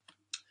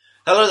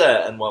Hello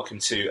there, and welcome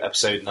to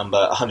episode number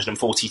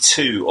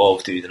 142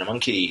 of Dude and a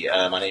Monkey.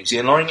 My name's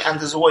Ian Loring, and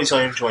as always,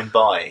 I am joined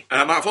by...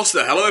 Matt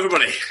Foster. Hello,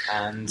 everybody.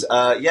 And,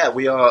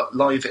 we are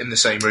live in the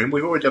same room.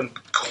 We've already done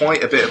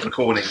quite a bit of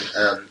recording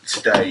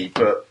today,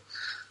 but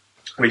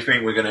we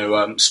think we're going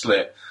to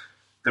split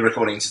the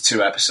recording into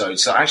two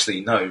episodes. So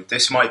actually, no,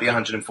 this might be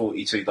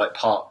 142, like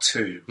part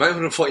 2.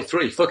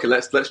 143. Fuck it,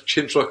 let's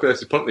chin truck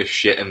this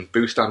shit and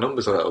boost our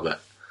numbers a little bit.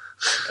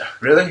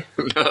 Really?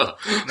 No.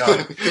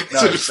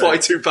 So just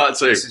 42 part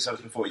 2. This is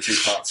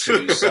 142 part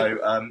 2.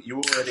 So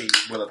you already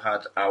will have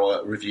had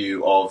our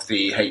review of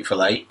the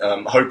Hateful Eight.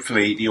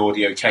 Hopefully the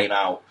audio came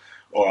out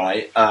all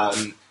right.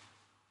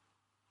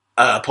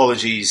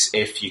 Apologies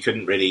if you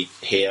couldn't really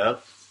hear.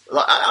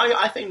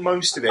 I think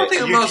most of it,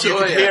 you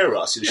could hear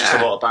us. It's just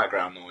a lot of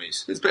background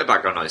noise. There's a bit of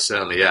background noise,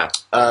 certainly, yeah.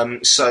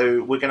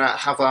 So we're going to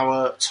have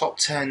our top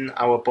 10,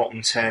 our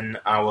bottom 10,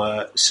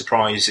 our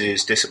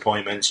surprises,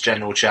 disappointments,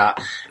 general chat,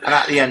 and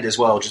at the end as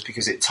well, just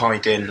because it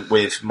tied in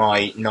with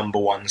my number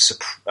one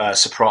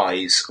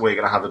surprise, we're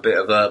going to have a bit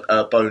of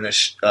a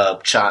bonus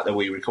chat that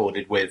we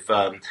recorded with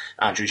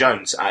Andrew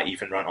Jones at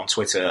Ethan Runt on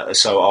Twitter,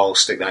 so I'll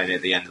stick that in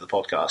at the end of the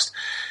podcast.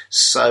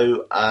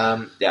 So,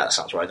 that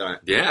sounds right, doesn't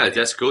it? Yeah,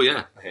 that's cool,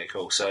 yeah. Okay,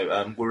 cool.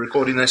 So, we're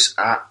recording this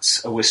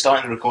we're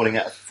starting the recording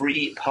at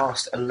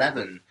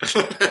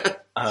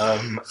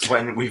 11:03,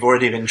 when we've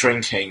already been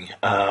drinking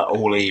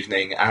all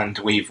evening and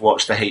we've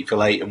watched The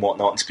Hateful Eight and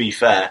whatnot. And to be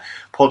fair,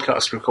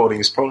 podcast recording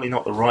is probably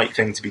not the right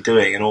thing to be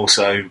doing, and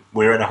also,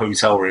 we're in a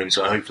hotel room,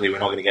 so hopefully we're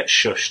not going to get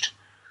shushed.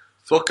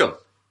 Fuck them.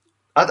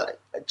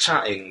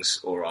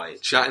 Chatting's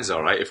alright. Chatting's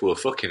alright. If we were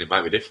fucking, it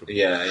might be different.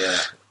 Yeah.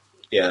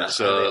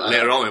 So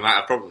later on, we might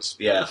have problems.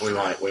 Yeah, we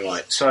might.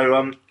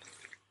 So,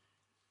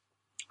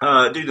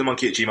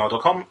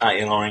 dudethemonkey@gmail.com, at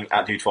Ian Loring,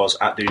 at DudeFoz,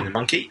 at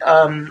dudethemonkey.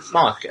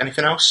 Mark,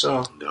 anything else?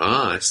 Or?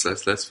 No,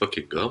 let's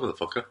fucking go,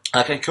 motherfucker.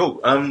 Okay, cool.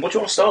 What do you want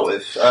to start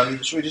with?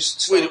 Should we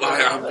just... Should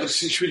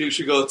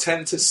we go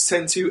 10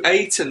 to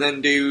 8 and then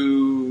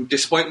do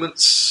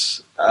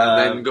disappointments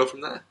and then go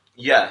from there?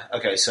 Yeah,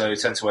 okay, so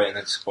 10 to 8 and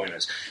then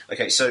disappointments.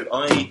 Okay, so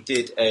I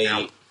did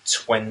a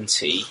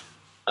 20.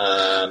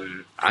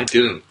 I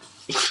didn't.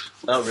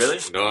 Oh, really?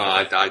 No,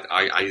 I barely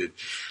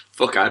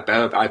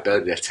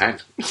did a 10.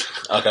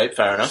 Okay,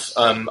 fair enough.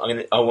 I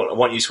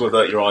want you to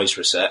avert your eyes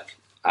for a sec.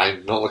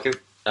 I'm not looking.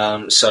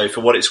 So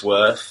for what it's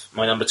worth,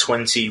 my number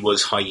 20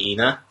 was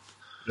Hyena.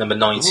 Number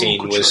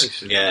 19 was...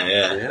 choice.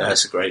 Yeah,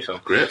 that's a great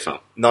film. Great film.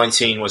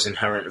 19 was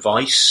Inherent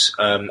Vice.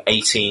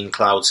 18,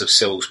 Clouds of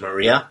Sils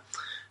Maria.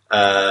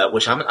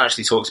 Which I haven't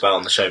actually talked about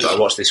on the show, but I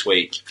watched this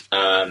week.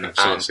 I've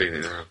not seen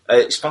it, yeah.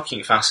 It's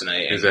fucking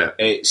fascinating. Is it?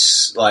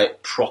 It's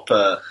like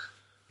proper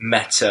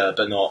meta,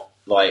 but not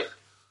like,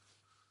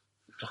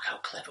 look how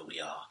clever we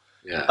are.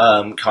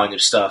 Yeah. Kind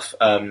of stuff.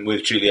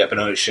 With Juliette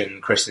Binoche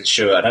and Kristen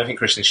Stewart. I don't think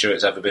Kristen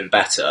Stewart's ever been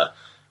better.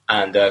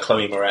 And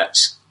Chloe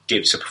Moretz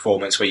gives a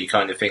performance where you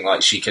kind of think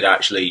like she could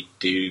actually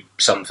do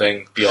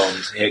something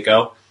beyond Hit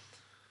Girl.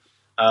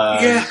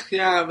 I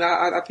think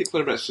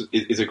Chloe Moretz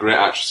is a great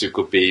actress who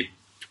could be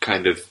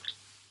kind of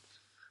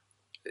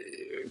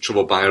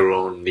troubled by her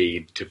own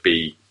need to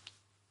be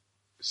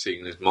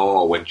seen as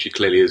more when she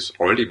clearly is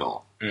already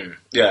more.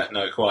 Yeah,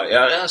 no, quite.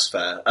 Yeah, that's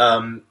fair.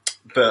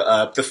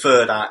 But the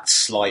third act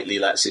slightly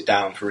lets it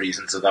down for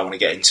reasons that I don't want to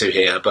get into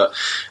here. But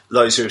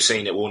those who have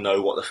seen it will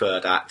know what the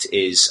third act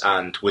is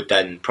and would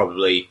then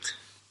probably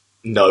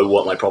know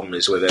what my problem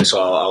is with it. So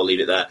I'll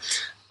leave it there.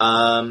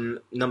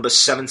 Number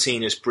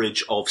 17 is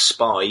Bridge of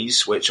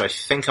Spies, which I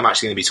think I'm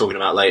actually going to be talking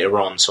about later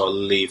on. So I'll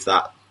leave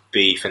that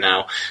be for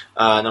now.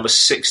 Number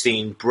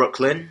 16,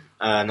 Brooklyn.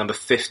 Number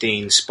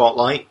 15,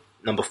 Spotlight.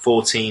 Number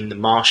 14, The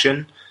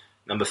Martian.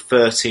 Number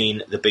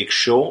 13, The Big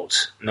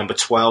Short. Number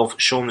 12,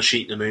 Shaun the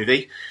Sheep the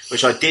movie,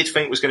 which I did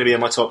think was going to be in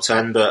my top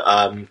 10,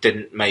 but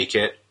didn't make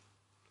it,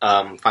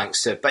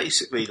 thanks to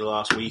basically the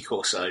last week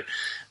or so.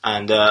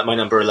 And my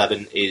number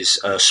 11 is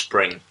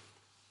Spring.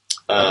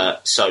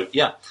 So,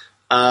 yeah.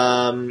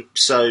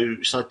 So,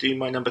 shall I do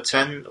my number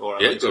 10? Or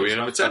yeah, go with your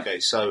number 10.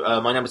 Okay,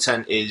 so my number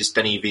 10 is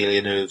Denis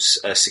Villeneuve's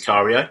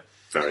Sicario.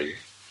 Very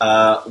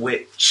good.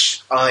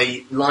 Which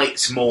I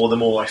liked more the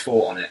more I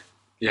thought on it.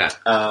 Yeah.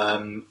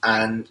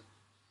 And,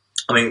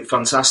 I mean,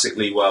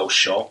 fantastically well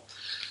shot.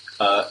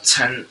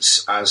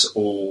 Tense as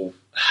all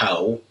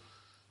hell.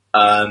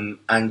 And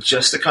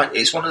just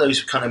it's one of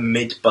those kind of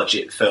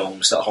mid-budget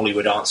films that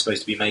Hollywood aren't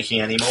supposed to be making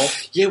anymore.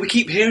 Yeah, we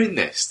keep hearing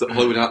this, that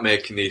Hollywood aren't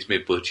making these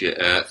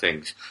mid-budget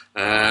things.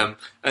 And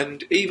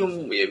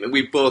even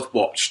we both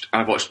watched,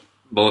 I've watched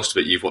most of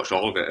it, you've watched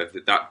all of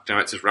it, that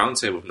Director's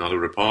Roundtable with another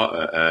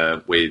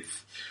reporter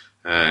with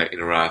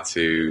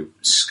Inarritu,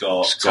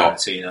 Scott,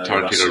 Tarantino,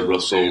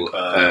 Russell,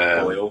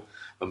 Boyle.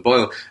 And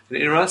Boyle. And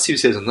Inarritu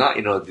says on that,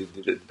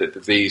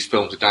 that these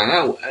films are dying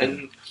out,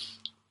 and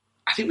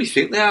I think we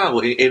think they are,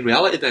 but in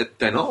reality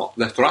they're not.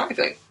 They're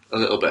thriving a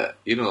little bit,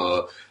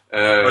 or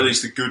at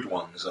least the good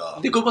ones are.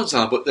 The good ones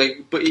are, but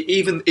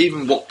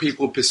even what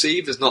people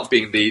perceive as not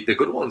being the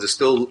good ones are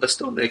still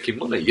making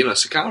money.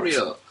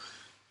 Sicario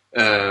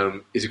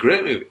is a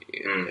great movie,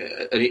 and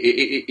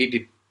it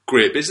did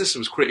great business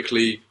and was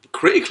critically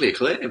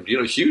acclaimed,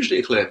 hugely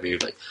acclaimed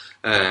movie.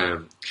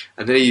 And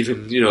then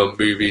even,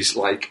 movies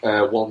like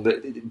one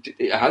that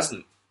it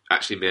hasn't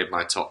actually made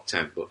my top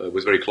 10, but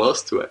was very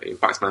close to it. In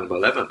fact, my number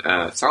 11,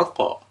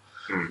 Southpaw,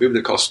 a movie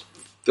that cost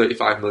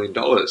 $35 million.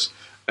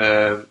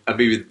 A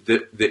movie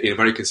that in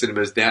American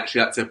cinemas, they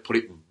actually had to put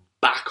it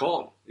back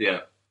on.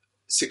 Yeah.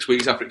 6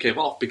 weeks after it came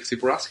off because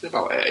people were asking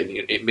about it, and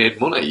it made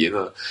money.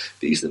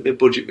 These are the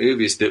mid-budget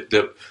movies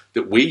that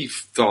we've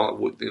thought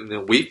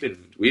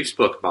we've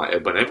spoken about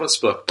it, but everyone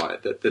spoke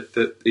about it.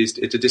 That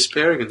it's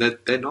disappearing, and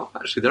they're not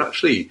actually. They're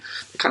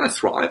kind of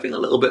thriving a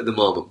little bit at the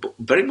moment, but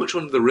very much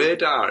under the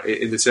radar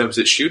in the terms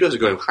that studios are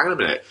going. Hang on a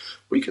minute,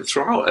 we can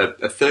throw out a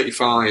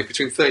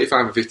between $35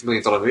 and $50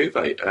 million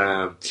movie.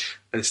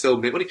 And still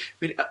make money.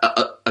 I mean,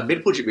 a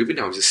mid-budget movie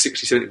now is a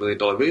 $60-70 million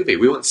movie.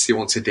 We want to see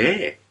one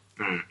today.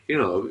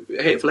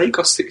 Hateful Eight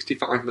cost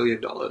 $65 million.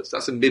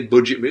 That's a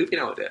mid-budget movie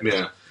nowadays.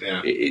 Yeah.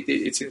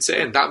 It's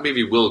insane. That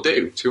movie will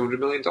do $200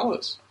 million.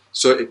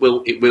 So it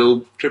will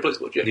triple its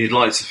budget. You'd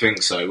like to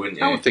think so, wouldn't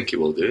you? I would think it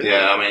will do.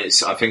 Yeah, I mean,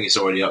 I think it's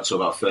already up to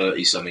about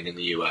 30 something in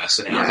the US,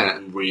 and it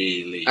hasn't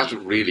really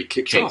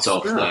kicked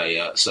off there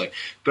yet. So,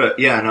 but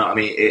yeah, no, I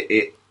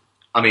mean,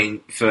 I mean,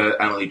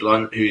 for Emily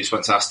Blunt, who's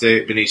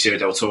fantastic, Benicio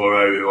del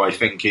Toro, who I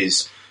think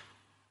is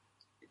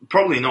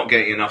probably not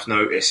getting enough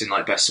notice in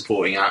like best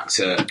supporting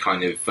actor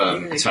kind of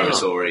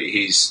territory.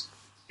 He's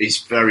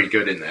very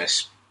good in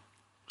this,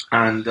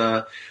 and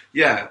I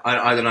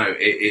don't know.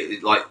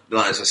 It like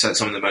as I said,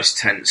 some of the most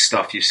tense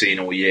stuff you've seen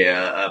all year.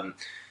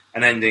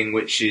 An ending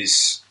which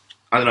is,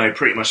 I don't know,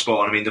 pretty much spot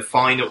on. I mean, the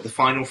final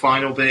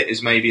bit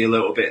is maybe a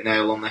little bit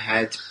nail on the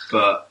head,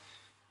 but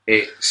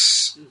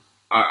it's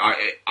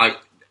I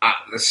at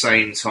the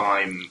same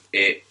time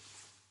it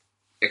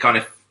kind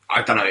of,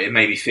 I don't know, it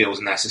maybe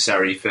feels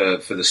necessary for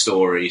the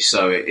story,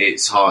 so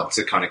it's hard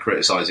to kind of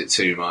criticise it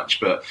too much.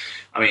 But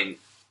I mean,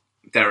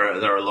 there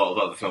are a lot of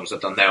other films that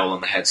have done nail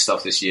on the head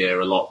stuff this year,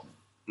 a lot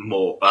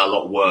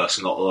worse,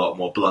 and a lot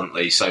more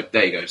bluntly. So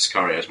there you go,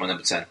 Sicario is my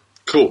number 10.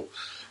 Cool.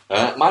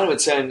 My number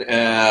 10,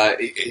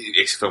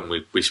 it's a film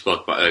we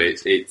spoke about earlier.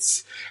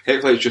 It's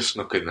Hateful Eight just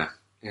snuck in there.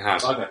 It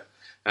has. Okay.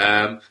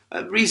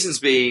 Reasons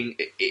being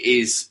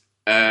is.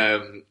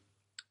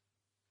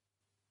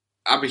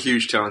 I'm a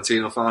huge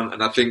Tarantino fan,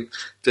 and I think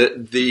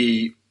that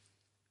the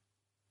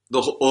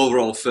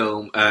overall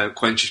film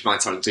quenches my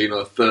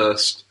Tarantino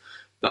thirst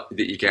that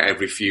you get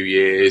every few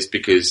years,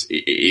 because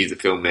he's a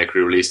filmmaker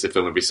who released a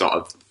film every sort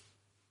of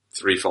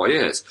 3-4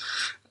 years.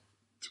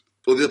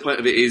 But the other point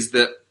of it is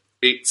that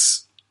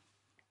its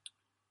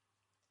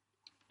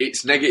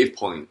negative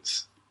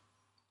points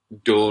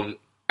don't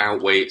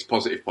outweigh its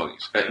positive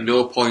points. At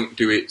no point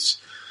do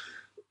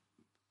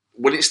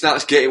when it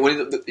starts getting,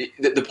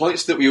 the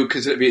points that we would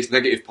consider to be its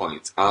negative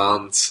points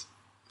aren't,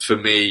 for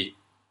me,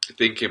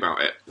 thinking about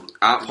it,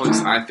 aren't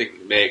points that I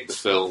think make the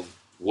film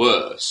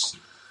worse.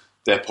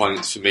 They're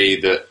points for me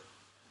that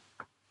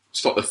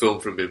stop the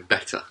film from being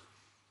better.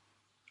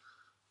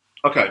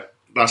 Okay,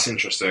 that's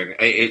interesting.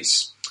 I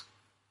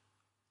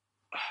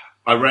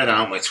read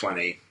out my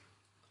 20,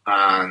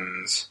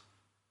 and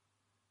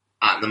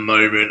at the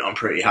moment, I'm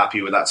pretty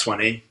happy with that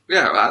 20.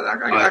 Yeah,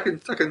 I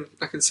can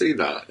see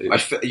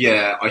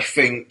that. I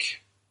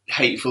think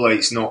Hateful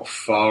Eight's not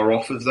far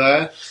off of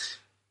there.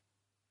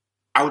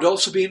 I would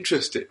also be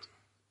interested,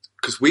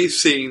 because we've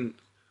seen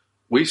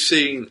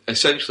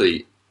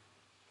essentially,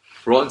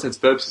 for all intents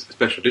and purposes, a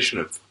special edition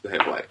of the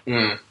Hateful Eight.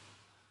 Mm.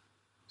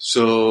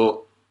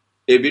 So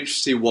it'd be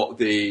interesting to see what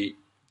the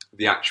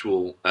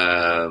actual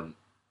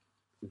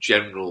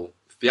general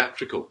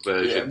theatrical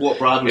version. Yeah, what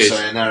Brad was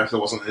saying there, if there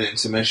wasn't an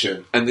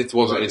intermission. And it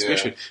wasn't an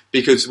intermission.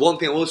 Because one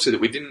thing I will say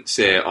that we didn't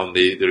say on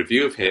the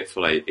review of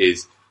Hateful Eight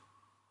is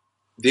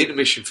the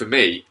intermission for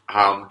me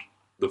harmed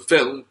the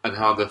film and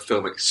harmed the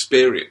film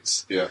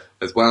experience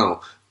as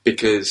well.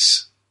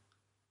 Because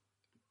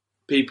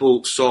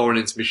people saw an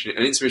intermission.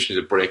 An intermission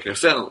is a break in a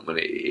film, and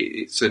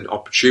it's an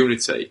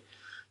opportunity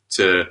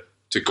to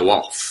go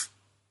off.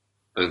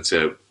 And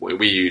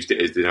we used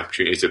it as an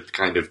opportunity to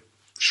kind of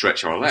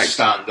stretch our legs.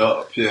 Stand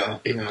up,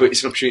 But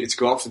it's an opportunity to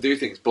go off and do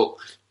things. But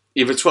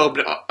if a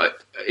 12-minute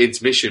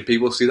intermission,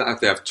 people see that if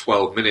they have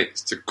 12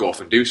 minutes to go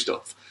off and do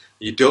stuff.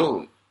 You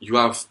don't. You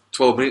have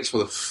 12 minutes for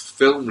the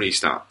film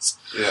restarts.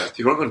 Yeah. If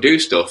you're not going to do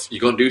stuff,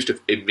 you're going to do stuff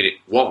in minute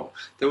 1.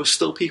 There were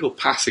still people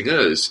passing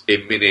us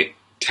in minute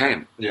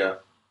 10. Yeah.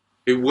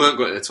 Who weren't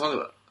going to the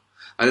toilet.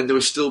 And then there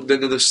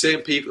were the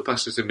same people that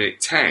passed us in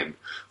minute 10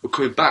 were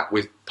coming back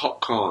with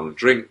popcorn and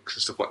drinks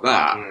and stuff like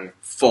that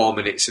 4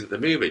 minutes into the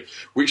movie,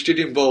 which did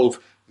involve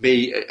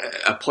me at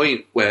a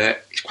point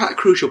where it's quite a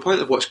crucial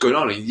point of what's going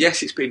on. And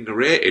yes, it's being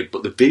narrated,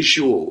 but the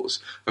visuals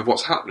of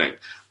what's happening,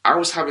 I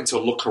was having to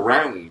look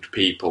around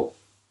people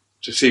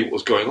to see what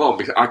was going on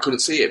because I couldn't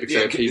see it because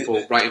there were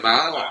people right in my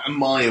eye. I'm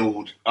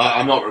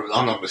not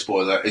going to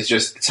spoil that. It's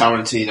just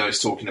Tarantino's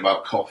talking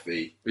about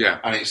coffee. Yeah.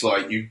 And it's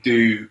like, you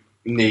do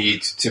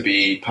need to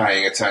be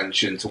paying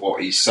attention to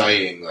what he's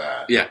saying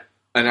there. Yeah.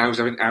 And I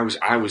don't know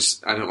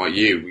about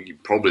you,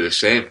 probably the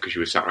same because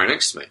you were sat right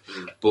next to me.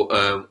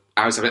 But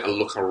I was having to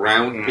look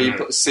around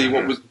people to see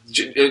what was.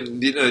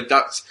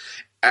 That's.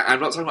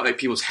 I'm not talking about like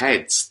people's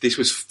heads. This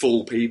was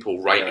full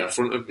people right in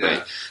front of me,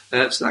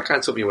 so that kind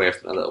of took me away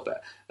from it a little bit.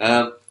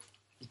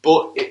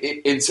 But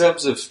in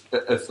terms of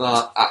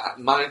that,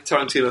 my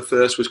Tarantino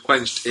thirst was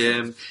quenched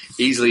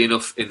easily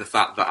enough in the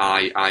fact that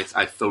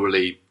I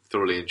thoroughly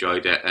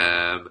enjoyed it.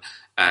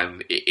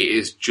 And it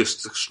is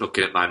just snuck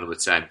in at my number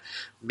 10.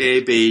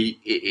 Maybe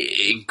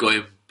in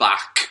going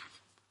back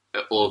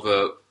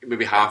over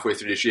maybe halfway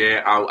through this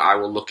year, I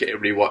will look at it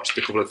and rewatch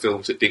the couple of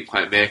films that didn't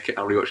quite make it.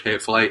 I'll rewatch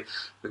Hateful Eight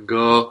and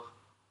go,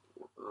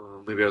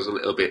 maybe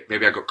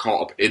I got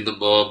caught up in the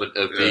moment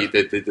of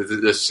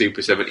the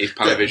Super 70s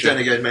Panavision. Then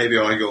again, maybe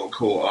I got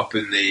caught up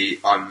in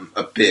I'm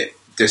a bit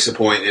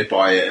disappointed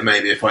by it, and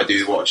maybe if I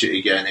do watch it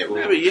again, it will,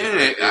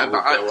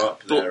 go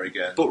up there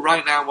again. But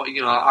right now,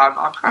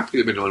 I'm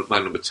happy with my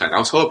number 10. I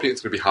was hoping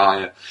it's going to be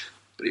higher,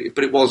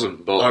 but it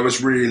wasn't. But I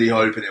was really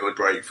hoping it would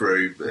break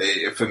through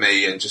for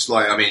me, and just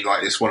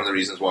it's one of the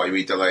reasons why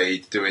we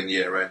delayed doing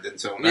year end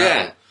until now.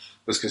 Yeah.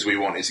 Was because we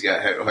wanted to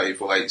get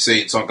Hateful Eight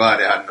seen, so I'm glad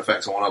it had an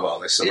effect on one of our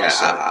lists.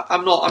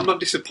 I'm not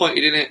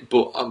disappointed in it,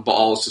 but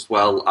also as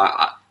well,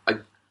 I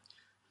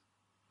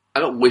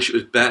don't wish it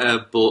was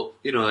better, but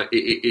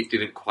it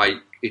didn't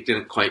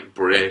quite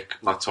break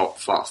my top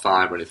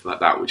 5 or anything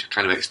like that, which I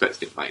kind of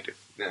expected it might do.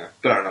 Yeah,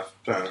 fair enough.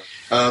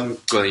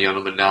 Going to your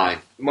number 9.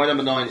 My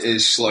number 9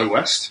 is Slow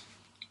West,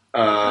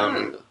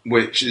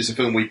 which is a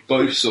film we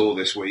both saw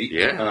this week.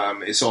 Yeah.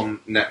 It's on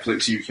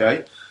Netflix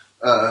UK.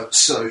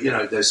 So,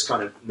 there's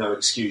kind of no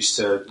excuse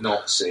to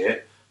not see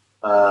it.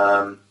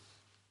 Oh,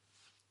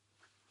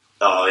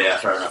 yeah,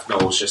 fair enough.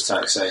 Noel's just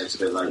saying it's a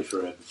bit late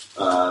for him,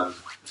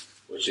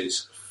 which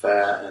is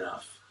fair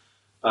enough.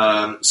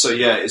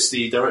 It's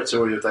the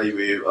directorial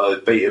debut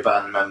of Beta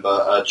Band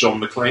member John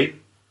McClane.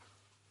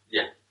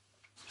 Yeah.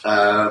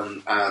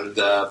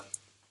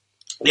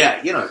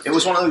 It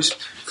was one of those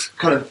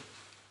kind of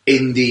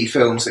indie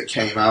films that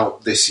came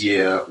out this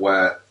year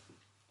where,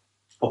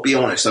 I'll be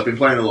honest, I've been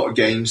playing a lot of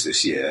games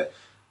this year,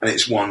 and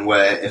it's one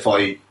where if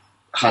I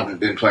hadn't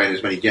been playing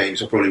as many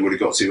games, I probably would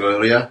have got to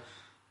earlier,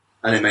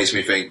 and it makes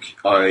me think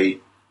I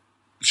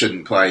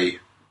shouldn't play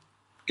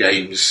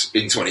games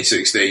in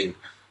 2016,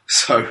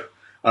 so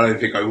I don't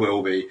think I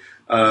will be.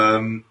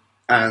 I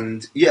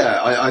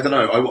don't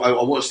know.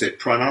 I watched it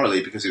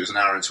primarily because it was an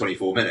hour and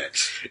 24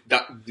 minutes.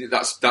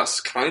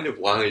 That's kind of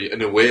why,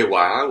 in a way,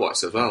 why I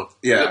watched it as well.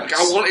 Yeah,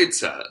 I wanted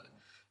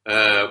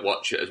to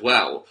watch it as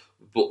well,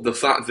 but the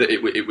fact that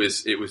it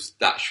was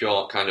that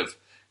short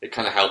it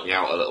kind of helped me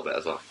out a little bit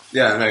as well.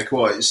 Yeah, no,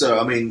 quite. So,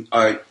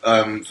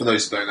 for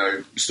those who don't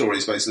know,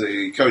 stories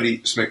basically,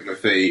 Cody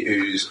Smith-McPhee,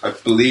 who's, I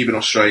believe, an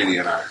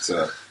Australian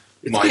actor,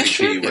 might be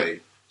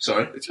Kiwi.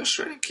 Sorry? It's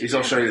Australian. He's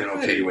Australian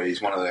or Kiwi,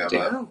 he's one of the other.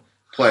 Yeah.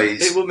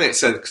 Plays... It would make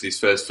sense because his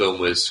first film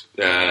was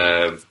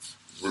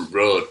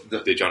Road,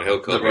 the John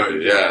Hillcoat. The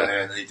Road,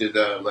 yeah, and he did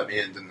Let Me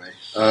In, didn't he?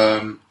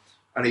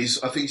 And I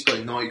think he's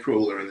playing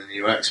Nightcrawler in the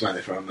new X-Men,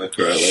 if I remember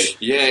correctly.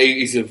 Yeah,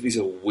 he's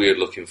a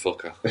weird-looking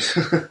fucker. Let's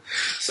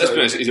be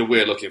honest, he's a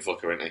weird-looking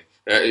fucker, isn't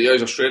he?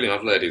 He's Australian,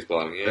 I've heard he's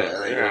blind.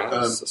 Yeah,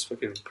 that's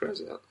fucking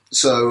crazy, that.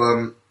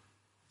 So,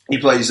 he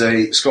plays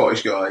a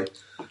Scottish guy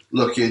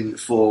looking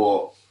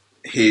for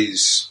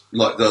his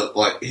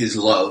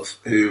love,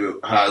 who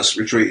has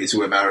retreated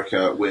to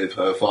America with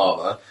her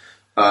father.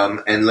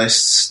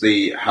 Enlists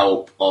the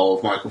help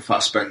of Michael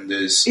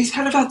Fassbender's... He's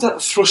kind of had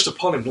that thrust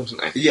upon him,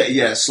 doesn't he?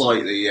 Yeah,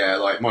 slightly, yeah.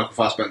 Like, Michael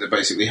Fassbender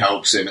basically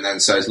helps him and then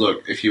says,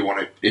 look, if you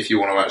want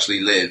to actually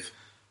live,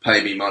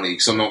 pay me money,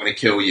 because I'm not going to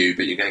kill you,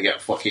 but you're going to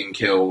get fucking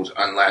killed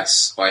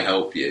unless I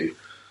help you.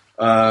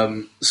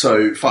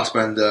 So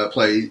Fassbender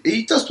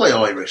he does play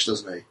Irish,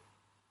 doesn't he?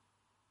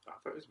 I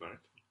thought he was American.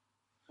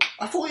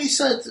 I thought he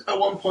said at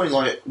one point,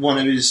 like, one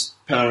of his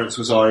parents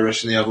was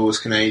Irish and the other was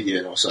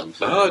Canadian or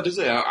something. Oh, does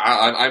he?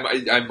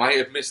 I might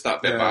have missed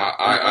that bit, yeah,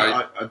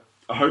 but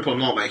I hope I'm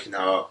not making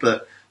that up.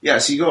 But, yeah,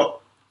 so you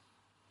got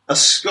a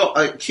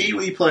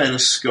Kiwi playing a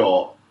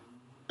Scot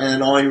and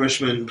an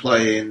Irishman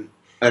playing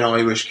an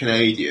Irish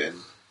Canadian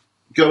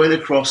going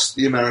across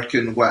the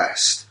American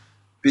West,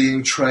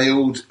 being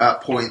trailed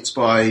at points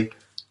by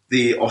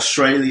the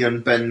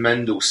Australian Ben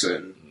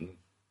Mendelsohn,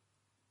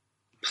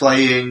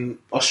 playing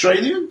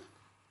Australian?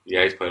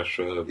 Yeah, he's playing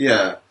Australian.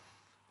 Yeah,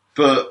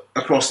 but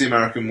across the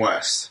American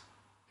West.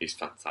 He's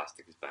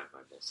fantastic, as Ben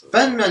Mendelsohn.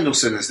 Ben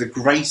Mendelsohn is the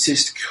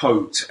greatest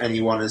coat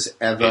anyone has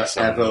ever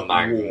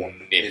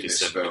worn in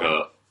this film.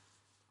 Coat.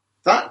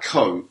 That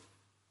coat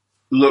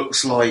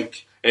looks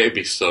like... It'd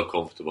be so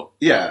comfortable.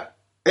 Yeah.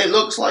 It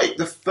looks like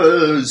the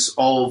furs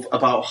of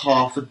about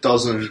half a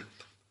dozen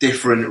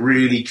different,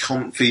 really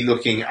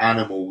comfy-looking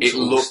animals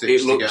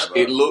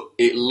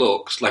It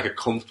looks like a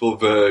comfortable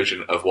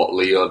version of what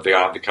Leonardo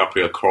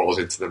DiCaprio crawls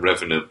into The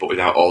Revenant, but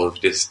without all of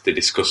the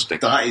disgusting.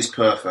 That is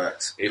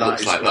perfect. It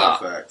looks like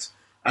that.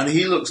 And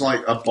he looks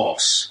like a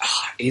boss.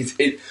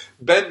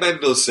 Ben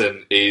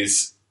Mendelsohn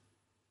is...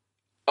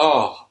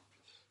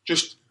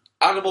 just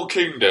Animal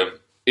Kingdom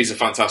is a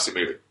fantastic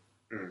movie.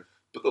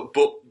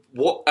 But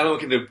what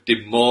Alan Moore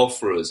did more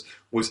for us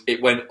was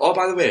it went, oh,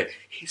 by the way,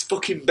 he's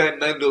fucking Ben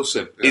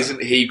Mendelsohn. Yeah.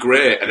 Isn't he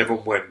great? And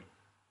everyone went,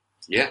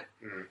 yeah,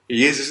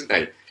 he is, isn't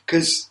he?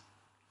 Because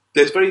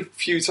there's very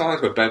few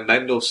times where Ben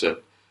Mendelsohn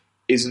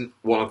isn't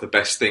one of the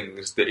best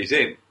things that he's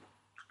in.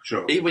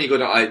 Sure. Even when you go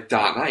down like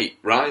Dark Knight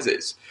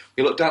Rises,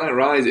 you look Dark Knight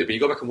Rises, but you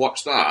go back and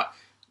watch that,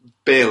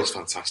 Bale's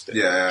fantastic.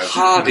 Yeah,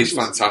 Hardy's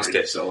fantastic.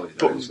 Really solid,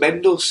 but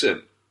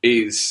Mendelsohn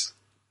is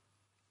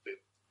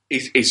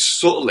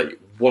subtly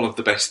one of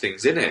the best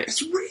things in it.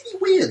 It's really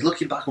weird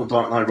looking back on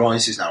Dark Knight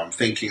Rises now. I'm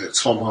thinking that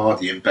Tom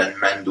Hardy and Ben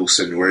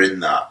Mendelsohn were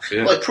in that.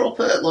 Yeah. Like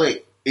proper,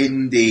 like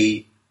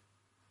indie,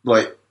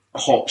 like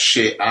hot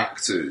shit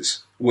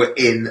actors were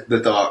in the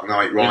Dark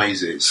Knight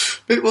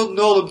Rises. But well,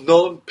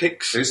 Nolan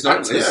picks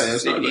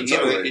actors.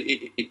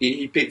 Totally.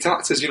 He picked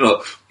actors. You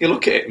know, you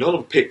look at it.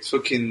 Nolan picked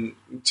fucking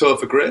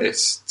Topher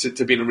Grace to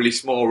be in a really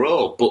small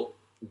role, but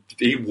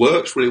he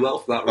works really well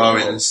for that role.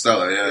 Oh, in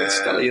Stella, yeah.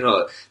 Stella, you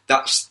know,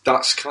 that's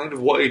kind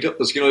of what he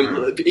does. You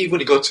know, even when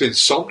you go to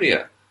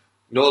Insomnia,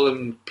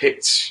 Nolan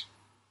picked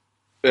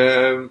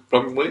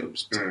Robin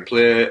Williams to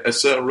play a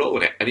certain role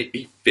in it, and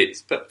he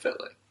fits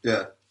perfectly.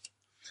 Yeah.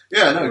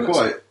 Yeah, no,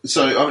 quite.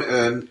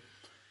 So,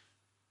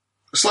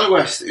 Slow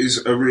West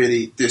is a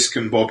really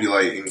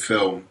discombobulating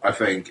film, I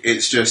think.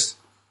 It's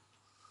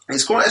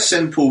quite a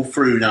simple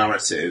through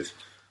narrative,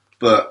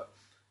 but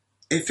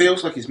it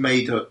feels like it's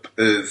made up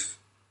of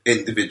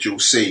individual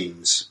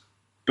scenes,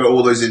 but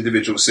all those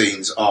individual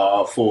scenes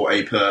are for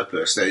a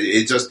purpose.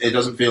 It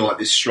doesn't feel like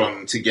it's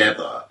strung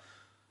together,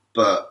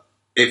 but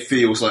it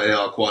feels like they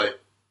are quite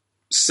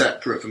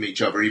separate from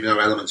each other, even though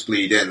elements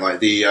bleed in, like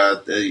the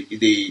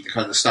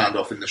kind of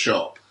standoff in the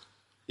shop,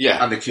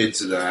 and the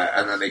kids are there,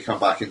 and then they come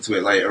back into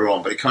it later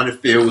on. But it kind of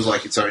feels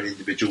like its own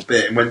individual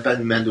bit. And when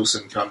Ben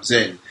Mendelsohn comes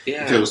in,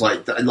 it feels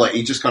like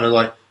he just kind of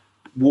like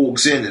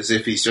walks in as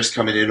if he's just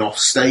coming in off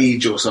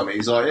stage or something.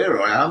 He's like, "Here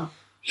I am.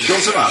 You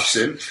want some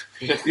absinthe?"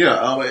 And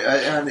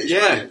it's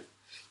brilliant.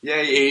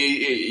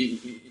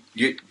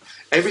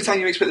 Every time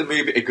you expect the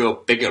movie to go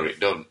bigger, it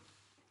doesn't.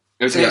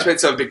 Every time you expect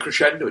to have a big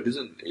crescendo, it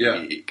doesn't.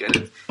 Yeah.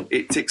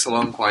 It ticks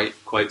along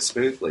quite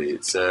smoothly.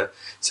 It's a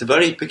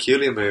very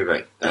peculiar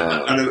movie.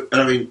 And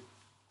I mean,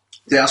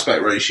 the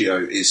aspect ratio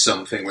is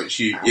something which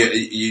you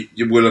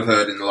will have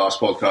heard in the last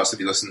podcast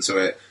if you listened to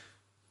it.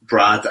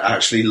 Brad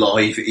actually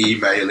live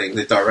emailing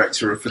the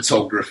director of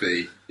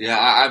photography. Yeah,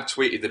 I've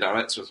tweeted the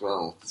director as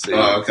well to see,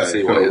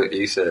 cool. What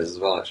he says as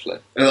well, actually.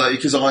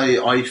 Because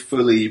I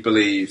fully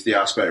believe the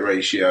aspect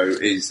ratio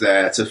is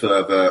there to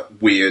further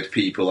weird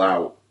people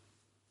out.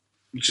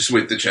 Just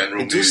with the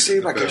general. It does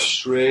seem like a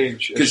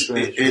strange. Because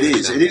it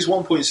is. It is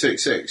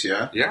 1.66.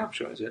 Yeah. Yeah, I'm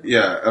sure it is.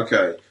 Yeah.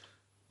 Okay.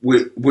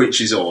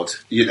 Which is odd.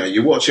 You know,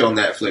 you watch it on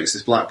Netflix.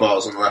 There's black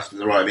bars on the left and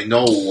the right. I mean,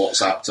 Noel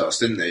WhatsApped us,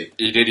 didn't he?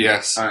 He did,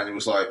 yes. And it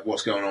was like,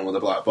 "What's going on with the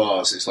black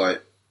bars?" It's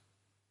like,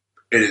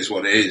 it is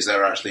what it is.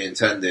 They're actually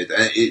intended,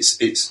 and it's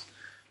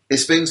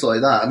things like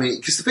that. I mean,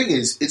 because the thing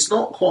is, it's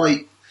not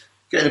quite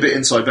getting a bit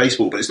inside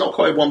baseball, but it's not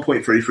quite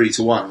 1.33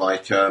 to 1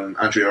 like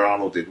Andrea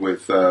Arnold did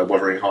with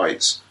Wuthering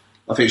Heights.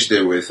 I think she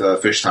did with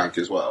Fish Tank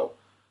as well,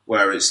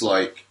 where it's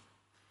like,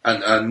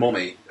 and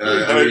Mommy.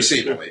 Have you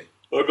seen Mommy?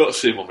 I've got to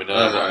see Mommy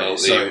now.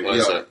 So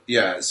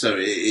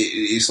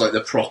it's like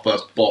the proper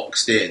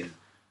boxed in,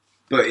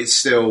 but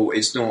it's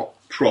not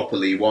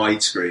properly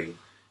widescreen,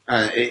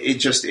 and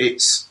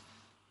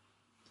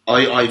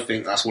I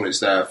think that's what it's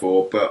there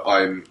for, but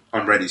I'm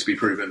ready to be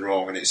proven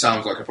wrong, and it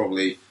sounds like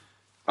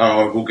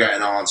we'll get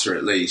an answer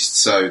at least.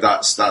 So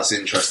that's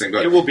interesting.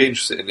 But it will be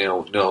interesting to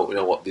know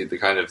what the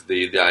kind of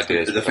the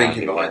idea, the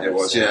thinking behind it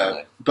was,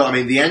 yeah. But I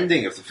mean, the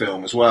ending of the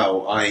film as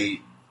well. I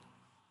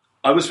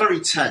was very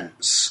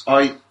tense.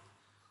 I'm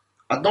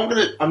not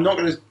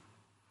gonna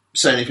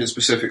say anything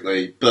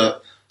specifically,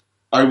 but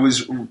I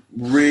was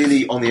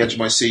really on the edge of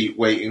my seat,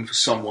 waiting for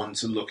someone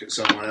to look at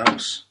someone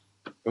else.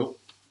 Oh,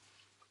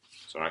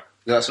 sorry,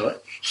 that's all right.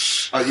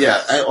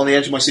 On the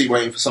edge of my seat,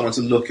 waiting for someone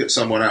to look at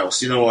someone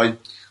else. You know what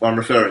I'm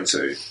referring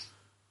to?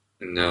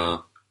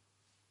 No.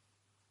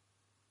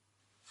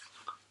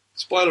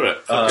 Spoiler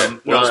it.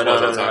 No,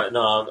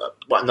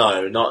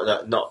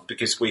 not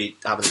because we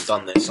haven't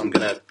done this. I'm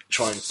going to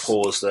try and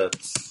pause the.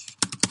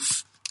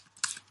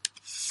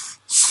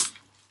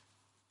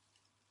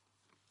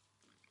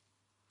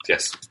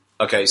 Yes.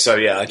 Okay, so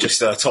I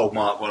just told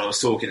Mark what I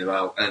was talking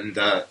about, and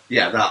that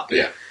bit.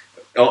 Yeah.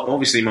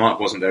 Obviously, Mark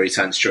wasn't very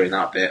tense during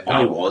that bit. No.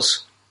 I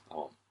was.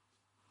 Oh.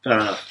 Fair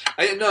enough.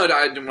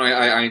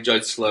 I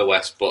enjoyed Slow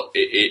West, but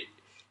it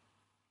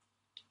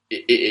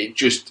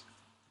just,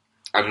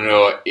 I don't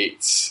know,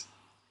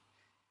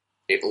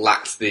 it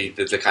lacked the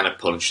kind of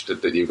punch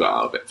that you got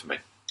out of it for me.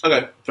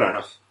 Okay, fair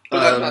enough.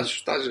 But that's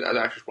just one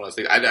of those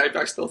things.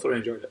 I still thoroughly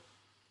enjoyed it.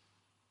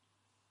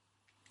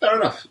 Fair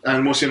enough.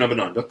 And what's your number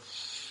 9, Bill?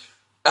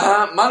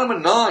 My number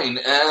 9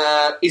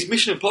 is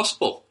Mission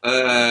Impossible.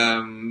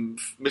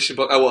 Mission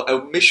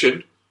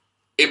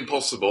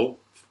Impossible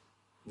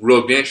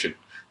Rogue Nation,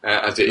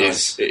 as it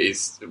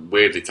is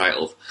weirdly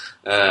titled.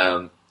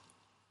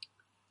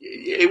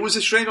 it was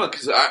a strange one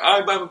because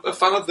I'm a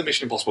fan of the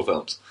Mission Impossible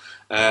films.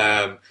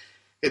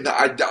 In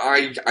that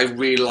I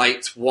really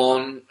liked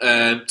 1.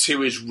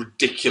 2 is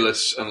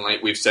ridiculous, and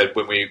like we've said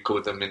when we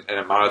covered them in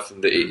a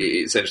marathon, that it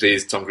essentially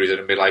is Tom Cruise in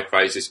a midlife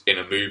crisis in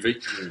a movie.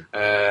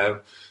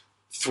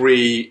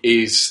 3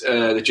 is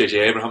the J.J.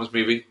 Abrams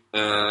movie,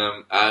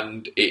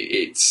 and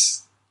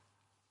it's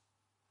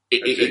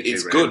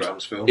good.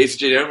 It's a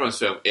J.J. Abrams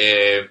film.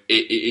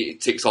 It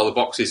ticks all the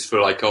boxes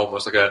for like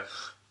almost like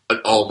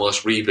an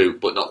almost reboot,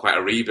 but not quite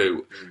a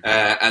reboot.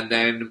 And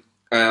then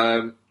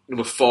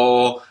number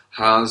 4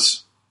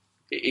 has.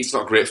 It's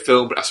not a great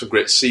film, but it has some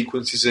great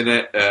sequences in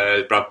it.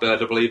 Brad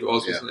Bird, I believe it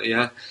was, wasn't it?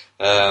 Yeah.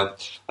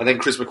 And then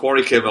Chris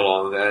McQuarrie came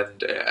along,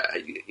 and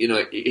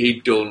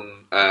he'd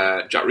done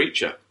Jack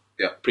Reacher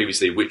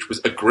previously, which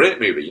was a great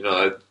movie.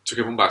 I took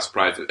everyone by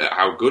surprise at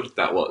how good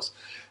that was.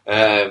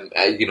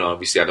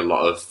 Obviously had a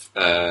lot of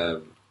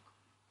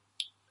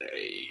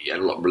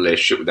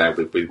relationship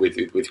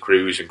with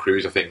Cruise, and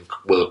Cruise I think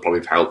will probably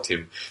have helped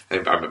him.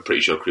 And I'm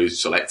pretty sure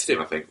Cruise selected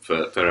him. I think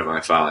for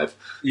MI5.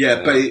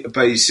 Yeah,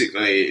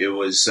 basically it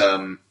was.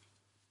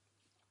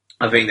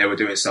 I think they were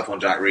doing stuff on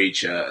Jack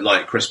Reacher.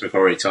 Like Chris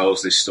McQuarrie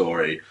tells this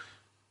story,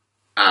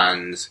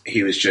 and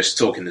he was just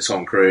talking to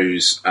Tom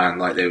Cruise, and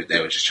like they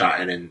were just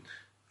chatting, and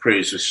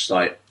Cruise was just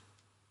like,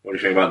 "What do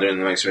you think about doing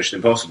the next Mission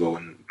Impossible?"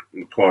 And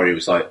McQuarrie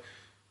was like,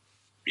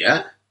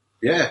 "Yeah,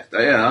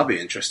 that'll be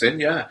interesting,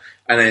 yeah."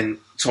 And then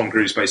Tom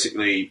Cruise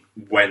basically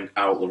went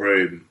out the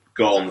room,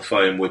 got on the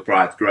phone with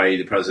Brad Gray,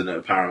 the president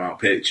of Paramount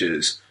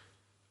Pictures,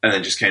 and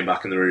then just came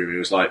back in the room. He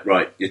was like,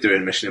 "Right, you're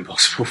doing Mission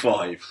Impossible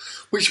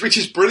 5." Which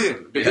is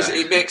brilliant, because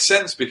it makes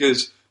sense,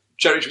 because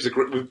Jerry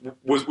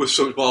was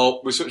so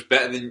much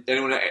better than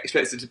anyone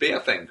expected it to be, I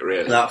think,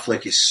 really. That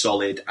flick is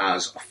solid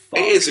as fuck.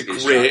 It's a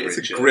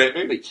great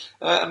movie.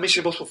 And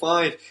Mission Impossible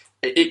 5,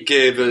 it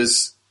gave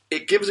us a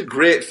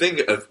great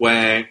thing of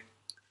where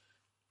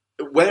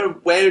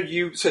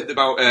you said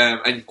about,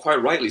 and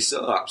quite rightly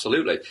so,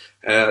 absolutely,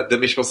 that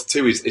Mission Impossible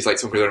 2 is like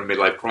something like a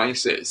midlife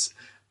crisis.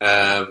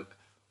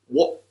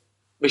 What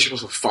Mission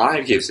Impossible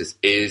 5 gives us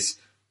is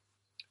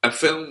a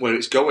film where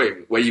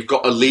you've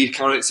got a lead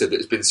character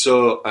that's been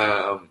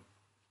so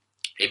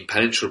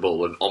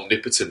impenetrable and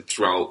omnipotent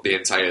throughout the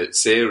entire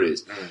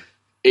series.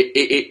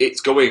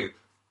 It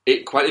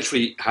quite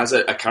literally has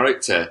a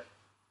character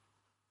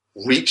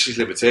reach his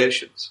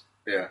limitations.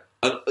 Yeah.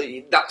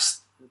 And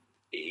that's,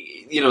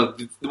 the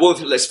one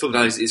thing that lets film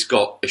down is it's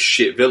got a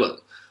shit villain.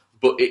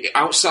 But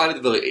outside of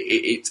the villain,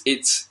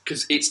 it's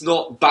because it's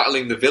not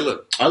battling the villain.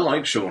 I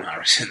like Sean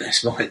Harris in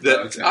this. I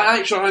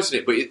like Sean Harris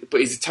in it,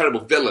 but he's a terrible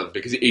villain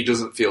because he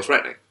doesn't feel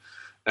threatening.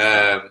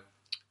 But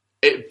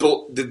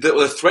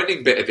the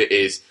threatening bit of it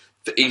is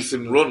that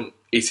Ethan Hunt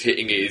is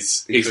hitting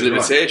his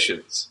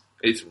limitations.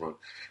 Ethan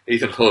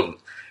Hunt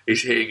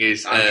is hitting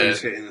his... Andrew's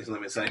hitting his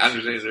limitations.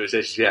 Andrew's hitting his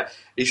limitations, yeah.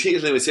 He's hitting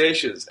his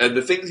limitations, and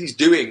the things he's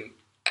doing,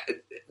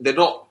 they're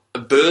not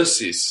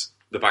versus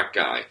the bad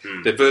guy.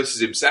 They're versus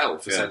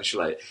himself,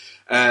 essentially.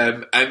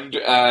 And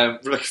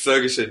Rebecca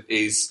Ferguson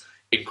is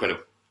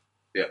incredible.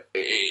 Yeah.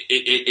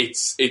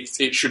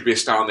 It should be a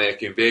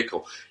star-making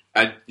vehicle.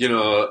 And,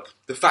 the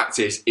fact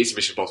is, it's a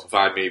Mission Impossible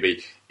 5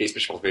 movie. It's a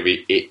Mission Impossible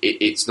movie.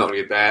 It's not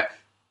really there.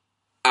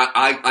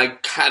 I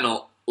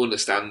cannot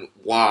understand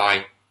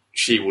why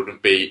she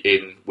wouldn't be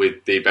in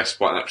with the best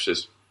supporting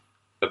actresses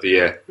of the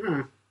year.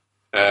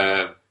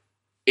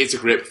 It's a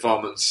great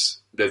performance.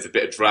 There's a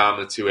bit of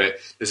drama to it.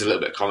 There's a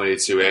little bit of comedy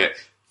to it.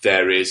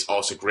 There is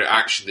also great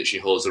action that she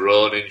holds her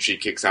own in. She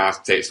kicks ass,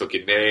 takes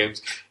fucking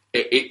names.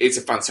 It's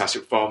a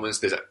fantastic performance.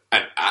 There's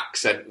an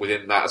accent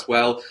within that as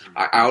well.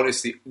 I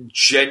honestly,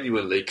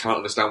 genuinely can't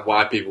understand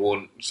why people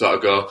won't sort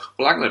of go,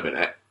 well, hang on a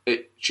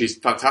minute. She's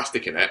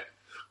fantastic in it.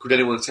 Could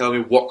anyone tell me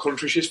what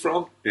country she's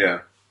from?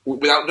 Yeah.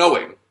 Without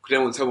knowing. Could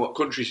anyone tell me what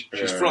country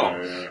she's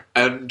from? Yeah.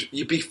 And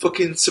you'd be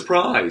fucking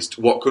surprised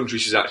what country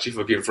she's actually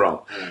fucking from.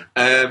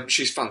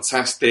 She's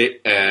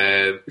fantastic.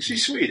 Is she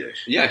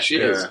Swedish? Yeah, she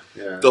is.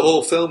 Yeah. The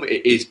whole film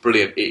is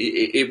brilliant.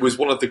 It was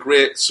one of the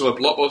great summer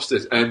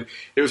blockbusters, and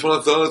it was one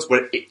of those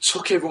where it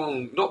took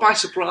everyone, not by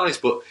surprise,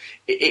 but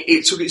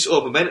it took its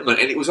own momentum, and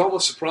it was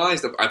almost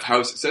surprised at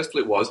how successful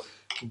it was,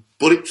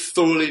 but it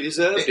thoroughly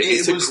deserved it.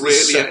 It's a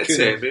greatly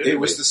entertaining movie. It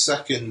was the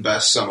second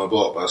best summer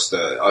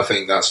blockbuster. I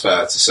think that's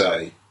fair to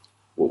say.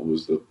 What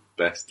was the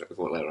best?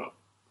 What later on?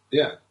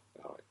 Yeah.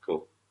 Alright,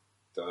 cool.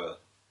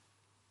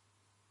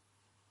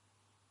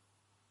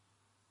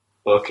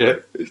 Okay,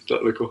 it's not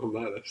going to come on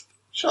my list.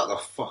 Shut the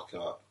fuck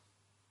up.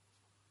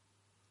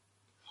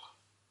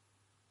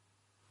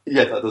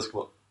 Yeah, that does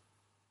come up.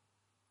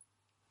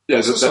 Yeah,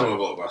 it's a summer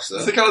blockbuster.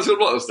 It's the kind of summer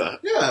blockbuster?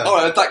 Yeah.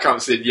 Alright, that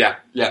counts in, yeah,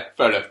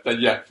 fair enough.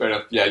 Then fair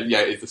enough. Yeah,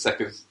 it's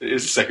the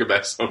second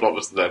best summer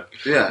blockbuster then.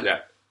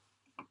 Yeah.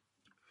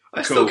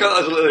 I still count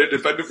that as a little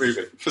independent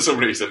movie for some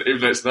reason, even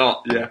though it's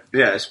not. Yeah,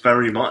 it's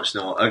very much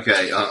not.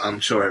 Okay, I'm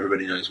sure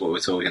everybody knows what we're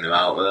talking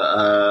about.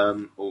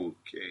 But,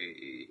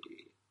 okay,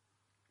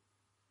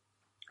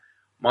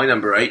 my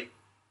number 8,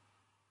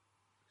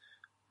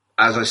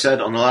 as I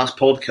said on the last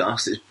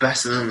podcast, is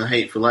better than The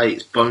Hateful Eight.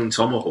 It's Bone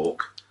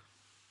Tomahawk.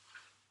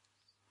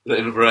 Is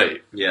that number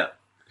 8? Yeah.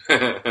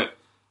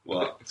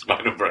 What? It's my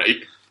number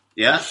 8.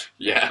 Yeah?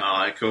 Yeah.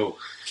 Alright, cool.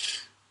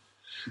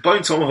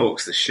 Bone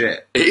Tomahawk's the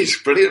shit.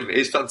 It's brilliant.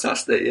 It's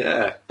fantastic,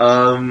 yeah.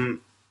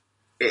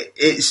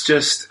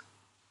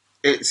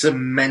 It's a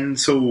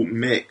mental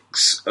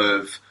mix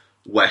of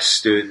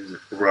Western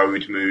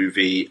road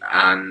movie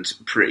and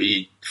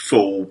pretty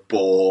full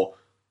bore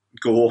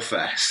gore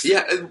fest.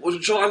 Yeah, and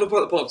what I love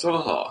about the Bone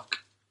Tomahawk,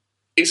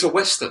 it's a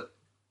Western.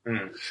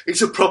 Mm.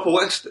 It's a proper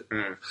Western.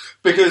 Mm.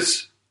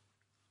 Because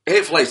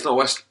Hateful Eight's not a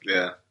Western.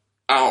 Yeah.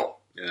 Out.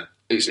 Yeah.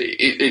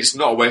 It's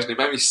not a Western. It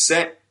may be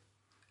set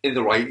in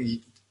the right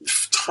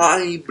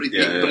time, but,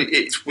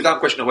 it's without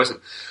question a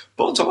Western.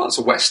 Bone Tomahawk's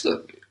a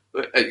Western.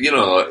 You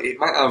know, it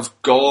might have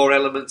gore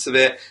elements of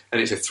it,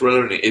 and it's a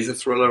thriller, and it is a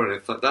thriller, and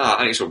it's like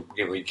that. And it's a,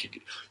 you know, you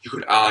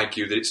could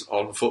argue that it's an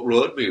on-foot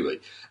road movie,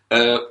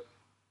 but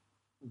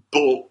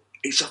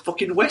it's a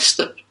fucking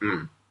Western.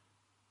 Mm.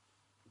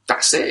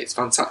 That's it. It's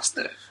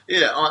fantastic.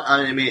 Yeah,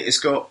 I mean, it's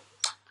got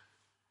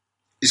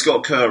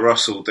Kurt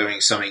Russell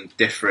doing something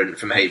different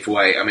from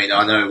Hateful Eight. I mean,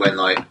 I know when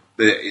like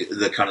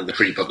the kind of the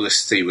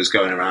pre-publicity was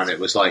going around, it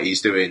was like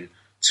he's doing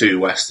 2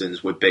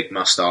 westerns with big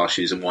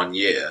mustaches in 1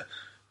 year,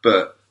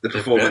 but the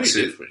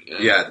performances,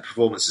 the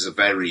performances are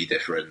very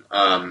different.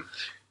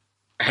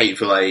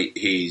 Hateful Eight,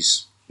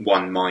 he's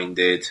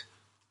one-minded.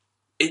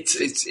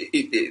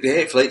 The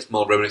Hateful Eight's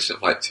more reminiscent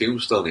of like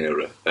Tombstone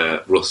era,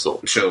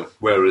 Russell. Sure.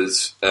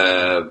 Whereas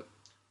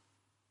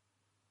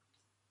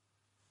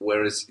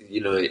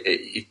you know,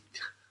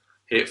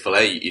 Hateful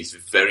Eight is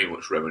very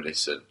much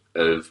reminiscent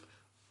of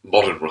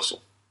modern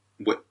Russell.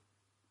 What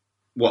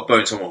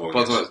Bone Tomahawk?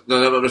 Bone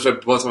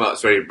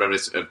Tomahawk's very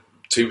reminiscent of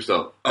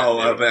Tombstone.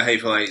 But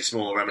Hateful Eight is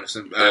more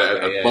reminiscent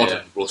of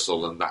modern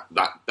Russell, and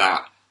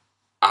that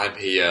I'm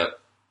here,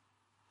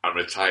 I'm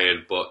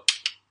retired, but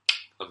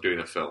I'm doing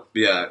a film.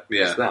 Yeah.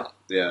 It's that.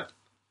 Yeah.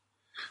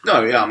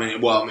 No, yeah. I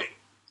mean,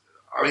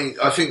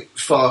 I think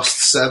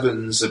Fast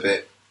 7's a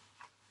bit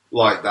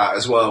like that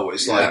as well.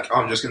 It's like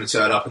I'm just going to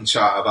turn up and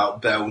chat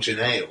about Belgian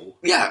ale.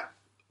 Yeah.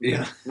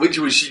 Yeah. Which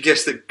was, she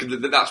guessed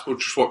that's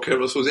just what Kurt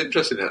Russell was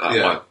interested in at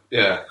that point.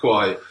 Yeah,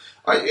 quite.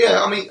 I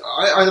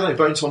don't know.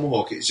 Bone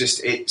Tomahawk. It's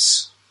just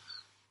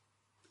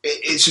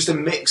a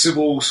mix of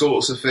all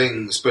sorts of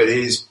things, but it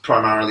is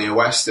primarily a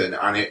western,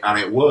 and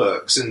it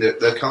works. And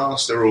the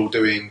cast are all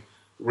doing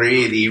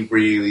really,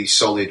 really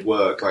solid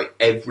work. Like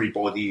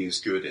everybody is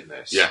good in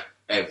this. Yeah,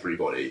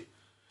 everybody.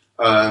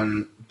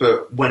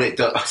 But when it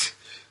does,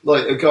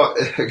 like a guy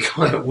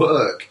at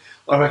work,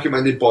 I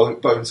recommended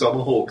Bone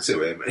Tomahawk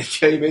to him, and he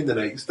came in the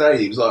next day.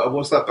 He was like, "I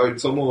watched that Bone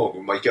Tomahawk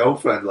with my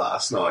girlfriend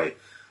last night,"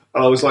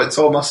 and I was like,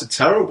 "Tom, that's a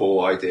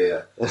terrible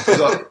idea." He was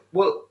like,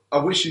 "Well, I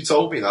wish you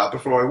told me that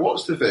before I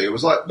watched the thing." I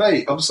was like,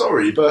 "Mate, I'm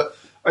sorry, but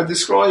I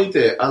described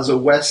it as a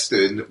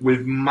western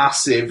with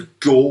massive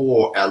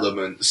gore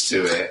elements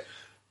to it,"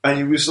 and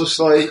he was just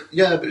like,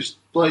 "Yeah, but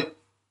like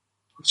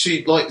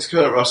she likes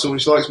Kurt Russell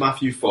and she likes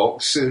Matthew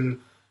Fox,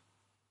 and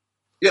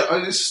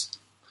yeah,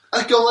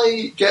 a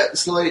guy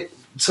gets like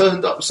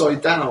turned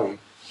upside down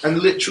and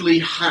literally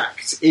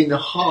hacked in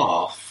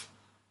half.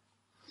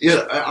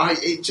 Yeah,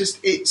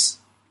 it's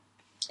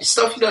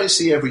stuff you don't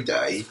see every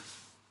day,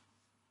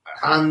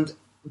 and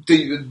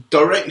the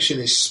direction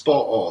is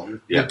spot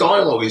on. Yeah. The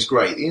dialogue is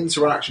great. The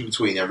interaction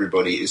between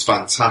everybody is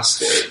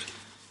fantastic,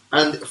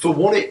 and for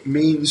what it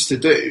means to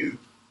do,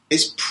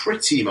 it's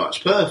pretty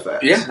much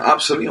perfect. Yeah,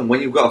 absolutely. And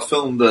when you've got a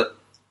film, I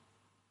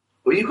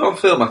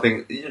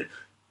think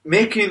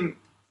making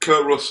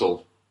Kurt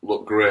Russell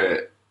look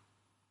great,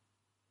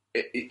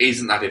 it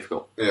isn't that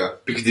difficult. Yeah,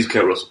 because he's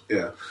Kurt Russell.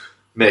 Yeah,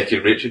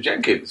 making Richard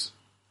Jenkins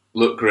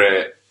look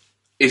great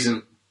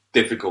isn't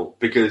difficult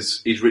because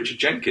he's Richard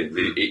Jenkins.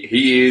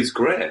 He is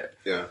great.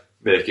 Yeah,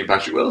 making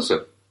Patrick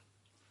Wilson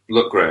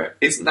look great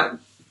isn't that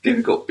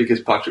difficult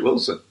because Patrick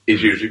Wilson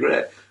is usually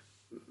great.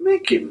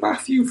 Making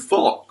Matthew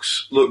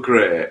Fox look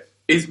great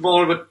is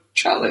more of a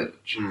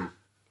challenge.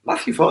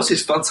 Matthew Fox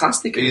is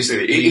fantastic in this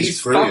movie.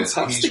 He's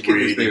fantastic. He's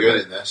really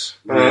good in this.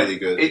 Really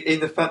good. In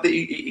the fact that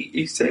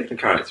he's taken a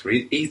character,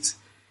 he's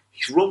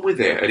run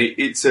with it, and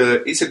it's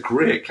a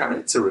great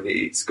character, and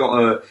he's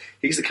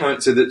the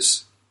character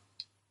that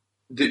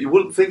you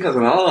wouldn't think as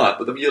an art,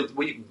 but then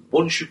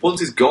once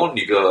he's gone,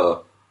 you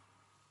go,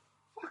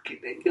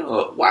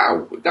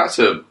 wow, that's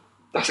a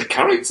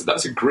character.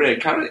 That's a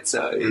great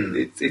character.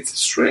 It's a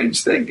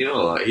strange thing,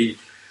 like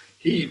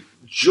he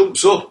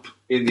jumps up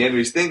in the end of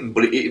his thing,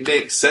 but it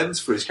makes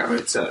sense for his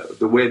character.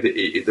 The way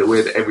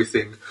that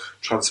everything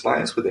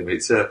transpires with him.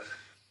 It's a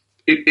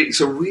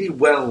really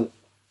well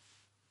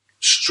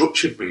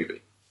structured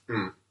movie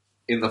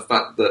in the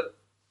fact that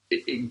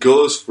it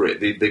goes for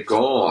it. The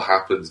gore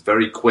happens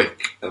very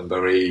quick and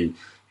very.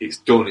 It's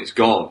done. It's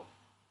gone.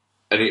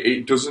 And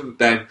it doesn't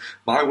then...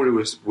 My worry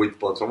with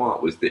Bone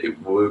Tomahawk was that we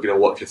were going to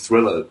watch a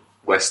thriller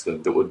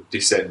western that would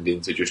descend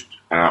into just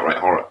an outright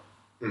horror.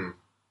 And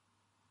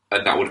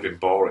that would have been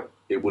boring.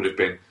 It would have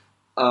been,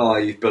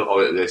 you've built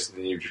all of this and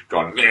then you've just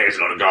gone, it's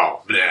got to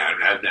go, blah,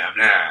 blah, blah,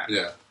 blah.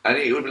 Yeah. And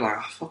it would be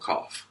like, fuck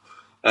off.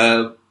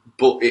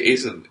 but it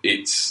isn't.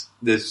 It's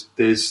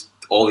there's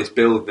all this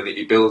build, and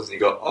it builds, and you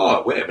go,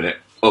 oh, wait a minute,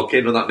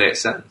 okay, no, that makes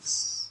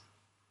sense.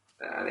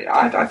 And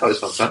I thought it was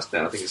fantastic.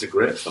 I think it's a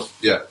great film.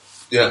 Yeah,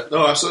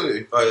 no,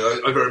 absolutely.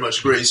 I very much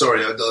agree.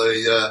 Sorry,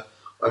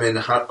 I'm in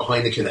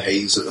Heineken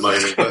haze at the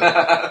moment,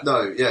 but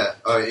no, yeah,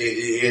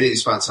 it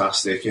is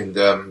fantastic, and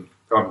I'm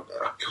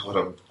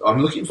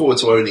looking forward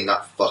to owning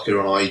that fucker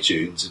on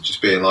iTunes and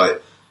just being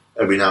like,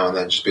 every now and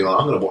then, just being like,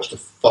 I'm going to watch the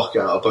fuck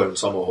out of Bone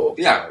Tomahawk.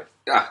 Yeah,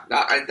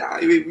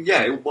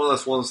 one of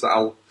those ones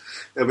that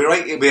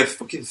it'll be a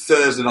fucking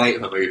Thursday night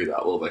of a movie,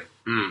 that will be,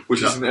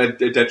 which isn't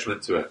a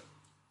detriment to it.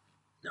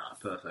 No,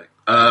 perfect.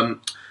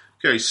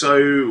 Okay,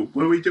 so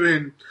were we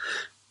doing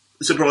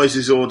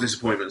surprises or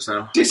disappointments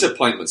now?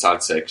 Disappointments,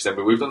 I'd say, because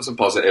then we've done some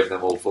positive,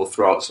 and then we'll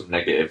throw out some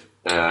negative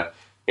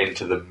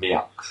into the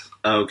mix.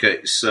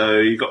 Okay, so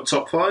you got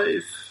top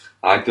 5?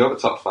 I do have a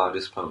top 5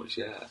 disappointments,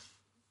 yeah.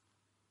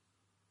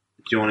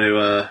 Do you want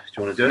to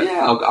do it?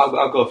 Yeah,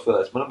 I'll go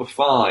first. My number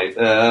 5,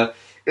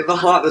 In the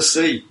Heart of the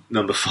Sea.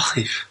 Number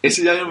 5. Is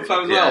it number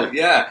 5 as well?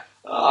 Yeah.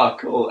 Oh,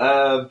 cool.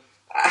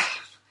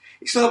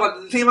 It's not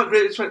about the thing about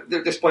great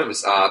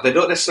disappointments are they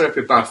don't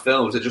necessarily be bad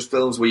films. They're just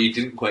films where you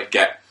didn't quite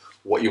get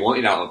what you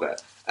wanted out of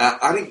it.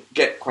 I didn't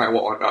get quite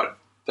what I got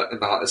in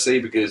the Heart of the Sea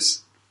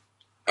because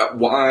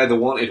what I either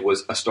wanted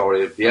was a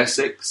story of the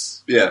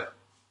Essex, yeah,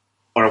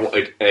 or I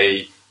wanted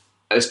a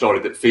story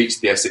that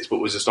featured the Essex but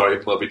was a story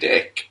of Moby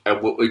Dick.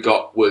 And what we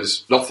got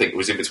was nothing. It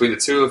was in between the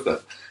two of them,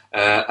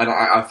 and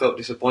I felt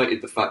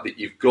disappointed the fact that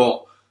you've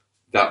got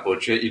that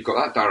budget, you've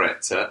got that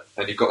director,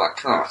 and you've got that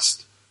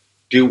cast.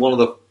 Do one of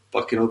the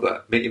fucking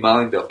other, make your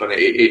mind up, and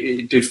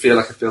it did feel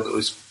like a film that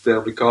was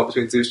filmed and caught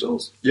between two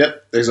stools.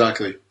 Yep,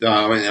 exactly.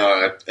 I mean,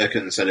 I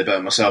couldn't have said it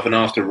better myself. And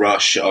after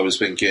Rush, I was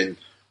thinking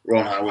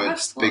Ron Howard,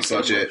 big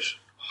budget.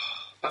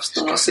 I've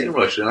still not seen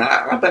Rush, and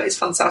I bet it's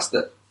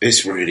fantastic.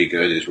 It's really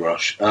good, is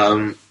Rush.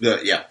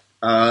 Yeah.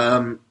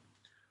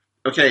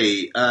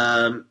 Okay,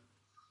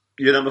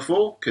 your number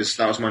 4, because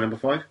that was my number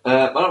 5.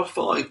 My number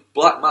 5,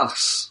 Black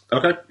Mass.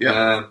 Okay,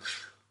 yeah.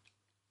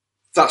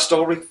 That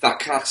story, that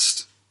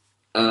cast.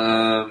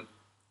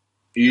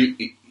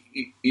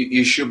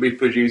 You should be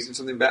producing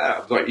something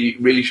better. Like, you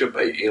really should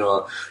be. You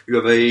know,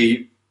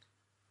 you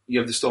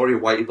have the story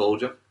of Whitey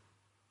Bulger.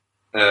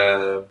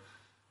 Even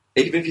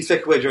if you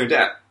take away Johnny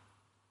Depp,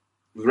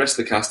 the rest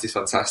of the cast is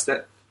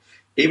fantastic.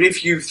 Even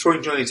if you throw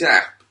in Johnny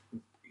Depp,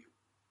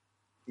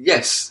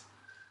 yes,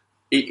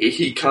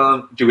 he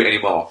can't do it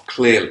anymore.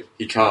 Clearly,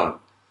 he can't.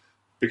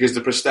 Because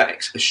the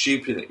prosthetics are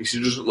stupid, because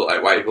he doesn't look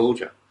like Whitey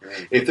Bulger.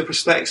 Right. If the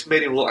prosthetics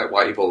made him look like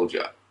Whitey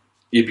Bulger,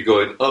 you'd be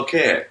going,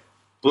 okay,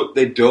 but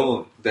they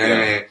don't.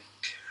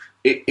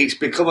 It's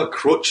become a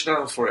crutch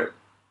now for him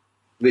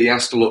that he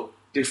has to look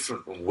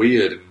different and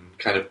weird and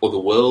kind of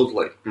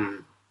otherworldly.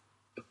 Mm.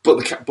 But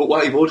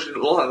Whitey Bulger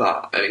didn't look like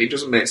that, and it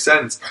doesn't make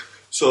sense.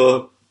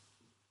 So,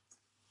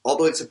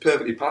 although it's a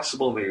perfectly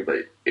passable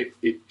movie,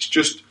 it's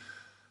just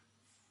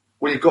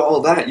when you've got all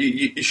that,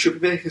 you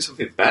should be making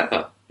something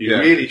better. You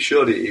really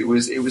should. It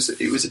was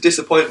a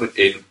disappointment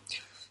in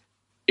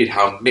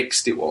how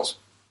mixed it was.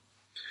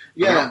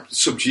 Yeah, how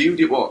subdued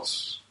it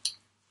was.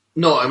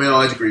 No, I mean,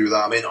 I'd agree with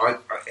that. I mean,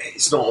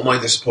 it's not on my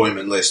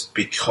disappointment list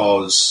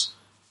because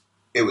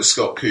it was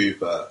Scott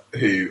Cooper,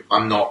 who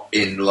I'm not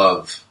in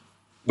love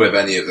with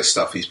any of the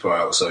stuff he's put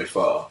out so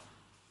far.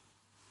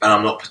 And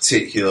I'm not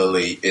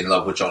particularly in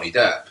love with Johnny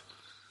Depp.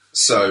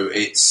 So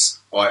it's,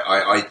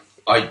 I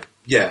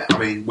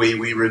mean,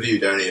 we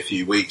reviewed only a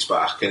few weeks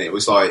back and it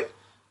was like,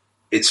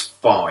 it's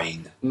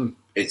fine. Mm.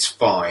 It's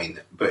fine,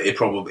 but it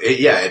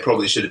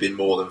probably should have been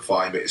more than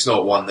fine, but it's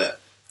not one that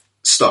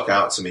stuck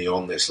out to me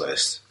on this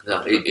list.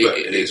 No, it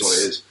is what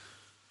it is.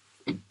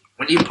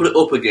 When you put it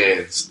up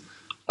against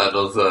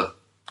another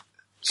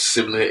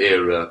similar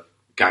era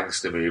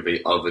gangster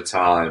movie of the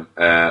time,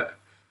 of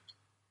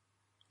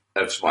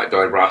like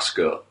Donnie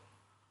Brasco,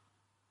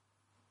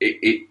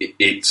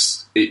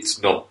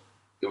 it's not.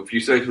 If you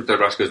say Donnie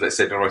Brasco's, let's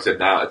say,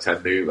 9 out of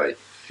 10 movie,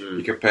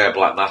 you compare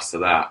Black Mass to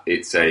that,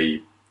 it's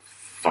a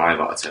 5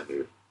 out of 10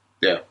 movie.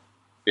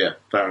 Yeah,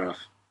 fair enough.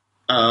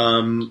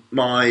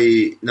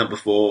 My number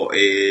 4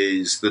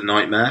 is The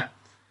Nightmare.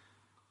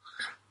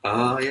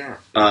 Oh, yeah.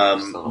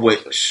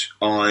 Which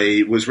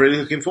I was really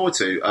looking forward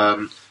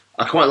to.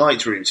 I quite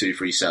liked Room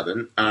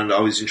 237, and I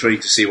was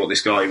intrigued to see what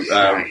this guy...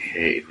 I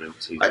hated Room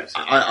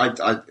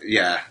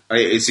 237.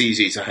 It's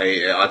easy to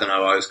hate it. I don't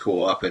know, I was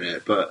caught up in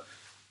it, but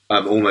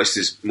almost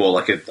is more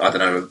like a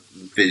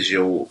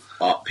visual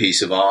art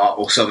piece of art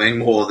or something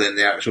more than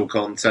the actual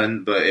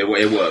content, but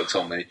it worked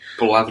on me.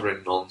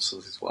 Blathering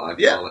nonsense is what I call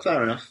it. Yeah,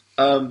 fair enough.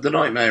 The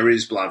Nightmare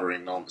is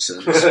blathering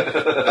nonsense.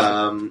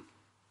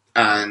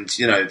 And,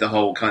 you know, the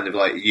whole kind of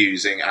like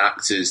using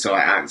actors to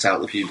like act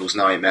out the people's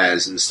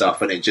nightmares and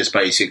stuff, and it just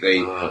basically...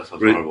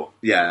 horrible.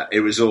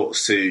 It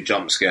resorts to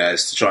jump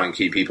scares to try and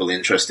keep people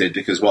interested,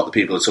 because what the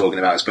people are talking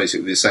about is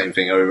basically the same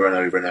thing over and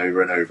over and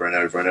over and over and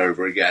over and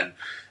over again.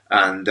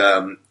 And,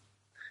 I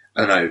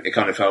don't know, it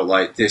kind of felt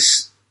like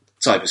this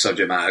type of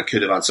subject matter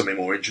could have had something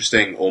more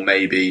interesting, or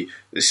maybe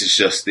this is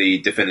just the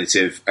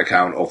definitive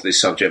account of this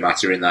subject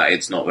matter in that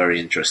it's not very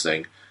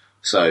interesting.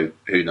 So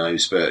who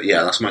knows? But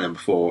yeah, that's my number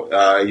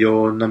 4.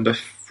 Your number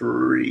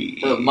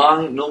 3.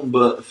 My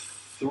number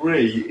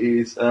 3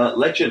 is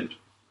Legend.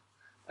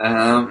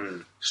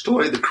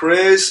 Story of the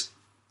Craze.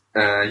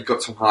 You've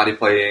got Tom Hardy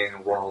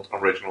playing Ronald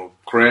and Reginald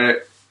Cray.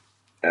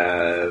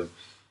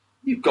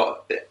 You've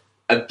got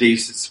a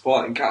decent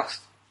supporting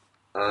cast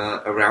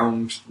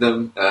around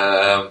them.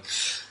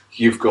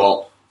 You've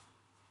got,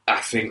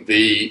 I think,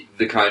 the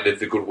kind of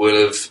the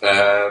goodwill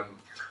of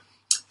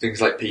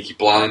things like Peaky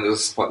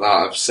Blinders, stuff like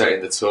that, of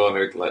setting the tone,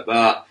 everything like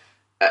that.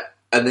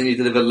 And then you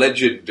deliver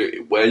Legend,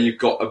 where you've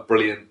got a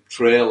brilliant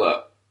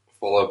trailer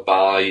followed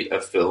by a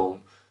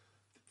film.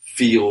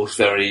 Feels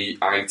very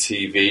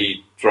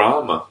ITV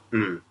drama.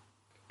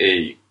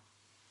 It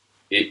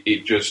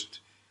just,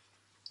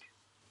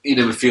 you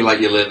never feel like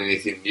you learn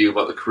anything new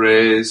about the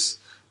Craze.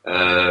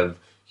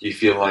 You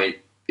feel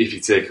like if you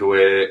take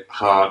away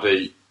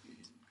Hardy,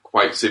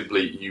 quite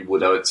simply, you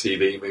would have a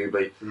TV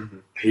movie.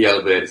 He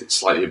elevates it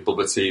slightly above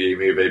a TV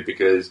movie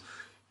because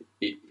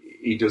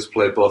he does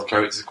play both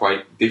characters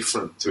quite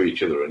different to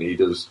each other, and he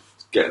does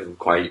get them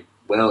quite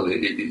well.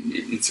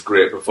 It's a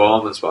great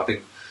performance, but I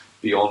think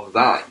beyond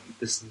that,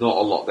 there's not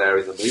a lot there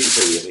in the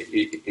movie,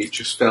 and it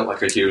just felt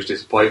like a huge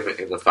disappointment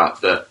in the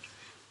fact that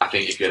I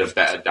think if you had a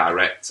better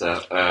director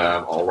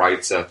or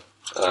writer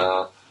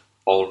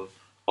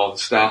on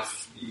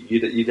staff,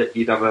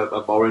 you'd have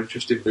a more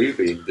interesting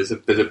movie. There's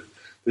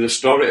a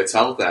story to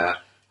tell there,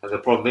 and the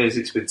problem is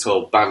it's been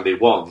told badly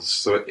once,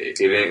 so it ain't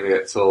going to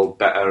get told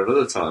better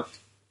another time.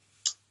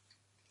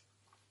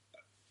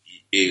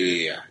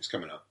 Yeah, it's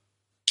coming up.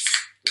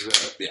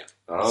 Yeah.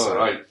 Oh,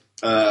 right.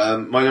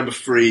 My number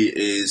 3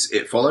 is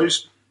It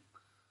Follows.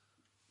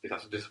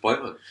 That's a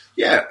disappointment.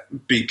 Yeah,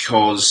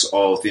 because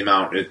of the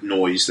amount of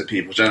noise that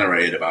people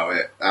generated about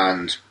it.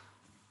 And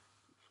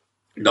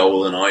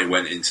Noel and I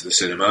went into the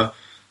cinema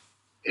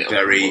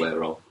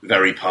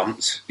very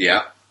pumped.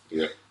 Yeah.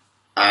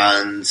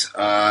 And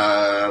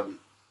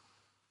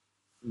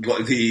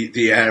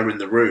the air in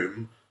the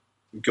room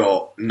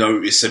got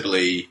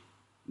noticeably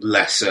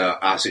lesser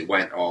as it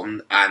went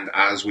on, and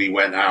as we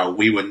went out,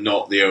 we were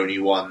not the only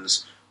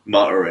ones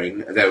muttering.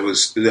 There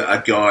was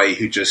a guy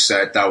who just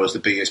said that was the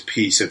biggest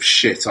piece of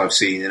shit I've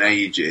seen in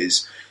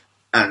ages,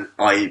 and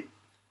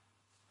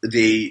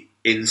the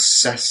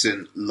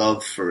incessant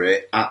love for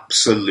it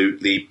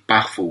absolutely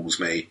baffles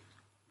me.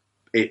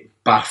 It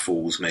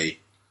baffles me.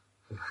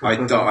 I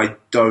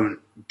don't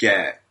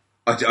get.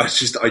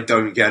 I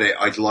don't get it.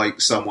 I'd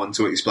like someone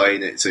to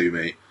explain it to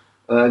me.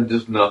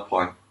 There's no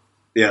point.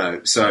 You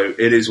know, so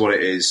it is what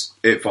it is.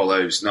 It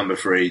Follows, number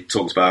 3,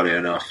 talks about it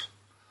enough.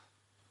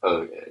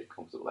 Oh, yeah, it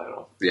comes up later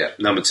on. Yeah,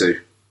 number 2.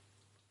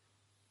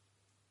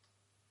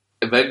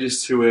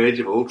 Avengers 2 Age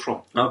of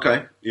Ultron.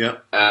 Okay, yeah.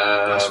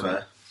 That's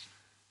fair.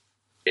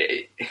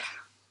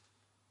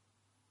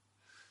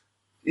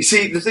 You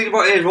see, the thing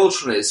about Age of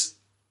Ultron is,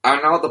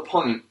 I'm now at the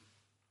point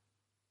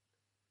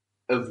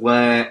of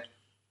where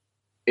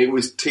it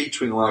was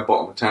teetering on my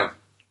bottom 10.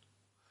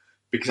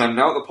 Because I'm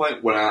now at the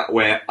point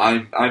where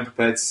I'm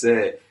prepared to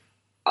say,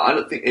 I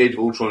don't think Age of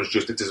Ultron is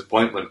just a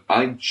disappointment.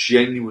 I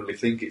genuinely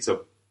think it's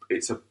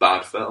a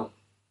bad film.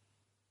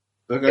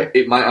 Okay.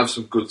 It might have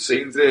some good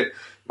scenes in it,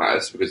 might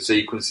have some good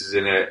sequences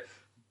in it,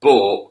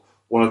 but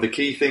one of the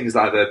key things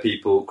that I've heard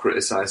people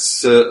criticise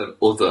certain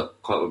other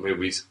comic book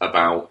movies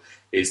about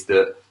is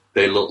that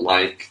they look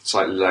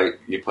slightly like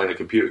you're playing a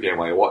computer game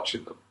while you're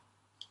watching them.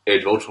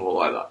 Age of Ultron looked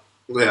like that.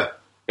 Yeah.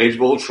 Age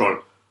of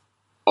Ultron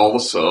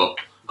also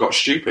got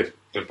stupid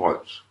in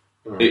points.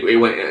 It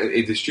went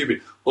into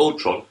stupid.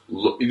 Ultron,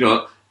 look,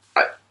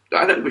 I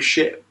don't give a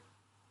shit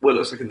what it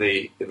looks like in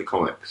the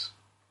comics.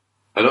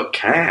 I don't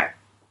care.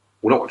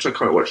 We're not watching a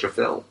comic, we're watching a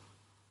film.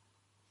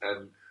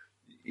 And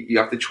you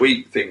have to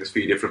tweak things for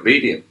your different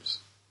mediums.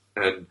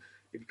 And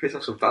if you piss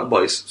off some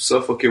fanboys,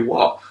 so fucking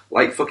what?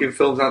 Like fucking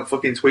films aren't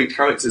fucking tweaked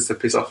characters to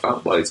piss off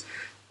fanboys.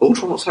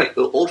 Ultron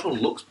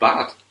looks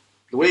bad.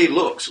 The way he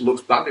looks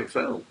bad in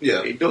film.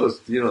 Yeah. It does,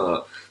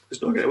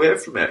 there's no getting away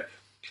from it.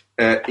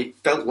 It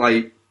felt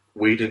like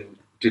Whedon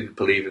didn't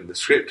believe in the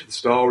script, the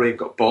story, and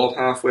got bored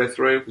halfway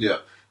through. Yeah.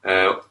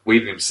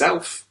 Whedon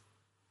himself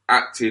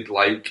acted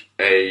like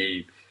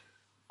he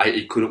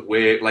couldn't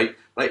wait, like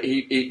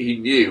he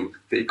knew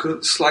that he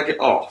couldn't slag it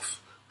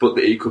off, but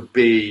that he could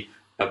be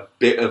a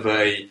bit of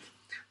a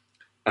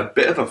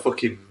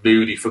fucking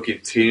moody fucking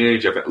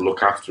teenager that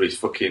look after his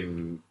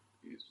fucking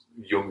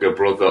younger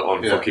brother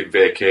on fucking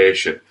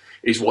vacation.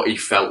 Is what he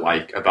felt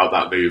like about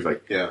that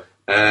movie. Yeah.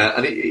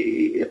 And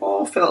it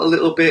all felt a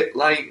little bit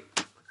like,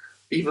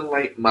 even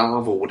like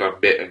Marvel would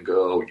admit and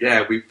go,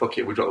 yeah, we dropped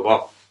the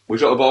ball. We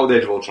dropped the ball with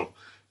Age of Ultron.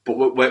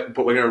 But we're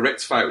going to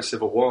rectify it with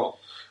Civil War.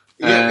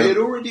 Yeah, it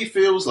already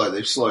feels like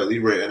they've slightly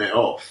written it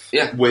off.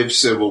 Yeah. With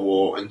Civil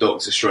War and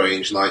Doctor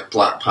Strange, like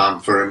Black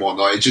Panther and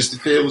whatnot. It just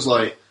feels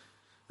like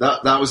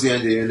that was the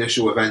end of the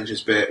initial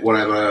Avengers bit,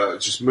 whatever,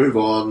 just move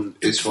on,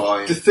 it's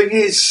fine. The thing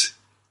is,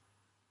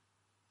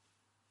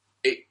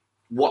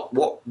 what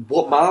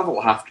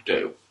Marvel have to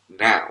do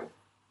now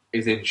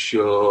is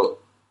ensure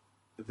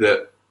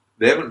that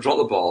they haven't dropped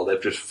the ball,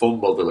 they've just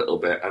fumbled a little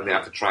bit, and they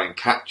have to try and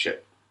catch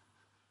it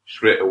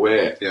straight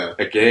away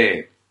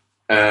again.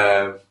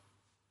 And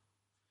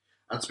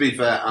to be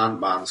fair,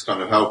 Ant-Man's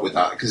kind of helped with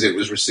that because it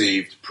was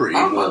received pretty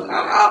well.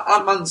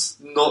 Ant-Man's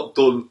not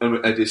done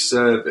a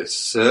disservice,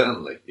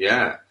 certainly,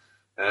 yeah.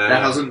 There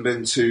hasn't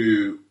been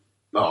two,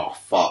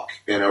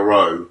 in a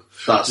row.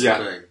 That's the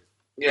thing.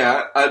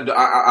 Yeah, and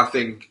I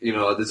think,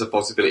 there's a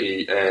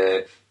possibility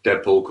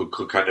Deadpool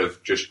could kind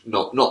of just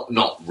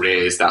not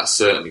raise that,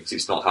 certainly, because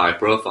it's not high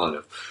profile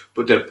enough,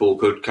 but Deadpool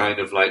could kind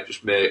of like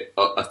just make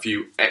a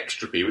few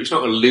extra people. It's not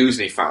going to lose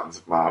any fans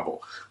of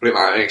Marvel, but it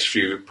might make a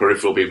few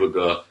peripheral people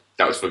go,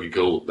 that was fucking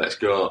cool, let's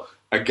go.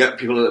 And get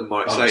people a little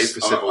more excited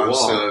for Civil War. I'm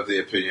still of the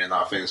opinion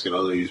that I think it's going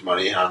to lose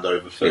money hand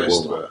over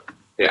fist.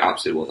 It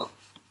absolutely will not.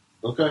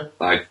 Okay.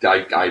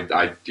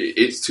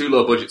 It's too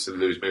low budget to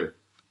lose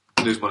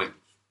money.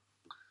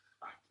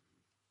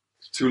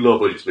 It's too low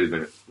budget to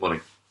lose money.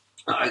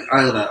 I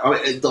don't know. I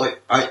mean,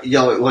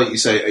 like you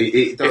say,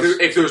 it does.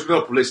 If there was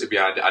no publicity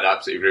behind it, I'd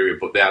absolutely agree with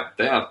it.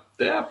 But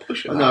they are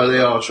pushing. No, they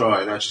are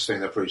trying. I just think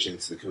they're preaching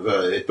to the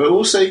converted. But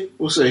we'll see.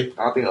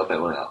 I think I'll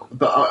bet one out.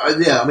 But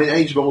I mean,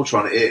 Age of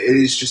Ultron. It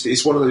is just.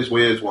 It's one of those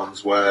weird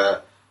ones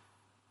where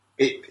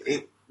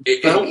it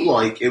felt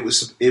like it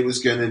was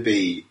going to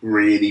be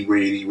really,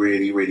 really,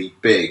 really, really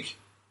big.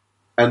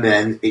 And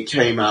then it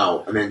came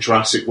out, and then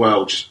Jurassic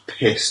World just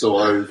pissed all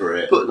over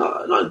it. But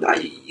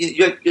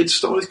you had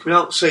stories coming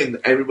out saying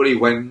that everybody,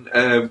 when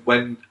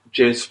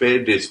James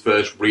Spader did his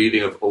first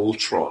reading of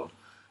Ultron,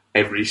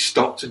 everybody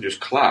stopped and just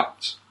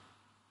clapped.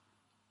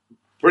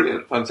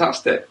 Brilliant,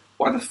 fantastic.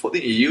 Why the fuck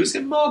didn't you use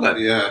him more then?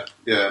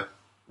 Yeah.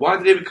 Why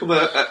did he become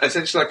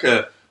essentially like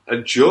a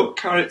joke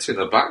character in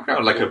the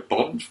background, like a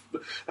Bond,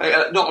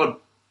 not a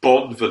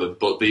Bond villain,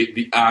 but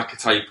the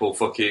archetypal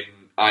fucking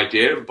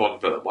idea of a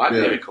Bond villain? Why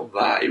did it become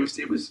that?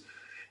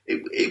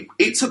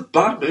 It's a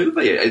bad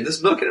movie.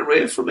 There's no getting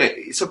away from it.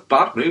 It's a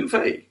bad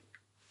movie.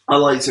 I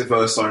liked it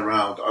first time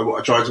round.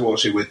 I tried to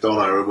watch it with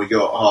Donna, and we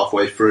got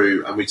halfway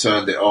through, and we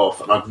turned it off,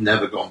 and I've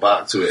never gone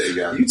back to it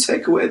again. You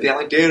take away the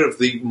idea of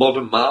the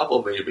modern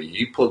Marvel movie,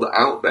 you put that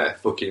out there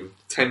fucking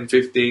 10,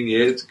 15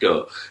 years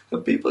ago,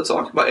 and people are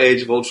talking about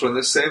Age of Ultron in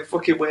the same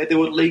fucking way they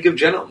would League of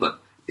Gentlemen.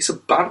 It's a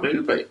bad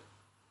movie.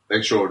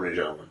 Extraordinary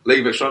Gentlemen.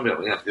 League of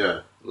Extraordinary Gentlemen, yeah.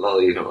 Yeah.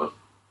 League of Gentlemen.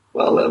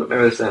 Well,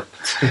 maybe the same.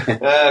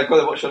 Go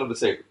on, what's your number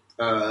two?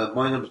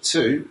 My number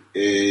two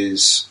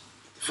is...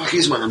 The fuck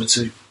is my number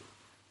two?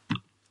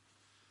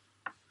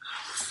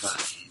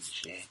 Fucking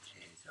shit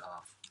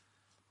off.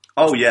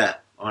 Oh yeah,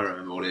 I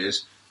remember what it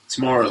is.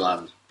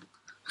 Tomorrowland.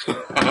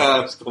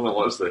 I still not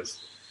watch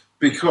this.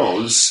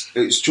 Because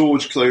it's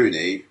George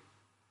Clooney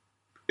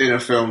in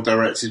a film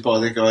directed by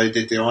the guy who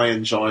did the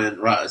Iron Giant,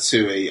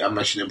 Ratatouille and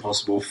Mission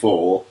Impossible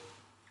 4.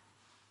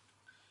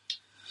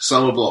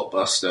 Summer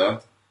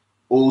blockbuster.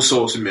 All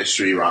sorts of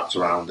mystery wrapped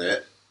around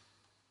it.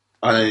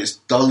 And it's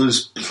dull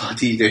as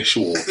bloody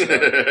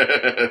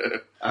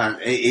dishwater. And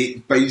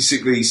it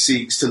basically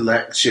seeks to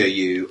lecture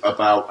you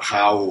about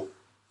how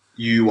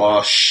you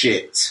are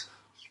shit.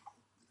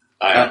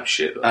 I am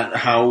shit. And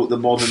how the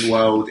modern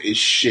world is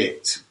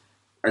shit.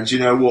 And do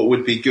you know what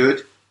would be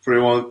good? For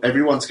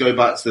everyone to go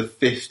back to the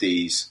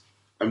 50s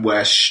and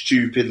wear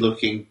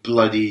stupid-looking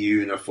bloody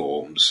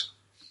uniforms.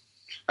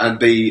 And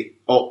be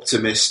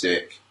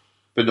optimistic.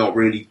 But not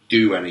really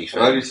do anything.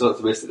 I'm only so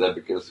optimistic then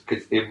because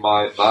in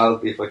my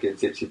mildly fucking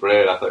tipsy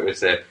brain I thought you were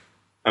saying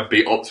and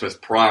be Optimus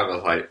Prime. I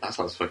was like, that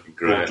sounds fucking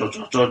great.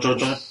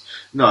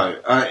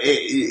 No,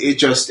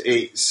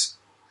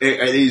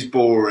 it is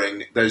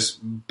boring. There's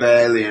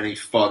barely any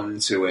fun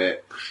to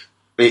it.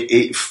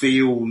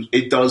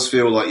 It does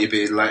feel like you're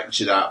being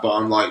lectured at, but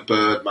unlike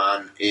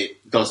Birdman,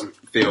 it doesn't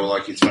feel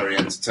like it's very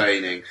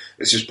entertaining.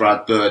 It's just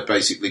Brad Bird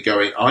basically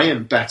going, I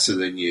am better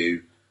than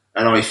you.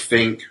 And I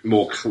think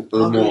more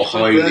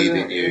highly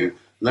than you.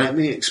 Let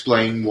me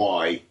explain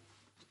why.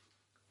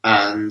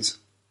 And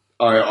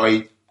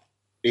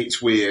it's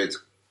weird.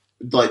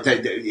 Like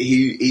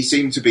he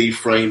seemed to be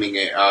framing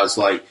it as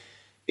like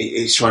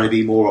it's trying to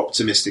be more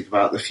optimistic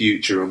about the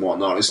future and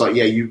whatnot. It's like,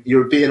 yeah,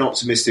 you're being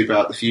optimistic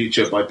about the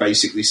future by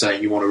basically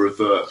saying you want to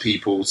revert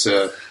people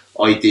to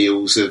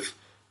ideals of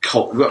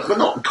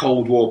not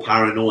Cold War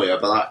paranoia,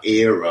 but that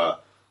era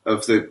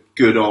of the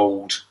good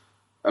old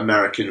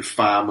American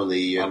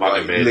family and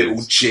like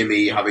little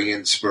Jimmy having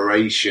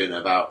inspiration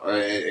about.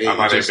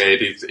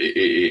 Made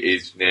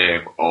his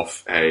name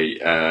off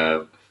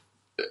a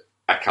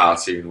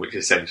cartoon which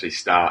essentially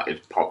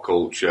started pop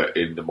culture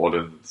in the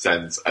modern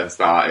sense and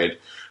started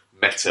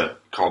meta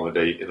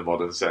comedy in the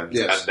modern sense,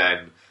 yes.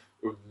 And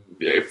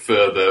then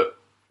further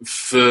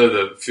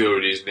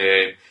fueled his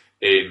name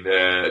in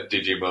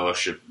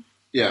Digimotion.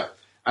 Yeah,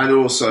 and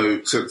also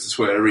took to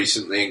Twitter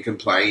recently and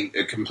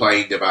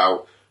complained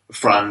about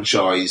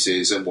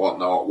franchises and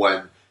whatnot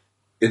when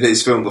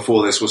his film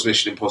before this was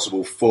Mission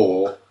Impossible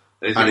 4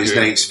 and his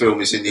next film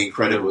is in The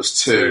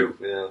Incredibles 2.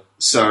 Yeah.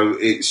 So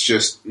it's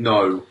just,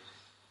 no,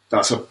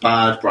 that's a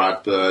bad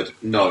Brad Bird,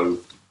 no.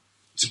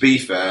 to be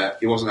fair,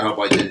 it wasn't helped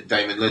by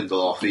Damon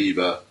Lindelof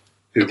either.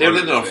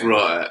 Damon Lindelof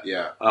wrote it?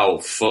 Yeah. Oh,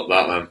 fuck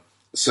that, man.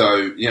 So,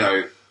 you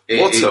know...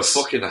 What a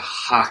fucking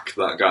hack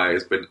that guy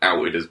has been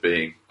outed as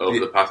being over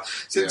the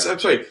past... Since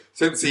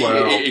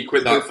he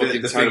quit that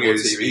fucking terrible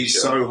TV show.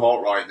 He's so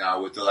hot right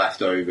now with The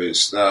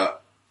Leftovers that,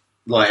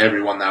 like,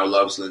 everyone now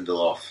loves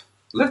Lindelof.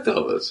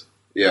 Leftovers?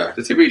 Yeah.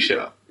 The TV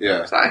show?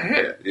 Yeah. Is that a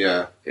hit?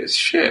 Yeah. It's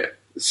shit.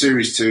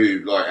 Series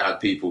 2, like, had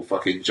people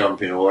fucking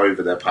jumping all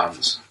over their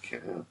pants.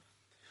 Okay.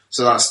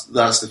 So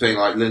that's the thing,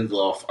 like,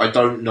 Lindelof, I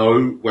don't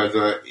know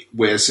whether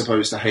we're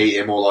supposed to hate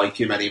him or like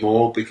him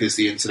anymore because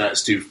the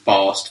internet's too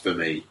fast for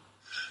me.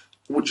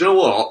 Well, do you know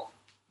what?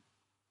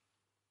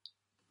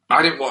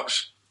 I didn't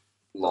watch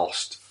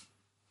Lost,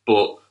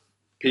 but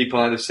people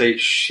either say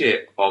it's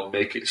shit or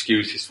make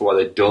excuses for why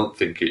they don't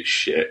think it's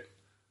shit.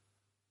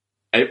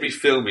 Every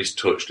film he's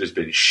touched has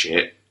been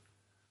shit,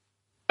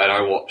 and I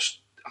watched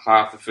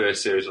half the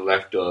first series of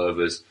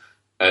Leftovers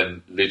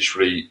and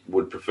literally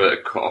would prefer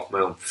to cut off my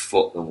own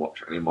foot than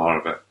watch any more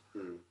of it.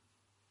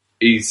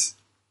 He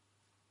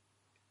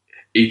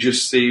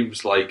just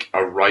seems like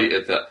a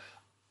writer that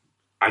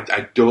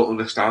I don't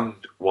understand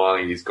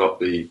why he's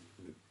got the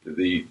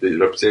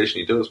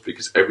reputation he does,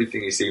 because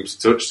everything he seems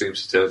to touch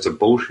seems to turn to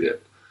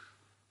bullshit.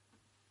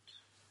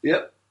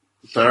 Yep,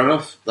 fair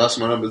enough. That's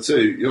my number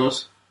 2.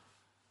 Yours?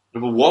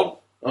 Number 1.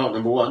 Oh,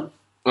 number 1.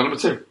 No, number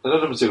 2. No,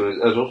 number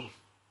 2 as well.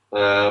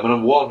 My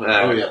number 1.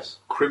 Oh yes,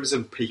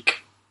 Crimson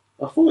Peak.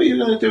 I thought you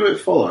were going to do It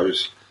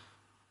Follows.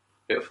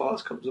 It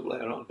Follows comes up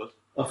later on, but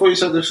I thought you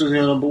said this was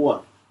your number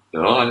 1.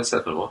 no, I didn't say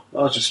number 1.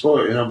 I just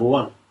spoiled your number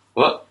 1.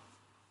 What?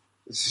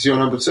 This is your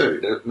number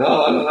 2.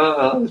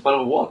 No. It's my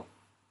number 1.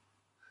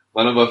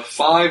 My number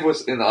 5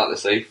 was in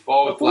Atlasy. 4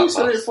 I was thought you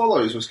said Black It Mass.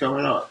 Follows was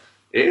coming up.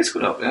 It is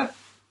coming up, yeah.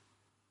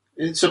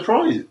 It's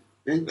surprising.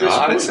 No,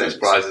 I didn't say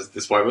surprises,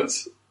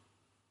 disappointments.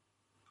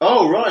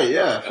 Oh right,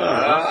 yeah, fair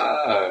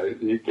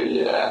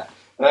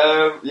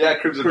enough. Yeah,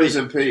 Crimson Peak.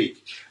 Crimson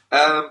Peak.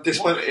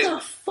 Disappointment. What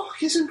the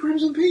fuck isn't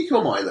Crimson Peak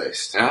on my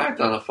list? I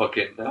don't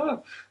fucking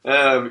know.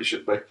 It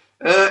should be.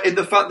 In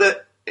the fact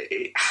that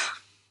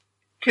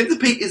Crimson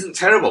Peak isn't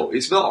terrible.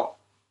 It's not.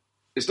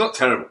 It's not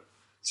terrible.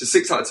 It's a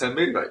 6 out of 10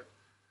 movie.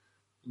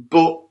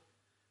 But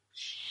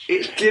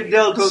it's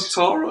Guillermo del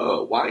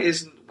Toro. Why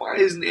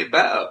isn't it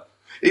better?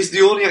 It's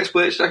the only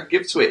explanation I can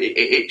give to it.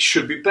 It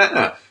should be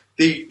better.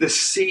 The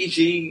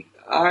CGI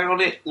on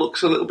it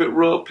looks a little bit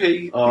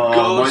ropey.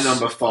 Oh, my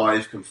number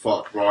 5 can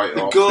fuck right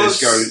off.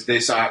 Ghosts,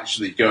 this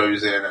actually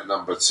goes in at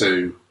number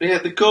 2. Yeah,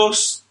 the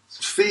ghosts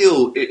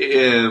feel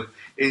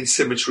in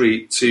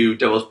symmetry to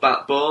Devil's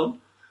Backbone,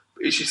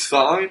 which is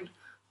fine,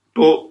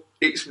 but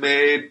it's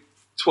made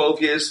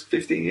 12 years,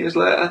 15 years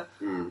later.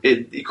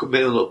 It could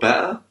make it look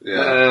better.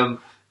 Yeah.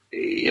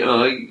 You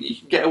know, you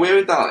can get away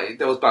with that.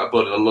 Devil's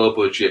Backbone in a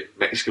low-budget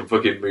Mexican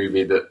fucking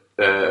movie that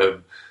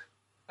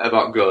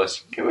about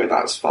ghosts. You can get away with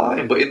that, it's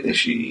fine. But in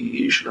this,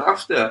 you shouldn't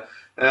have to.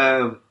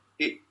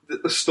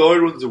 The story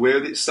runs away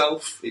with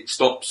itself. It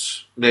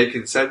stops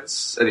making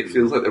sense, and it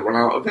feels like they run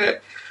out of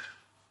it.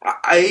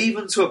 I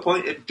even, to a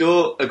point,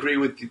 don't agree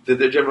with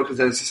the general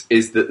consensus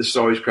is that the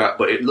story's crap,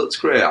 but it looks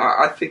great.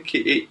 I think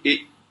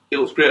it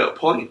looks great at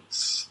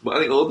points, but I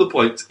think at other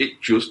points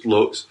it just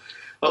looks.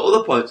 At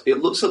other points, it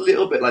looks a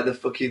little bit like the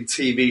fucking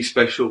TV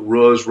special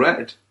Rose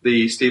Red,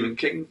 the Stephen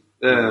King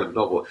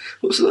novel. It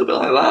looks a little bit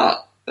like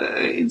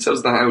that in terms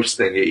of the house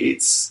thing.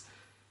 It's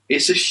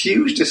a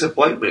huge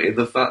disappointment in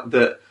the fact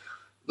that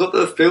not that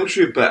the film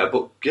should be better,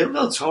 but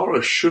Guillermo del Toro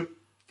should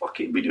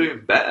fucking be doing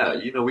better.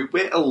 You know, we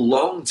wait a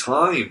long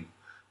time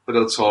for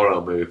Del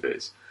Toro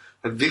movies,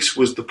 and this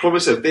was the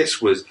promise of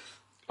this was,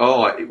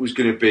 it was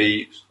going to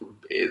be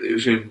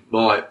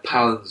more like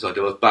Palans or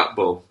Devil's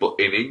Backbone, but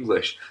in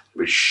English. It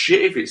was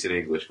shit if it's in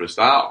English for a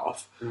start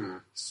off.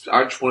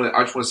 I just want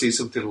to see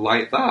something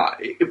like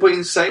that. But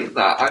in saying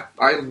that,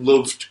 I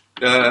loved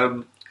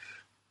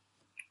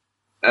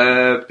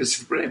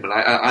Pacific Rim, and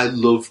I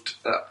loved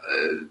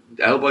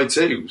Hellboy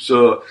 2.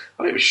 So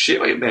I don't give a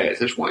shit about it, mate. I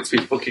just wanted it to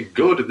be fucking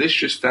good, and this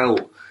just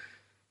felt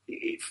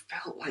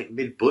like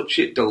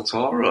mid-budget Del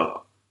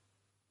Toro,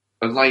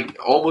 and like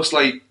almost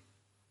like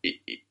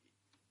if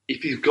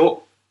he's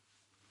got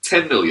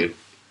 10 million,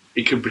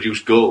 he can produce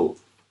gold.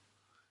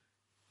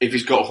 If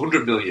he's got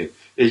 100 million,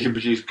 he can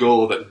produce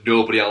gold that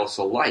nobody else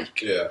will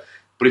like. Yeah.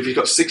 But if he's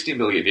got 60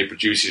 million, he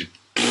produces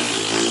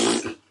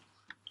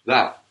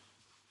that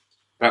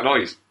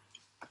noise.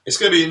 It's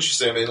going to be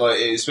interesting. I mean, like,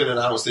 it's been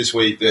announced this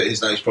week that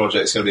his next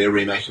project is going to be a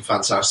remake of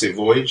Fantastic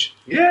Voyage.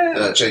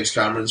 Yeah. James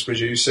Cameron's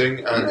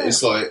producing, and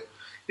it's like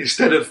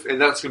instead of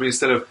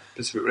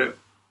Pacific Rim.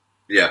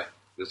 Yeah.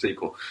 The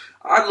sequel.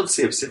 I'd love to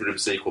see a Pacific Rim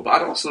sequel, but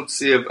I'd also love to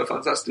see a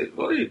Fantastic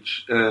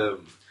Voyage.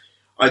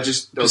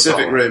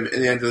 Pacific Rim,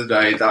 in the end of the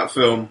day, that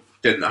film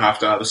didn't have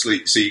to have a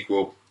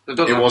sequel.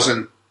 I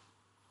wasn't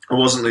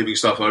leaving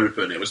stuff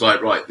open. It was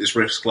like, right, this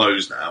rift's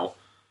closed now.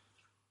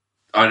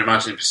 I'd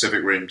imagine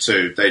Pacific Rim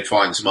 2, they'd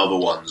find some other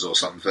ones or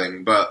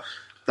something, but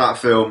that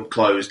film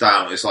closed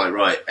down. It's like,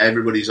 right,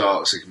 everybody's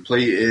arcs are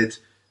completed.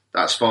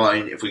 That's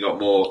fine. If we got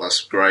more,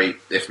 that's great.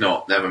 If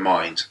not, never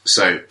mind.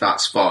 So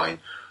that's fine.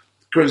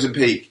 Crimson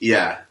Peak,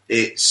 yeah,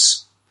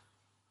 there's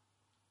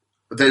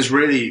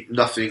really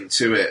nothing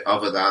to it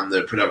other than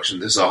the production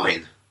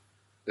design.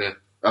 Yeah.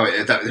 I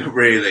mean, that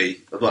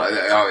really,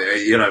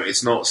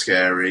 it's not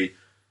scary.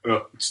 Yeah.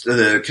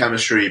 The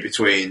chemistry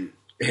between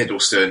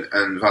Hiddleston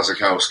and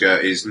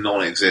Wasikowska is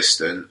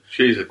non-existent.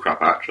 She's a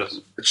crap actress.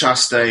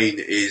 Chastain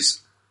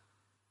is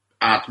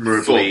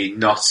admirably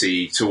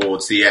nutty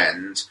towards the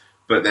end,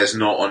 but there's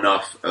not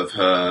enough of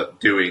her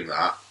doing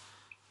that.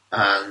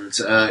 And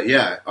I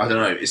don't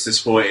know. It's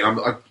disappointing.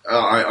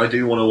 I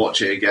do want to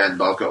watch it again,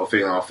 but I've got a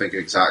feeling I'll think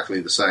exactly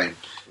the same.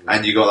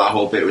 And you got that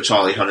whole bit with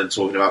Charlie Hunnam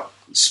talking about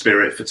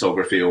spirit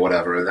photography or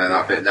whatever, and then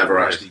that bit never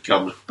actually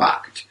comes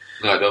back.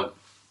 No, I don't.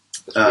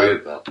 It's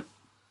weird, that.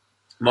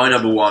 My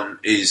number one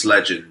is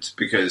Legend,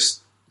 because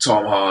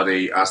Tom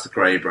Hardy as the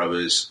Cray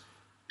brothers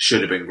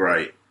should have been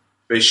great.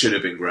 It should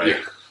have been great.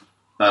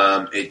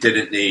 Yeah. It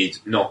didn't need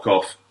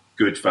knockoff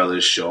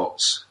Goodfellas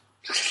shots.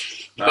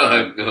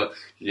 No.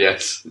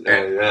 Yes.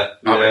 Yeah.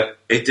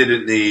 It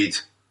didn't need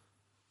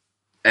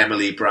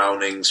Emily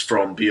Browning's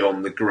From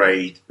Beyond the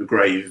Grave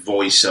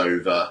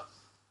voiceover,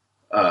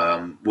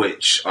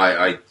 which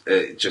I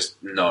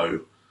just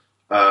no.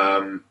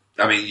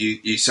 I mean,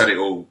 you said it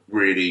all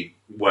really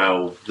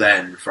well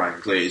then,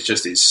 frankly.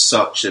 It's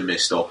such a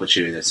missed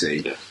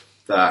opportunity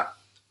that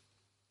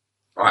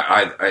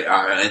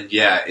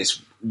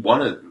it's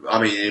one of.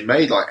 I mean, it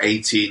made like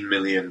 £18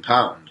 million,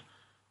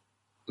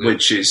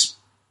 which is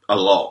a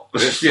lot,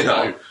 you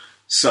know.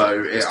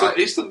 So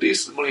it's done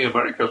decent money in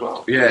America as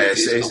well. Yeah,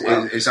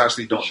 it's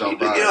actually not done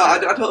bad. You know, I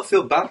don't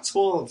feel bad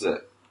towards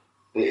it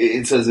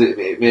in terms of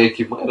it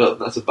making money. I don't think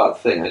that's a bad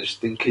thing. I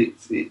just think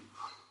it's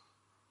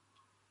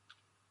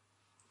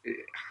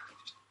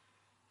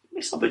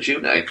missed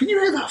opportunity. Can you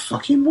hear that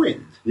fucking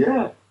wind?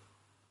 Yeah.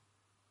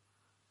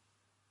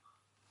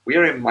 We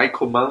are in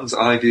Michael Mann's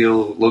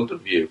ideal London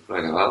view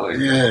right now, aren't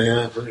we?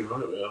 Yeah, very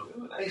right we are.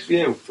 Nice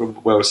view from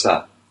where we're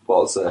sat.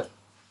 What's there?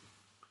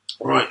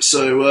 Right,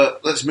 so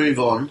let's move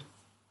on.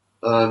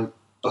 I've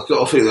got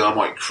a feeling I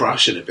might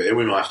crash in a bit.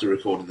 We might have to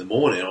record in the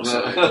morning or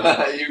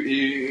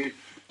something.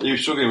 You're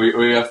struggling.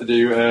 We have to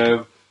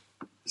do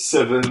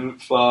 7,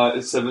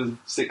 5, 7,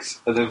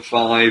 6, and then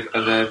 5,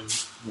 and then.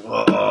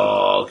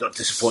 Oh, I've got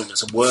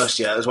disappointments and worse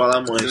yet as well,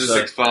 haven't we?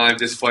 6, 5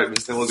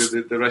 disappointments. Then we'll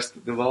do the rest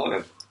of the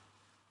morning.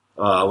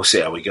 We'll see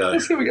how we go.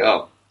 Let's see how we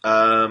go.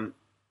 All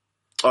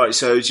right.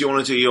 So, do you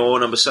want to do your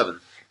number 7?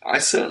 I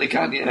certainly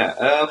can,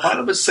 yeah. My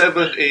number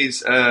 7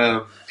 is...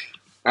 I've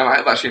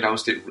actually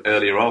announced it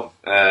earlier on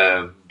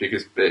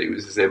because it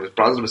was the same as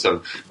Brad's number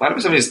 7. My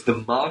number 7 is The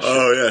Martian.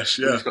 Oh, yes,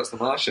 yeah. Scott's The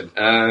Martian.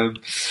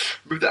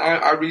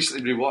 I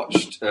recently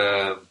rewatched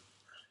a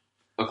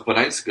couple of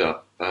nights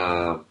ago.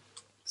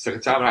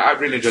 Second time. I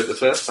really enjoyed it the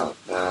first time.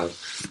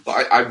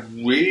 But I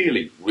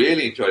really,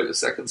 really enjoyed it the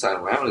second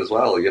time around as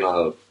well, you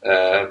know.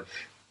 And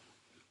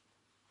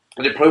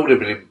it probably would have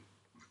been...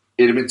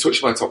 It'd have been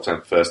touching my top 10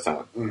 the first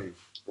time.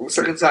 The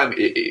second time,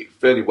 it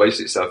fairly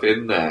wasted itself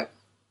in there.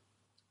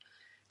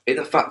 In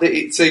the fact that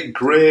it's a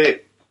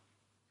great...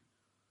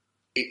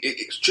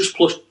 It's just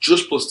plus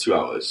 2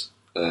 hours,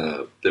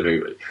 the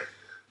movie.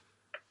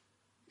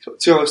 It's got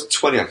 2 hours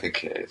 20, I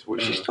think it is,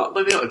 which is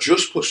maybe not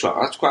just plus 2 hours.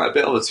 That's quite a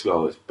bit over 2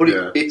 hours. But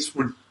it's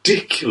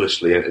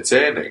ridiculously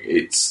entertaining.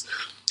 It's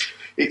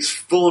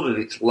fun and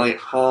it's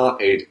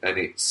light-hearted and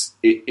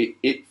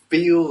it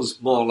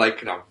feels more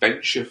like an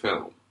adventure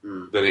film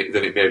than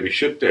it maybe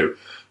should do.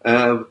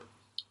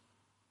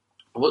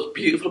 What's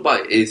beautiful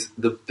about it is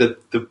the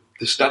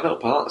standout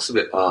parts of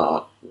it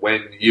are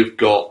when you've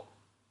got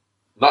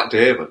Matt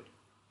Damon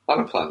on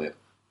a planet,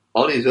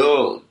 on his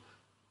own,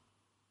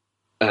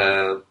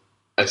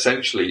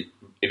 essentially,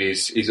 in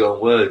his own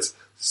words,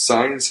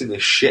 sciencing the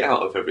shit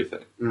out of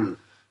everything.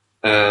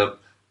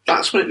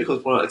 That's when it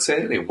becomes more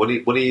entertaining.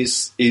 When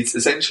he's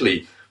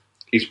essentially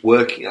he's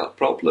working out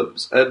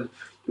problems, and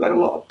you had a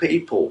lot of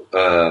people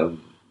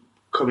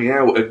coming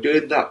out and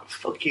doing that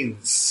fucking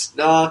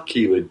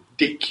snarky,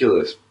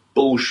 ridiculous,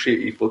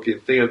 bullshitty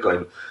fucking thing of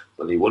going,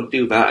 well, he wouldn't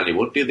do that, and he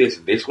wouldn't do this,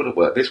 and this wouldn't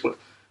work, this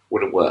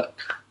wouldn't work.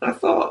 And I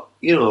thought,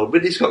 you know,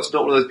 Ridley Scott's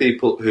not one of those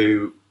people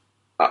who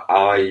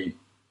I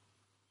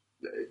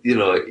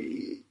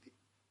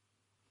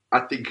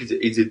think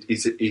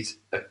he's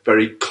a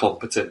very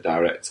competent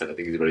director. I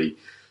think he's a very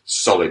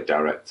solid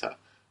director.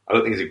 I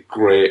don't think he's a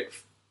great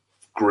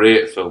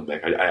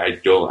filmmaker. I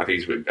don't. I think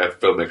he's a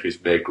filmmaker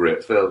who's made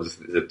great films.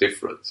 There's a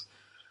difference.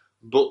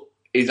 But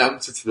his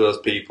answer to those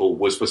people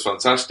was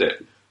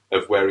fantastic,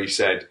 of where he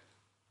said,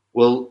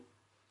 well,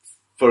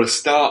 for a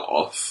start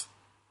off,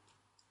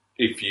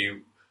 if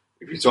you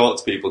talk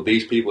to people,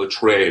 these people are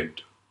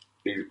trained.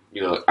 You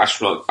know,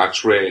 astronauts are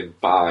trained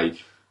by,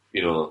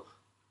 you know,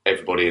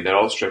 everybody, and they're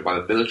also trained by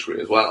the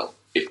military as well,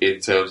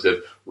 in terms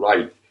of,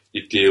 right,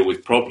 you deal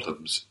with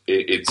problems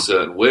in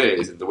certain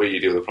ways, and the way you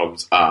deal with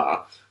problems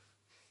are,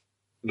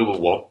 number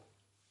 1,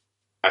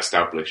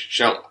 establish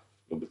shelter.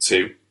 Number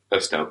 2,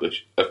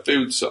 establish a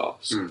food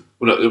source.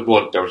 Well, not number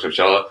 1, establish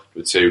shelter.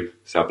 Number 2,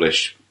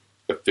 establish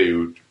of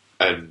food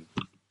and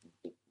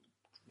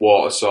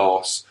water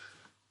source.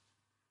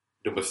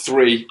 Number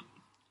 3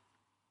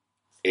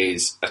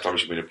 is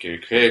establish a medium of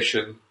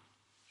communication.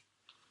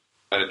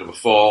 And number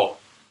 4,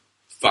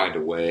 find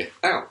a way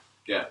out.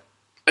 Yeah.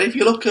 And if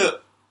you look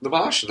at The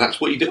Martian, that's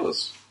what he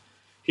does.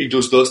 He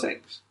does those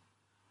things.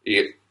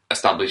 He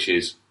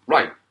establishes,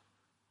 right,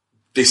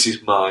 this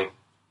is my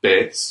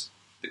base.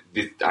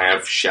 I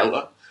have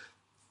shelter.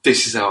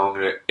 This is how I'm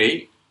going to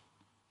eat.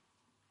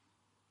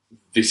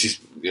 This is,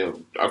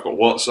 I've got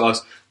water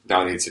source.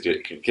 Now I need to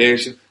do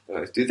communication. And I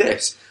need to do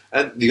this.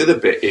 And the other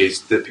bit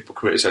is that people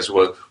criticise,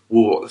 well,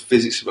 what the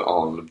physics of it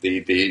all,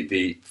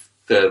 the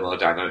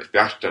thermodynamics, the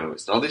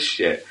astrodynamics, and all this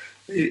shit.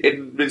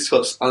 And Ridley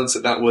Scott's answer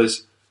to that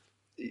was,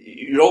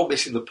 you're all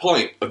missing the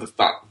point of the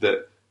fact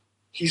that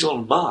he's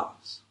on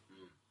Mars.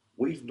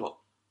 We've not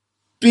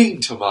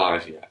been to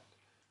Mars yet.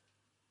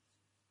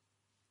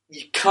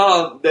 You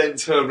can't then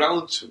turn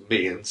around to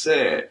me and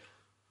say,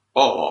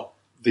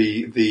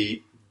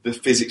 the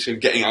physics of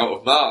getting out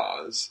of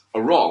Mars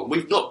are wrong.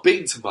 We've not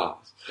been to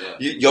Mars.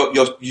 Yeah.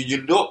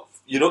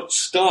 You're not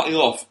starting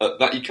off at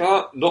that. You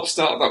can't not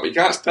start at that. But you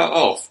can't start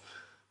off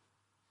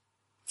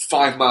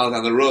 5 miles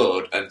down the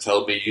road and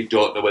tell me you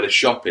don't know where the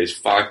shop is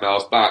 5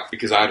 miles back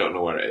because I don't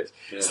know where it is.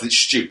 Yeah. So it's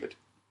stupid.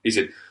 He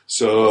said,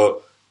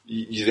 so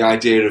the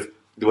idea of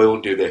the way I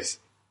won't do this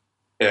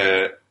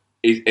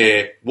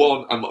is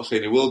one, I'm not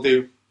saying he will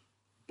do,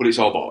 but it's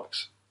all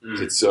bollocks. He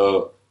said,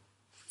 so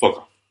fuck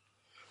off.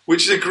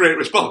 Which is a great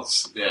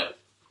response. Yeah.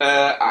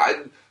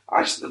 I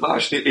think The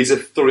Martian is a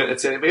thoroughly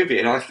entertaining movie,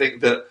 and I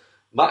think that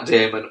Matt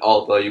Damon,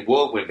 although he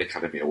won't win the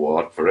Academy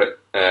Award for it,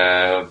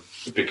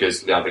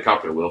 because Leonardo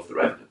DiCaprio will for The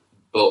Revenant,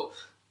 but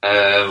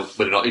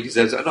whether or not he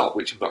deserves it or not,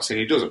 which I'm not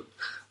saying he doesn't,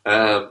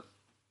 but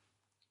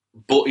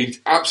he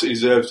absolutely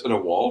deserves an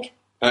award,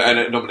 and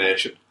a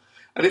nomination.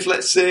 And if,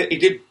 let's say, he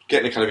did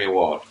get an Academy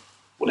Award,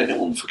 well,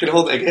 anyone fucking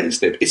hold it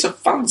against him. It's a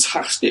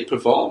fantastic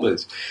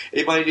performance.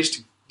 It manages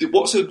to...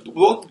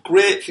 One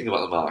great thing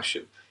about The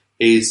Martian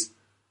is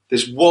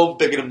there's one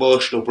big and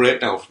emotional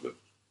breakdown from him.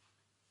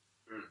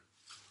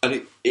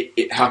 And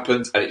it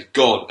happens, and it's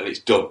gone, and it's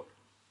done.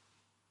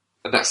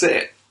 And that's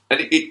it. And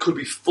it could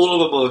be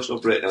full of emotional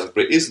breakdowns,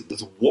 but it isn't.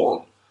 There's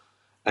one.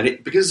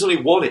 And because there's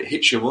only one, it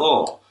hits you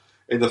more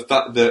in the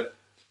fact that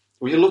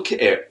when you look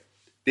at it,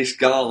 this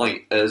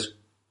guy has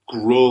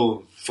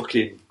grown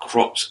fucking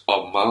crops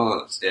on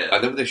Mars. Yeah.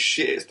 And then when the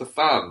shit hits the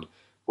fan,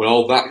 when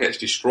all that gets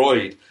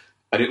destroyed,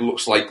 and it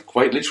looks like,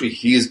 quite literally,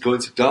 he is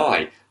going to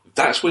die,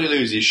 that's when he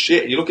loses his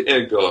shit. And you look at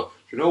it and go,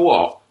 you know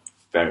what?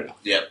 Fair enough.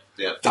 Yep.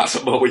 That's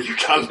a moment you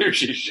can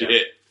lose your shit.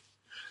 Yep.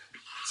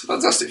 It's a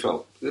fantastic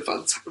film.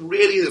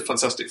 Really is a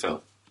fantastic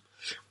film.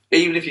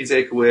 Even if you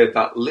take away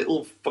that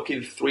little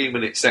fucking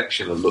 3-minute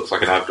section that looks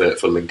like an advert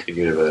for Lincoln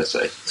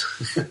University.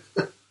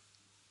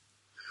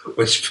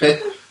 Which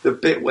bit? The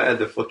bit where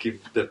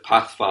the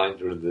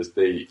Pathfinder and there's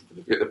the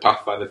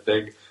Pathfinder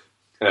thing,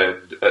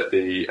 and at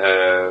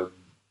the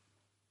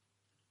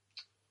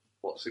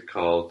what's it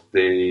called?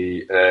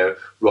 The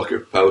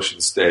rocket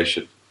propulsion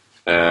station.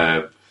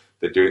 They're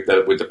doing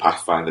that with the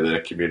Pathfinder.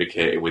 They're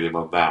communicating with him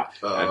on that,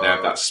 and they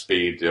have that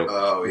speed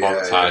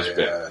montage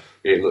bit.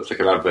 It looks like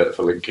an advert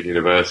for Lincoln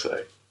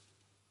University.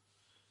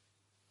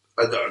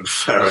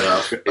 Fair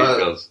enough. It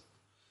does.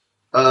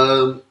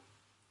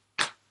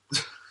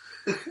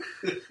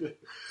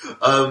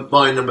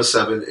 My number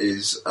 7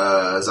 is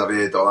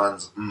Xavier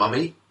Dolan's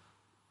Mummy,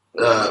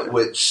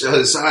 which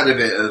has had a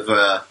bit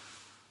of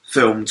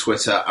film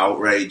Twitter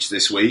outrage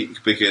this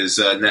week because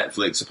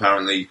Netflix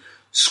apparently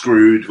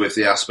screwed with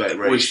the aspect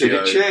ratio. Which they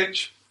did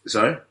change.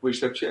 Sorry?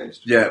 Which they've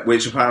changed. Yeah,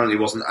 which apparently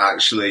wasn't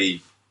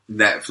actually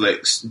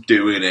Netflix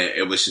doing it.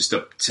 It was just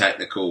a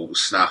technical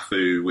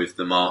snafu with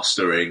the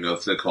mastering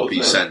of the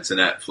copy sent to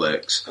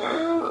Netflix.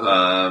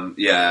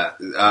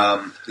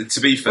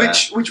 To be fair...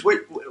 Which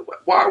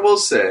what I will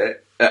say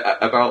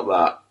about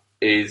that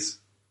is,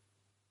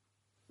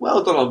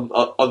 well done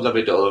on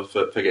Xavier Dolan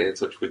for getting in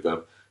touch with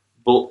them,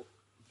 but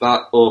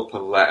that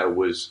open letter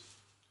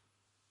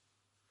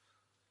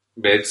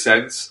made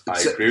sense. I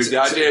agree with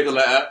the idea of the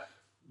letter,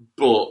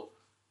 but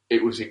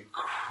it was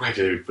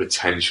incredibly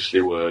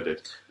pretentiously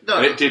worded. No.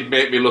 And it did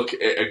make me look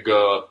at it and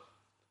go,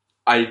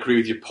 I agree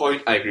with your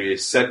point, I agree with your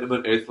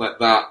sentiment, anything like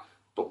that,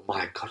 but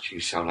my God,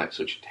 you sound like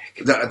such a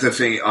dick. The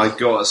thing, I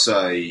gotta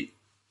say,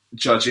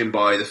 judging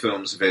by the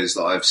films of his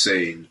that I've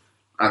seen,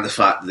 and the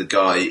fact that the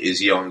guy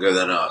is younger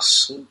than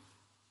us,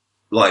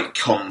 like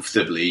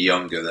comfortably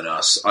younger than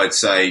us, I'd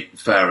say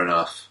fair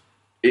enough.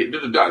 No.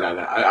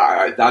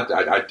 I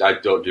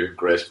don't do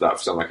grace for that. I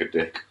sound like a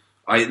dick.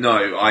 I don't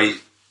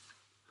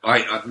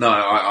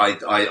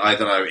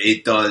know.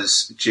 It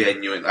does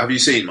genuinely. Have you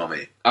seen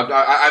Mummy?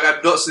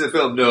 I've not seen the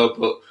film,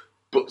 no,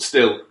 but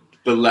still,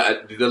 the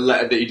letter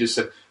that he just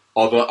said.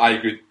 Although I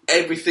agree with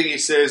everything he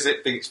says, I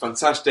think it's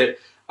fantastic.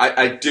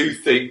 I do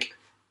think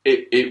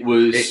it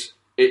was.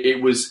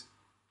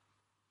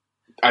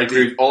 I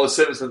agree with all the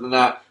sentences and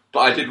that,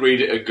 but I did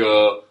read it and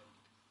go,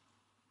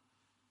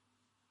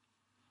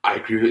 I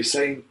agree with what he's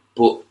saying,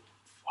 but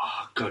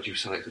Oh God, you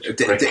sound like such a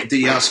prick.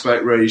 The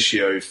aspect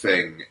ratio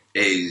thing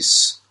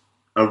is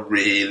a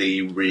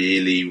really,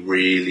 really,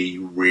 really,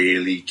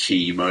 really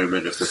key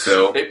moment of the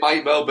film. It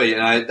might well be,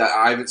 and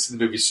I haven't seen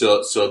the movie,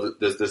 so that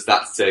there's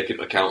that to take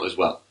into account as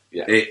well.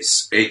 Yeah,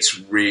 it's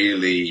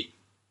really,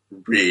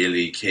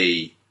 really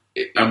key.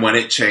 And when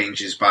it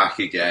changes back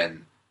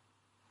again,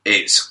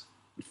 it's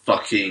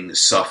fucking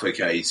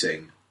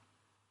suffocating.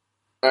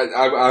 Yeah,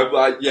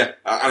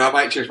 and I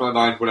might change my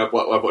mind when I've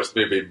watched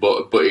the movie,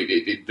 but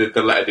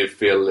the letter did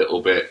feel a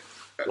little bit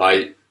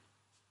like,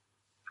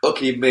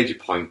 okay, you made your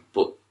point,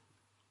 but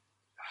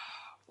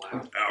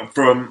wow.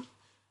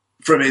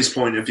 From his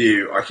point of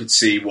view, I could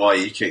see why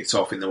he kicked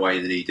off in the way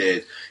that he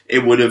did.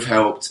 It would have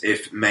helped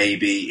if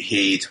maybe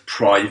he'd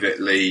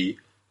privately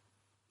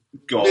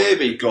got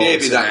maybe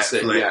to that's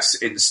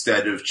Netflix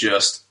instead of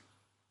just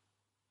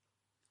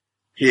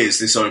here's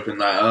this open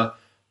letter,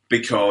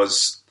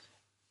 because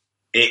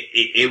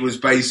it was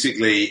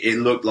basically, it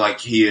looked like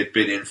he had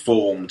been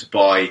informed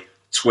by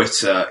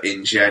Twitter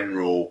in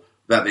general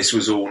that this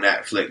was all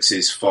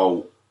Netflix's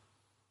fault.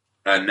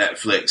 And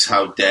Netflix,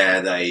 how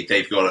dare they?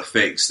 They've got to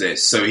fix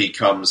this. So he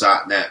comes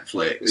at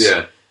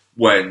Netflix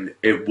when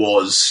it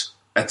was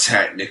a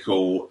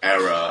technical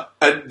error.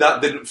 And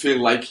that didn't feel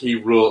like he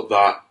wrote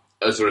that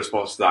as a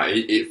response to that.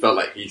 It felt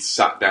like he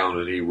sat down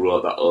and he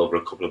wrote that over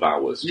a couple of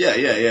hours.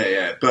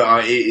 Yeah.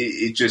 But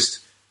it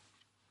just...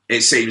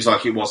 It seems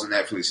like it wasn't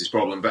Netflix's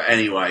problem. But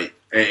anyway,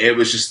 it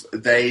was just...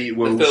 They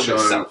will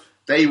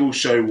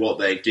show what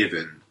they're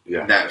given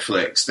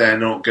Netflix. They're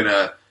not going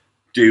to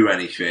do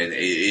anything.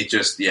 It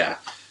just... Yeah.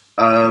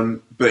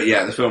 But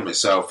yeah, the film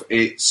itself,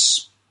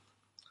 it's...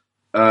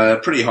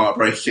 pretty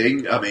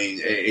heartbreaking. I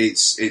mean,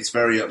 it's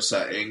very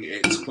upsetting.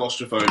 It's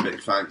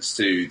claustrophobic thanks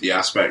to the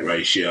aspect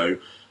ratio,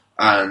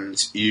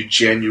 and you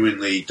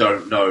genuinely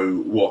don't know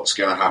what's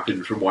going to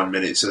happen from 1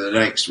 minute to the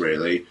next,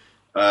 really.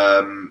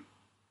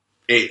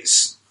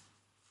 It's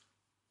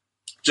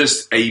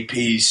just a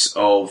piece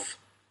of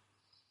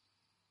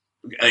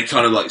a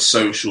kind of like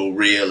social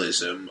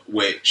realism,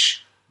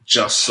 which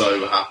just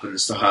so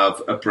happens to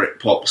have a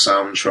Britpop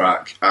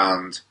soundtrack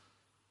and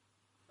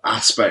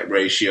aspect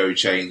ratio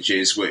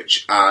changes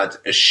which add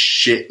a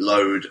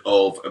shitload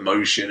of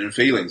emotion and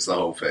feelings to the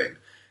whole thing.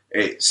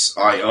 It's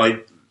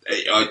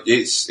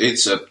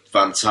a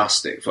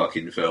fantastic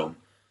fucking film.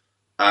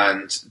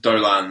 And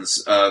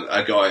Dolan's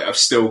a guy, I've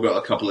still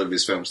got a couple of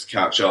his films to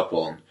catch up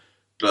on,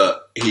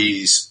 but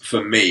he's,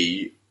 for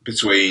me,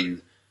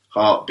 between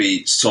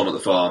Heartbeats, Tom at the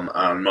Farm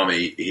and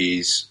Mummy,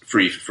 he's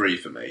free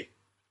for me.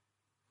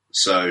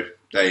 So,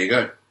 there you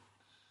go.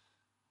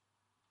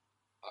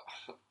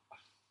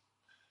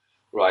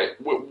 Right,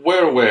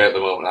 we're away at the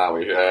moment, are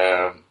we?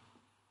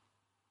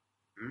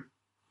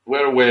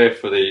 We're away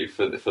for the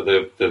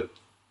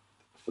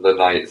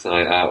night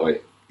tonight, aren't we?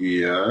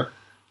 Yeah.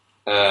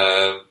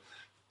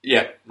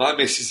 Yeah, my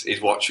missus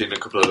is watching a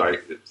couple of my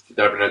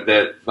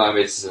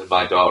missus and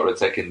my daughter are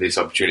taking this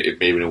opportunity of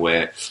moving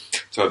away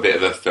to a bit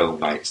of a film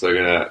night. So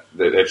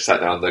they've sat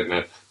down,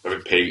 they're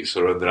having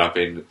pizza and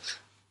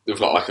they've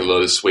got like a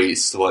load of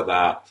sweets, stuff like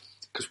that,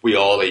 because we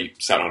all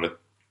eat sat on a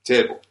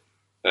table.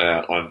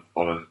 On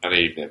an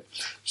evening,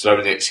 so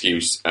having the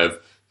excuse of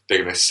they're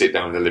going to sit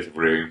down in the living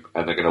room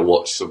and they're going to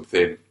watch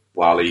something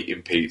while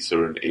eating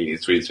pizza and eating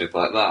sweets and things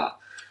like that.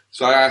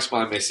 So I asked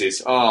my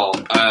missus,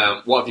 what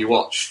have you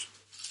watched?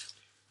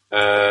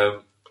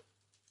 And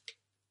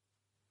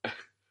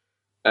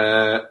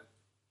I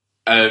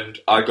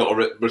got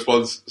a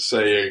response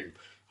saying,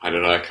 I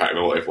don't know, I can't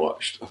remember what I've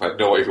watched. I thought,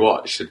 no, what have you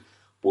watched? And,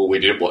 well, we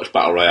didn't watch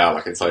Battle Royale,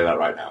 I can tell you that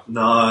right now.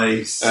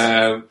 Nice.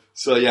 So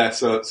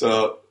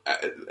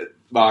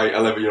my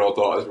 11-year-old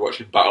daughter's been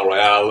watching Battle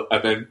Royale,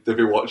 and then they've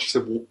been watching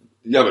some...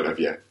 You haven't, have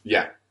you?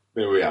 Yeah,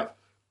 maybe we have.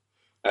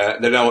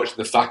 They're now watching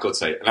The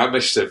Faculty, and I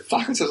mentioned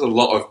Faculty has a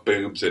lot of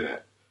boobs in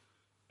it.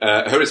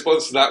 Her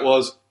response to that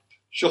was,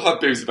 she'll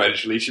have boobs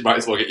eventually, she might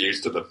as well get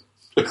used to them.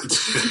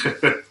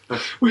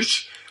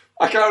 Which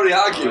I can't really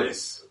argue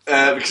with,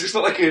 because it's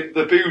not like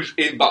the boobs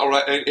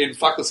in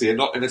Faculty are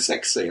not in a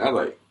sex scene, are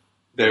they?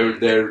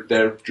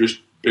 They're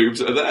just boobs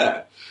that are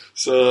there.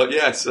 So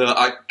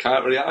I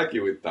can't really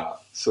argue with that.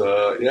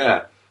 So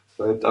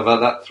I've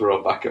had that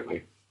thrown back at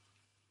me.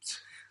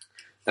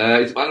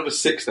 Is my number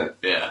 6 then?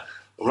 Yeah.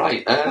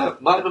 Right.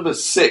 My number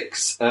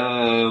 6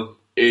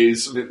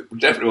 is something that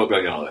definitely won't be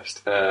on your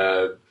list.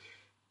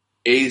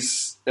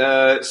 Is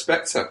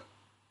Spectre.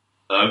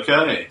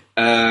 Okay.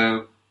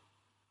 I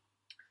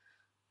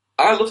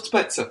loved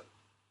Spectre.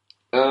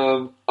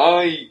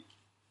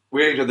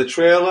 We enjoyed the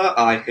trailer.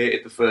 I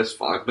hated the first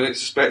 5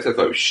 minutes of Spectre. I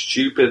thought it was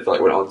stupid. I thought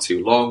it went on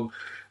too long.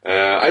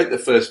 I hated the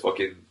first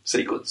fucking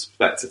sequence,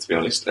 Spectre, to be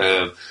honest.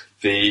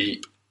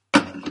 The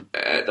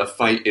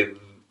fight in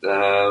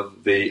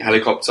the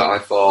helicopter, I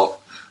thought,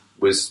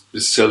 was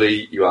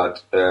silly. You had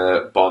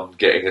Bond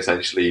getting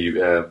essentially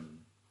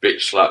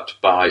bitch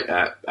slapped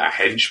by a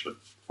henchman,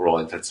 for all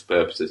intents and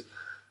purposes.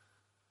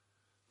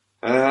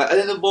 And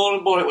then the more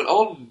and more it went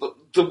on,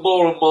 the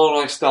more and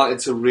more I started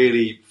to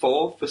really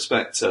fall for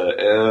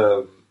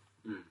Spectre.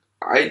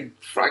 I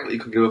frankly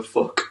couldn't give a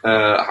fuck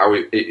how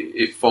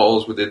it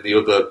falls within the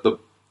other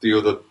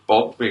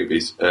Bond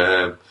movies.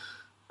 I'm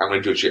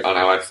going to judge it on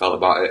how I felt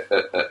about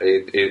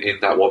it in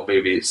that one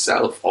movie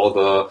itself.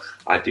 Although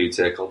I do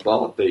take on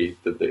board the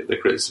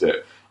criticism.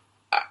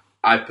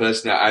 I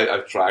personally,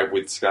 I've tried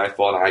with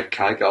Skyfall, and I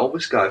can't get on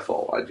with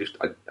Skyfall.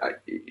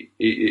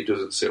 It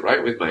doesn't sit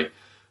right with me.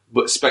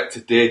 But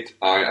Spectre did.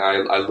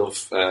 I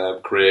love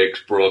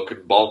Craig's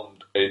broken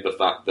Bond in the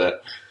fact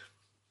that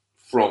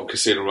from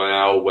Casino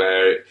Royale,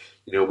 where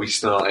we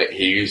started,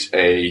 he's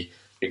a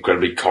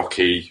incredibly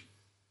cocky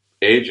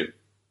agent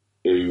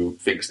who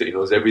thinks that he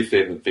knows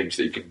everything and thinks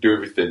that he can do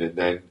everything, and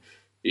then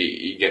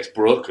he gets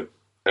broken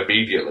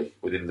immediately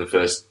within the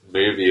first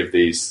movie of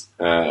these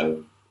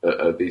Daniel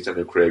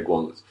Craig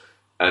ones,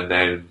 and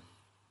then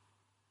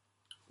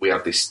we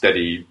have this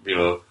steady,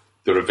 the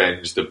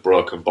Revenge, the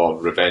Broken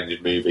Bond revenge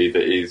movie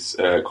that is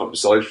Quantum of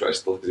Solace, which I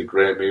still think is a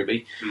great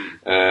movie.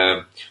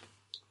 And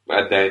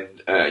then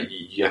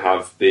you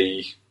have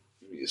the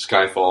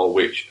Skyfall,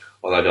 which,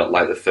 although I don't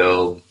like the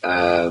film,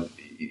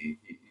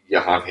 you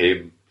have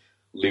him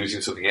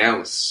losing something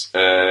else.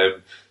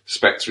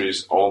 Spectre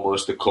is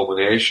almost a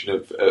culmination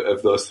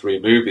of those three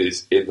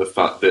movies in the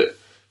fact that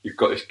you've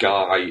got this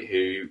guy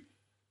who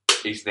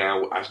is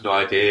now has no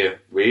idea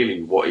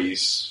really what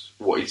he's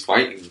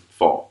fighting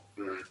for,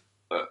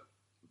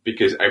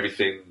 because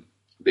everything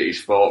that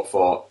he's fought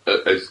for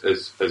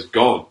has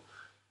gone,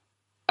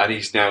 and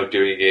he's now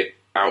doing it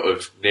out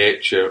of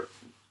nature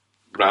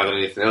rather than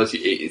anything else.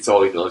 It's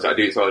all he knows how to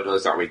do. It's all he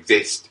knows how to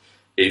exist.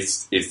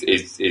 Is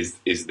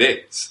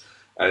this,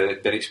 and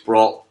then it's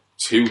brought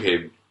to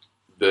him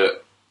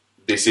that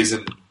this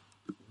isn't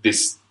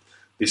this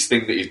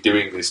thing that he's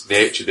doing, this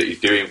nature that he's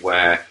doing,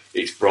 where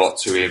it's brought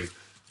to him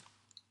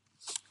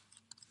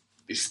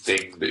this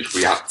thing that he's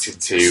reacting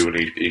to, and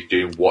he's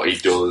doing what he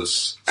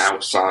does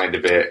outside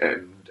of it,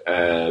 and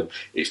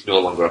it's no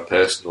longer a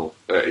personal.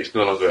 It's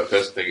no longer a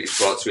personal thing. It's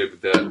brought to him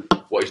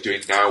that what he's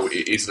doing now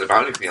it isn't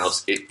about anything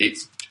else.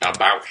 It's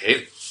about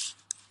him.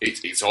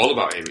 It's all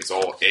about him. It's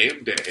all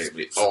aimed at him.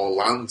 It all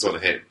lands on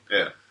him.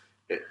 Yeah.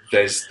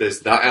 There's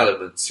that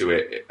element to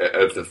it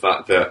of the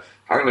fact that,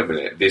 hang on a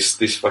minute, this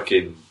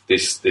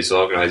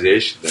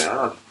organisation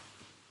there,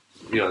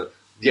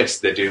 yes,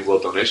 they're doing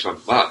world domination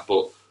on that,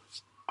 but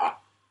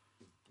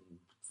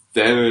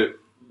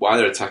why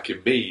they're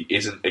attacking me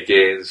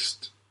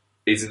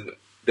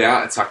they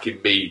aren't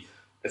attacking me,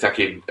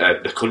 attacking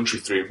the country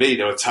through me.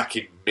 They're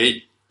attacking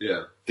me.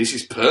 Yeah, this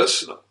is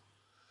personal,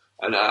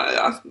 and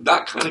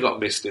that kind of got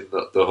missed in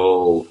the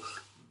whole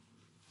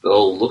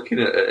looking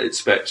at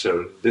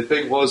Spectre. And the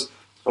thing was,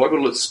 a lot of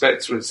people looked at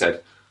Spectre and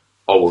said,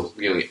 "Oh, well,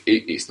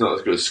 it's not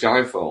as good as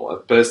Skyfall."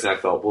 And personally, I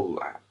thought, well,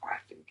 I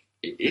think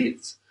it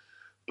is.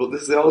 But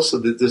there's also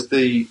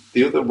the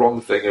other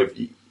wrong thing of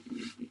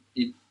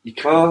you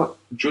can't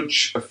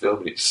judge a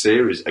film in its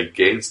series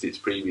against its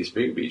previous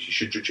movies. You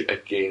should judge it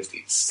against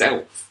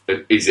itself.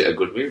 And is it a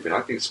good movie? And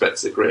I think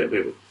Spectre's a great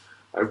movie.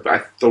 I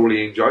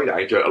thoroughly enjoyed it.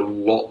 I enjoyed it a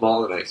lot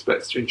more than I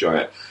expected to enjoy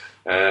it.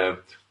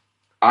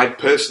 I'd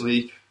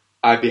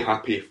be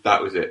happy if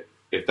that was it.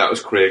 If that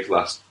was Craig's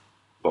last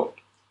Bond.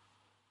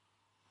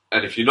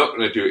 And if you're not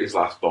going to do it his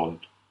last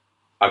Bond,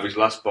 have his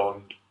last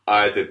Bond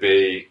either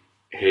be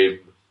him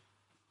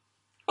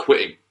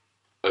quitting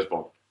as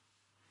Bond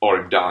or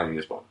him dying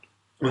as Bond.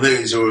 I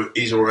think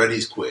he's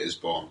already quit as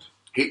Bond.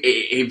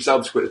 He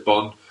himself's quit as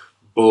Bond,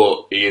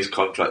 but he is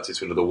contracted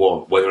to another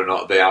one. Whether or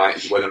not they.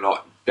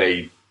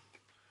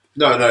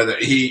 No,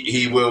 that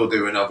he will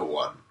do another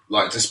one.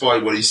 Like,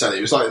 despite what he said,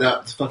 it was like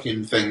that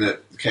fucking thing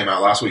that came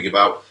out last week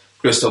about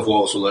Christoph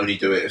Waltz will only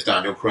do it if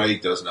Daniel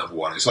Craig does another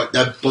one. It's like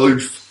they're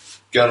both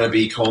gonna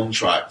be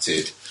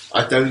contracted.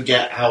 I don't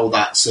get how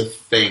that's a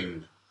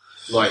thing.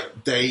 Like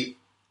I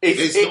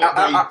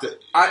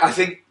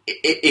think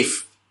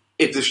if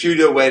the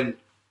studio went,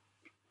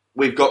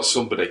 we've got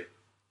somebody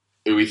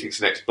who we think's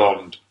the next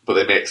Bond, but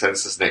they make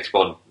sense as the next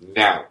Bond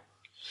now.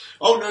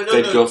 Oh no,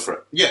 they'd go for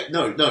it. Yeah,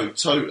 no,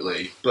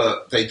 totally,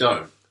 but they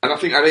don't. And I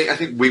think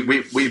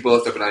we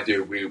both have an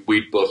idea.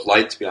 We'd both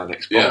like to be our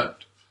next Bond, yeah.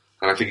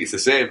 And I think it's the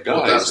same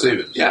guy. Dan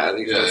Stevens. Yeah, I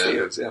think it's Dan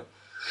Stevens. Yeah,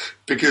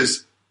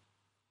 because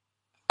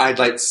I'd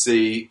like to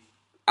see.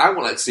 I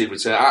would like to see him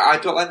return. I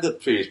don't like the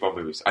previous Bond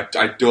movies.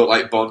 I don't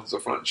like Bond as a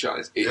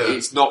franchise.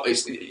 It's not.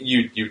 It's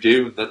you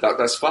do.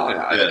 That's fine.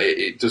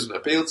 It doesn't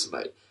appeal to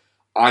me.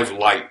 I've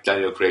liked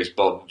Daniel Craig's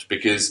Bond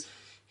because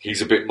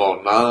he's a bit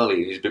more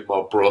gnarly. He's a bit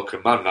more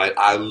broken man.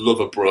 I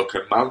love a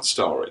broken man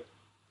story.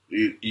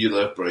 You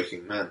love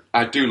Breaking Men.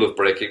 I do love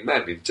Breaking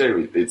Men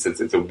too. It's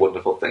a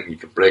wonderful thing. You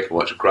can break and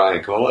watch them cry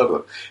and come all over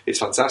them. It's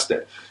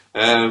fantastic.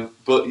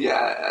 But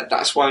yeah,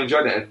 that's why I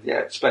enjoyed it. And yeah,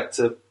 expect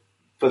to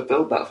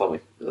fulfilled that for me.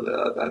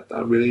 I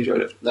really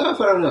enjoyed it. No,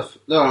 fair enough.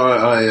 No,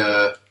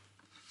 I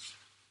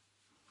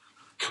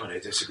kind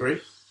of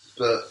disagree.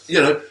 But,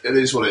 it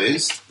is what it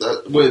is.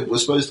 We're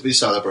supposed to be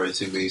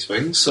celebrating these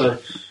things. So,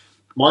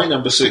 my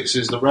number 6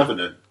 is The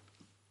Revenant.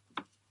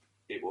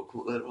 It will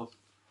come up later on.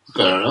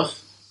 Fair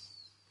enough.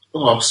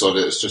 Oh,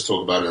 sorry, let's just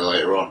talk about it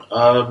later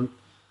on.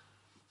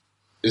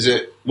 Is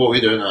it? What are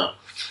we doing now?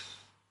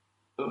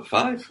 Number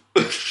 5.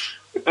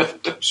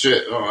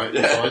 Shit. All right.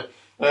 Yeah.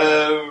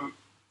 Fine.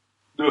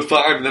 Number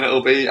 5, and then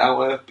it'll be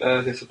our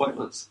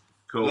disappointments.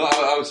 Cool. No,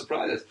 I was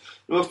surprised.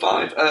 Number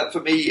 5 for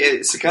me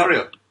is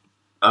Sicario.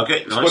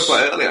 Okay, Spoke nice.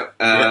 about it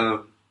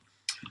earlier.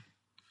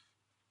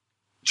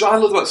 What I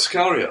love about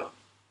Sicario,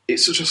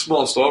 it's such a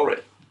small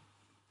story.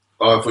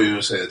 Oh, I thought you were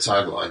going to say the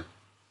tagline.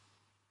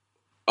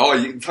 Oh,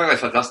 you can tagline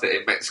fantastic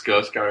in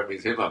Mexico, Sicario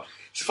means hitman.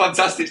 It's a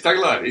fantastic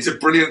tagline. It's a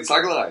brilliant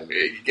tagline.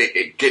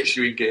 It gets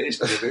you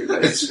engaged in the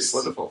movie. It's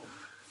wonderful.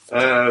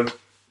 I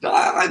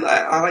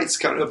like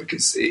Sicario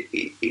because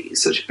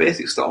it's such a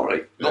basic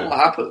story. Not a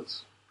lot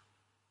happens.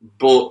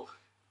 But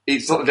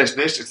it's not the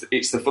destination,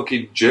 it's the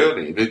fucking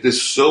journey.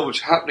 There's so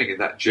much happening in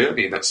that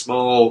journey, in that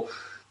small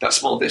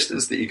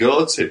distance that you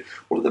go to.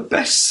 One of the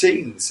best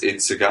scenes in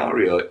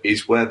Sicario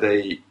is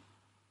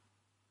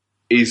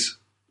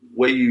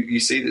where you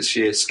see the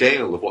sheer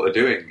scale of what they're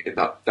doing in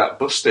that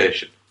bus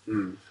station.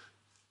 Mm.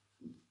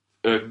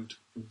 And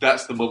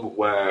that's the moment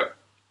where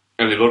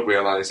Emily Blunt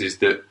realises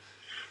that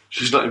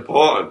she's not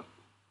important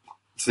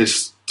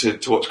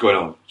to what's going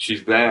on.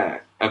 She's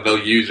there, and they'll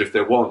use her if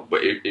they want.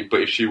 But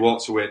if she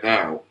walks away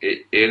now,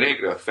 it ain't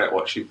going to affect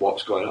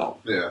what's going on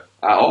at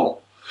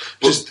all.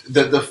 But Just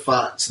the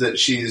fact that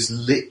she is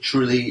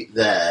literally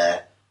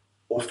there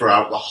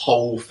throughout the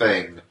whole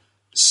thing,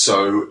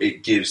 so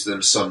it gives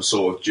them some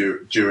sort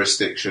of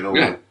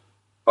jurisdictional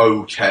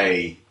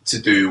okay to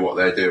do what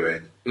they're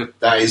doing. Yeah.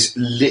 That is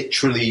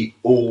literally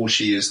all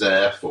she is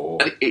there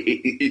for. And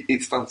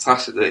it's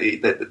fantastic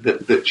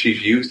that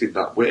she's used in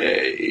that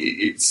way.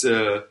 It's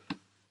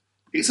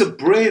a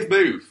brave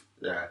move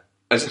Yeah.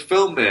 as a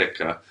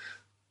filmmaker.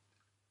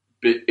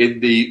 But in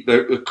the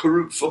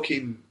current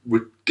fucking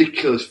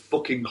ridiculous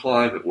fucking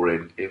climate we're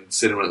in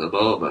cinema at the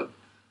moment,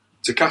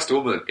 to cast a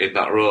woman in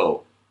that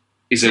role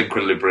is an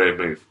incredibly brave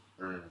move.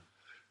 Mm.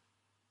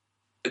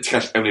 To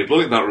cast Emily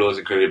Blunt in that role is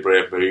an incredibly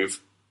brave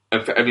move.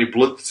 And for Emily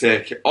Blunt to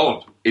take it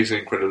on is an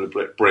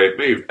incredibly brave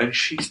move. And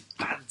she's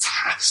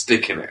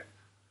fantastic in it.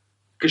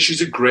 Because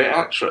she's a great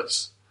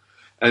actress.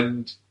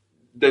 And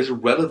there's a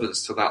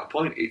relevance to that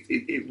point.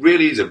 It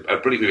really is a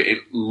brilliant movie.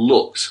 It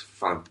looks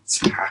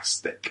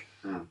fantastic.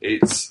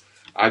 Mm.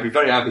 I'd be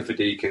very happy for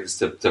Deakins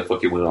to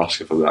fucking win an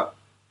Oscar for that.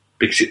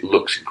 Because it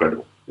looks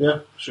incredible. Yeah,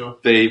 sure.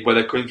 When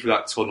they're going through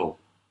that tunnel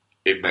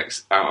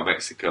out of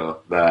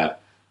Mexico, there,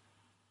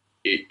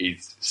 it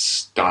is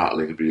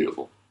startlingly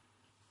beautiful.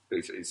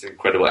 It's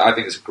incredible. I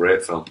think it's a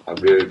great film. I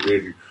really,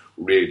 really,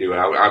 really do.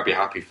 And I'd be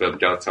happy for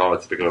Del Toro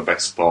to become a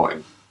best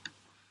supporting.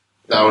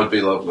 That would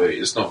be lovely.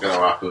 It's not going to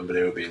happen, but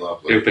it would be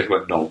lovely. He would pick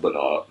up a nom, but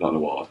not an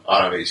award.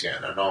 I don't think he's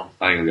getting a nom.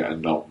 I think he'll get a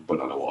nom, but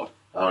not an award.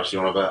 How much do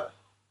you want to bet?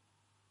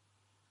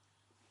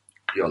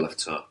 Your left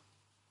toe.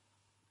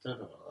 Don't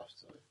know what left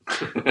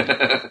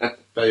toe.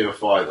 Bet you a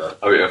fiver.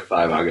 I'll get a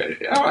 5. I'll get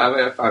it. I'll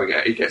get a 5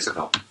 again. He gets a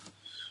nom.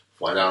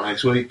 Find out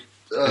next week.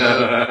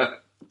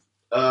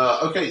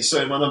 Okay,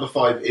 so my number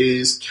 5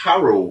 is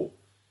Carol.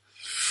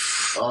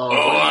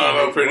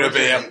 I'm opening a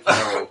beer.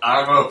 Carol.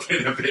 I'm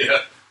opening a beer.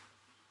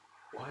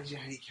 Why do you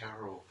hate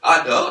Carol?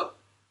 I don't.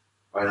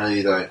 I know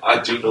you don't.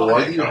 I do not.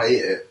 Why hate do you Carol.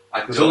 hate it?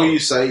 I Because don't. all you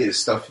say is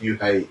stuff you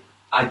hate.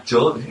 I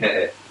don't hate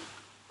it.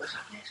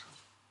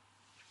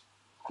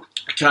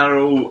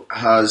 Carol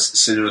has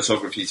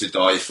cinematography to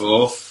die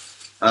for.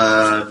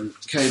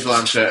 Kate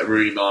Blanchett,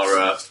 Rooney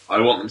Mara,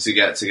 I want them to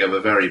get together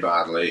very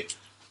badly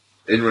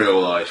in real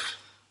life.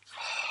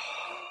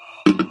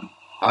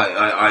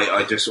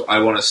 I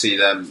want to see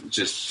them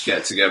just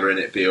get together and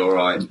it be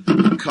alright.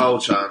 Carl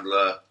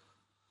Chandler,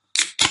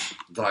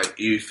 like,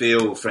 you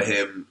feel for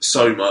him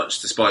so much,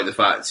 despite the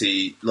fact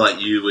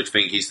you would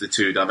think he's the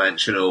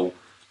two-dimensional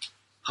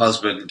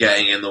husband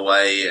getting in the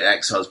way,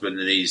 ex-husband,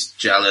 and he's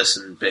jealous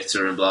and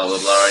bitter and blah, blah,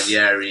 blah, and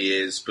yeah, he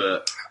is,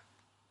 but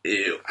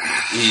he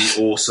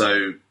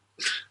also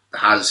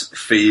has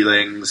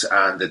feelings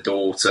and a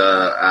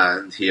daughter,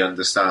 and he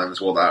understands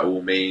what that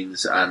all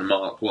means, and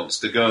Mark wants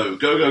to go.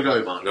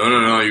 Go, Mark.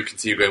 No, you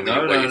continue going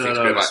with what you think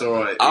about it's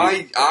alright.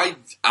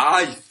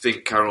 I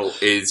think Carol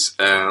is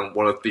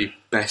one of the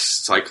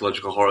best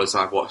psychological horrors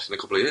I've watched in a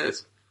couple of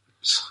years.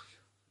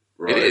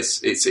 Right. It is.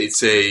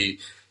 It's a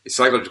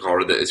psychological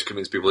horror that has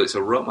convinced people it's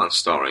a romance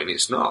story, and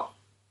it's not.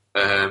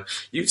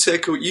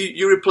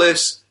 You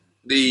replace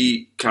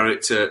the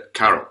character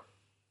Carol,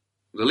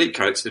 the lead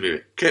character of the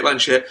movie, Kate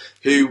Blanchett,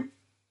 who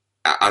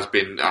has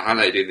been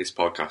highlighted in this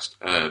podcast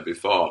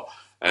before,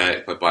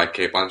 by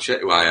Kate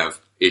Blanchett, who I have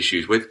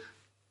issues with,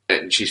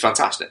 and she's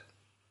fantastic.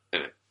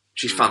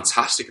 She's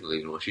fantastic in the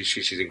lead role.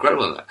 She's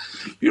incredible in that.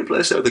 You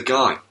replace her with a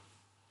guy.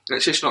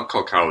 Let's say she's not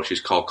called Carol,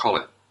 she's called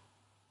Colin.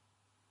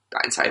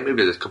 That entire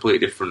movie has a completely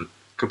different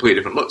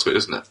look to it,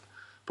 doesn't it?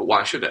 But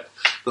why should it?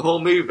 The whole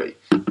movie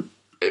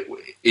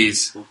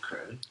is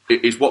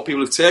what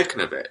people have taken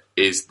of it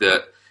is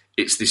that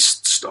it's this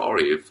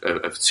story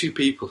of two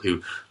people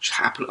who just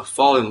happen to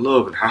fall in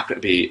love and happen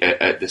to be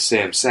at the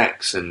same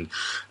sex, and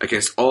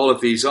against all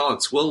of these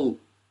odds. Well,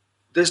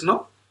 there's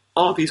not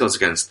all of these odds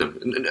against them.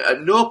 And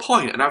at no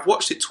point, and I've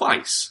watched it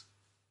twice,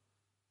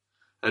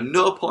 At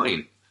no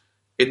point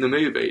in the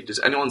movie does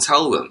anyone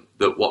tell them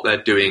that what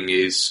they're doing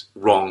is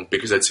wrong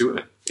because they're two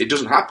women. It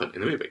doesn't happen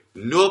in the movie.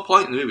 No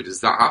point in the movie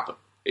does that happen.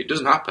 It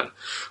doesn't happen.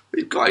 What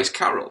you've got is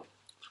Carol,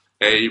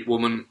 a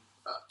woman.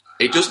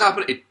 It doesn't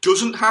happen. It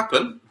doesn't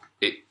happen.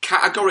 It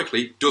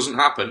categorically doesn't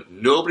happen.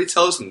 Nobody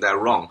tells them they're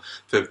wrong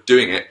for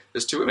doing it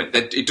as two women.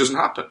 It doesn't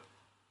happen.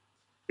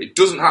 It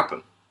doesn't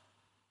happen.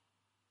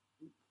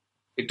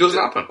 It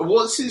doesn't happen.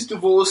 What's his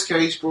divorce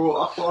case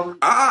brought up on?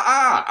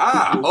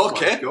 Oh my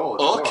okay, God,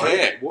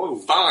 okay, right. Whoa.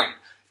 fine.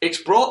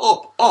 It's brought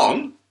up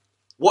on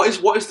what is.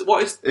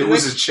 It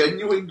was a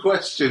genuine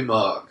question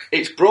mark.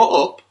 It's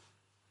brought up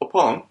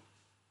upon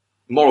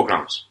moral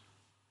grounds,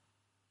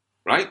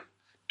 right?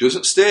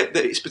 Doesn't state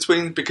that it's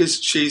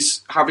because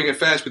she's having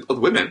affairs with other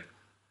women.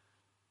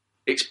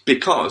 It's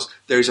because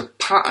there is a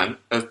pattern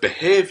of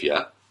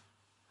behaviour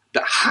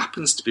that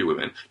happens to be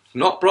women,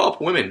 not brought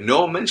up on women.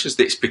 No one mentions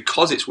that it's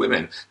because it's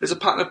women. There's a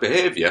pattern of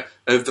behaviour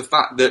of the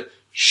fact that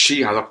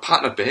she has a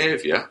pattern of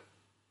behaviour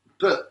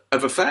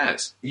of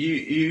affairs.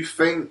 You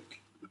think...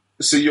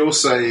 So you're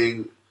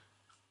saying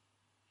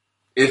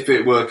if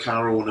it were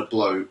Carol and a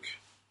bloke...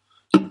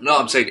 No,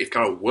 I'm saying if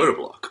Carol were a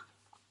bloke.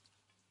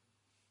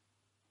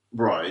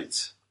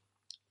 Right.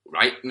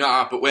 Right?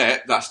 No, but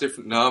wait, that's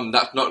different. No,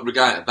 that's not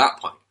regarding at that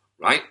point,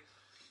 right?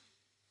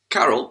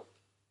 Carol,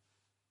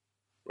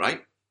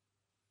 right?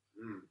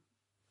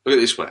 Look at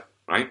it this way,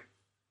 right?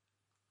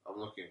 I'm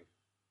looking.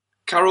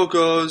 Carol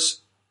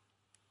goes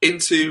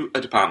into a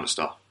department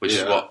store, which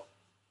is what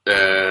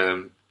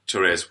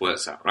Therese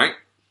works at, right?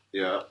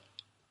 Yeah.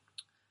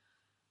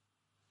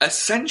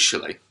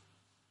 Essentially,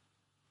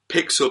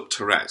 picks up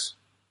Therese.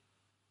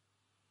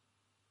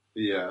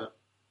 Yeah.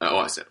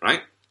 That's it,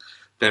 right?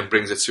 Then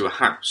brings her to a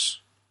house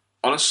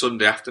on a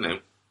Sunday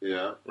afternoon,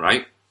 Yeah.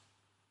 right?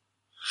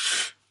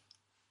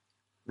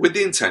 With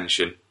the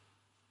intention...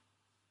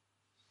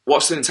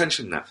 What's the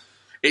intention there?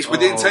 It's with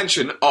the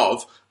intention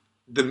of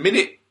the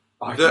minute...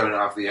 I don't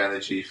have the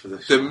energy for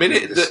the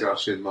minute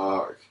discussion,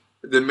 Mark.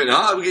 The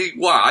minute...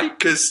 Why?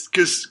 Because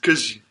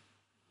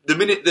the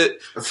minute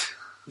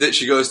that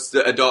she goes...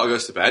 That her daughter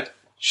goes to bed,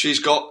 she's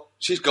got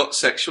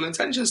sexual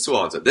intentions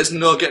towards her. There's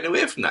no getting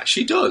away from that.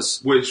 She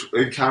does. Which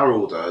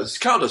Carol does.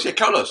 Carol does, yeah,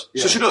 Carol does.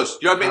 Yeah. So she does.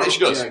 You admit that she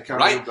does, yeah,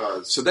 Carol right?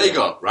 does. So there you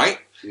go, right?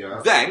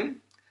 Yeah.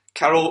 Then,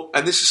 Carol,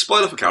 and this is a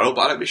spoiler for Carol,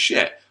 but I don't be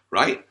shit,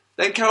 right?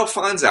 Then Carol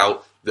finds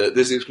out that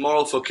there's this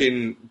moral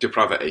fucking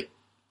depravity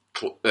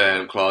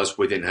clause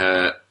within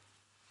her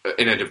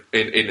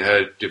in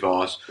her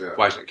divorce,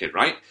 wife and kid,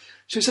 right?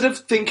 So instead of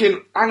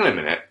thinking, hang on a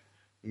minute,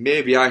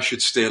 maybe I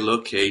should stay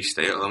low-key,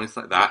 stay at home,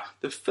 anything like that,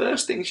 the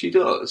first thing she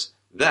does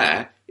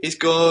there is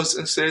goes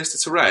and says to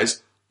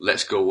Therese,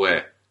 let's go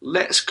away.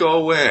 Let's go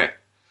away.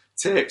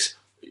 Takes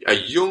a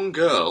young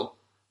girl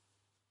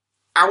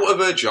out of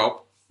her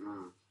job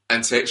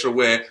and takes her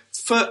away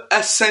for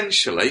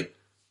essentially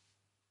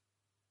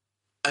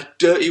a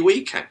dirty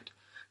weekend.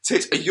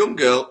 Takes a young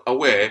girl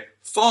away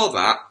for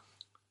that,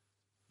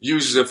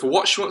 uses her for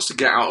what she wants to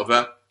get out of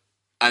her,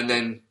 and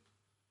then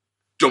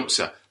dumps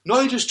her. No,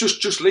 he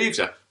just leaves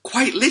her.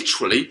 Quite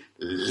literally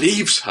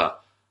leaves her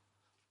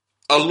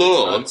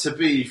alone. To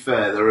be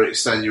fair, there are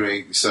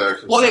extenuating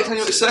circumstances. What are the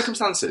extenuating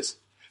circumstances?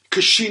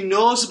 Because she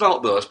knows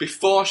about those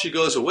before she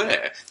goes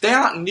away. They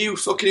aren't new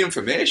fucking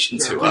information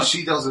to her. But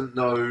she doesn't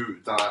know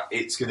that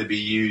it's going to be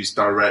used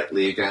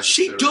directly against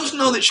her. She does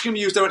know that she can be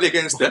used directly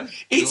against her.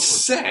 It's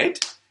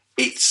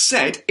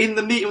said in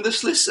the meeting with the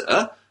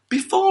solicitor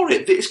before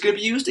it that it's going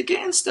to be used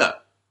against her.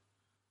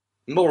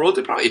 Moral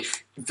depravity.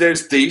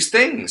 There's these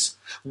things.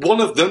 One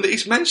of them that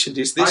he's mentioned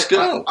is this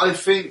girl. I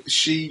think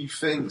she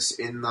thinks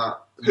in that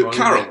Who, moment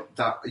Carol?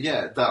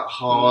 that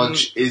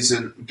Harge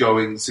isn't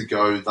going to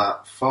go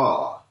that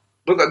far.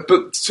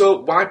 But so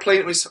why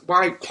playing into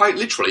why quite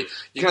literally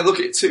you can look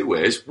at it two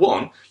ways.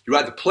 One, you're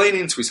either playing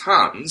into his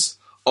hands,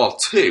 or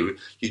two,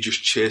 you're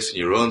just chasing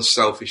your own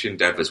selfish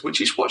endeavours,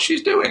 which is what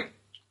she's doing.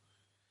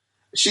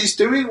 She's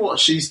doing what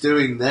she's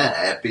doing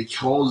there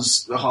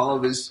because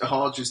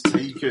Harge has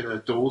taken her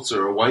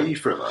daughter away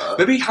from her.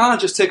 Maybe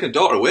Harge has taken her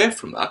daughter away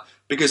from her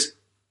because,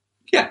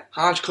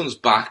 Harge comes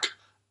back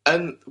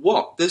and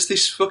what? There's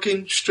this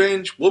fucking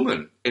strange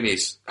woman in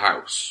his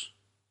house.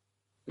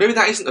 Maybe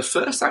that isn't the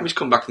first time he's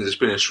come back and there's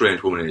been a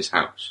strange woman in his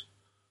house.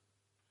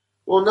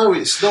 Well, no,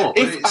 it's not.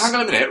 Hang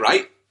on a minute,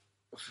 right?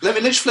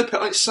 Let's flip it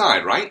on its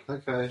side, right?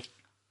 Okay.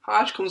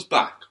 Harge comes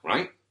back,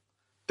 right?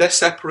 They're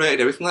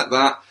separated, everything like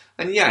that.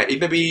 And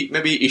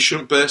maybe he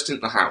shouldn't burst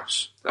into the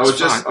house.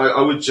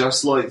 I would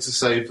just like to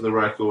say for the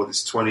record,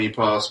 it's 20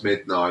 past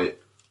midnight.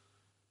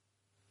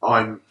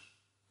 I'm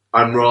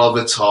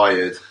rather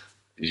tired.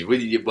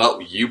 Well,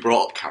 you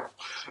brought up Carol.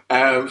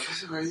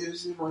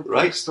 It's in my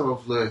best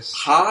of list.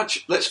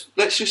 Harge, let's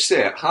just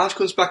say it. Harge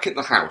comes back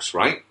into the house,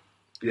 right?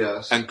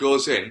 Yes. And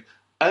goes in,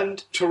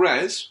 and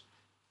Therese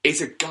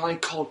is a guy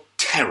called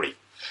Terry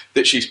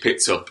that she's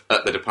picked up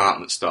at the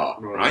department store,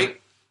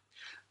 right?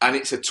 And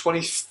it's a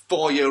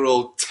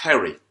 24-year-old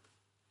Terry,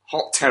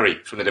 hot Terry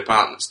from the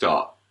department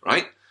store,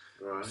 right?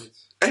 Right.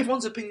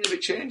 Everyone's opinion of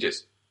it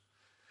changes.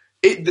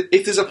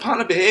 if there's a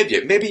pattern of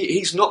behaviour, maybe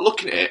he's not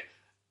looking at it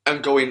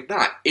and going,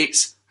 hang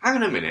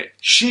on a minute,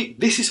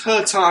 this is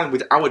her time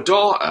with our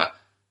daughter,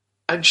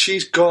 and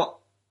she's got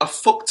a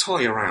fuck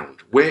toy around,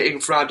 waiting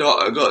for our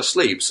daughter to go to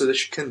sleep so that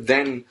she can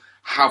then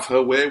have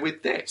her way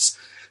with this.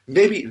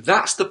 Maybe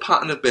that's the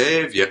pattern of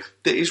behaviour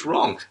that is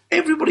wrong.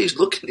 Everybody's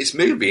looking at this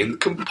movie in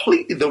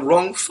completely the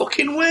wrong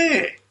fucking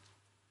way.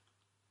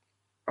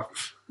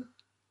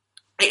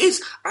 It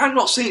is. I'm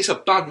not saying it's a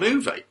bad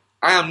movie.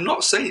 I am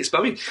not saying it's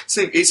bad. I mean,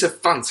 it's a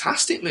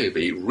fantastic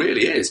movie. It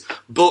really is.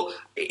 But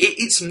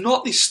it's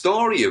not this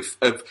story of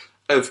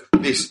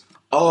this,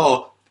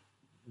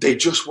 they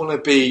just want to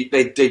be,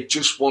 they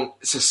just want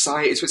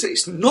society to.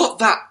 It's not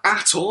that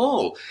at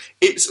all.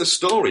 It's a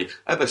story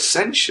of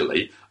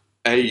essentially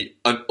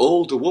an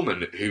older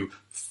woman who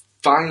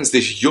finds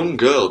this young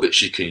girl that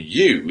she can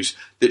use,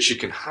 that she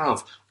can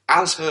have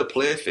as her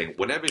plaything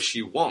whenever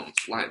she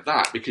wants, like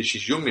that, because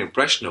she's young and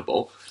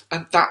impressionable,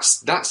 and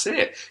that's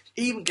it.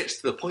 It even gets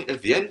to the point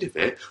at the end of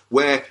it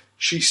where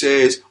she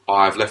says,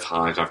 I've left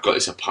Hyde, I've got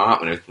this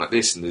apartment and everything like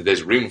this, and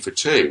there's room for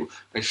two.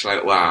 And she's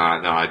like,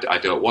 well, no, I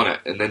don't want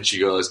it. And then she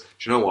goes, do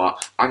you know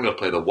what? I'm going to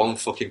play the one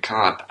fucking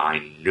card that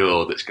I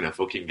know that's going to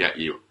fucking get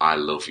you. I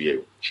love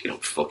you. She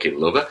don't fucking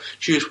love her.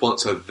 She just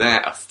wants her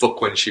there to fuck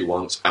when she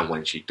wants, and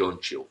when she done,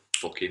 she'll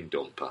fucking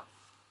dump her.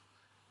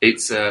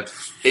 It's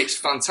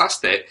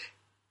fantastic,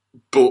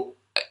 but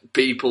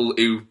people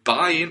who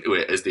buy into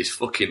it as this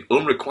fucking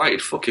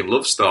unrequited fucking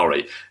love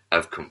story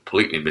have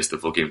completely missed the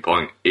fucking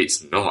point.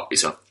 It's not.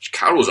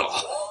 Carol's a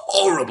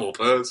horrible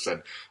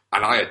person,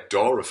 and I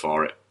adore her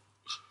for it.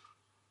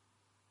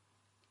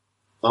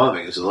 I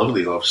think it's a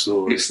lovely love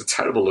story. It's a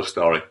terrible love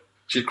story.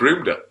 She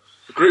groomed her.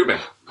 Grooming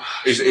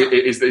is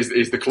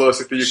the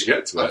closest thing you can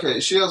get to it. Okay,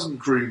 she hasn't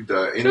groomed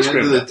her. In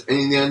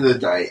the end of the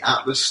day,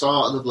 at the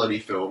start of the bloody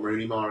film,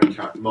 Rooney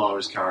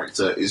Mara's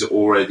character is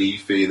already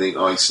feeling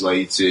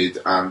isolated,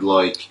 and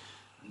like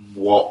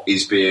what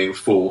is being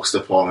forced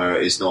upon her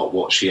is not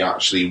what she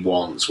actually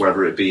wants,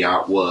 whether it be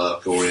at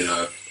work or in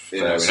her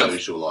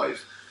social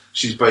life.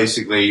 She's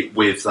basically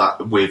with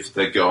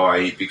the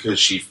guy because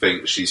she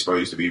thinks she's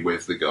supposed to be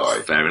with the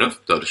guy. Fair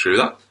enough. Don't disagree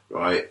with that.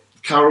 Right.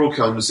 Carol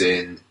comes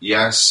in.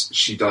 Yes,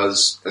 she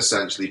does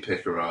essentially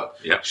pick her up.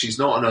 Yep. She's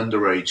not an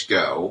underage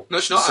girl. No,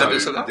 she's not. So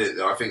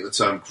I think the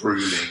term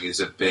grooming is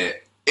a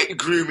bit.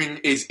 Grooming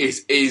is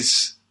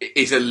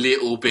a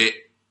little bit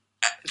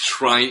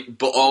trite,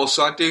 but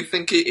also I do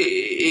think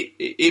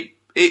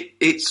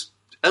it's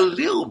a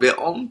little bit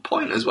on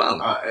point as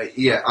well.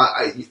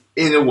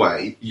 In a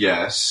way,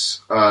 yes.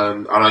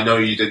 And I know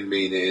you didn't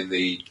mean it in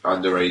the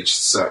underage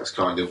sex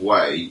kind of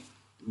way,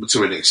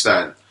 to an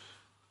extent,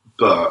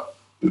 but.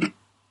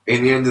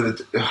 In the end of the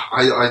day,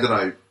 I don't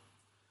know.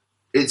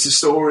 It's a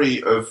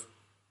story of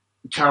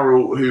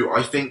Carol, who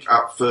I think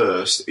at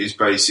first is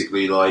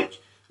basically like,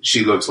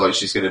 she looks like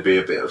she's going to be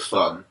a bit of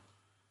fun.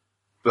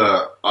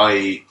 But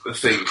I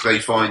think they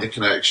find a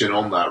connection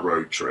on that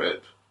road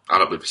trip. I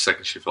don't believe for a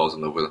second she falls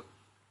in love with her.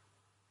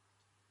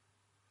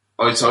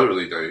 I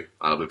totally do.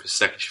 I don't believe for a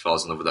second she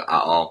falls in love with her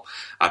at all.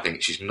 I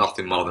think she's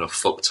nothing more than a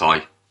fuck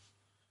toy.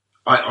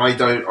 I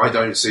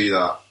don't see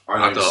that.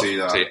 I don't see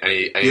that.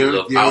 Any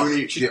love.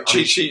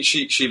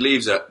 She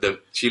leaves her.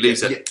 She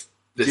leaves her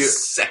the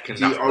second.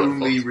 The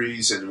only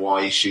reason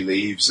why she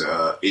leaves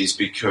her is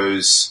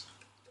because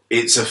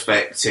it's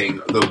affecting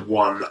the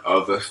one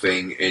other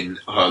thing in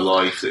her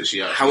life that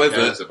she actually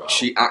cares about.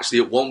 She actually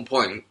at one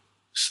point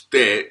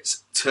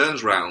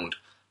turns round,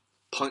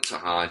 points at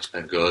Hodge,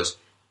 and goes,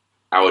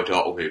 "Our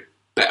daughter will be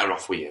better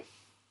off with you."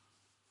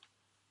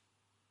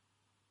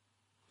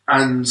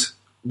 And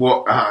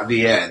what at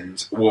the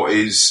end? What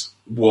is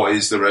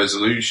the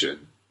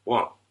resolution?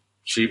 What?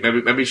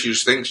 Maybe she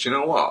just thinks, you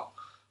know what?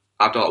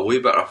 Our daughter will be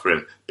better off for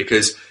him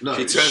because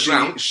she turns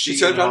around. She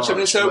turns around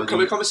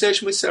having a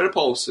conversation with Sarah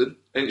Paulson,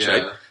 isn't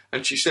she?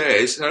 And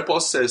Sarah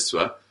Paulson says to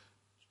her,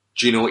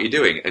 "Do you know what you're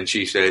doing?" And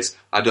she says,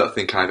 "I don't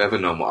think I've ever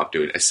known what I'm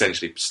doing."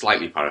 Essentially,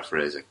 slightly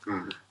paraphrasing.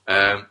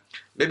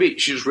 Maybe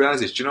she just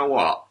realises, do you know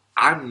what?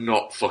 I'm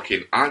not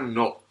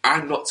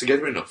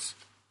together enough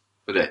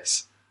for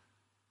this.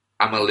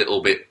 I'm a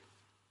little bit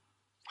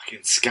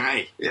fucking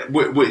sky. Yeah,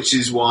 which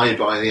is why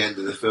by the end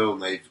of the film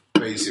they've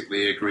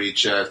basically agreed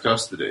shared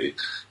custody.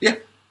 Yeah.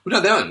 Well,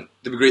 no, they haven't.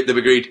 They've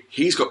agreed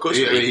he's got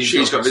custody,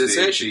 she's got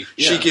visitation.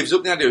 She gives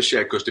up the idea of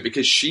shared custody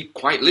because she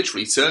quite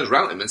literally turns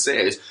around to him and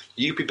says,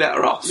 "You'd be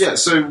better off." Yeah,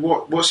 so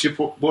what's your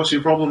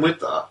problem with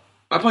that?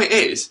 My point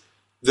is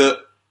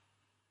that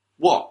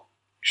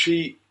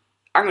hang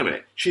on a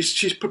minute.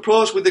 She's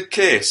proposed with the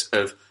case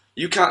of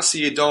you can't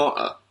see your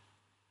daughter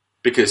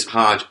because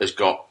Hodge has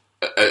got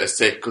a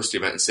taken custody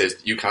of it and says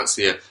you can't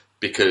see her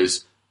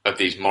because of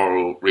these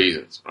moral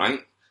reasons,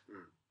 right?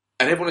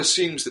 And everyone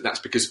assumes that that's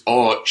because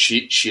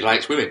she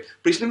likes women,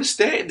 but he's never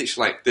stated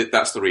that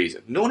that's the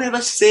reason. No one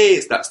ever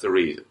says that's the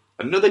reason,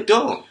 and no, they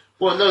don't.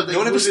 Well, no, no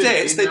one ever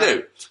states they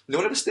do. No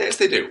one ever states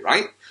they do,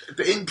 right?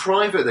 But in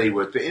private they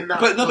would. But in that,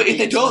 but if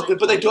they don't,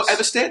 but they don't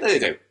ever state that they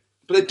do.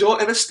 But they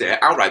don't ever state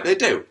outright they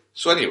do.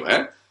 So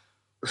anyway,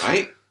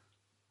 right?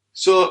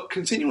 So,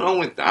 continuing on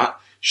with that,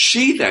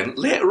 she then,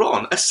 later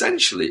on,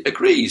 essentially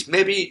agrees.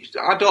 Maybe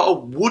our daughter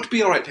would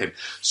be alright to him.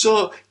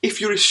 So,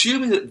 if you're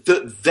assuming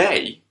that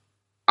they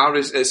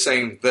are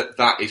saying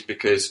that is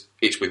because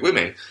it's with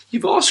women,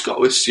 you've also got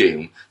to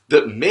assume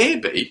that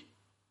maybe,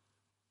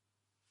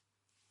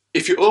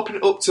 if you open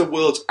it up to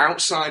worlds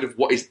outside of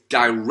what is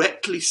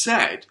directly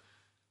said,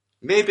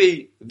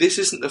 maybe this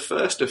isn't the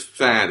first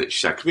affair that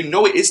she had. Because we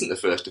know it isn't the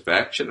first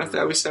affair. She had an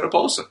affair with Sarah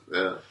Paulson.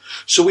 Yeah.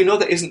 So we know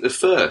that isn't the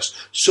first.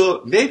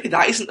 So maybe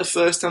that isn't the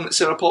first time that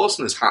Sarah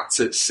Paulson has had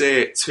to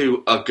say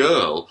to a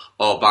girl,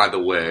 oh, by the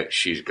way,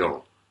 she's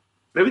gone.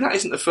 Maybe that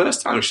isn't the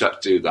first time she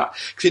had to do that.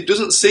 Because it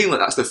doesn't seem like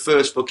that's the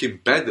first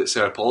fucking bed that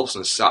Sarah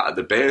Paulson has sat at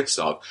the base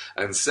of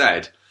and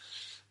said,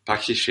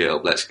 pack your shit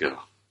up, let's go.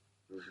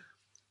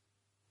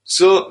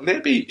 So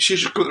maybe she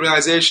should come to the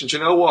realisation, do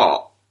you know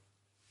what?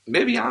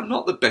 Maybe I'm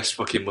not the best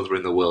fucking mother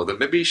in the world, and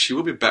maybe she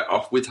would be better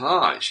off with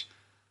Haj.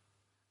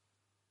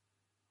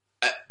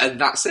 And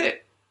that's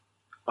it.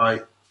 I'm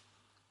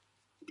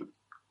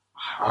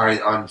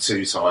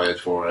too tired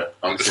for it.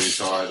 I'm too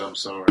tired. I'm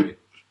sorry.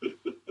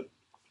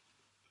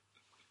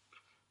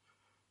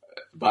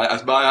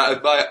 As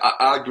my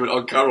argument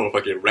on Carol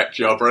fucking wrecked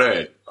your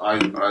brain.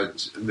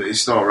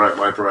 It's not wrecked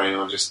my brain.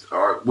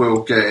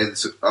 We'll get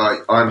into.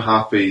 I'm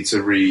happy to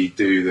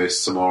redo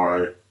this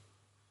tomorrow.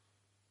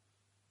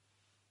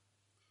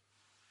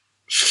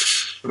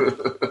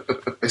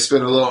 It's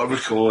been a lot of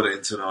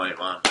recording tonight,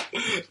 man.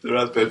 There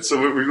has been.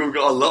 So we've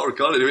got a lot of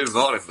recording in the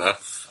morning there.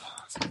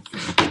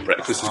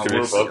 Breakfast is going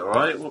to be fun.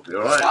 Alright, we'll be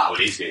alright. That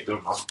will easy get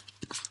done, man.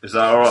 Is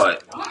that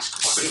alright? No,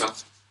 that's quite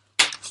good.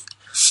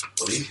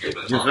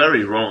 You're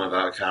very wrong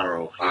about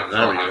Carol. You're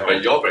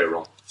very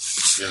wrong.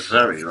 You're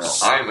very wrong.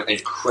 I'm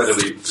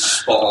incredibly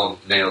spot on,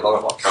 nailed on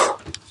about Carol.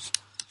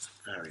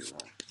 Very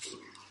wrong.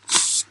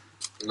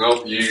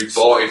 No, you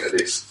bought into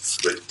this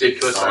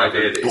ridiculous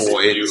idea that it's a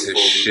bought into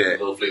beautiful,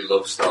 shit. lovely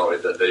love story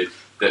that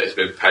has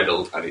been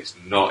peddled, and it's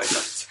not.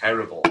 It's a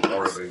terrible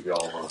horror movie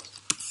almost.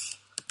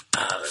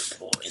 I haven't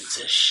bought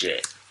into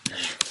shit.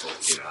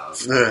 Fucking hell.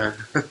 Yeah.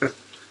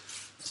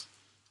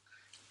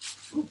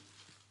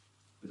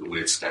 It's a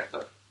weird step,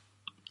 though.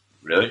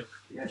 Really?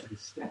 Yeah, it's a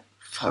step.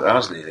 Fuck, that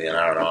was nearly an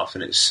hour and a half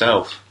in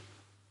itself.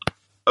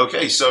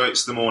 Okay, so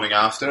it's the morning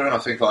after, and I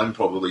think I'm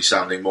probably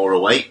sounding more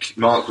awake.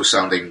 Mark was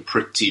sounding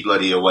pretty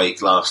bloody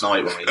awake last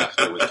night when we left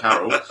her with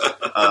Carol.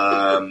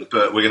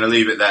 But we're going to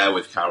leave it there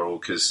with Carol,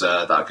 because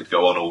that could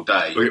go on all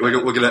day. We're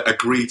going to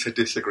agree to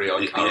disagree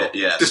on Carol.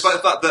 Yes.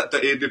 Despite the fact that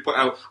Ian did point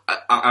out,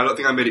 I don't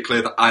think I made it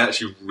clear that I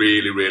actually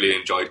really, really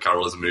enjoyed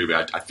Carol as a movie.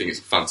 I think it's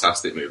a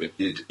fantastic movie.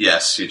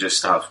 Yes, you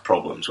just have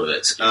problems with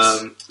it.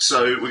 Yes.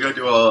 So we're going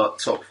to do our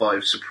top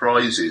 5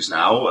 surprises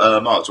now.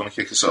 Mark, do you want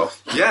to kick us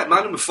off? Yeah,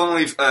 my number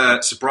 5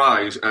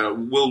 surprise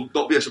will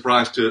not be a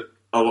surprise to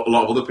a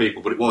lot of other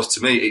people, but it was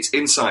to me. It's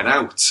Inside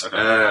Out.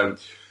 Okay.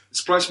 It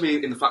surprised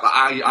me in the fact that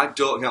I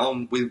don't get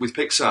on with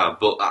Pixar,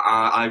 but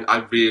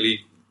I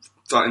really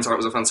thought Inside Out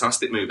was a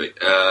fantastic movie.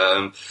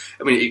 I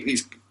mean,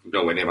 it's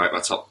nowhere near my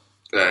top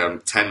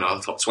 10 or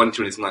top 20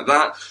 or anything like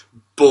that,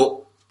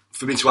 but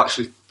for me to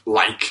actually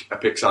like a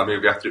Pixar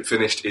movie after it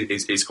finished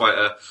is quite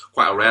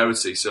a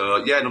rarity. So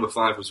yeah, number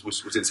 5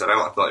 was Inside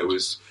Out. I thought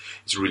it's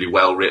really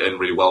well written,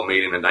 really well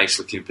meaning, a nice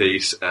looking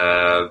piece.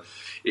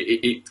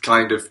 It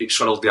kind of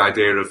straddles the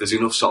idea of there's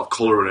enough sort of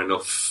colour and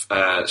enough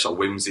sort of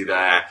whimsy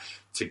there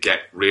to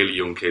get really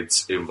young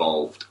kids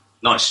involved.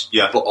 Nice,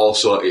 yeah. But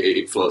also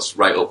it floats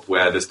right up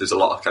where there's a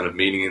lot of kind of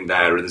meaning in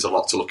there, and there's a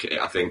lot to look at it,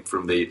 I think,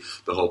 from the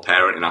whole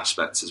parenting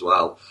aspects as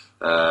well.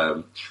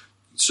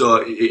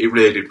 So it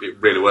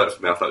really worked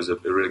for me. I thought it was a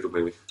really good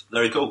movie.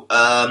 Very cool.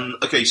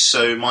 Okay,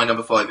 so my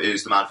number 5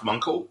 is The Man from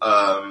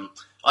U.N.C.L.E.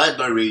 I had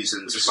no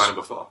reason Which to... is my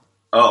number 4.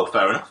 Oh,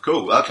 fair enough.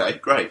 Cool. Okay,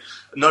 great.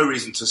 No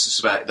reason to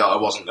suspect that I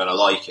wasn't going to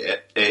like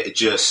it. It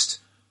just...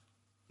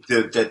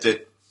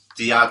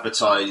 The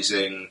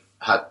advertising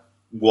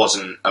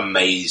wasn't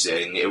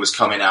amazing. It was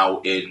coming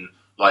out in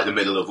like the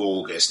middle of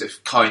August. It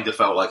kind of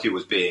felt like it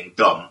was being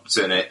dumped,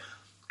 and it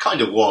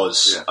kind of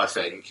was, yeah. I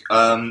think.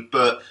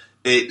 But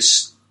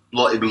it's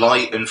like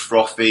light and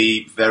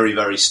frothy, very,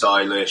 very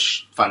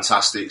stylish,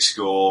 fantastic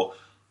score.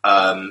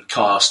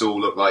 Cast all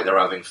look like they're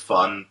having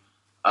fun.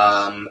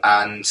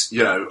 And,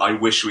 you know, I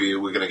wish we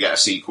were going to get a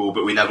sequel,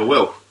 but we never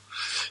will.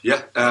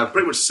 Yeah,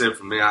 pretty much the same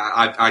for me.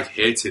 I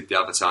hated the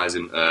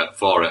advertising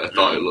for it. I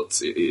thought it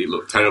looked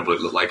terrible. It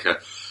looked like a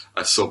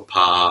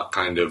subpar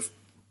kind of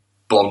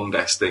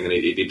Bond-esque thing, and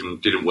it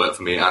didn't work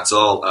for me at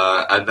all.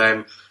 And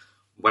then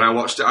when I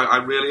watched it, I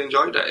really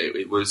enjoyed it.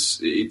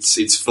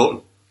 It's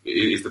fun.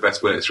 It is the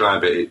best way to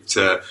describe it.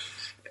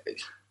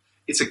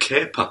 It's a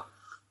caper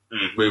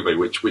movie,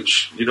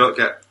 which you don't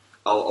get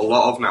a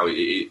lot of now.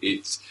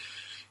 It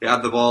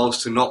had the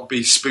balls to not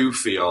be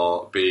spoofy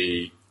or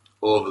be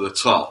over the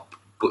top,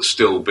 but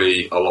still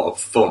be a lot of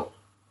fun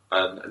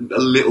and a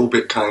little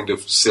bit kind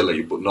of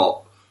silly, but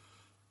not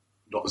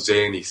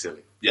zany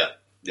silly. Yeah.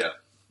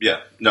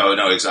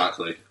 No,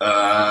 exactly.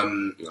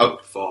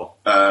 Number 4.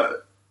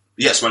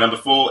 Yes, my number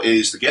 4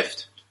 is The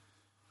Gift.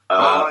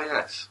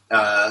 Yes.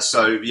 I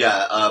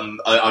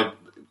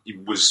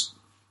was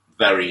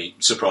very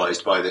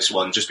surprised by this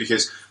one, just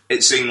because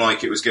it seemed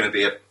like it was going to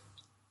be a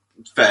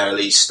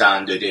fairly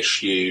standard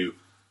issue,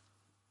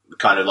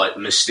 kind of like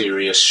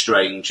mysterious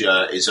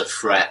stranger is a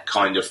threat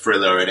kind of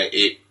thriller, and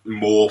it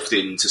morphed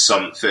into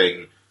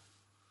something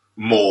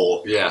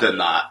more than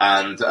that.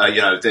 And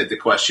the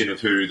question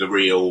of who the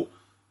real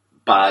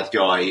bad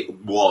guy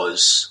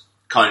was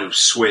kind of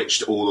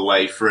switched all the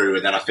way through,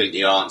 and then I think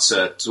the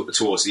answer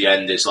towards the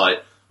end is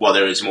like, well,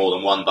 there is more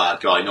than one bad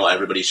guy. Not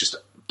everybody's just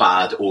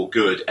bad or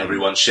good.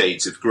 Everyone's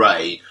shades of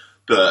grey,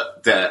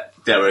 but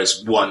there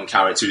is one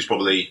character who's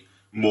probably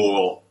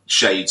more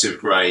shades of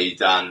grey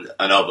than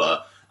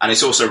another. And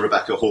it's also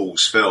Rebecca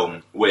Hall's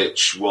film,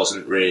 which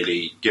wasn't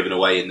really given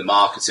away in the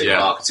marketing. Yeah.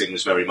 The marketing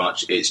was very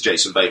much, it's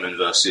Jason Bateman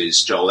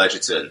versus Joel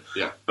Edgerton.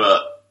 Yeah.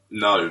 But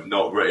no,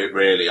 not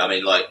really. I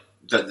mean, like,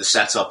 the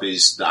setup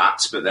is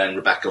that, but then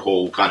Rebecca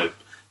Hall kind of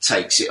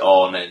takes it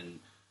on, and,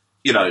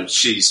 you know,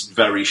 she's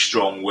very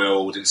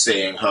strong-willed, and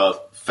seeing her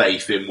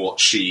faith in what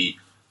she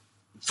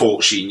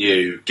thought she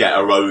knew get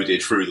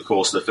eroded through the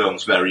course of the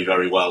film's very,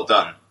 very well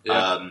done.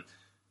 Yeah.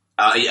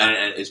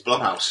 And it's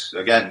Blumhouse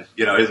again.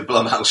 You know, the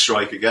Blumhouse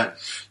strike again.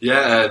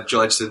 Yeah,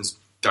 Joel Edgerton's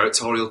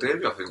directorial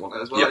debut, I think, wasn't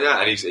it as well?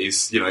 Yeah, and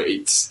he's you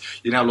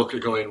now look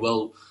at going,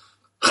 well,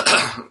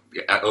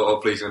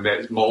 hopefully he's going to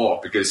make more,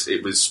 because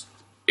it was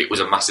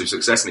a massive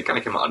success, and it kind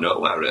of came out of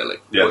nowhere, really.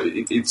 Yeah, but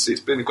it's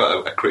been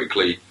quite a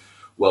critically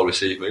well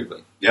received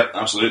movie. Yep,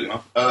 absolutely, man.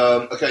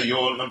 Okay,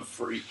 your number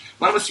 3.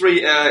 My number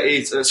 3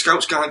 is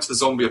Scout's Guide to the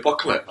Zombie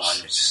Apocalypse. I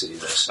need to see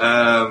this.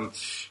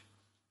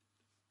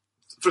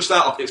 For a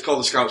start off, it's called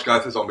The Scout's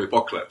Guide to the Zombie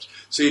Apocalypse.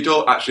 So you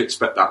don't actually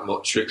expect that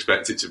much. You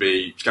expect it to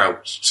be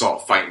scouts sort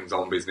of fighting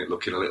zombies and it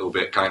looking a little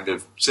bit kind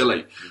of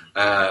silly.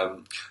 The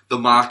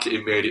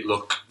marketing made it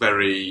look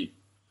very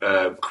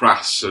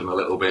crass and a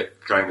little bit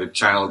kind of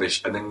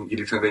childish. And then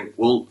you kind of think,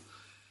 well,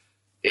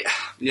 it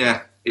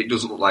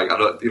doesn't look like,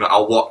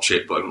 I'll watch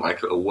it, but I don't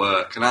like it'll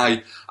work. And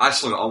I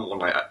saw it on one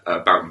night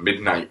about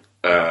midnight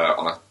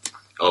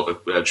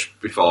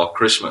before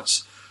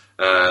Christmas.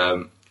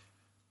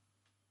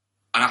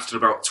 And after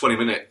about 20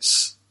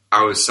 minutes,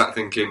 I was sat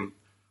thinking,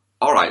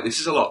 all right,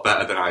 this is a lot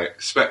better than I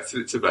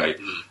expected it to be.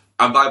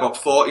 And by about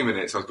 40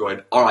 minutes, I was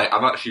going, all right,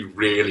 I'm actually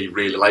really,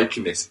 really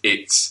liking this.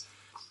 It's,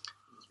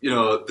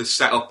 the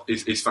setup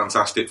is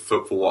fantastic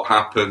for what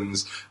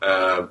happens.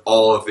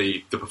 All of the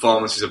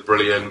performances are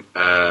brilliant.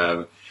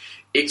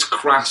 It's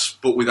crass,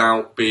 but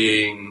without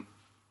being...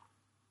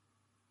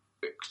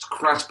 It's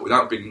crass, but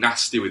without being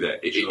nasty with it.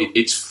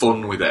 It's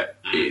fun with it.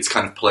 It's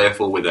kind of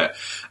playful with it.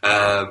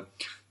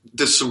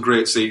 There's some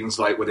great scenes,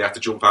 like where they have to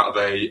jump out of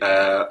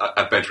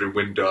a bedroom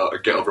window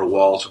and get over a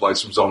wall to avoid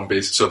some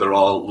zombies, so they're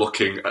all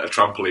looking at a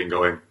trampoline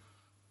going,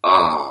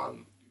 oh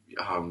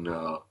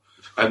no.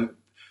 And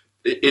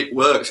it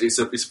works. It's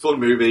a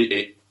fun movie.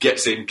 It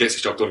gets in, gets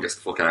its job done, gets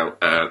the fuck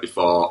out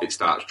before it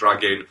starts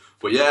dragging.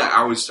 But yeah,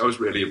 I was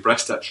really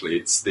impressed, actually.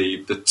 It's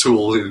the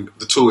tooling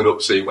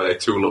up scene where they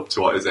tool up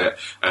to what is it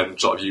and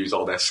sort of use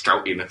all their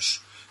scoutiness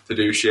to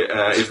do shit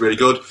is really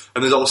good.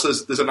 And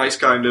there's a nice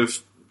kind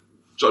of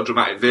sort of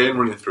dramatic vein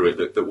running through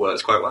it that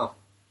works quite well.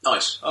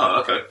 Nice.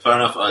 Oh, okay. Fair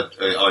enough.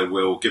 I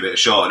will give it a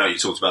shot. I know you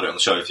talked about it on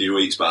the show a few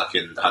weeks back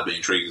and had me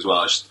intrigued as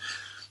well. Just,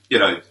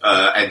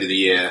 end of the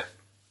year,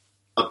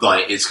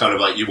 like, it's kind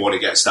of like you want to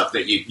get stuff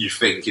that you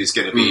think is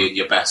going to be in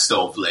your best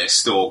of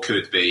list or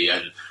could be.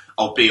 And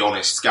I'll be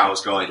honest,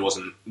 Scout's Guide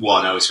wasn't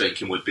one I was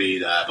thinking would be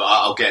there, but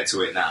I'll get to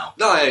it now.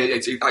 No,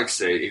 like I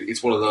say,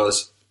 it's one of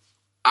those.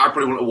 I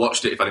probably wouldn't have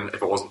watched it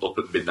if I wasn't up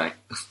at midnight.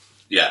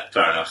 Yeah,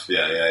 fair enough.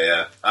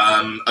 Yeah.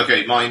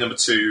 Okay, my number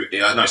 3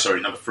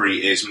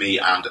 is Me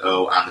and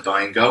Earl and the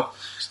Dying Girl.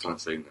 Just trying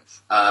to see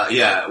this.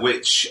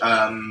 Which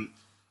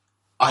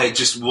I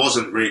just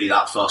wasn't really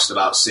that fussed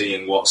about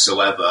seeing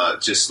whatsoever.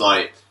 Just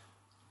like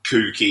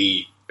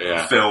kooky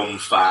film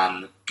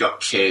fan, got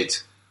kid,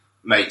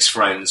 makes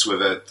friends with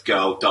a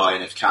girl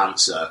dying of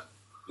cancer.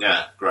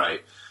 Yeah,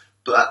 great.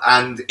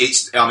 And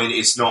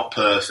it's not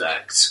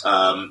perfect.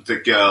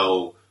 The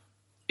girl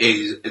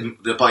is,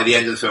 by the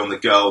end of the film, the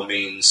girl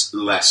means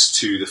less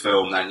to the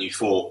film than you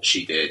thought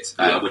she did,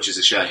 which is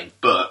a shame.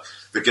 But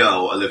the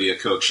girl, Olivia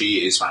Cooke,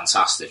 she is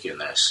fantastic in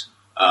this.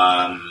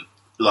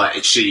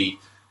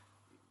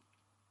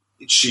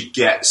 She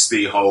gets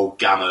the whole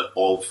gamut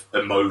of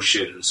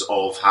emotions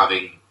of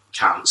having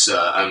cancer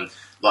and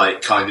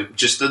like kind of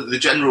just the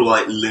general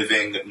like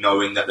living,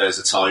 knowing that there's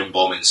a time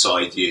bomb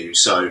inside you.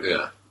 So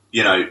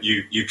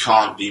you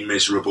can't be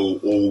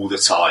miserable all the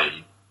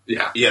time.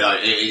 Yeah,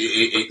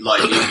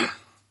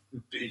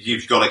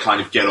 you've got to kind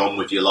of get on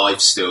with your life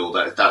still.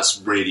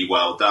 That's really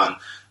well done.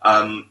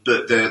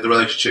 But the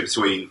relationship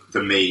between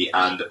the Me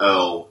and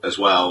Earl as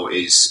well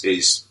is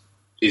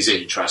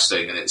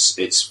interesting and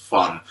it's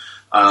fun.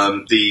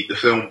 The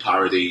film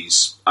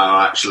parodies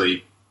are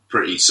actually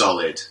pretty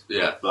solid.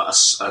 Yeah, like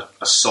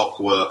a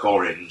Sockwork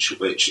Orange,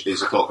 which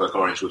is a Clockwork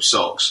Orange with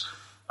socks.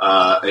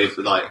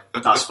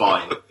 That's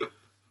fine.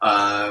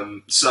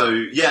 So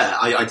yeah,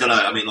 I don't know.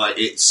 I mean, like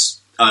it's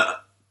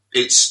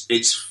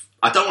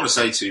I don't want to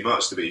say too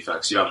much, to be fair,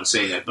 because you haven't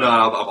seen it. But No,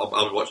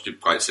 I'll watch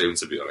it quite soon,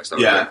 to be honest.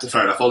 yeah,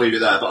 fair enough. I'll leave it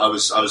there. But I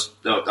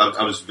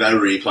was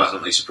very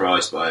pleasantly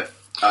surprised by it.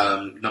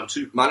 Number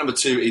 2. My number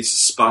 2 is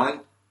Spy.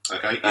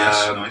 Okay,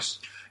 yes, nice.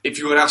 If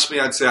you would ask me,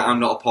 I'd say I'm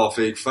not a Paul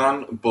Feig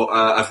fan, but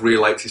I've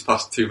really liked his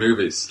past 2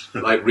 movies.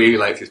 Really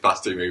liked his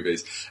past 2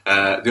 movies.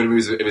 The only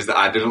movies that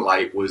I didn't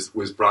like was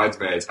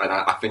Bridesmaids, and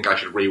I think I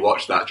should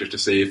rewatch that just to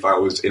see if I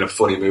was in a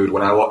funny mood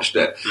when I watched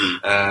it.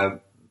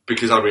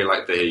 Because I really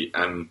like The Heat,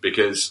 and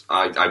because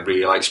I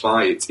really like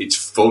Spy. It's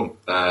fun.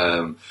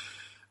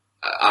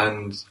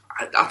 And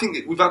I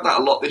think we've had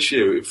that a lot this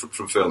year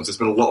from films. There's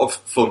been a lot of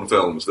fun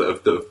films that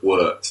have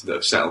worked, that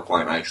have settled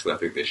quite nicely, I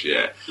think, this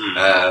year.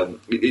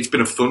 It's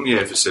been a fun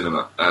year for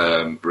cinema,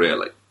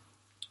 really.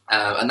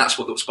 And that's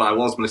what Spy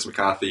was. Melissa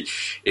McCarthy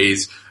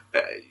is...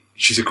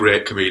 she's a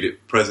great comedic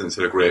presence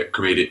and a great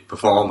comedic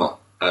performer.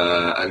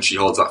 And she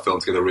holds that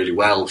film together really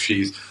well.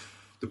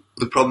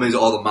 The problem is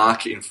all the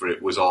marketing for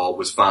it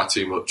was far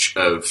too much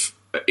of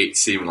it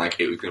seeming like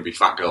it was going to be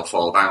Fat Girl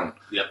Fall Down.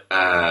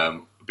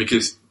 Yep.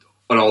 Because...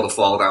 and all the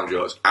fall down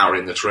jokes are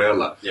in the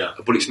trailer,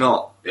 but it's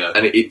not,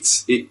 and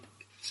it's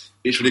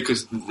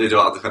ridiculous. They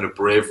don't have the kind of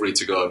bravery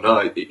to go,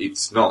 no,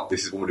 it's not.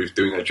 This is a woman who's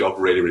doing her job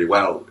really, really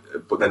well.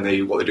 But then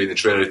what they do in the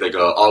trailer is they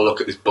go, oh,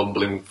 look at this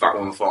bumbling fat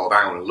woman fall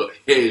down, and look,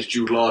 here's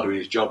Jude Law doing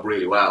his job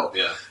really well.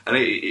 Yeah, and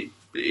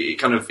it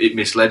kind of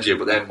misled you.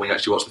 But then when you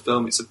actually watch the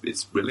film,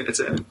 it's really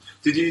entertaining.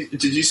 Did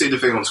you see the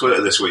thing on Twitter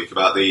this week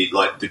about the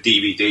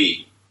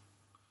DVD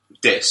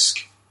disc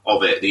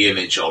of it, the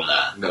image on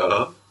there?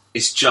 No.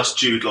 It's just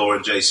Jude Law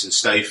and Jason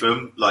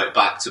Statham, like,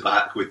 back to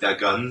back with their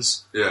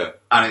guns. Yeah.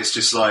 And it's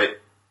just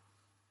like,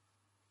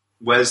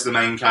 where's the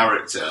main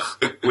character?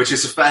 Which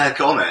is a fair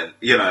comment,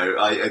 you know.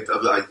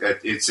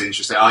 It's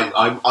interesting.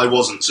 I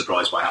wasn't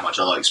surprised by how much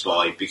I liked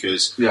Spy,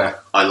 because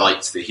I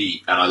liked The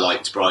Heat and I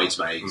liked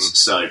Bridesmaids.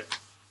 So,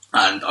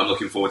 and I'm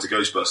looking forward to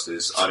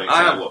Ghostbusters. I don't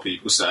care what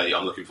people say.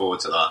 I'm looking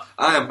forward to that.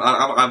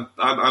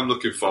 I'm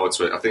looking forward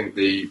to it. I think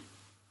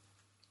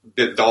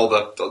all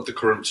the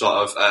current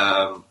sort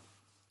of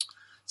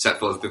set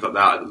photos and things like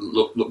that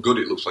look good.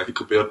 It looks like it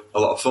could be a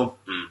lot of fun.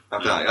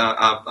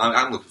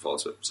 I'm looking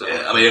forward to it. So.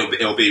 Yeah, I mean,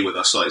 it'll be with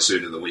us slightly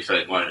sooner than we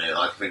think, won't it?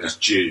 Like, I think it's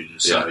June,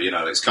 so you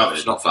know it's coming.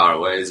 It's not far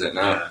away, is it?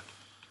 No. Yeah.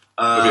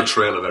 There'll be a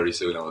trailer very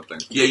soon, I would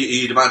think. Yeah,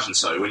 you'd imagine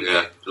so, wouldn't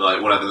you?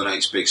 Like, whatever the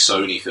next big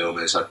Sony film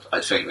is,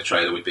 I'd think the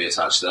trailer would be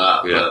attached to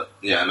that. Yeah. But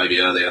yeah, maybe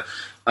earlier.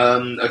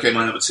 Okay,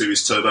 my number 2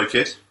 is Turbo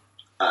Kid,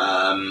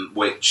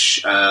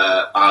 which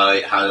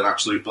I had an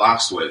absolute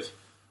blast with.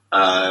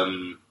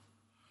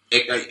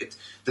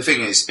 The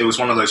thing is, it was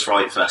one of those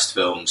Fright Fest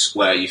films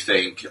where you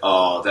think,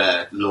 oh,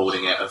 they're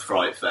lauding it at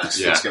Fright Fest.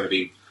 Yeah. It's going to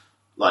be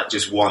like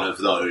just one of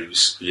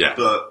those. Yeah.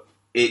 But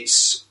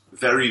it's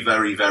very,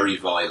 very, very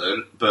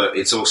violent, but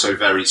it's also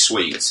very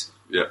sweet.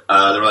 Yeah.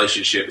 The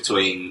relationship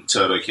between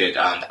Turbo Kid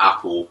and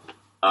Apple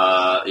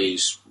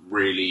is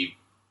really,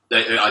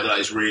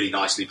 is really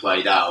nicely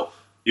played out.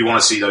 You want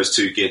to see those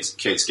two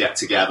kids get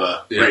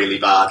together really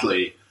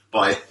badly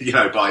by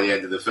the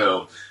end of the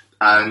film.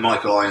 And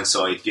Michael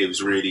Ironside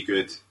gives really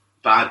good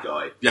bad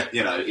guy. Yeah.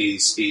 You know,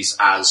 he's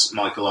as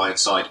Michael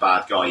Ironside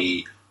bad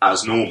guy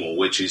as normal,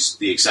 which is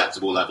the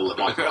acceptable level of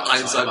Michael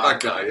Ironside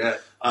bad guy.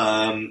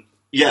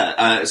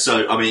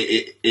 So, I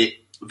mean, it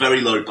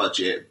very low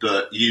budget,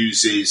 but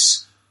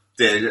uses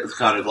the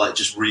kind of like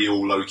just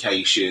real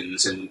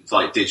locations and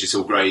like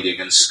digital grading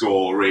and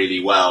score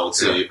really well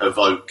to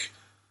evoke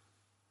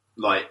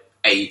like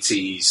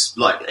 80s,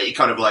 like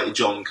kind of like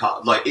John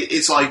like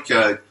it's like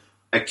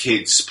a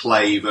kid's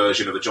play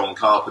version of a John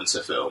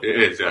Carpenter film.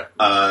 It is, yeah.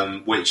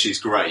 Which is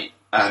great,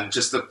 and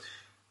just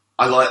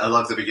I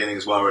love the beginning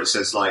as well, where it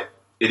says like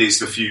it is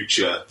the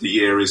future. The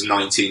year is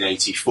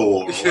 1984,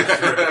 or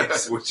whatever it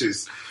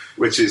is,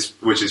 which is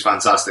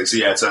fantastic. So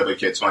yeah, Turbo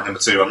Kid's my number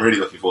 2. I'm really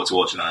looking forward to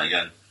watching that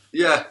again.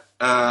 Yeah,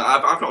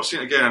 I've not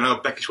seen it again. I know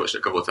Becky's watched it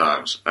a couple of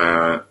times.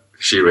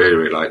 She really,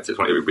 really liked it.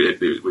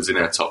 It was in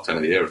her top 10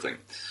 of the year, I think.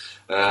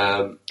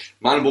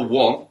 My number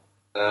 1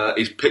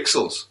 is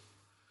Pixels.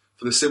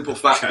 For the simple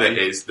fact that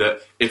is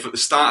that if at the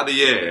start of the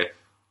year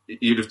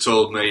you'd have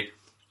told me,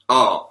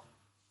 oh,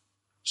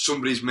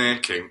 somebody's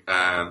making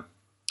a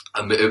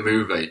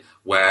movie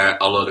where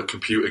a load of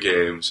computer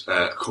games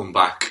come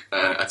back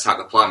and attack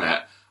the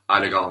planet,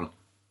 I'd have gone,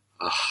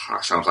 oh,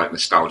 that sounds like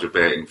nostalgia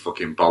baiting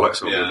fucking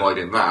bollocks, I'm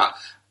avoiding that.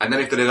 And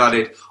then if they'd have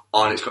added,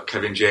 oh, and it's got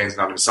Kevin James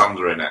and Adam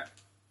Sandler in it,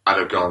 I'd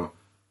have gone,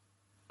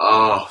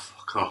 oh,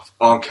 fuck off.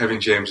 Oh, and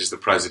Kevin James is the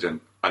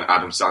president and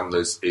Adam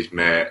Sandler's his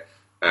mate,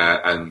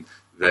 and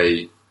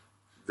they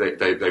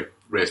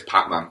race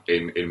Pac-Man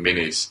in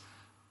minis.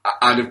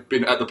 I'd have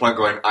been at the point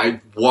going,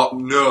 what?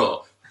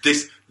 No,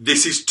 this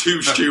is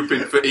too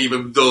stupid for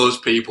even those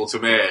people to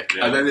make.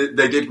 Yeah. And then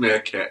they did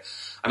make it,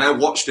 and I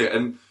watched it,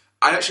 and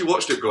I actually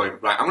watched it going,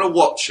 right, I'm going to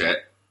watch it.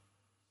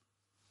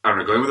 I'm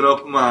going to go in with an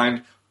open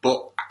mind,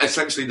 but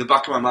essentially in the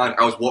back of my mind,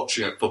 I was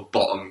watching it for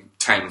bottom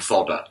 10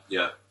 fodder.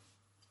 Yeah.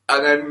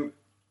 And then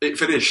it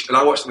finished, and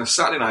I watched it on a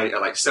Saturday night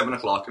at like 7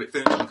 o'clock, and it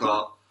finished, and I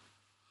thought,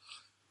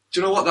 Do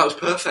you know what? That was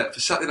perfect for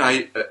Saturday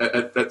night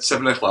at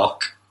 7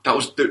 o'clock.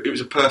 It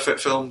was a perfect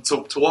film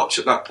to watch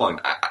at that point.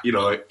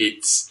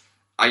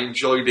 I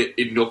enjoyed it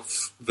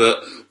enough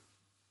that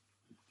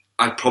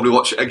I'd probably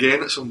watch it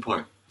again at some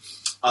point.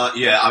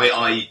 Yeah, I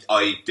mean,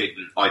 I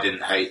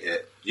didn't hate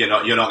it. You're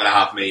not going to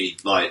have me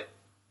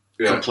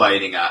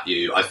complaining at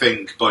you. I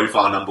think both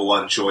our number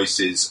one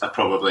choices are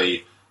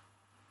probably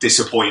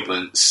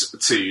disappointments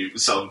to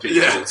some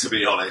people, to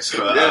be honest.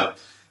 But I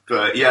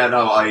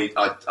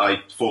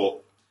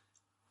thought,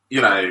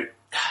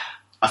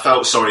 I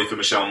felt sorry for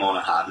Michelle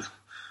Monaghan.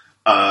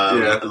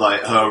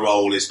 Like, her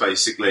role is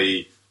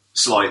basically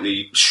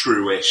slightly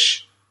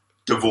shrewish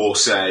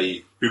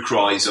divorcee who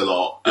cries a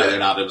lot, and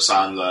then Adam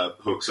Sandler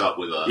hooks up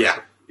with her. Yeah.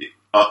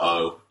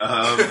 Adam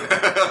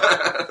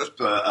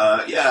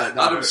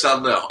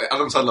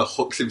Sandler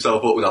hooks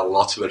himself up with a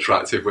lot of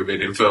attractive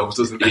women in films,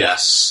 doesn't he?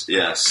 Yes.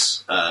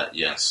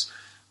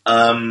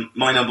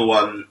 My number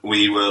one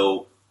we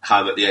will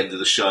have at the end of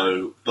the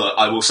show, but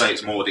I will say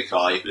it's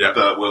Mordecai,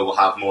 but we'll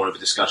have more of a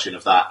discussion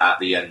of that at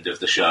the end of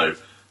the show.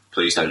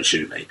 Please don't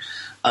shoot me.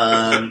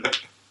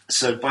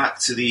 So back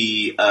to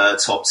the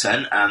top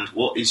 10, and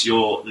what is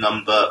your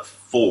number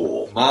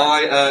 4?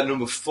 My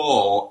number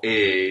 4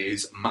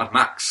 is Mad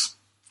Max.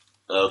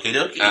 Okie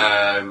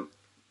dokie.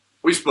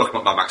 We've spoken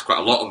about Mad Max quite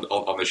a lot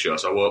on this show,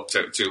 so I won't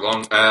take it too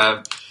long.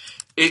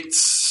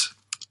 It's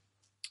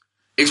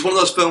one of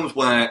those films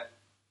where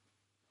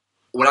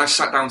when I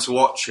sat down to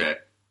watch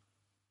it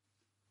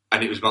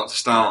and it was about to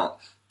start,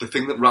 the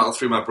thing that rattled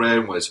through my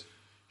brain was,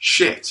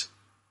 shit,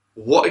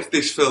 what if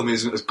this film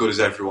isn't as good as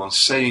everyone's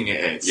saying it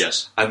is?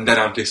 Yes. And then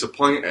I'm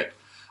disappointed.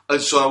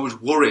 And so I was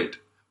worried.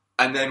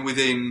 And then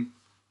within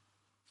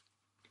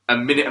a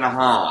minute and a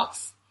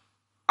half,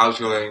 I was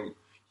going,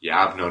 yeah,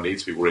 I have no need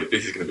to be worried.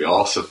 This is going to be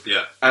awesome.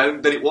 Yeah.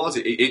 And then it was.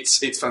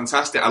 It's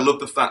fantastic. I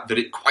love the fact that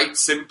it quite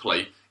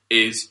simply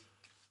is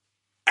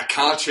a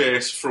car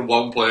chase from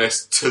one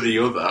place to the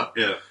other.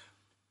 Yeah.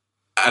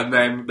 And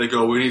then they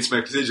go, we need to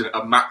make a decision.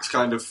 And Max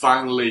kind of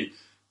finally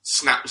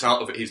snaps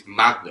out of it his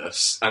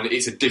madness. And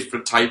it's a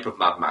different type of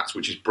Mad Max,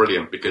 which is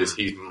brilliant because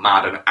he's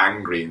mad and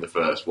angry in the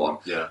first one.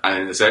 Yeah.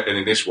 And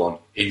in this one,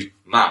 he's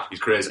mad. He's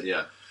crazy.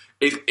 Yeah.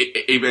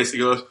 He basically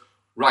goes,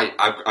 right,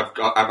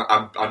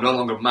 I'm no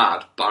longer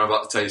mad, but I'm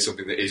about to tell you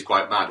something that is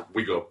quite mad.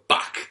 We go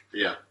back.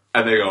 Yeah.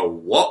 And they go,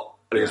 what?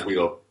 And he goes, we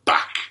go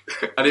back.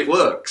 And it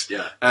works.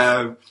 Yeah.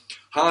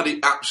 Hardy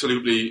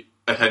absolutely,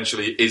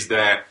 essentially, is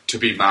there to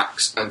be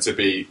Max and to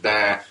be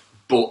there,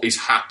 but is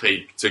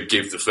happy to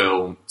give the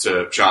film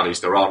to Charlize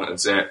Theron and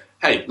say,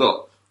 hey,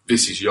 look,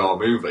 this is your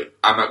movie.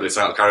 I'm not this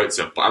out of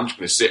character, but I'm just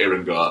going to sit here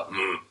and go,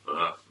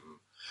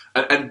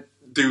 and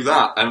do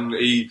that. And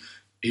he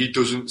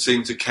doesn't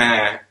seem to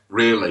care,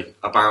 really,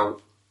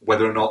 about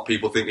whether or not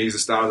people think he's the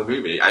star of the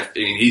movie. I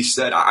mean, he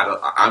said,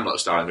 I'm not the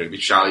star of the movie.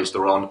 Charlize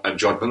Theron and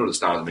John Miller are the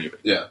star of the movie.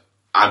 Yeah.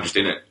 I'm just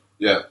in it.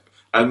 Yeah.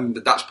 And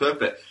that's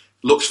perfect.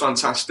 Looks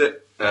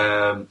fantastic.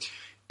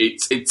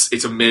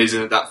 It's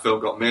amazing that film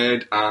got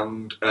made,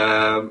 and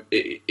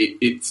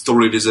it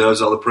thoroughly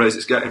deserves all the praise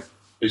it's getting.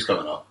 Who's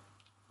coming up?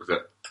 Is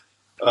it?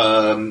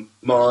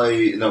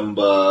 My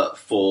number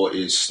 4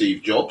 is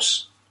Steve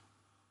Jobs,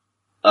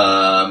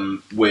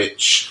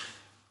 which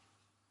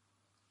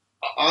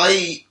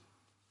I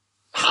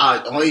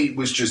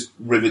was just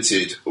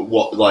riveted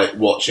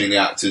watching the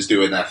actors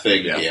doing their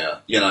thing here.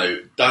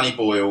 Danny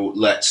Boyle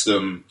lets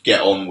them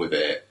get on with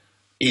it.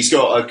 He's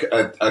got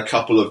a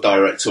couple of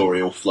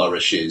directorial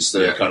flourishes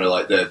that are kind of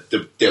like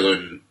the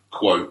Dylan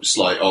quotes,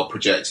 are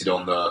projected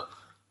on the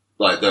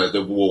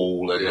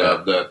wall and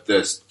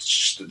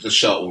the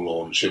shuttle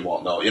launch and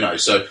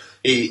whatnot. So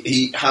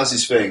he has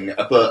his thing,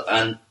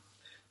 and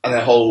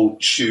the whole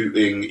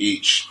shooting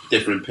each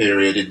different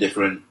period in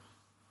different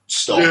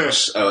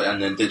stops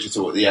and then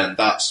digital at the end.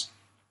 That's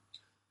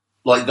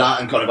like that,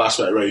 and kind of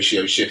aspect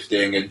ratio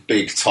shifting and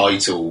big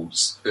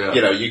titles.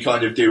 Yeah. You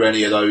kind of do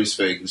any of those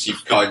things,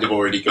 you've kind of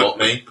already got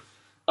me.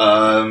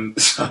 I mean,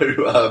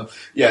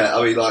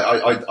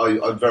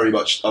 I very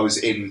much I was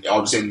in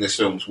this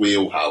film's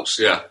wheelhouse.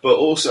 Yeah. But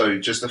also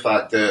just the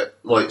fact that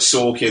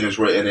Sorkin has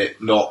written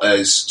it not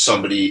as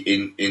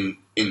somebody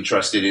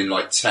interested in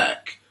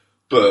tech,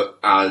 but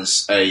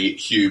as a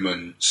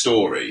human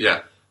story.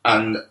 Yeah.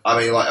 And I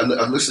mean,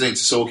 I'm listening to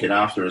Sorkin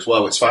after as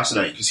well. It's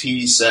fascinating because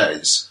he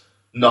says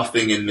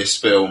nothing in this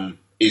film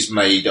is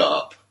made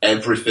up.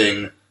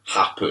 Everything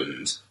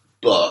happened,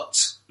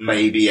 but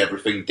maybe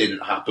everything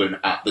didn't happen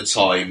at the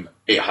time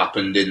it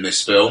happened in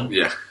this film.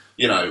 Yeah.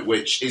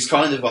 Which is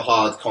kind of a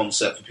hard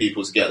concept for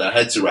people to get their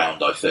heads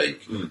around, I think.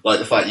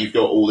 The fact you've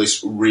got all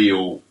this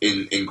real,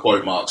 in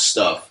quote marks,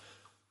 stuff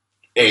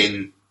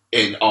in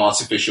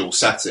artificial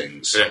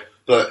settings. Yeah.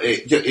 But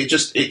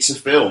it's a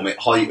film. It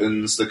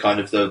heightens the kind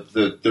of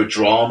the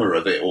drama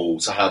of it all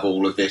to have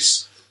all of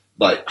this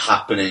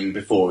happening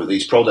before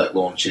these product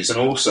launches, and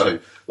also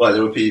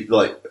there were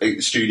people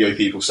studio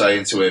people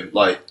saying to him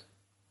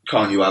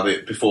can't you have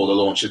it before the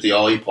launch of the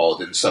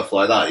iPod and stuff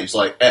like that? He's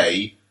like,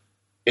 A,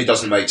 it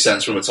doesn't make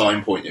sense from a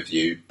time point of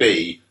view.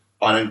 B,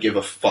 I don't give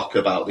a fuck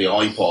about the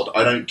iPod.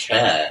 I don't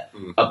care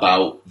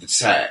about the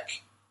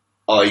tech.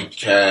 I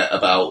care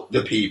about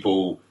the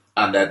people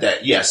and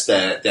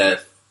their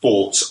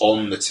thoughts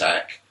on the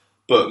tech,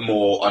 but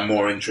I'm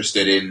more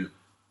interested in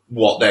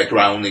what their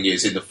grounding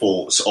is in the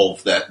thoughts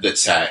of the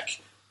tech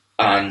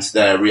and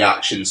their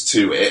reactions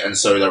to it, and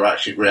so their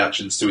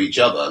reactions to each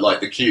other, like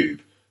the Cube,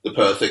 the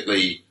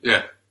perfectly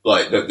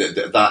like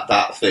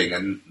that thing,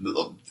 and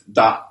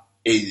that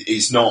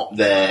is not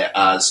there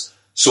as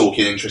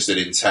Sorkin interested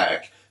in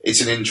tech.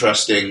 It's an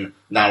interesting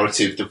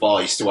narrative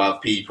device to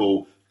have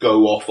people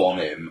go off on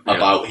him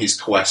about his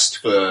quest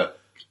for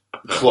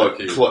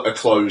a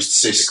closed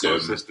system,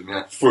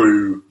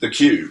 through the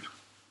Cube.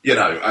 You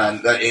know,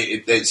 and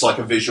it's like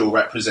a visual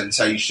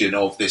representation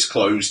of this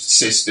closed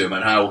system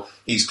and how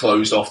he's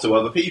closed off to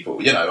other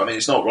people. You know, I mean,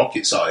 it's not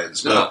rocket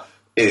science, but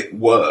it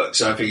works.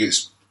 And I think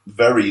it's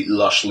very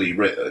lushly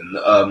written.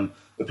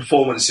 The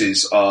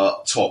performances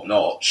are top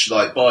notch.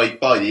 Like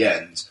by the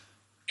end,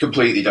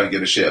 completely don't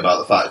give a shit about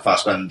the fact that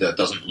Fassbender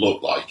doesn't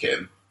look like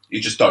him.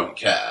 You just don't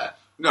care.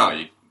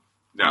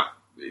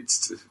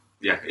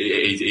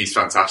 He's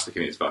fantastic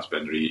in his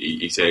Fassbender.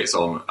 He takes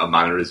on a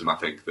mannerism, I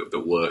think,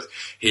 that works.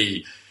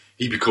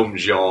 He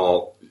becomes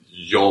the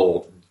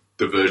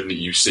version that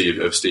you see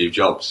of Steve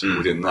Jobs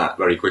within that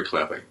very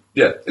quickly, I think.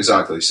 Yeah,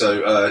 exactly.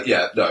 So,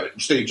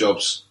 Steve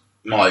Jobs,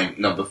 my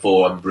number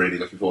 4. I'm really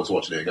looking forward to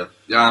watching it again.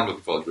 Yeah, I'm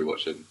looking forward to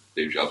rewatching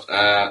Steve Jobs.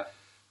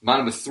 My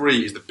number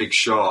 3 is The Big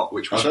Short,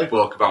 which we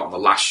spoke about on the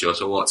last show,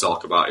 so I won't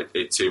talk about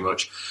it too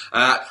much.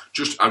 I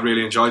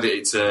really enjoyed it.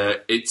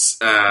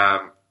 It's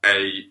a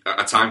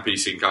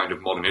timepiecing kind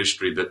of modern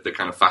history that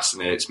kind of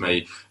fascinates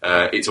me.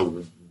 It's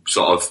a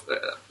sort of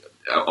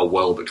a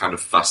world that kind of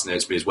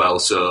fascinates me as well.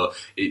 So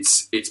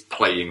it's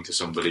playing to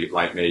somebody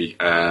like me,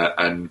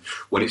 and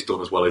when it's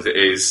done as well as it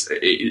is,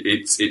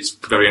 it's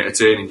very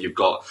entertaining. You've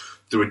got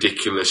the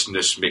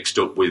ridiculousness mixed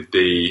up with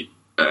the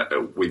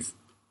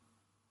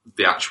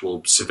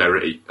actual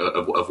severity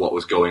of what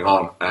was going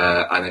on,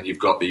 and then you've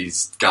got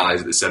these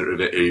guys at the centre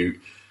of it who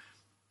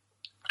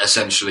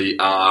essentially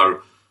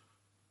are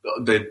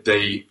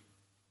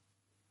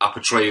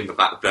portraying the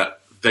fact that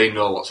they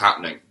know what's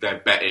happening. They're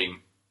betting.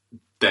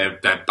 They're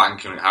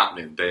banking on it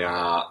happening. They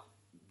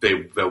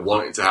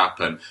want it to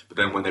happen, but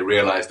then when they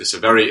realise the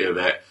severity of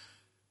it,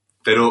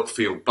 they don't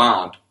feel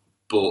bad,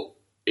 but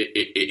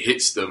it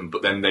hits them.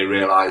 But then they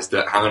realise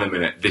that, hang on a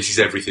minute, this is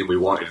everything we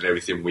wanted and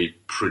everything we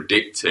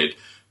predicted.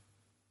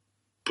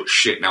 But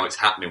shit, now it's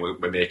happening.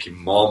 We're making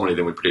more money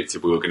than we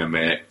predicted we were going to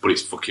make, but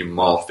it's fucking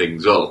more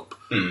things up.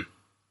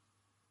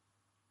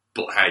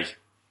 But hey,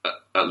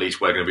 at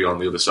least we're going to be on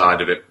the other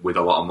side of it with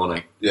a lot of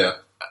money. Yeah.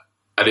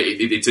 And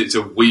it's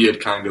a weird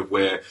kind of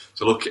way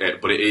to look at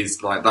it, but it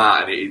is like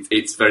that, and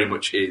it's very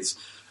much is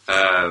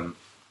Adam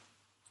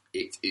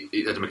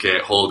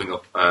McKay holding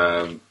up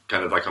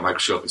kind of like a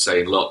microscope and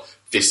saying, look,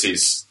 this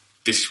is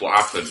what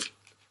happened,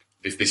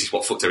 this is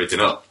what fucked everything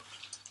up,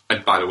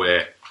 and by the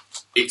way,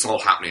 it's all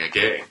happening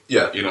again.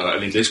 Yeah. You know,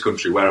 and in this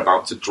country we're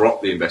about to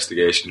drop the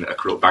investigation at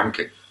corrupt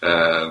banking.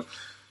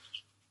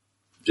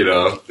 You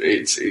know,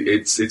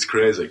 it's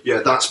crazy.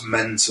 Yeah, that's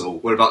mental.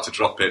 We're about to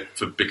drop it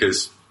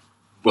because,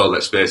 well,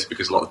 let's face it,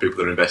 because a lot of the people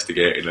that are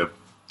investigating are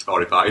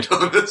Tory party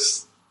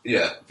donors.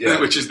 Yeah.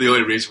 Which is the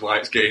only reason why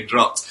it's getting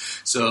dropped.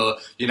 So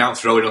you're now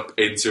throwing up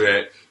into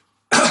it.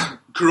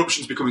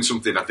 Corruption's becoming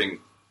something, I think,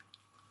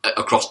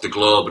 across the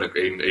globe and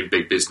in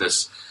big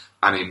business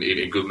and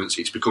in governments.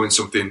 It's becoming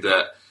something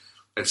that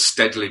has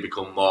steadily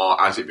become more,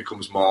 as it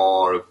becomes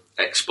more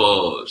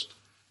exposed,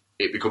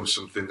 it becomes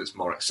something that's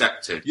more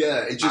accepted. Yeah,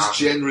 it just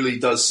generally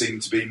does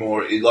seem to be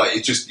more, like,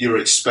 it just, you're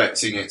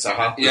expecting it to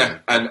happen. Yeah,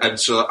 and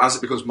so as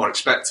it becomes more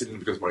expected and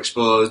becomes more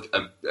exposed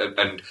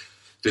and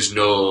there's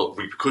no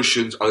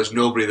repercussions, or there's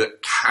nobody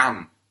that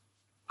can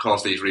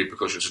cause these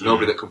repercussions, there's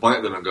nobody that can point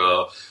at them and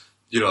go,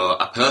 you know,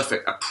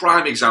 a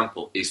prime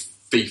example is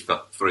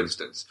FIFA, for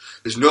instance.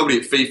 There's nobody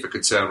at FIFA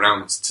can turn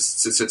around to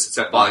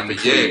set by for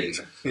years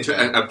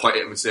and point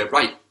at him and say,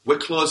 right, we're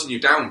closing you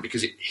down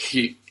because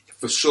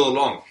for so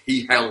long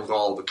he held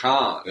all the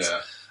cards.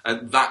 Yeah.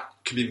 And that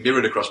can be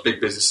mirrored across big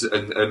business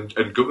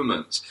and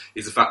governments,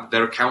 is the fact that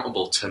they're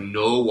accountable to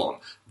no one.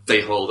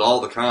 They hold all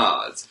the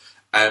cards,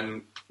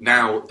 and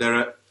now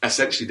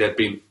they've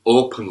been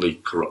openly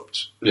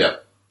corrupt. Yeah.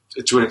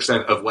 To an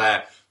extent of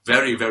where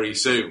very, very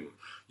soon,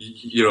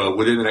 you know,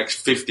 within the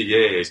next 50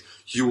 years,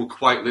 you will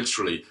quite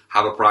literally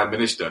have a prime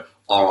minister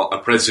or a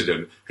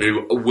president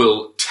who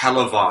will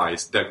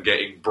televise them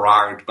getting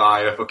bribed by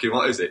a fucking,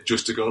 what is it,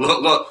 just to go,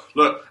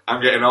 look,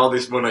 I'm getting all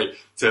this money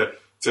to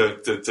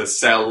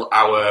sell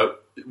our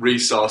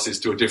resources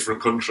to a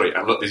different country,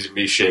 and look, this is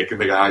me shaking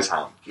the guy's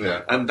hand.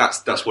 Yeah. And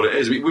that's what it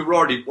is. We're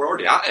already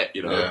at it,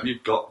 you know. Yeah.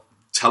 You've got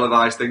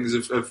televised things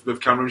of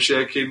Cameron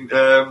shaking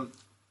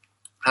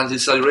hands in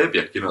Saudi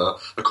Arabia, you know,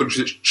 a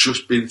country that's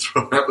just been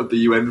thrown out of the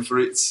UN for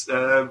its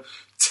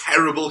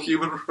terrible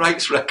human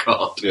rights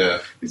record. Yeah.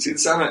 It's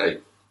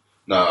insanity.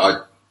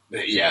 No,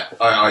 yeah,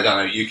 I don't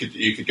know. You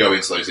could go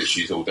into those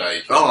issues all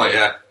day. Oh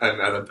yeah,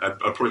 and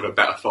probably a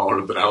better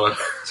forum than our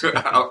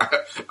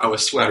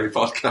sweary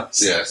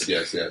podcast.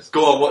 Yes.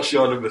 Go on, what's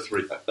your number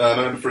 3? My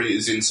number 3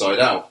 is Inside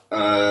Out,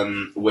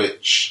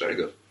 which Very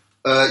good.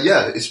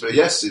 it's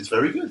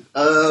very good.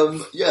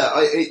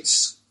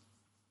 It's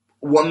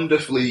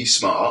wonderfully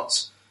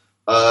smart.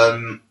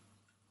 I'm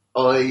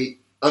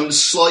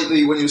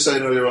slightly, when you were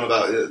saying earlier on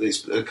about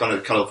it's kind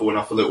of colourful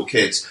enough for little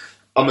kids,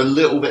 I'm a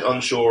little bit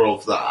unsure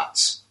of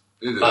that.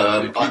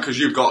 Because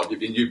you know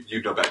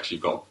better,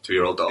 you've got a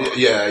 2-year-old daughter.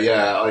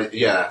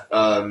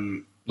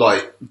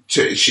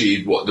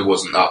 There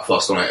wasn't that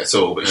fussed on it at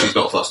all, but she's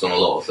not fussed on a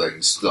lot of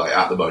things like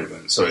at the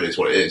moment, so it is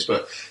what it is.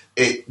 But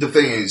the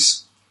thing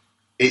is,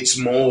 it's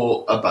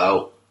more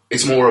about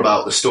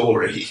the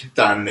story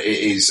than it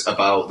is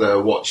about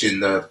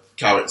watching the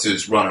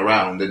characters run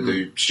around and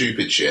do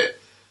stupid shit.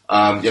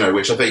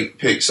 Which I think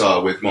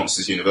Pixar with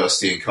Monsters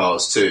University and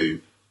Cars 2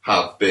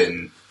 have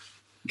been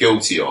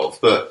guilty of,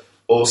 but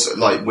also,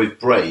 like with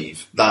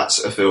Brave,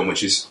 that's a film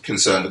which is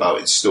concerned about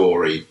its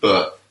story,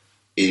 but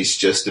is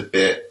just a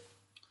bit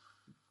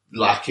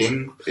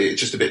lacking.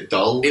 It's just a bit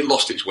dull. It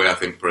lost its way, I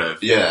think,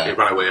 Brave. Yeah. It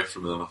ran away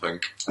from them, I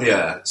think.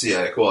 Yeah,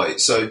 quite.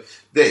 So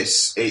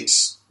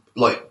it's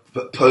like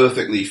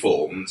perfectly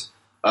formed.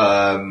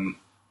 It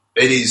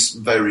is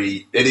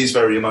very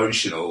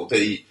emotional.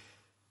 The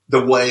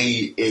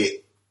way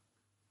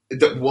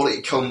what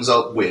it comes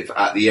up with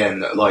at the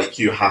end, like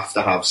you have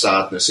to have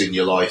sadness in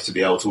your life to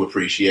be able to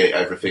appreciate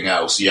everything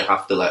else. You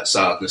have to let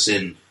sadness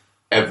in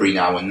every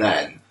now and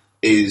then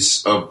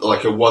is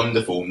like a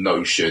wonderful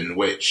notion,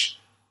 which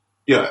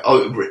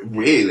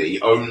really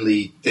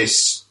only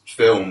this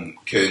film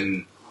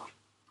can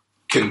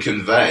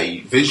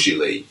convey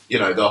visually.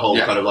 The whole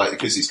kind of like,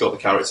 because it's got the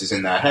characters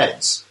in their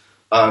heads.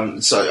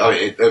 Wonderful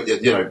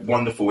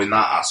in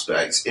that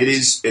aspect. It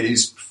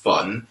is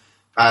fun.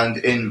 And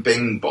in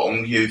Bing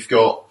Bong, you've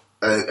got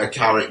a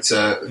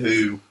character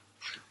who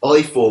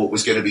I thought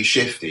was going to be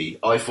shifty.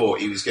 I thought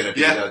he was going to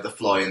be the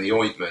fly in the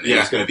ointment. He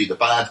was going to be the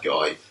bad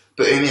guy.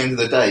 But in the end of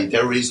the day,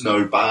 there is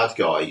no bad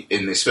guy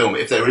in this film.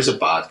 If there is a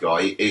bad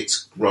guy,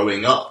 it's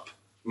growing up.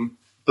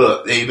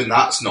 But even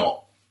that's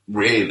not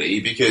really,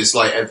 because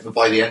like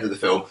by the end of the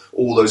film,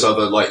 all those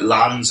other like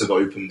lands have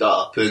opened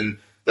up, and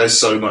there's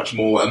so much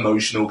more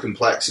emotional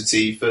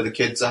complexity for the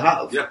kid to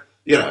have. Yeah.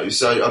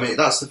 So I mean,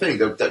 that's the thing.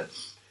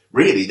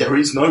 Really, there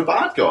is no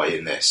bad guy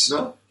in this.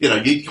 No.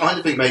 You kind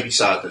of think maybe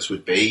Sadness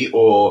would be,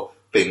 or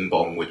Bing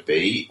Bong would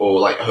be, or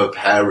like her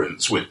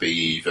parents would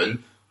be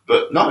even.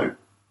 But no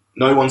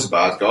one's a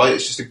bad guy.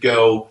 It's just a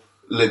girl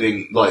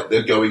living, like,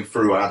 they're going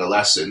through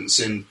adolescence,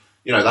 and,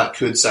 that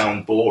could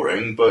sound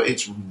boring, but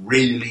it's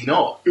really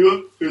not.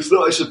 Yeah, it's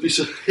not.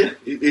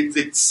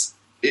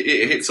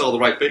 It hits all the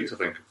right beats, I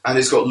think. And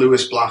it's got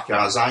Lewis Black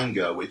as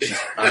Anger, which is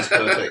as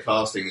perfect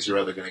casting as you're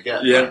ever going to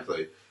get,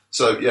 frankly.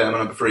 So, yeah, my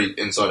number 3,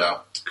 Inside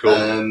Out.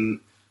 Cool.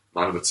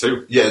 My number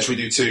 2. Yeah, should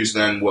we do 2s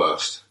and then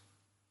worst?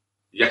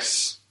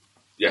 Yes.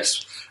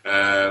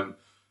 My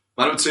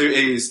number 2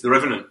 is The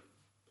Revenant.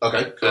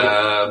 Okay,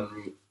 cool.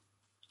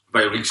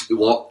 Very recently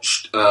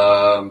watched.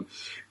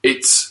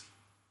 It's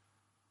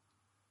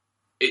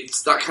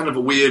that kind of a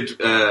weird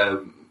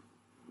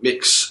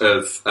mix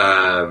of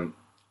kind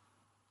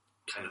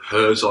of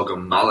Herzog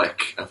and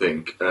Malick, I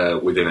think,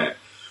 within it,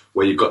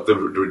 where you've got the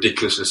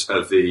ridiculousness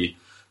of the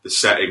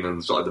setting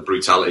and sort of the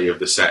brutality of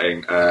the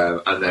setting,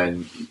 and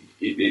then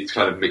it's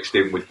kind of mixed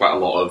in with quite a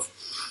lot of.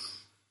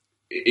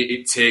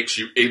 It takes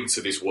you into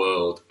this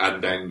world,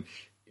 and then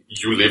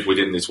you live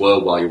within this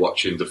world while you're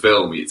watching the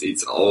film.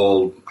 It's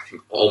all, I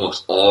think,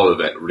 almost all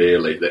of it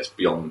really. That's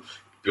beyond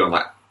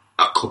like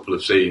a couple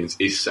of scenes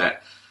is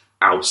set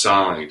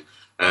outside.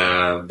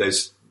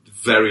 There's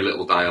very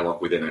little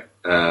dialogue within it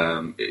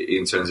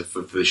in terms of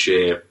for the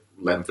sheer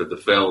length of the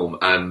film,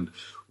 and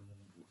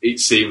it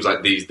seems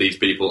like these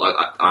people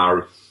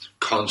are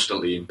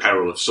constantly in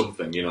peril of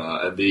something,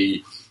 and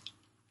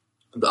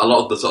a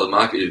lot of the sort of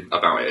marketing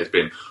about it has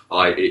been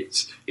like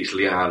it's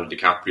Leonardo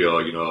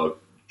DiCaprio,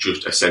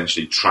 just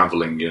essentially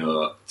travelling,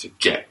 to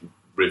get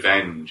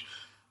revenge,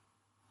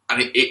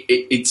 and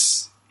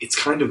it's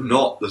kind of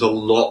not. There's a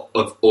lot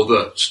of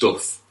other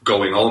stuff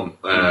going on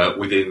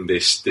within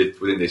this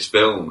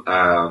film.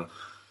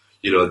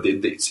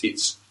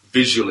 It's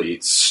visually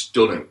it's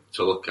stunning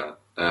to look at.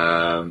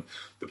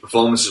 The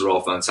performances are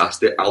all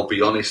fantastic. I'll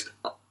be honest,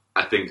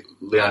 I think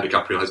Leonardo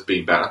DiCaprio has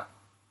been better.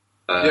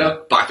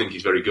 But I think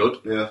he's very good.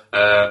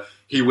 Yeah.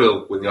 He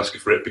will win the Oscar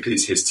for it because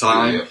it's his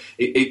time.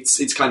 Yeah.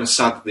 It's kind of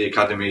sad that the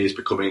Academy is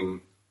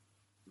becoming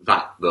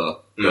that,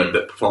 though.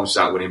 That performances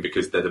aren't winning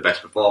because they're the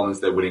best performers.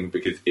 They're winning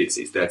because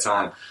it's their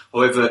time.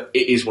 However,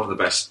 it is one of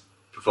the best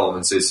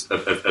performances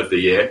of the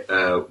year,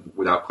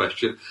 without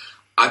question.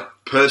 I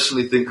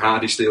personally think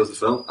Hardy steals the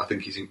film. I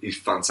think he's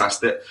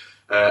fantastic.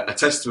 A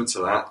testament to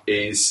that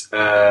is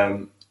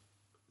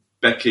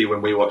Becky,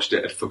 when we watched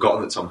it, had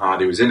forgotten that Tom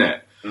Hardy was in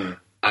it. And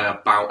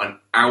about an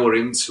hour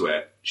into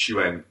it, she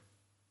went,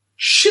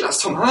 "Shit,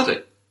 that's Tom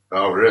Hardy."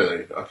 Oh,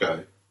 really?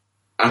 Okay.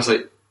 I was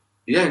like,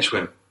 "Yeah," and she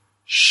went,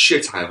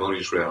 shit, I've only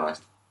just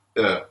realised.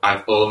 Yeah.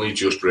 I've only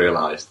just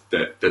realised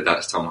that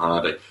that's Tom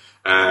Hardy.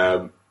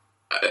 And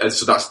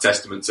so that's a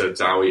testament to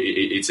how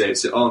he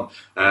takes it on.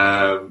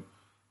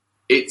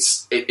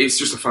 It's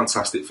just a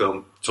fantastic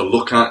film to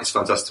look at. It's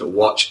fantastic to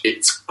watch.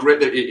 It's great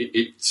that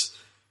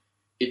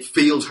it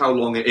feels how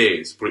long it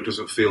is, but it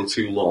doesn't feel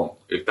too long,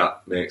 if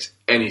that makes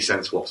any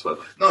sense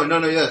whatsoever. No,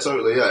 yeah,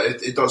 totally, yeah.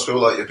 It does feel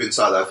like you've been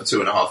sat there for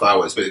 2.5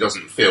 hours, but it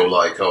doesn't feel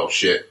like, oh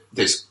shit,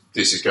 this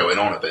is going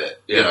on a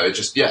bit. Yeah. You know, it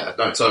just, yeah,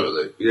 no,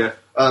 totally. Yeah.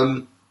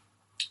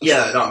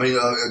 Yeah, no, I mean,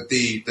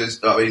 the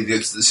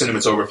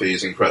cinematography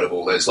is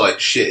incredible. There's like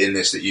shit in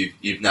this that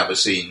you've never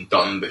seen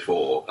done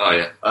before. Oh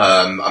yeah.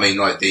 I mean,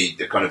 like the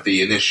kind of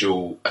the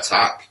initial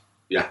attack.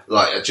 Yeah.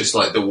 Like just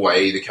like the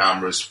way the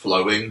camera's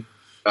flowing.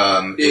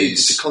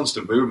 It's a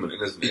constant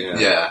movement, isn't it?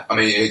 Yeah. I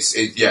mean, it's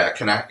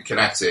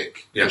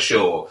kinetic Yeah. for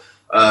sure.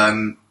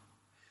 And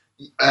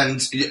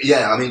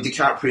yeah, I mean,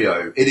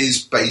 DiCaprio. It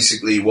is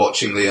basically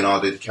watching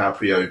Leonardo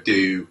DiCaprio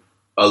do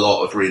a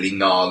lot of really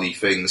gnarly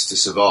things to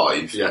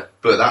survive. Yeah.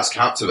 But that's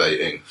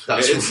captivating.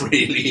 That's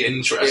really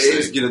interesting. It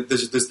is, you know,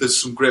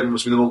 there's some great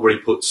moments in the moment where he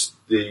puts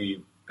the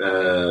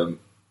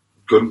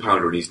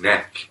gunpowder in his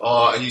neck.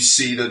 Oh, and you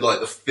see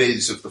the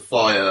fizz of the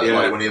fire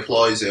like when he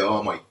applies it.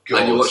 Oh my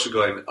god! And you watch him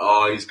going,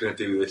 "Oh, he's going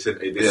to do this,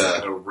 isn't he? This is Yeah.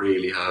 going to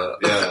really hurt."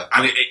 Yeah.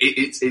 And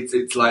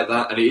it's like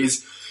that, and it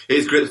is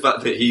great the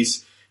fact that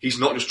he's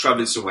not just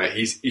travelling somewhere;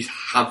 he's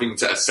having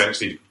to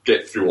essentially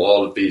get through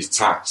all of these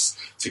tasks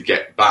to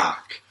get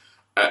back,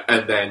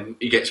 and then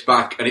he gets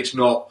back, and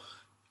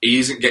he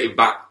isn't getting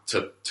back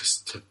to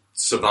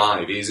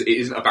survive. It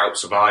isn't about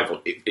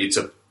survival. It's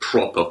a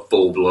proper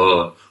full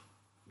blown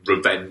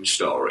revenge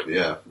story,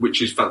 Yeah.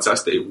 which is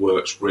fantastic. It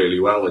works really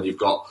well, and you've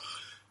got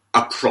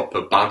a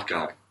proper bad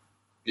guy.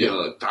 You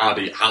know,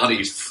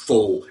 Hardy's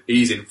full.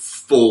 He's in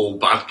full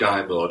bad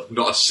guy mode.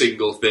 Not a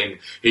single thing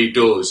he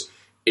does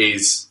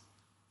is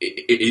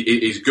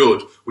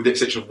good, with the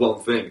exception of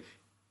one thing.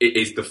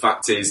 The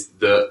fact is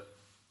that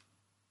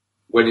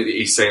when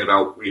he's saying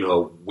about, you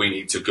know, we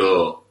need to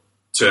go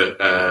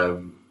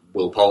to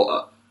Will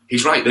Poulter,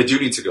 he's right, they do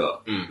need to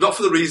go. Not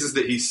for the reasons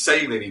that he's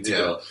saying they need to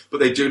go, but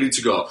they do need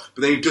to go.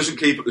 But then he doesn't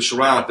keep up the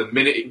charade. The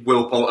minute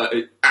Will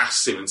Poulter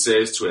asks him and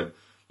says to him,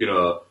 you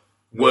know,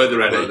 was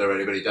there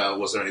anybody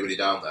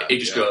down there? He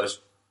just goes,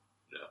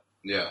 no.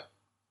 Yeah.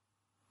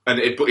 But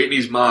in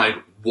his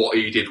mind, what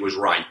he did was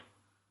right.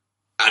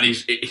 And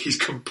he's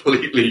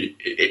completely,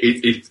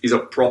 he's a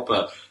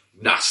proper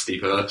nasty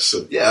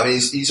person. Yeah, I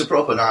mean, he's a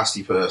proper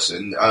nasty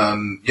person.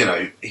 You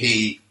know,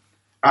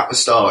 at the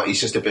start,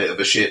 he's just a bit of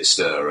a shit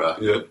stirrer.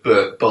 Yeah.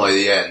 But by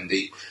the end,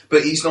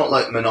 he's not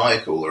like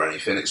maniacal or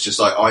anything. It's just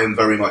like, I am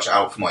very much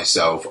out for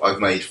myself.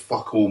 I've made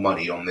fuck all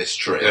money on this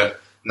trip. Yeah.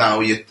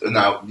 Now you're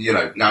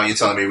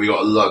telling me we got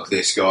to lug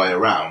this guy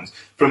around.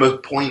 From a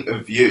point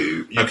of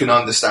view, you can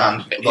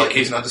understand. Like,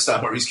 you can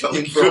understand where he's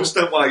coming You from.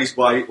 understand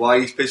why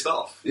he's pissed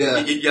off. Yeah.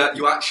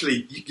 You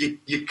actually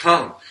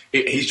can.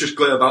 He's just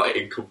going about it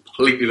in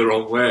completely the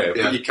wrong way.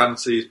 Yeah. But you can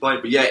see his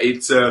point. But yeah,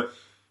 it's a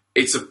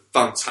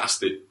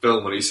fantastic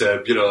film. And he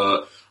said, you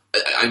know,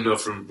 I know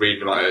from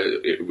reading about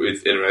it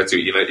with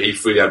Inarritu, you know, he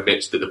fully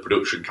admits that the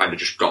production kind of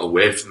just got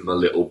away from him a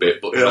little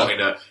bit, but not in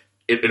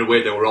a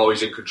way they were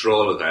always in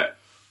control of it.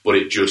 But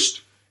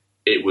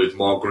it was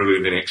more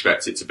grueling than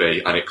expected to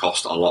be, and it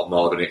cost a lot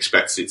more than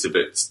expected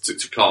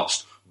to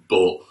cost.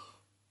 But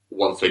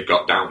once they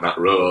got down that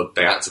road,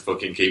 they had to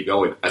fucking keep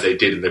going, as they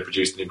did, and they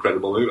produced an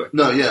incredible movie.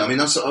 No, yeah, I mean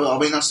that's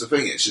the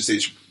thing.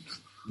 It's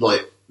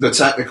like the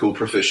technical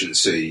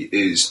proficiency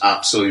is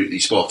absolutely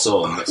spot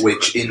on,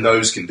 which in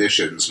those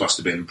conditions must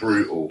have been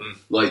brutal.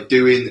 Like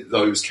doing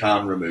those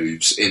camera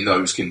moves in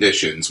those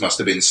conditions must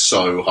have been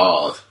so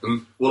hard.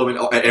 Well, I mean,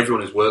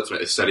 everyone who's worked on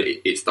it has said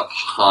it's the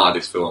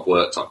hardest film I've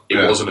worked on. It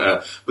wasn't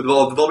but they've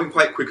all been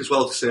quite quick as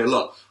well to say,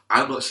 look,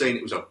 I'm not saying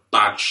it was a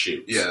bad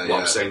shoot.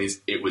 What I'm saying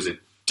is it was a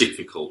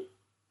difficult.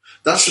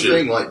 That's the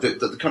thing. Like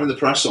the kind of the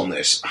press on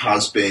this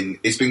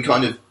it's been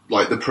kind of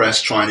like the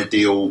press trying to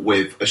deal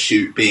with a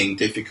shoot being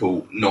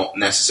difficult, not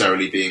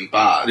necessarily being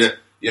bad. Yeah.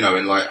 You know,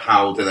 and like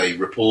how do they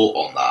report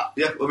on that?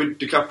 Yeah, I mean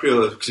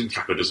DiCaprio, because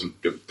DiCaprio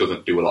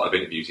doesn't do a lot of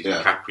interviews.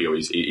 DiCaprio,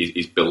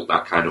 he's built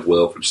that kind of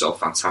world for himself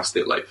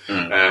fantastically.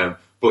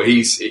 But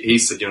he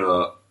said, you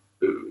know,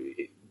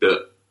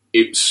 that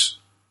it's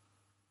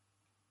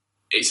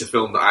a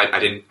film that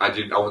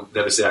I would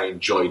never say I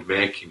enjoyed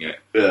making it.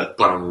 Yeah.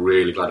 But I'm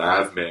really glad I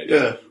have made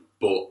it. Yeah.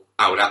 But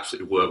I would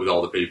absolutely work with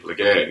all the people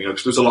again, you know,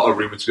 because there's a lot of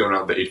rumours going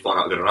around that he'd fallen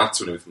out with Inarritu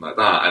and everything like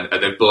that,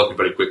 and they've both been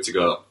very quick to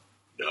go,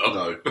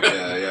 no.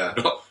 Yeah.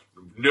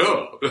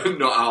 No,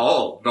 not at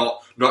all.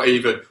 Not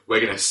even,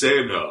 we're going to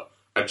say no.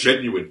 A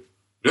genuine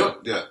no.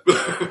 Yeah.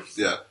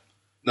 Yeah.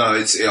 No,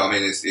 it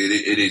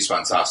is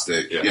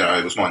fantastic. Yeah. You know,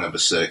 it was my number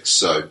 6,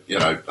 so, you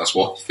know, that's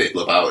what I feel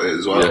about it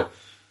as well.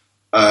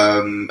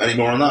 Yeah. Any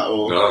more on that?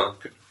 Or? No.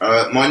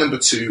 My number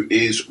 2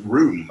 is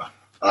Room.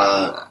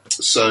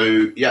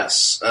 So,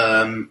 yes,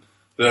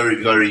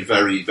 very, very,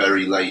 very,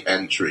 very late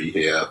entry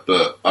here,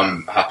 but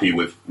I'm happy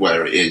with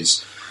where it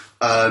is.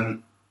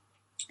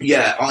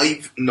 Yeah,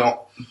 I've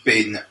not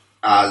been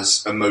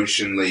as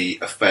emotionally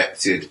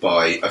affected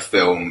by a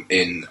film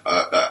in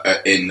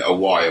a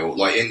while.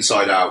 Like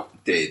Inside Out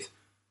did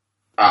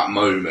at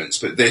moments,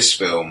 but this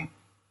film,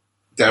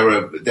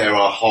 there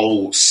are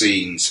whole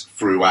scenes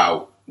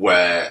throughout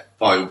where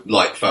I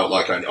felt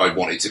like I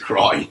wanted to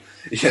cry.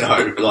 You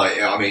know,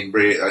 I mean,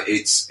 really,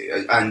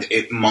 and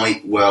it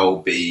might well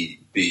be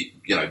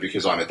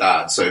because I'm a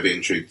dad, so it'd be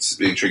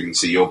intriguing to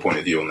see your point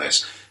of view on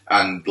this.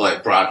 And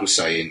like Brad was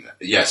saying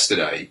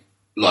yesterday,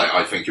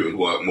 I think it would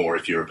work more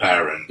if you're a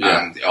parent.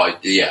 Yeah.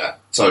 And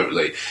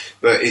totally.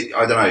 But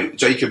I don't know.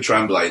 Jacob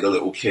Tremblay, the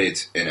little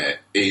kid in it,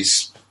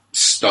 is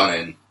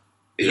stunning.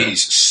 Yeah.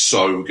 He's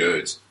so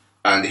good,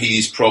 and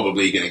he's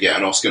probably going to get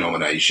an Oscar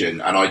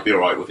nomination, and I'd be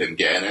alright with him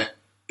getting it.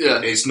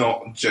 Yeah. It's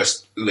not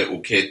just little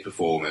kid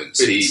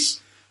performance.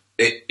 It's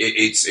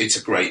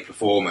a great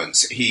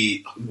performance.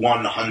 He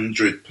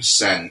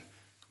 100%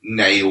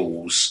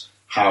 nails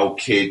how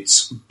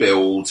kids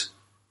build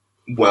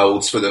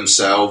worlds for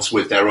themselves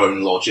with their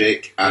own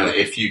logic, and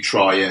if you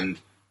try and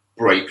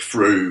break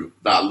through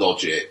that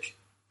logic,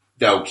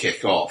 they'll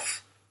kick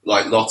off.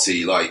 Like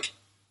Lottie,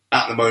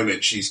 at the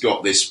moment, she's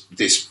got this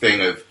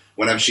thing of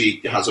whenever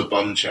she has a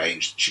bum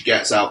changed, she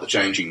gets out the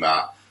changing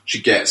mat,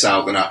 she gets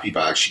out the nappy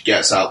bag, she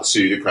gets out the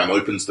Sudocrem,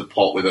 opens the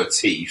pot with her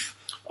teeth,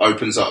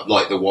 opens up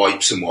the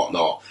wipes and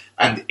whatnot,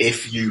 and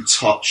if you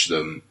touch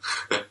them,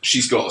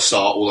 she's got to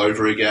start all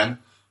over again.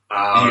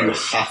 You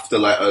have to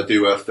let her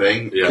do her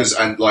thing,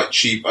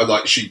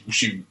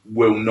 she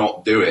will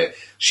not do it.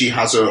 She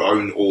has her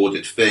own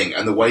ordered thing,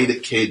 and the way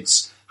that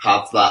kids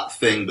have that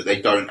thing, but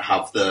they don't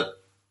have the,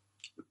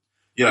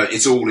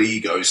 it's all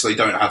ego, so they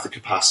don't have the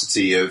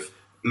capacity of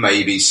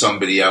maybe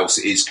somebody else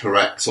is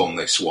correct on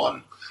this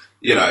one,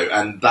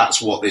 and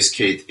that's what this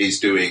kid is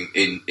doing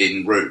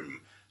in Room.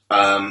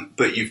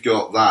 But you've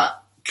got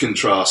that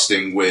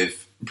contrasting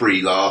with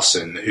Brie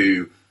Larson,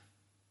 who,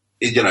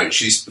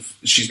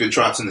 she's been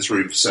trapped in this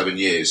room for 7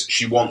 years.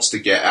 She wants to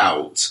get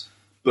out,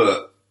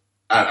 but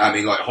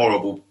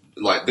horrible.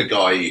 The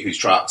guy who's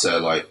trapped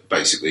her,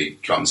 basically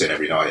comes in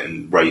every night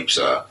and rapes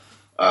her.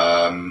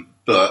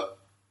 But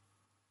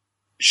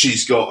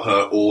she's got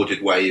her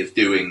ordered way of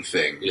doing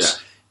things. Yeah.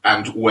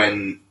 And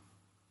when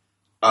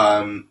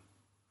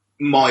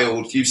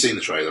Mild, you've seen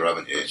the trailer,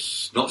 haven't you?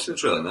 Not seen the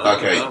trailer, no.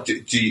 Okay. No.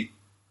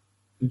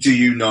 Do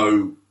you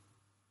know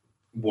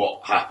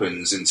what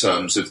happens in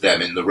terms of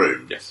them in the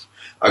room? Yes.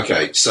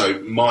 Okay, so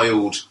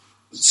mild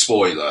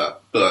spoiler,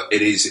 but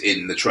it is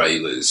in the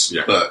trailers.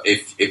 Yeah. But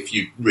if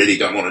you really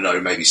don't want to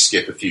know, maybe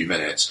skip a few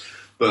minutes.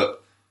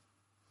 But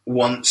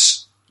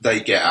once they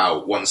get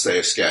out, once they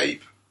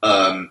escape,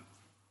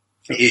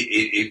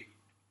 it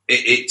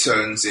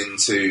turns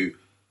into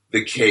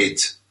the kid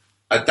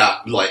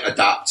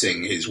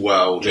adapting his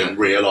world and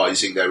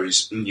realising there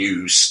is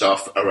new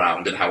stuff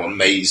around and how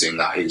amazing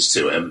that is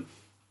to him.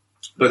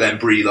 But then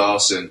Brie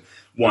Larson,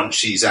 once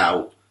she's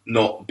out,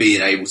 not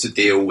being able to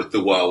deal with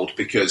the world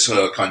because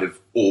her kind of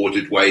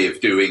ordered way of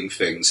doing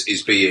things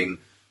is being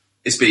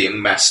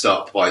messed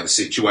up by the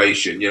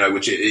situation,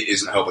 which it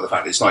isn't helped by the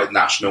fact it's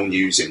national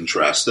news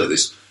interest that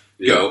this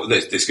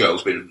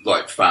girl's been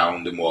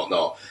found and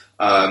whatnot.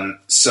 And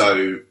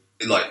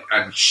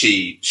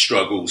she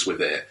struggles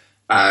with it,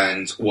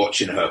 and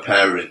watching her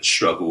parents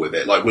struggle with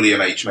it.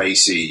 William H.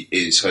 Macy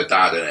is her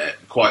dad in it,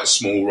 quite a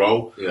small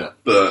role,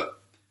 but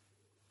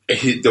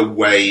the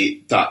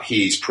way that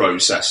he's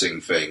processing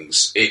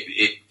things,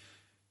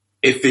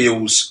 it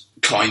feels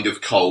kind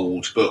of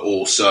cold, but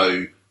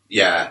also,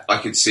 I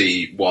could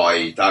see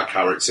why that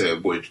character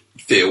would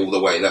feel the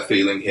way they're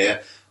feeling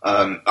here.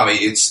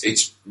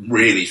 It's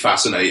really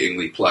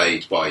fascinatingly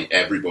played by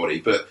everybody,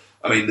 but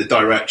the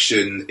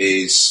direction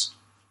is,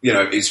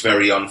 is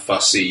very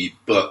unfussy,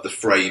 but the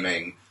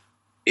framing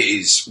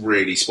is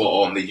really spot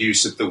on. The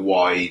use of the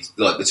wide,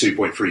 the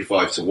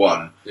 2.35 to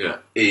 1,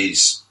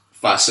 is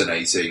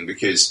fascinating,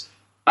 because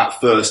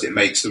at first it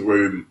makes the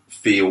room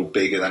feel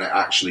bigger than it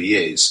actually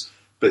is,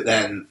 but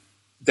then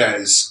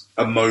there's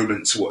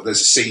a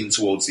scene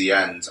towards the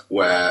end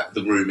where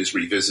the room is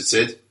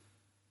revisited,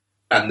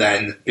 and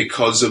then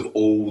because of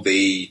all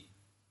the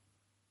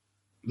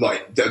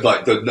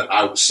the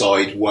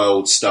outside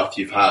world stuff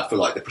you've had for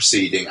the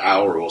preceding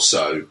hour or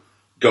so,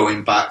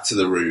 going back to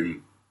the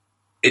room,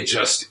 it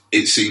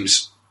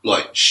seems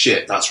like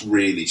shit. That's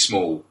really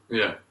small.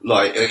 Yeah,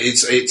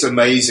 it's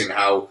amazing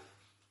how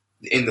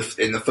in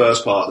the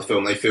first part of the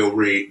film they feel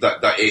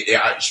that it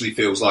actually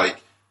feels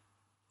like,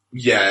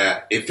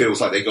 it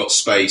feels like they got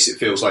space. It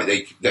feels like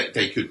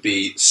they could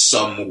be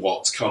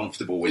somewhat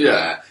comfortable with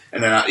that,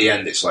 and then at the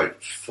end it's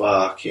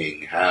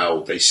fucking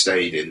hell, they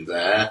stayed in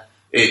there.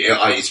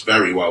 It's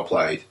very well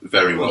played,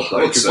 very well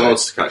played. Looking forward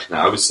to catching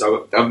that. It was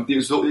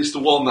the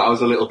one that I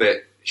was a little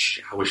bit.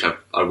 I wish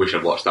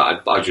I'd watched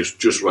that. I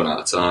just run out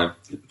of time.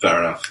 Fair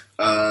enough.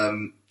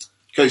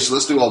 Okay, so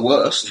let's do our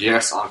worst.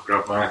 Yes, I've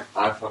grabbed my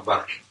iPhone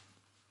back.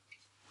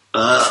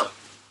 Let's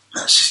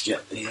just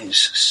get these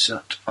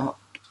set up.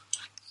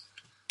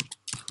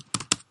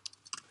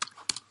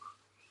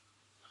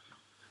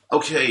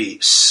 Okay,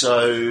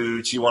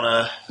 so do you want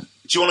to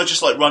Do you want to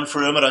just run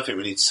through them? I don't think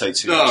we need to take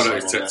too No, much no, time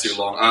it on takes this.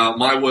 too long.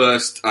 My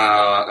worst,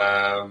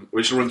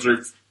 we should run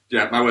through.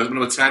 Yeah, my worst.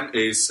 Number 10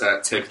 is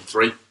Taken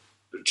 3,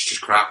 which is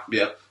just crap.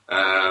 Yeah.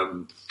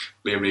 Liam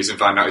Neeson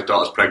found out his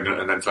daughter's pregnant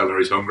and then found out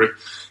he's hungry.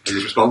 And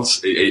his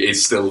response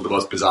is still the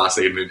most bizarre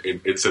scene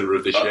in cinema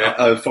of this year.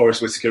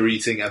 Forrest Whitaker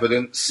eating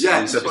evidence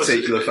Yeah, is a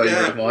particular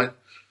favourite of mine.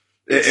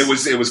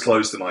 It was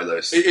close to my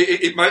list.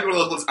 It might be one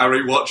of those ones I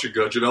rewatch and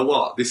go, do you know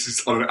what? This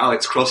is on an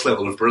Alex Cross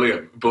level of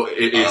brilliant, but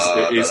it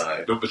is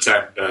number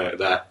 10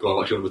 there. Go on,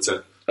 what's your number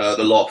 10?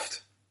 The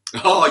Loft.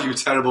 Oh, you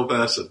terrible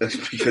person.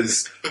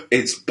 Because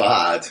it's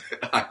bad.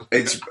 I don't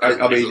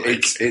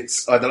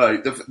know.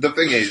 The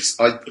thing is,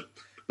 the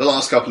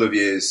last couple of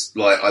years,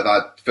 I've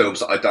had films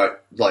that I don't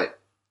like.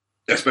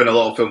 There's been a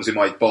lot of films in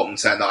my bottom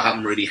 10 that I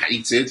haven't really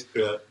hated,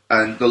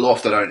 and The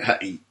Loft I don't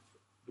hate,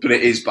 but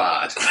it is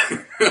bad.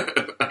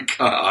 I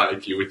can't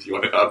argue with you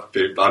on it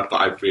being bad,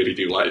 but I really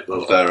do like The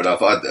Loft. Fair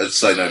enough. I'd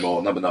say no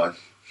more. Number 9.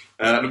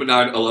 Number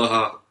 9,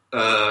 Aloha.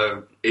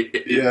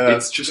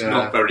 It's just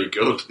not very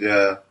good.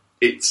 Yeah.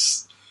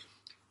 It's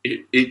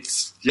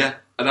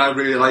and I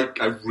really like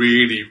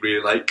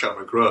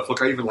Cameron Crowe.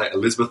 Look, I even like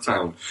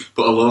Elizabethtown,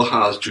 but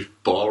Aloha's just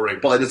boring.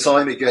 By the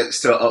time it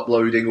gets to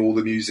uploading all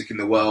the music in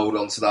the world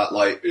onto that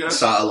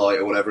satellite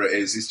or whatever it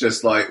is, it's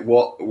just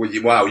what?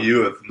 Wow,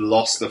 you have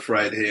lost the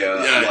thread here.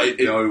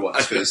 No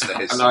one's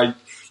business. And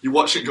you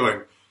watch it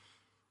going,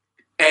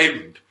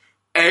 end.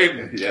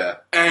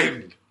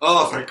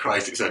 Oh, thank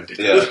Christ, it's ended.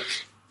 Yeah,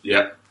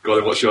 yeah. Go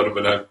on, what's your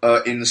number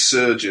now?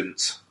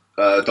 Insurgent.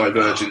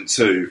 Divergent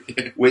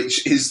 2,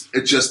 which is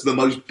just the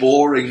most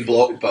boring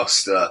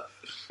blockbuster.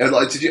 And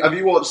have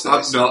you watched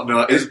this?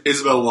 No.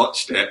 Isabel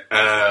watched it,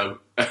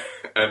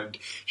 and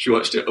she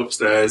watched it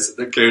upstairs.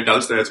 Then came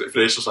downstairs when it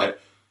finished. I was like,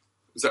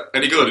 "Is that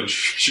any good?" And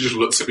she just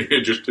looked at me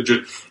and just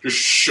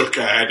shook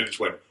her head and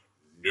just went,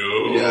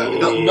 "No." Yeah,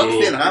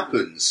 nothing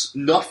happens.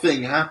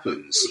 Nothing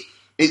happens.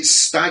 It's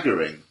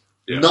staggering.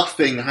 Yeah.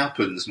 Nothing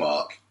happens,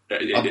 Mark.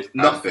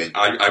 Nothing.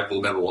 I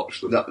will never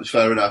watch them. No,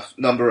 fair enough.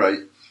 Number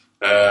 8.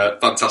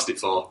 Fantastic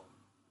Four.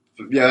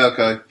 Yeah,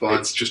 okay, fine.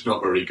 It's just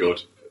not very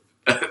good.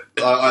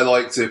 I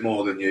liked it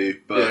more than you,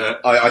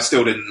 but I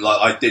still didn't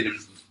I didn't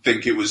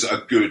think it was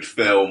a good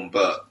film,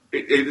 but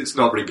it's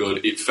not very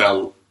good. It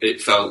felt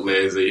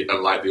lazy,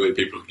 and like the way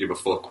people give a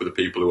fuck with the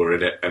people who are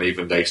in it, and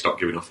even they stopped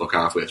giving a fuck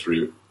halfway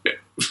through it.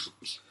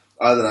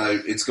 I don't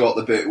know. It's got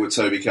the bit with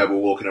Toby Kebbell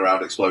walking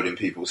around exploding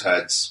people's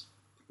heads.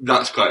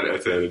 That's quite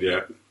entertaining,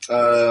 yeah.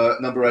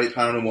 Number 8,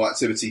 Paranormal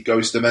Activity: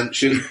 Ghost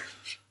Dimension.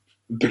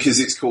 Because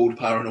it's called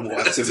Paranormal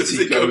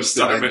Activity Ghost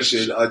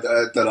Dimension. I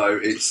don't know.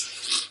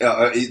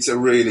 It's a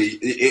really...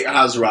 It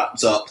has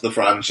wrapped up the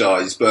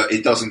franchise, but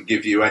it doesn't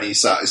give you any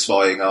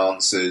satisfying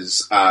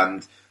answers,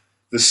 and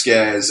the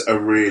scares are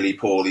really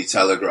poorly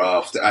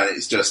telegraphed, and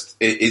it's just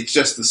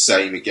the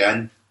same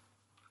again.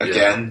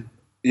 Yeah.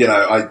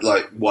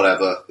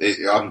 Whatever.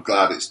 I'm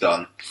glad it's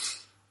done.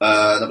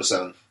 Number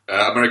 7.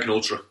 American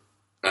Ultra.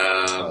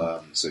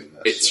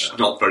 It's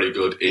not very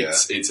good.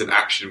 It's an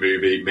action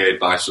movie made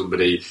by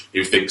somebody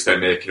who thinks they're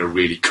making a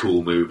really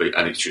cool movie,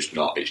 and it's just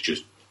not. It's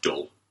just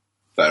dull.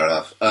 Fair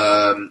enough.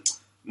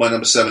 My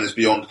number 7 is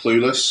Beyond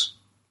Clueless.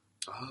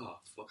 Oh,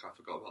 fuck, I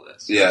forgot about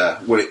this. Yeah,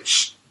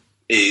 which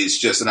is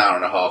just an hour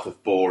and a half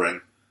of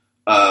boring.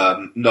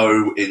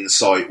 No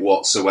insight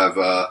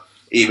whatsoever.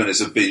 Even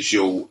as a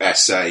visual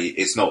essay,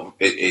 it's not.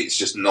 It's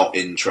just not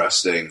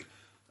interesting.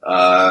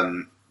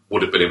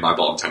 Would have been in my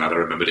bottom 10 had I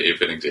remembered it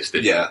even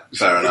existed. Yeah,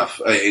 fair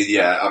enough.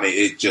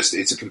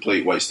 It's a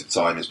complete waste of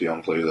time. Is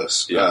Beyond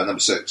Clueless. Yeah.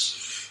 Number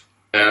 6.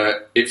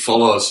 It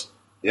Follows.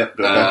 Yep.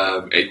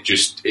 I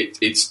just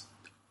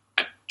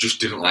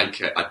didn't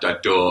like it. I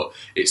don't.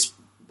 It's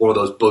one of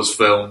those buzz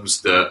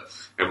films that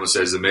everyone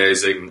says is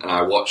amazing, and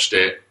I watched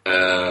it,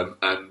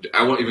 and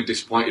I wasn't even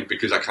disappointed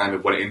because I kind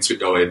of went into it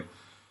going,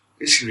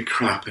 "It's gonna be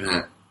crap,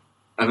 innit?"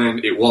 And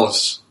then it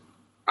was,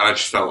 and I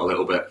just felt a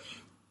little bit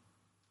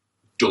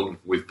done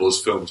with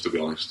buzz films, to be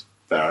honest.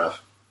 Fair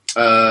enough.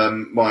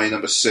 My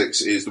number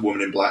 6 is The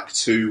Woman in Black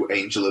 2,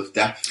 Angel of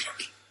Death.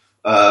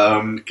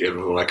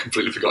 Game I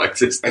completely forgot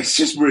existed. It's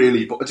just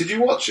really... Did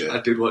you watch it? I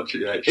did watch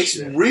it, yeah. It's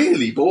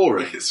really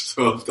boring. It's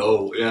so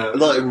dull, yeah.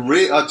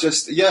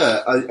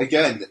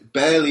 Again,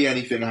 barely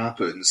anything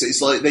happens.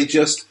 It's like they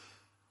just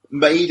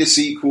made a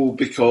sequel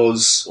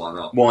because... Why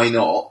not? Why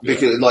not? Yeah.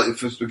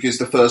 Because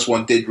the first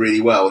one did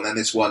really well, and then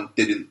this one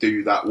didn't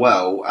do that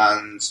well,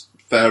 and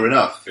fair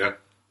enough. Yeah.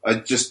 I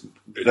just...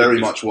 Very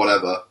much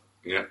whatever.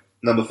 Yeah.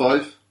 Number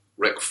 5?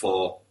 Rec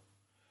 4.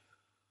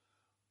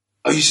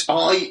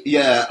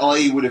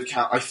 I would have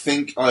I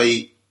think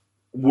I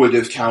would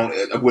have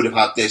counted. I would have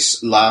had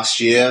this last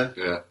year.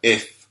 Yeah.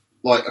 If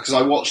because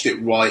I watched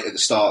it right at the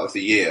start of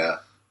the year,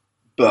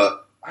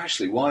 but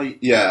actually, why?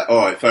 Yeah. All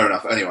right. Fair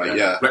enough. Anyway,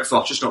 yeah. Rec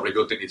 4 just not very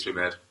good. Didn't need to be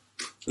made.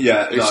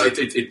 Yeah.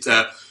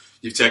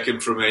 You've taken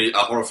from a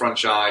horror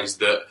franchise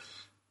that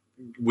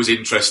was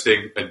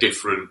interesting and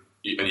different,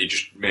 and you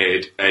just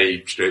made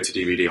a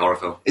straight-to-DVD horror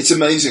film. It's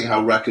amazing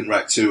how Rec and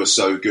Rec 2 are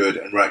so good,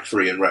 and Rec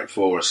 3 and Rec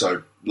 4 are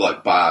so,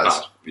 bad.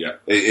 Yeah.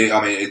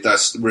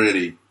 That's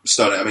really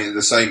stunning. I mean,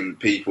 the same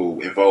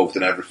people involved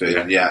in everything,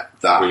 and yet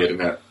that. Weird,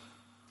 isn't it?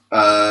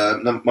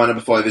 My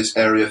number 5 is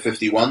Area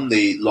 51,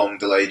 the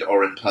long-delayed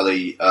Oren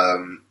Peli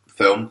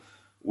film,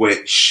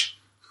 which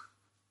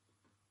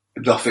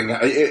nothing.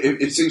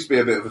 It seems to be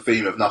a bit of a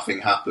theme of nothing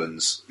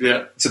happens.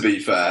 Yeah. To be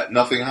fair,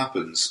 nothing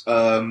happens.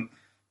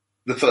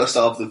 The first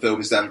half of the film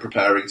is them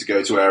preparing to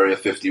go to Area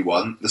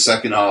 51. The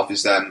second half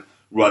is them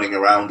running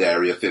around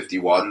Area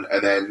 51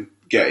 and then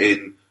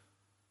getting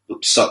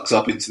sucked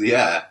up into the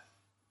air.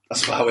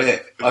 That's about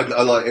it. I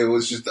like it.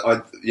 Was just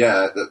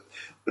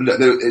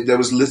there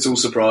was little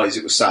surprise.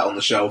 It was sat on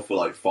the shelf for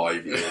like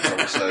 5 years. I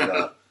would say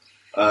that.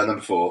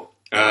 Number 4,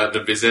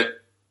 The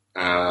Visit.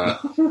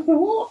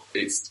 what?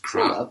 It's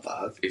crap. Not that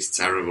bad. It's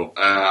terrible.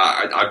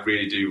 I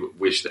really do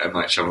wish that M.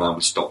 Night Shyamalan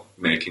would stop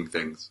making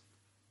things.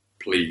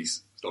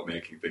 Please stop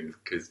making things,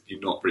 because you're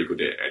not very good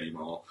at it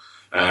anymore.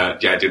 I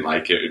didn't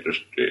like it. It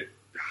just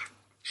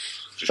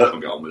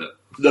couldn't get on with it.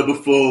 Number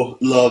 4,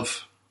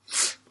 Love.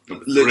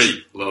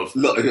 Three, Love.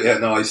 Yeah,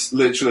 nice.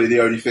 Literally,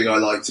 the only thing I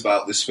liked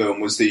about this film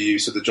was the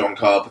use of the John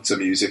Carpenter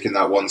music in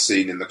that one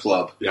scene in the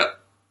club. Yeah,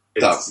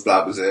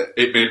 that was it.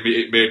 It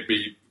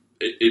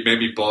made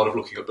me bored of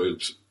looking at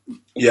boobs.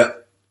 Yeah,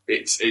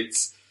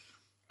 it's.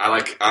 I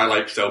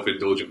like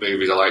self-indulgent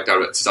movies. I like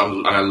directors,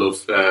 and I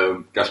love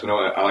Gaspar.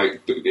 I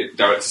like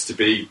directors to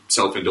be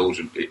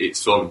self-indulgent.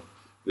 It's fun.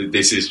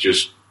 This is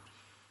just.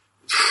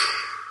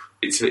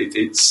 It's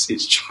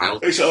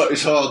childish.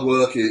 It's hard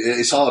work.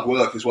 It's hard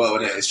work as well,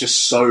 isn't it? It's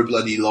just so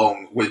bloody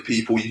long with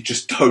people you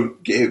just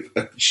don't give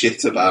a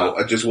shit about,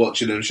 and just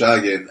watching them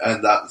shagging,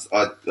 and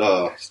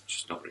It's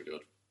just not very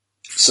good.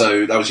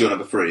 So that was your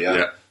number 3,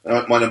 yeah.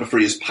 My number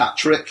 3 is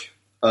Patrick,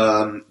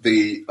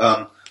 the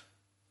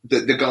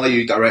guy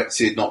who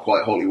directed Not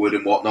Quite Hollywood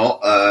and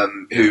whatnot,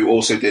 who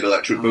also did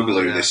Electric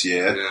Boogaloo this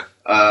year.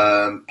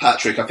 Yeah.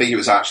 Patrick, I think it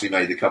was actually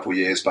made a couple of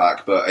years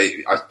back, but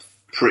I'm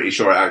pretty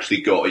sure it actually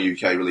got a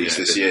UK release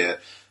this year.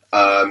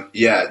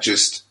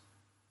 Just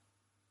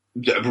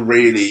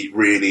really,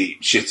 really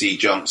shitty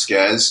jump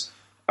scares.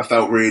 I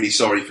felt really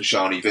sorry for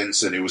Shani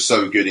Vincent, who was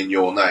so good in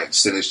Your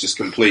Next, and is just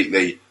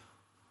completely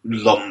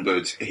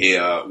lumbered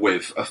here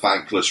with a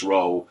thankless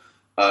role.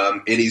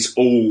 It is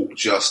all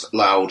just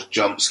loud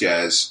jump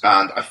scares,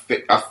 and I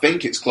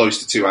think it's close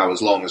to 2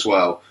 hours long as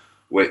well,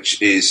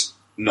 which is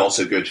not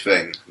a good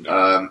thing.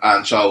 No.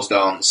 And Charles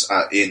Dance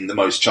in the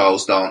most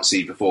Charles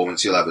Dancey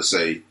performance you'll ever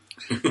see.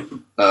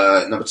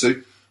 Number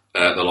 2?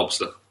 The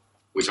Lobster,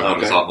 which I'm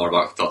going to talk more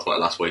about. I talked about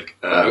it last week.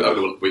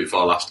 Week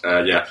before last.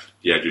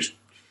 Just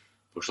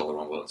pushed all the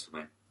wrong buttons for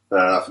me.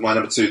 My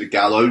number 2, The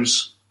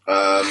Gallows.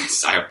 I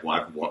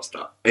haven't watched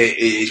that.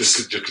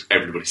 Just because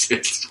everybody says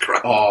it's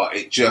crap.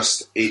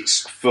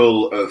 It's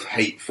full of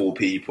hateful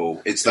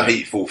people. It's the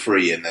hateful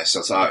 3 in this.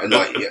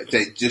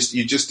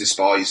 You just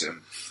despise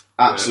them.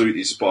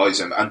 Absolutely despise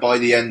them. And by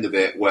the end of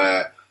it,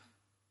 where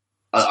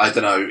I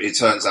don't know, it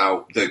turns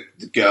out the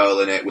girl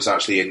in it was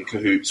actually in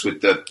cahoots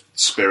with the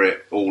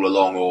spirit all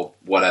along, or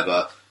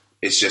whatever.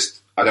 It's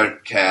just, I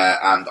don't care,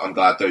 and I'm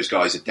glad those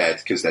guys are dead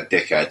because they're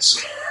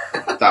dickheads.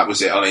 That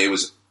was it. I mean, it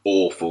was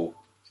awful.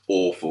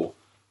 Awful.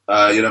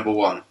 Your number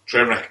 1?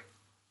 Trainwreck.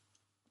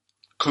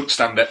 Couldn't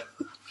stand it.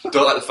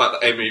 Don't like the fact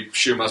that Amy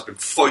Schumer has been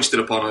foisted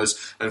upon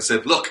us and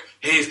said, look,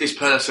 here's this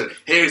person,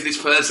 here's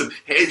this person,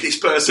 here's this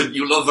person,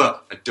 you love her.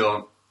 I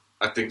don't.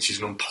 I think she's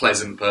an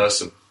unpleasant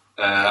person.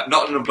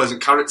 Not an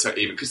unpleasant character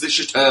even, because it's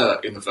just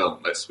her in the film,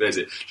 let's face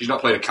it. She's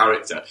not playing a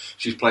character,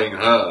 she's playing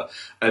her.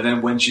 And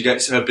then when she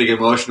gets her big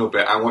emotional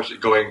bit, I watch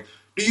it going,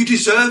 no, you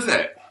deserve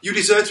it. You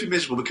deserve to be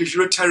miserable because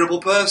you're a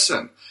terrible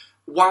person.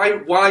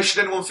 Why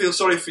should anyone feel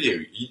sorry for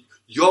you?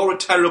 You're a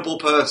terrible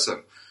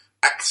person.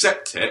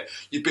 Accept it.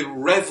 You've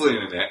been reveling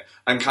in it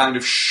and kind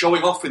of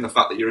showing off in the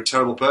fact that you're a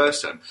terrible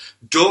person.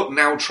 Don't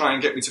now try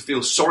and get me to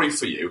feel sorry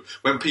for you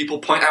when people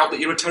point out that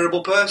you're a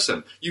terrible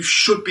person. You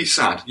should be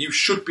sad. You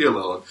should be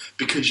alone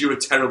because you're a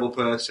terrible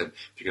person.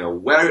 If you're going to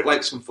wear it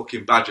like some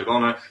fucking badge of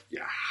honour,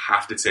 you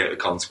have to take the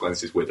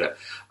consequences with it.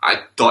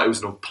 I thought it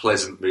was an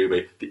unpleasant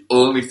movie. The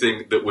only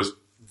thing that was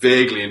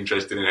vaguely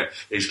interesting in it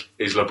is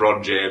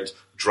LeBron James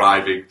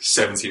driving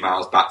 70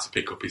 miles back to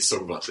pick up his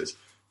sunglasses.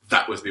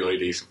 That was the only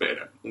decent bit in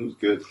it. It was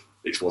good.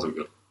 It wasn't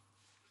good.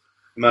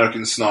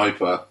 American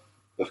Sniper,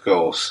 of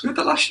course. You did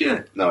that last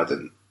year? No, I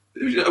didn't.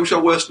 It was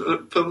your worst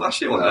film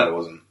last year, wasn't it? No, it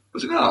wasn't.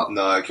 Was it not?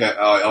 No,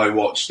 I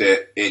watched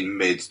it in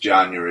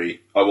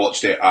mid-January. I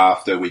watched it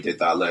after we did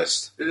that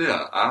list.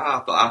 Yeah,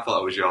 I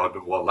thought it was your number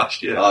 1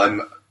 last year.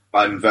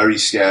 I'm very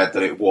scared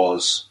that it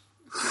was.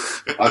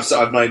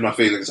 I've made my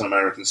feelings on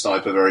American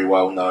Sniper very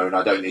well known.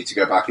 I don't need to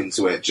go back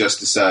into it. Just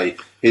to say,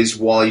 his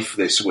wife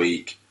this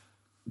week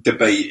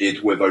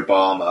debated with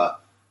Obama,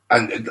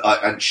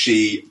 and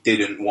she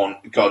didn't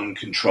want gun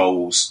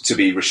controls to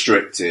be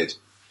restricted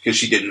because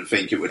she didn't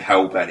think it would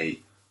help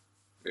any.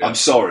 Yeah. I'm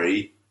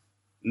sorry,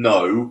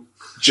 no.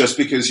 Just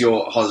because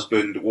your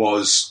husband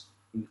was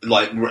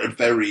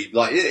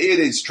it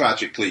is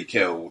tragically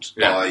killed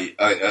by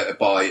a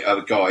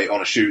guy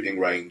on a shooting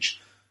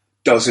range,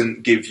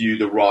 doesn't give you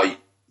the right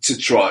to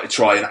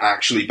try and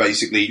actually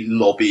basically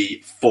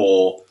lobby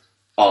for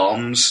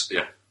arms.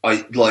 Yeah.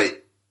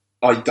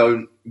 I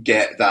don't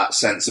get that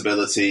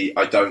sensibility.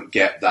 I don't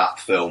get that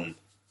film.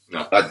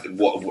 No.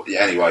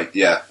 Anyway,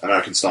 yeah,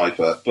 American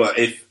Sniper. But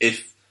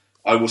if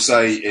I will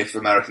say, if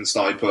American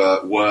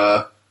Sniper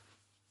were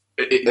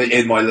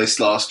in my list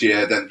last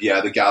year, then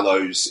yeah, The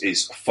Gallows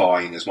is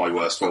fine as my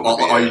worst film.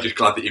 Are you just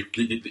glad that you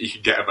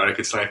can get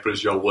American Sniper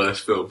as your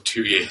worst film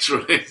 2 years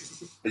running?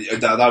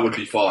 That would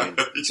be fine,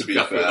 to be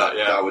fair.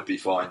 That would be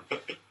fine.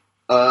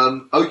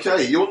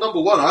 Okay, your number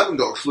one. I haven't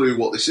got a clue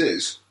what this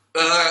is.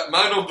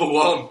 My number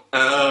one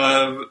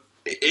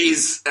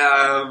is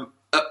a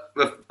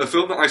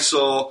film that I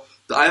saw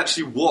that I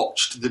actually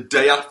watched the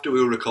day after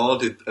we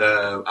recorded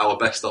our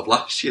best of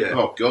last year.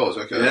 Oh God!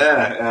 Okay.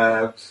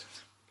 Yeah,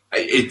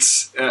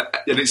 it's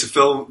a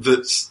film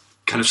that's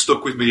kind of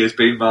stuck with me as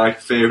being my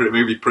favourite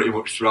movie pretty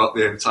much throughout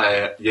the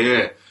entire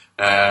year.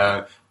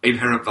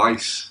 Inherent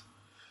Vice.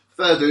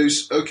 Fair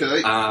dues.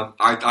 Okay.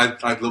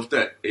 I loved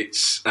it.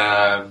 It's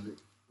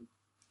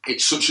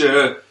such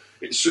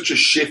a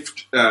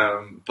shift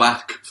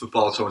back for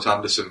Paul Thomas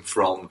Anderson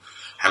from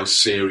how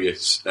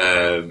serious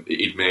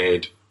he'd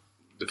made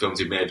the films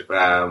he'd made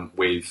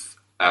with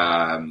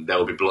There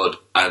Will Be Blood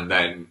and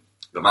then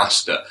The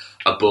Master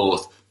are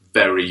both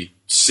very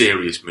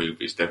serious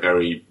movies. They're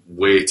very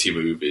weighty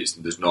movies.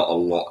 And there's not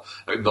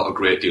a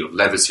great deal of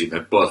levity.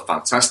 They're both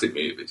fantastic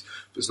movies.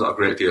 But there's not a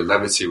great deal of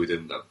levity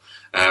within them.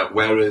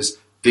 Whereas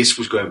this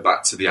was going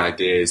back to the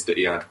ideas that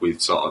he had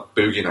with sort of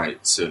Boogie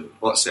Nights and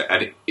what's it,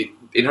 and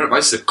Inherent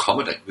Vice is a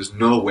comedy. There's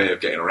no way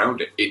of getting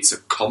around it. It's a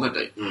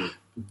comedy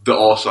that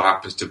also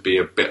happens to be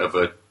a bit of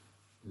a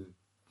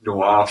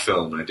noir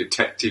film and a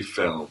detective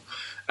film.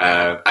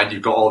 And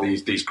you've got all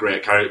these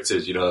great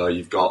characters. You know,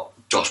 you've got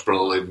Josh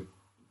Brolin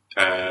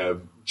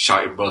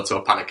shouting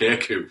Moto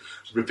Panakeku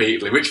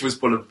repeatedly, which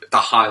was one of the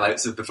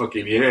highlights of the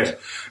fucking year.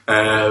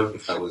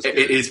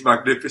 It is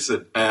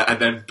magnificent. And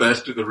then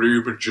burst into the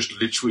room and just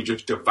literally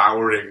just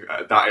devouring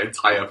that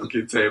entire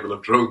fucking table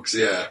of drugs.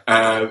 Yeah.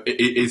 It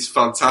is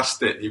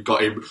fantastic. You've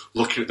got him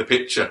looking at the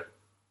picture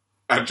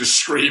and just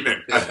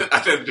screaming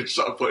and then just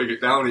sort of putting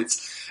it down.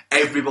 It's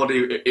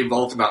everybody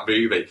involved in that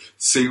movie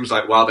seems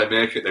like while they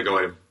make it, they're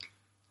going,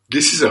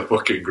 this is a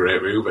fucking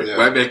great movie. Yeah.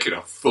 We're making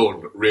a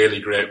fun, really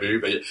great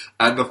movie.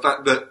 And the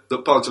fact that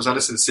Paul Thomas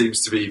Anderson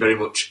seems to be very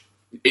much...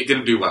 It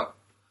didn't do well.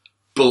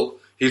 But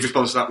his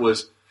response to that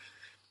was,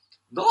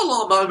 not a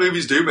lot of my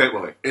movies do make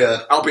money.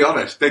 Yeah. I'll be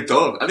honest, they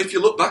don't. And if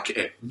you look back at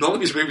it, none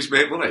of his movies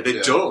make money.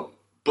 They don't.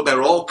 But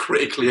they're all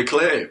critically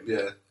acclaimed.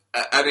 Yeah.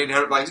 And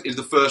Inherent Vice is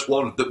the first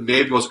one that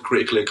maybe wasn't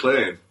critically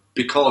acclaimed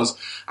because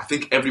I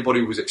think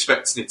everybody was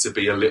expecting it to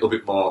be a little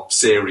bit more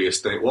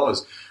serious than it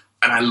was.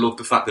 And I love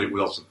the fact that it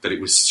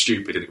was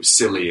stupid and it was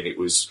silly and it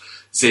was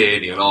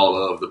zany and all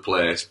over the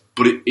place.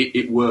 But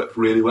it worked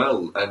really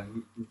well.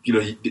 And, you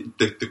know,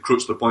 the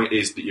crux of the point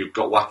is that you've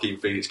got Joaquin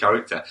Phoenix's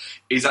character.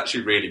 He's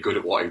actually really good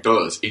at what he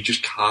does. He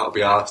just can't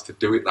be asked to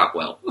do it that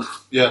well.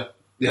 Yeah.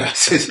 Yeah,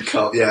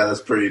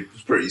 that's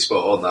pretty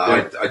spot on.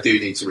 That I do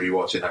need to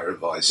rewatch Inherent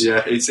Vice.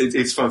 Yeah,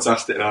 it's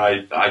fantastic. And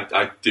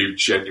I do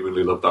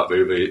genuinely love that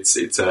movie.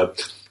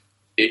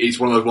 It's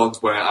one of those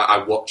ones where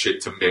I watch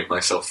it to make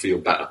myself feel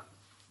better.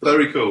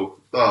 Very cool.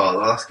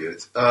 Oh, that's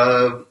good.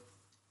 A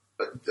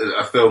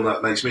film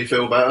that makes me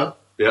feel better.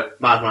 Yeah,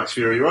 Mad Max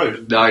Fury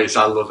Road. Nice.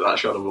 I love that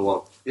shot number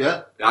one.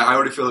 Yeah, I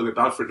already feel a bit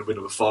bad for it to be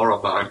number 4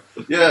 on mine.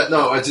 Yeah,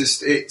 no, I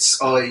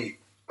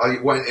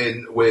went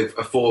in with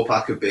a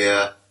 4-pack of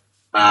beer.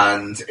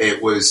 And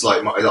it was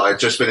like, I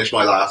just finished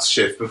my last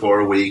shift before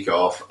a week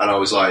off, and I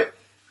was like,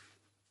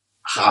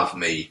 have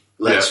me.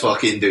 Let's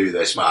fucking do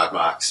this, Mad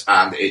Max.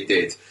 And it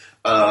did.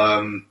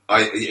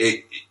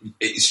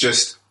 It's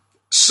just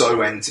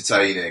so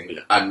entertaining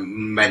and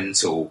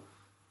mental,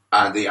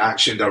 and the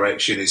action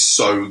direction is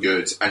so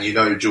good. And you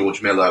know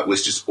George Miller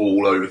was just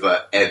all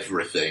over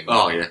everything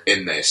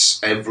in this.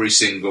 Every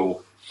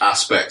single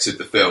aspect of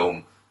the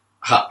film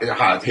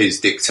had his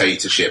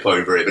dictatorship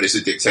over it, but it's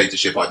a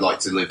dictatorship I'd like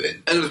to live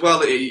in. And as well,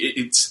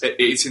 it's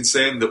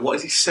insane that, what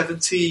is he,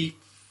 72?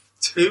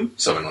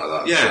 Something like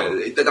that. Yeah,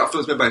 sure. That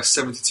film's made by a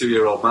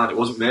 72-year-old man. It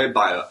wasn't made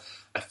by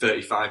a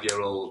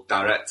 35-year-old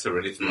director or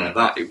anything like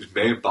that. It was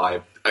made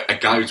by a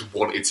guy who's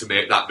wanted to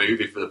make that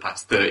movie for the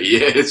past 30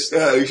 years.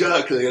 Yeah,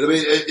 exactly. And I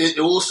mean, it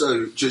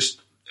also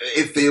just,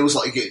 it feels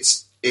like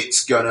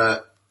it's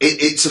gonna...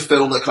 It's a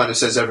film that kind of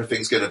says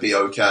everything's going to be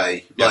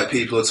okay. Yeah. Like,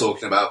 people are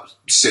talking about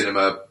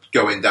cinema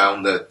going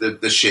down the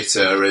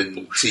shitter,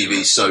 and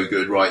TV's so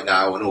good right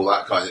now and all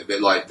that kind of bit.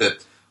 Like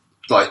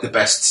the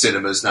best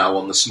cinemas now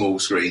on the small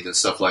screen and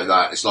stuff like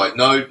that. It's like,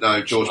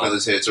 no, George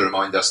Miller's here to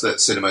remind us that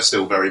cinema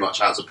still very much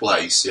has a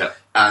place. Yeah.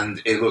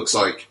 And it looks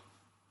like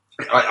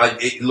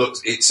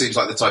it seems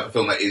like the type of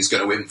film that is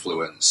going to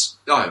influence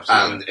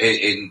and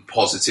in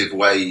positive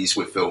ways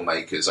with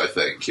filmmakers, I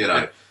think, you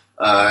know.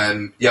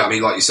 I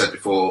mean, like you said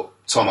before,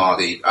 Tom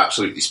Hardy,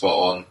 absolutely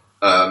spot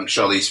on.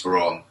 Charlize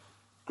Theron,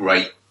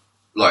 great,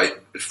 like,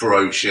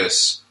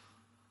 ferocious.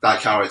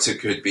 That character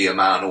could be a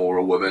man or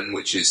a woman,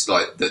 which is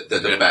like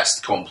the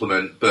best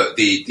compliment. But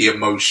the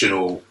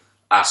emotional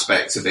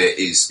aspect of it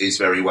is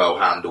very well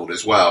handled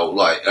as well.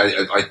 Like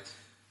I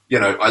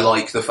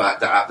like the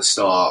fact that at the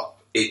start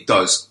it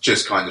does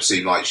just kind of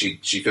seem like she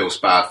feels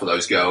bad for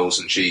those girls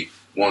and she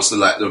wants to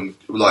let them,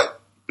 like,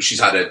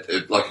 she's had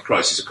a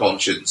crisis of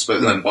conscience,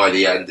 but then by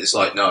the end it's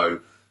like, no,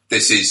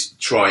 this is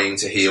trying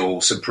to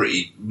heal some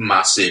pretty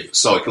massive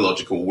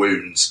psychological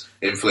wounds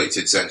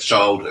inflicted since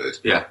childhood.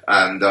 Yeah.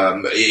 And,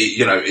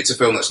 it's a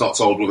film that's not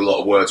told with a lot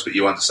of words, but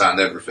you understand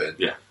everything.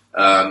 Yeah.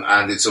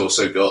 And it's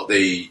also got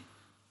the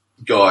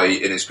guy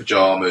in his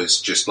pyjamas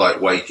just,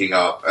 like, waking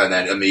up and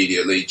then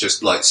immediately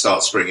just, like,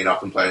 starts springing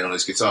up and playing on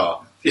his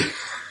guitar,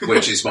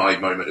 which is my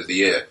moment of the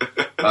year.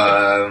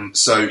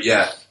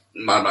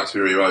 Mad Max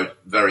Fury Road,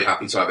 very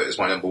happy to have it as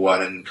my number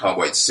one and can't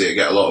wait to see it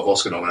get a lot of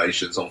Oscar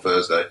nominations on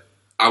Thursday.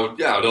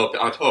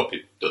 I'd hope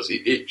it does.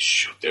 It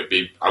should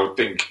be. I would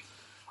think.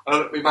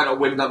 We might not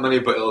win that many,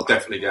 but it'll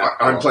definitely get.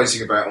 I'm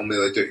placing a bet on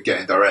Mila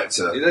getting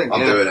director. You think?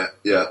 I'm doing it.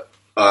 Yeah,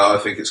 I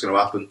think it's going to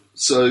happen.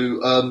 So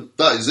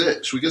that is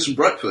it. Should we get some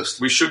breakfast?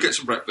 We should get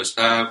some breakfast.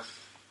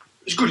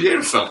 It's a good year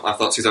in film. I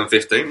thought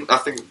 2015. I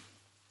think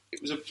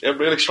it was a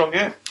really strong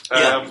year.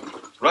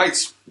 Right,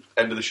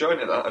 end of the show,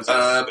 isn't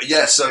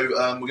it? So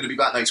we're going to be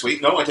back next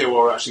week. No idea what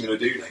we're actually going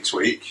to do next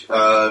week.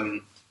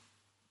 Don't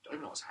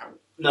know what's out.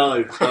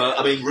 No,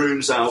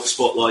 Room's out,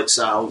 Spotlight's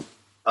out.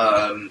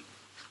 I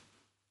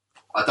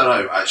don't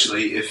know,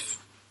 actually,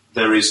 if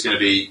there is going to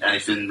be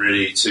anything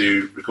really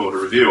to record a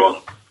review on.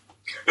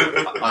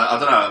 I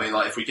don't know. I mean,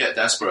 like, if we get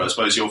desperate, I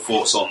suppose your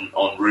thoughts on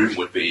Room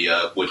would be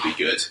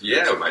good.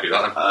 Yeah, we might do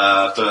that.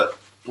 But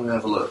let me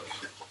have a look.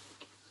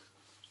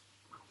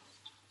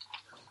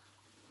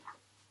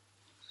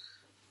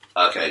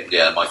 Okay,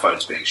 yeah, my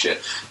phone's being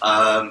shit.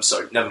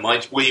 So, never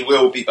mind. We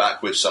will be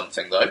back with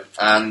something, though.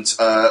 And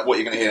what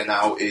you're going to hear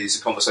now is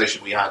a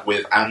conversation we had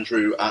with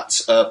Andrew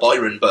at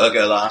Byron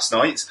Burger last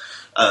night,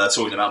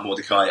 talking about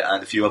Mordecai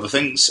and a few other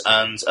things.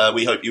 And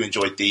we hope you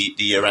enjoyed the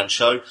year-end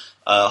show.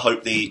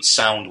 Hope the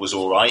sound was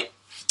all right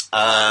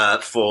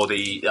for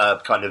the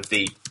kind of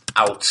the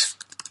out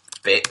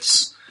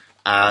bits.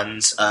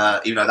 And,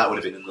 that would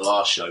have been in the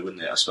last show,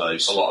 wouldn't it, I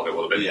suppose? A lot of it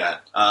would have been. Yeah.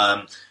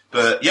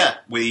 But yeah,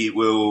 we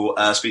will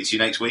speak to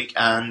you next week,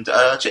 and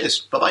cheers.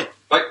 Bye-bye.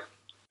 Bye.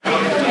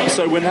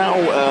 So we're now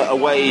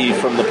away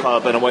from the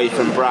pub and away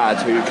from Brad,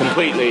 who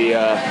completely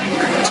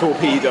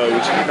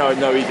torpedoed.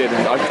 No, he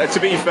didn't. To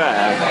be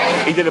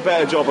fair, he did a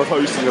better job of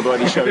hosting the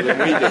bloody show than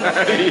we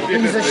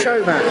did. He's a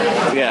showman.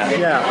 Yeah.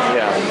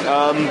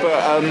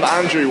 But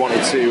Andrew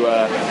wanted to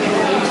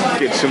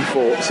give some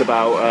thoughts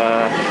about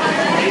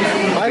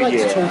I like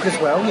year. to talk as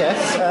well,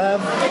 yes.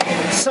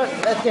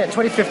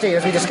 2015,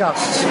 as we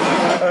discussed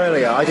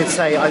earlier, I did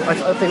say I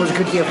think it was a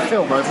good year for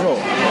film overall.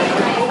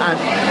 And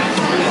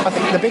I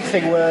think the big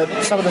thing were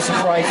some of the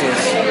surprises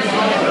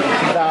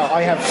that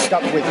I have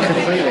stuck with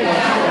completely.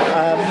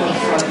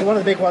 One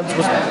of the big ones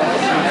was,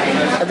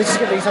 and this is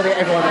going to be something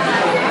everyone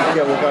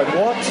will go,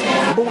 what?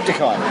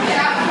 Mordecai,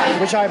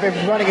 which I've been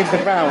running into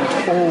the ground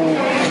all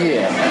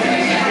year.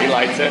 You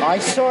liked it? I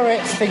saw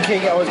it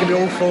thinking I was going to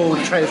be awful,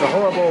 the trailers were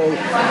horrible,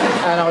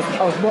 and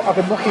I've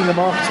been mocking the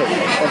marketing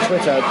on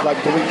Twitter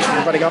like the weeks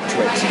running up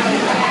to it.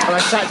 And I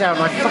sat down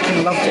and I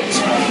fucking loved it.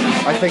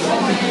 I think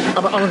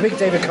I'm a big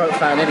David Coates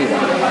fan anyway,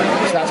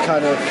 so that's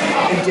kind of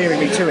endearing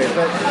me to it.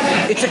 But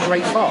it's a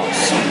great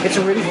farce. It's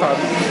a really fun,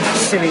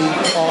 silly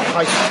art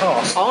heist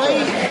farce.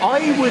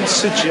 I would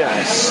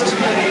suggest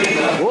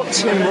what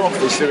Tim Roth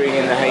is doing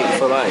in The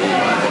Hateful Eight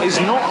is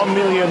not a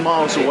million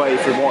miles away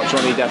from what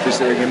Johnny Depp is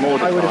doing in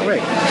Mordecai. I would agree.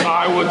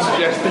 I would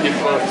suggest that you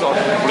both talk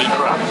complete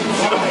crap.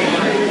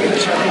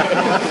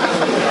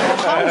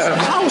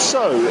 How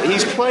so?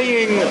 He's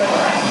playing.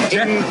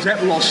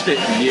 Depp lost it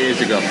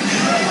years ago,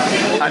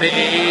 and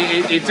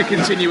it's a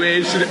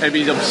continuation of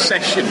his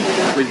obsession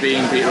with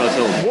being Peter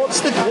O'Toole.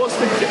 What's the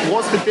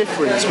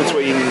difference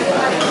between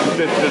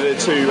the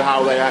two?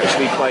 How they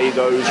actually play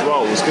those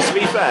roles? Because to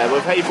be fair,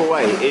 with Hateful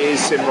Eight, it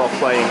is Tim Roth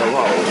playing a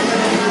role.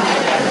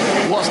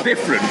 What's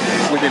different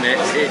within it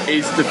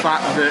is the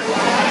fact that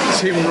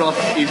Tim Roth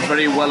is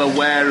very well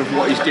aware of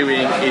what he's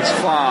doing is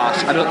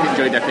farce. I don't think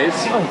Johnny Depp is.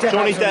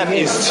 Johnny Depp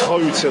is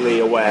totally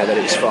aware that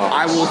it's farce.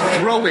 I will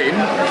throw in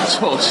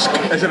Tusk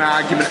as an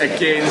argument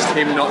against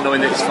him not knowing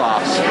that it's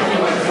farce.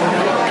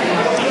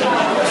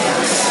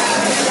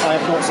 I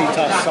have not seen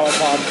Tusk, so I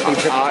can't be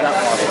privy to that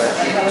part of it.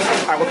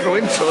 I will throw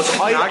in Tusk.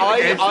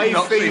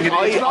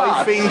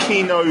 I think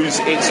he knows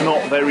it's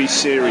not very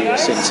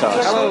serious in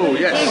Tusk. Oh,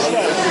 yes.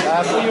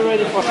 Are you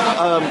ready for...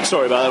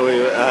 Sorry about that,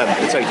 we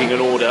were taking an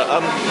order.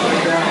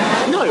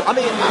 No, I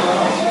mean...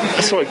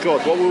 sorry,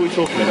 God, what were we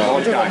talking about?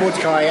 We're talking about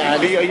Mordecai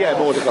and... Yeah,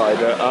 Mordecai,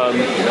 but...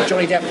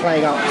 Johnny Depp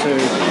playing up to...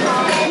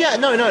 Yeah,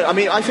 no, I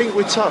mean, I think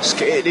with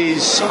Tusk, it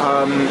is...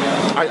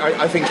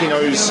 I think he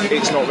knows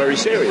it's not very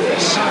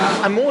serious.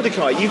 And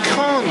Mordecai, you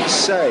can't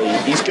say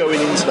he's going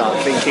into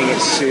that thinking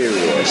it's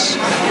serious.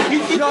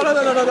 No,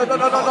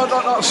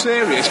 not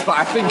serious. But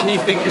I think he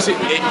thinks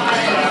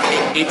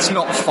it's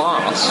not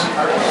farce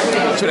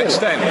to an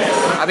extent.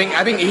 I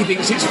think he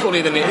thinks it's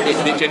funnier than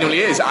it genuinely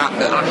is.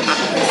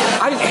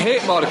 I didn't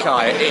hate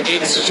Mordecai.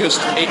 It's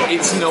just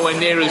it's nowhere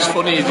near as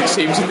funny as it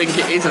seems to think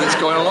it is, and it's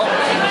going along.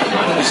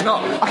 It's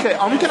not. Okay,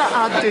 I'm going to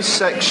add this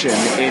section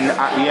in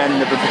at the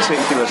end of a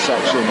particular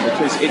section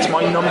because it's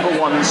my number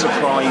one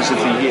surprise of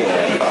the year.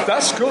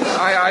 That's good.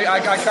 I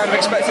kind of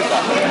expected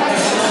that.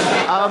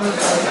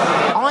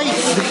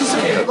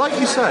 Because, like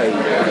you say,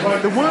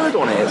 the word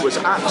on it was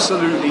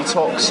absolutely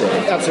toxic.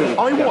 Absolutely.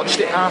 I watched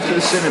it after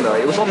the cinema.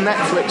 It was on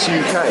Netflix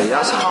UK.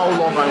 That's how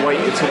long I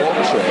waited to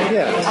watch it.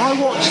 Yeah. I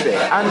watched it,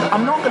 and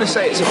I'm not going to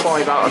say it's a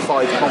 5 out of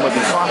 5 comedy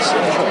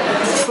classic,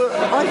 but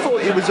I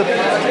thought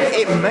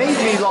it made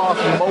me laugh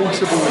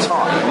multiple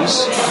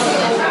times.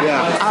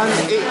 Yeah. And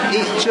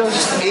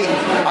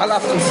I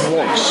laughed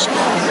once.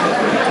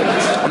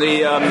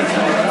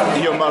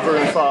 Your mother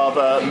and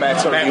father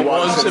met only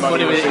once and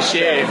money was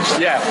exchanged.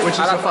 Yeah, which is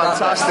a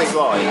fantastic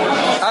line.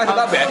 I laughed at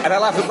that bit, and I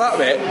laughed at that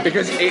bit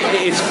because it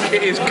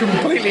is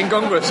completely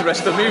incongruous to the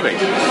rest of the movie.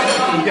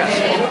 Yes.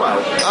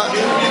 Well,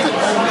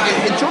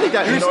 Johnny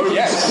Depp knows.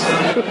 Yes.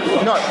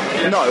 No.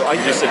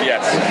 I You said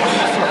yes. For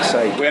fuck's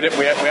sake. We had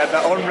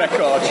that on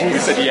record. You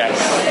said yes.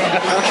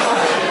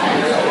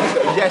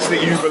 Yes,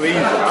 that you believe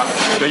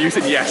that. No, you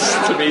said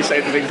yes to me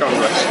saying it's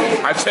incongruous.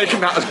 I've taken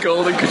that as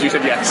golden because you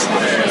said yes.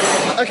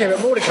 Okay, but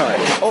Mordecai.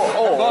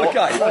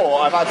 Mordecai.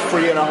 Or I've had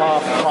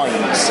 3.5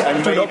 pints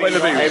and Do not play the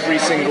maybe booze. every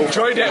single.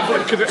 Johnny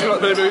Depp could not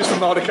play the booze for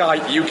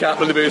Mordecai. You can't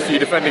play the booze for you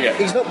defending it.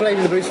 He's not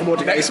blaming the booze for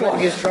Mordecai. Next He's blaming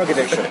one. his drug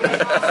addiction.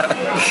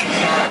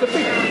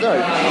 No.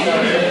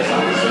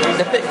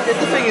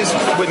 The thing is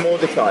with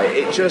Mordecai,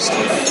 it's just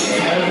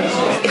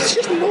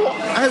not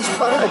as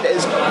bad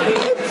as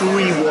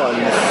everyone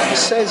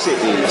says it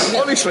is.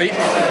 Honestly,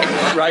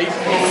 right,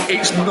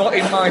 it's not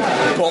in my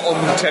bottom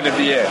 10 of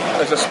the year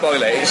as a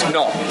spoiler. It's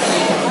not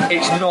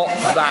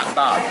that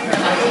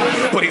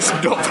bad, but it's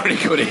not very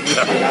good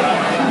either.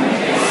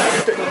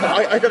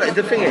 I don't know.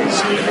 The thing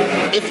is,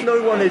 if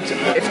no one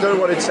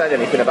had said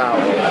anything about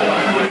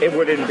it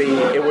wouldn't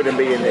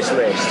be in this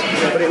list.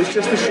 But it was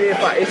just the sheer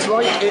fact. It's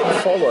like It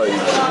Follows.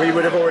 We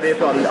would have already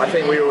done. I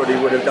think we already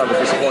would have done the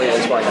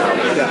disappointments by now.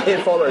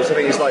 It Follows. I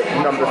think it's like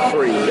number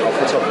 3 off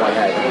the top of my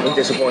head in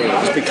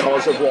disappointments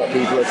because of what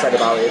people have said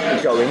about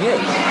it going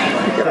in.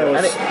 There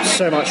was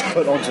so much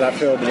put onto that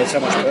film and there's so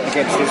much put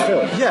against this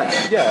film. Yeah,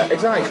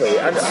 exactly.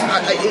 And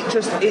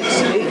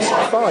it's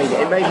fine.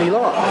 It made me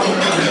laugh.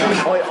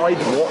 I'd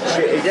watch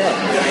it again,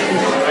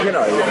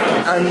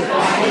 and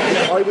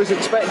I was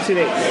expecting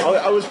it.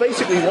 I was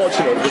basically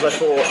watching it because I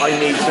thought I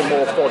need some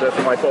more fodder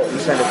for my bottom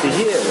 10 of the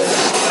year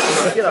list.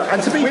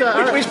 And to be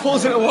fair, which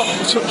pulls into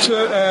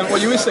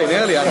what you were saying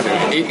earlier, Andrew,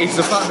 is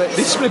the fact that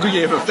this has been a good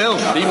year for film.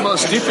 The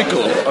most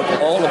difficult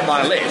of all of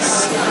my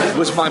lists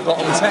was my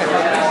bottom 10.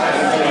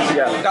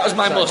 That was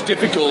my most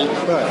difficult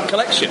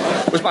collection.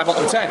 Was my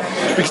bottom 10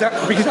 because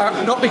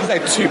not because I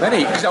had too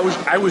many, because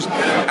I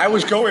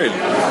was going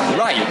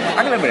right.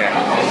 Hang on a minute.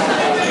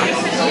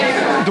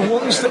 The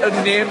ones that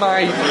are near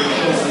my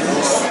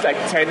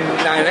 10,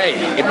 9,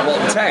 8 in the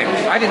bottom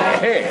 10, I didn't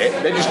hate.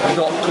 They're just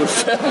not good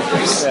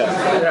films.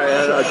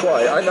 No,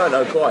 quite. I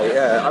know, quite.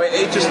 Yeah, I mean,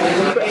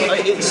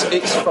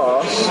 it's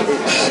farce.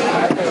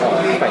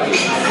 Thank you.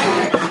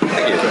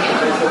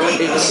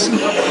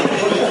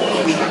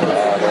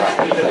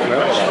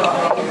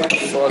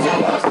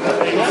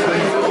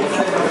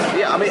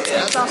 Yeah, I mean,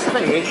 that's the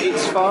thing.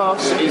 It's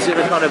farce. Is it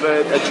a kind of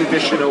a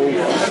traditional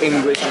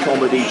English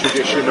comedy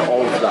tradition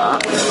of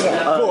that?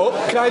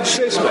 But can I just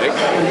say something?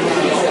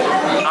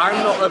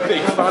 I'm not a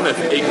big fan of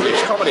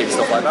English comedy and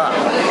stuff like that.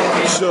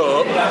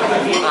 So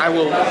I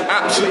will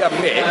absolutely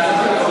admit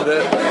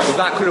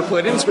that could have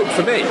played into it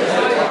for me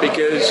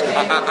because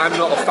I'm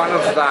not a fan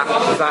of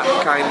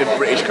that kind of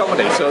British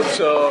comedy. So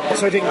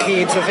it didn't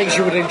key into things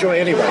you would enjoy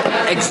anyway.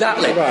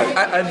 Exactly. Right.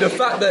 And the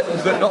fact that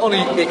not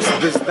only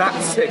there's that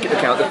to take into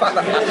account, the fact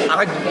that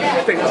I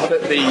think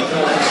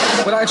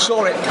that when I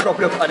saw it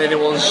cropping up on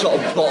anyone's sort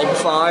of bottom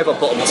 5 or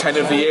bottom 10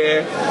 of the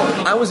year,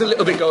 I was a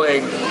little bit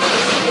going,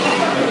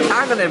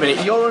 hang on a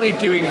minute, you're only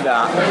doing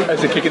that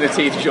as a kick in the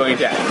teeth to Johnny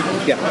Depp.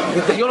 Yeah.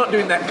 You're not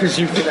doing that because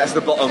you think that's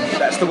the bottom,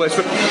 that's the worst.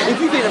 But if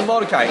you think that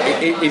Mordecai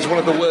is one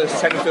of the worst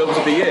 10 films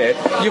of the year,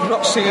 you've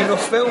not seen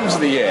enough films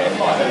of the year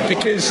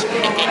because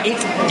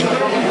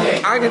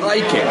I didn't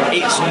like it.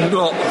 It's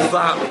not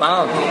that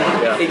bad.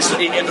 Yeah. It's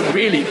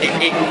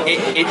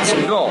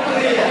not.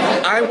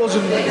 I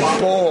wasn't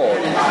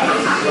bored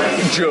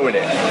during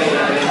it.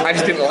 I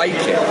just didn't like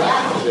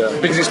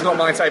it because it's not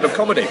my type of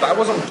comedy. But I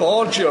wasn't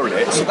bored during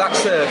it, so that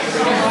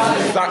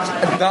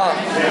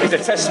is a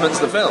testament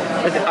to the film.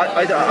 I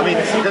I mean,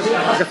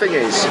 the thing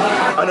is,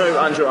 I know,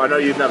 Andrew, I know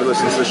you've never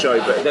listened to the show,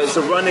 but there's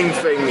a running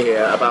thing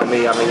here about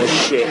me having a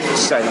shit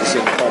sense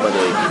in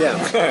comedy.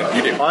 Yeah.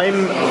 You do.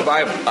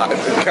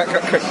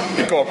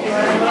 Go on.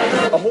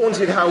 A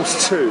Haunted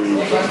House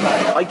 2,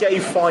 I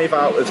gave 5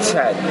 out of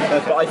 10,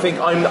 but I think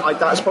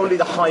that's probably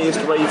the highest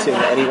rating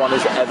that anyone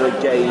has ever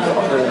gave a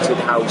Haunted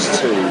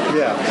House 2.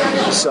 Yeah.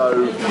 So,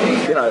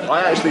 you know,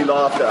 I actually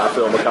laughed at that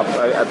film a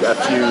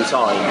few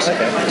times.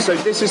 Okay. So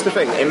this is the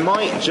thing, it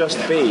might just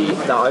be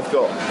that I've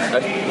got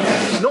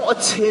not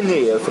a tin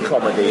ear for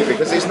comedy,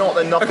 because it's not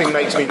that nothing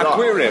makes me laugh.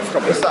 queer ear for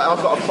comedy. It's that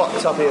I've got a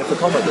fucked up ear for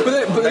comedy.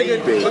 But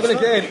then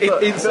again,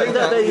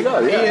 there you go.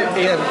 Yeah.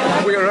 Ian,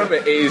 queer of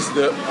it is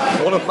that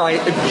one of my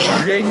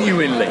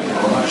genuinely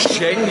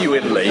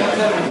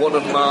one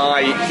of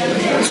my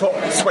top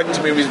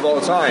 20 movies of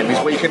all time is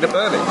Weekend at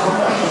Bernie's.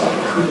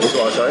 That's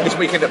what I say. It's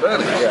Weekend at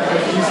Bernie's.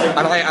 Yeah.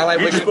 And I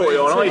You just bought it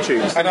on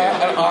iTunes. And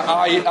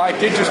I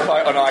did just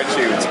buy it on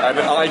iTunes, and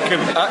I can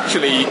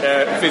actually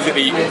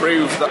physically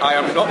prove that I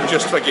am not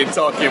just fucking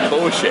talking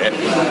bullshit.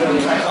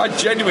 I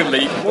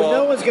genuinely Well,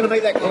 no one's going to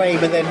make that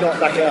claim and then not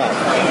back it up.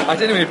 I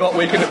genuinely bought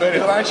Weekend at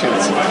Bernie's on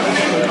iTunes.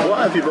 What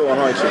have you bought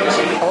on iTunes?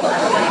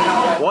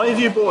 Why have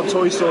you bought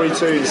Toy Story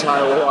 2's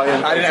How I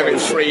Am? I didn't have it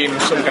free in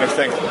some kind of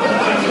thing.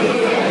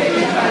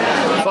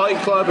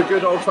 Fight Club, A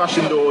Good Old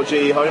Fashioned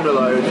Orgy, Home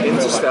Alone,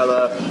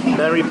 Interstellar,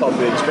 Mary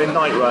Poppins,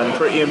 Midnight Run,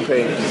 Pretty in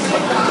Pink,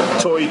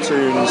 Toy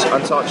Tunes,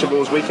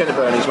 Untouchables, Weekend at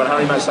Bernie's, When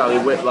Harry Met Sally,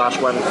 Whiplash,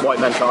 When White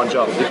Men Can't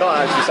Jump. You can't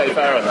actually say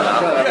fairer than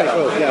that. Okay,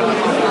 cool, yeah.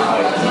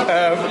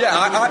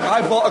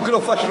 I bought A Good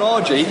Old Fashioned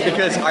Orgy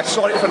because I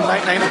saw it for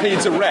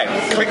 99p to rent,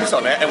 clicked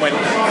on it and went,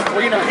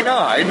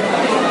 $3.99?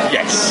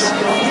 Yes.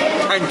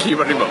 Thank you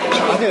very much.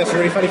 I think that's a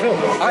really funny film.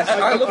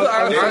 I love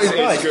that.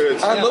 It's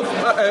good. I love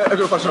A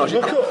Good Old Fashioned Orgy.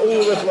 Look at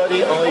all the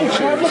bloody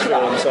iTunes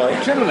films.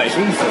 Like, Generally,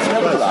 Jesus,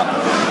 look at that.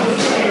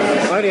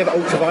 I only have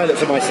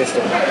ultraviolets in my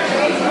system.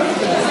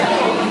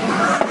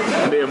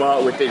 me and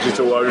Mark with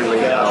digital only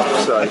now.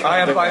 So I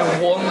am buying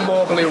one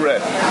more Blu-ray.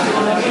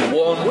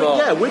 One more.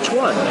 Yeah, which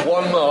one?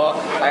 One more.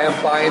 I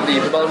am buying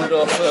the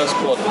Mondo First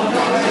Blood.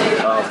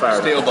 Oh,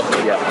 fair enough.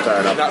 Steelbook. Yeah,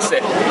 fair enough. That's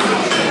it.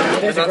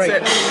 There's a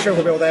great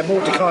triple bill there.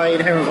 Mordecai,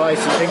 Inherent Vice,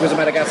 and Penguins of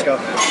Madagascar.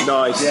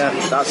 Nice. Yeah.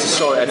 That's a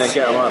solid. And then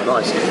get them up.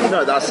 Nice.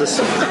 No, that's a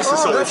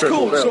solid that's triple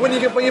cool. bill. So when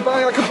you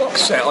buy like a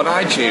box set on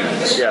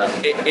iTunes, Yeah.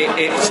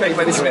 it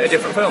segments it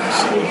different films.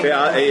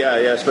 Yeah.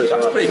 That's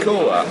pretty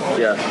cool. That.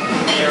 Yeah.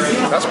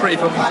 That's pretty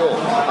fucking cool.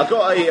 I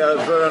got a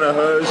Werner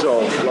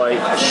Herzog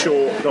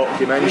short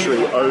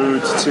documentary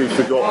ode to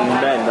forgotten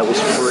men that was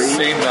free.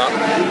 Seen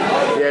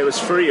that. Yeah, it was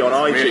free on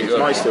iTunes. Really good.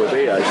 Might still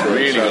be actually.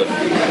 Really good.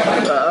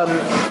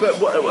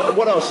 But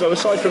what else? So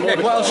aside from Yeah,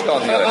 what else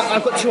got on the list?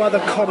 I've got two other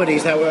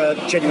comedies that were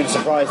genuine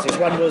surprises.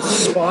 One was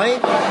Spy,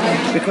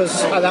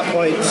 because at that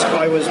point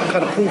I was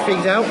kind of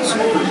proofing out.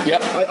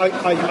 Yep.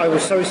 I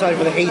was so excited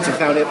for the heat and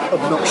found it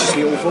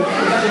obnoxiously awful.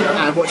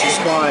 And watching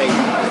Spy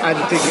and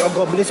thinking, oh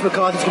god, Melissa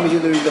McCarthy's going to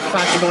be doing the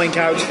fat annoying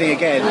character thing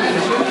again,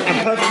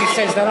 and perfectly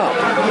sets that up.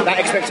 That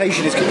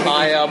expectation is completely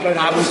I am blown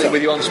out of the absolutely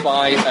with you on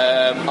Spy.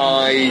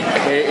 I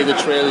hated the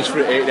trailers for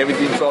it, hated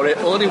everything for it.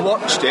 Only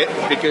watched it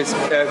because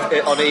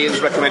on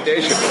Ian's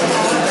recommendation.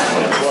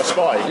 What,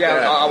 Spy?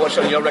 Yeah, I watched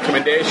it on your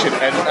recommendation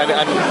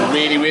and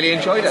really, really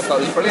enjoyed it. I thought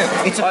it was brilliant.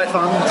 It's a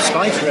fun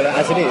spy thriller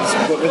as it is,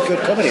 but with good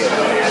comedy.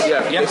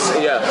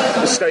 Yeah.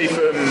 The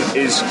Statham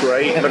is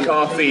great.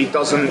 McCarthy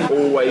doesn't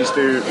always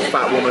do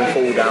fat woman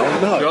fall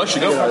down. No, she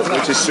don't.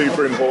 Which is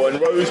super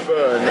important. Rose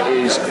Byrne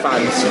is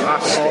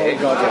fantastic.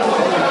 Oh god,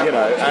 yeah. You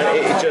know,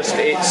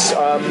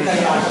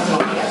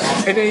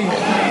 and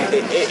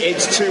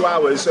it's 2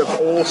 hours of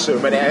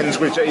awesome, and it ends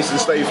with Jason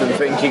Statham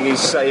thinking he's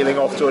sailing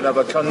off to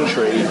another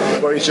country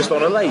where he's just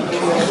on a lake,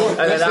 and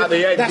then at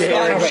the end you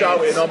hear him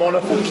shouting, "I'm on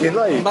a fucking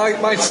lake."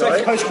 My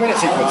second. Post-credit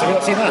sequence, have you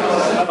not seen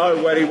that? Oh,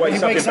 where he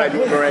wakes up in bed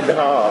with Miranda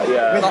Hart.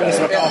 Yeah. With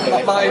Melissa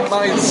McCarthy.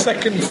 My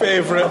second I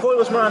favourite. thought it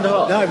was Miranda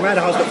Hart. No,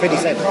 Miranda Hart's got 50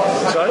 Cent.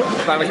 Sorry.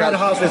 Miranda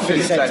Hart's with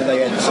 50 Cent to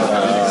the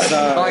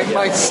end.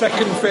 My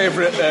second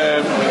favourite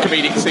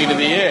comedic scene of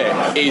the year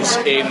is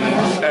in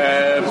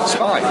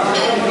Spy,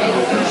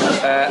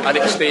 and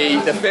it's the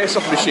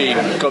face-off machine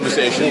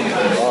conversation.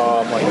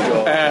 Oh my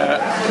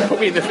god. Put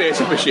me in the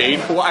face-off machine.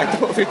 What, I have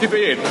to put 50p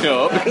in?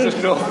 No, because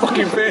there's no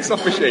fucking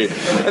face-off machine.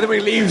 And then when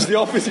he leaves the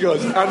office, he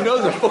goes, I know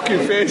there's a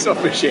fucking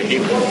face-off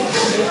machine.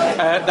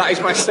 That is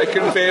my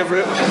second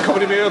favourite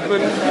comedy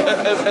movement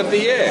of the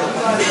year.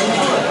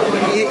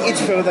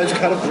 It's one of those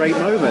kind of great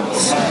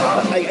moments.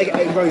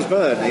 Rose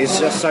Byrne is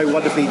just so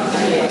wonderfully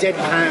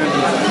deadpan,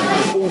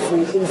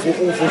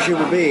 awful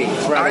human being.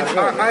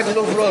 I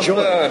love Rose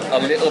Byrne a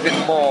little bit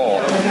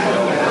more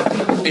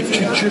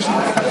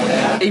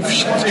if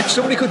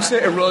somebody could say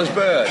to Rose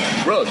Byrne,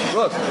 Rose,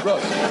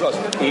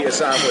 Eat a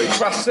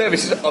sandwich. craft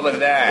services over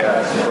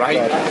there,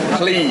 right?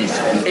 Please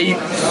eat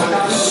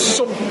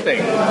something,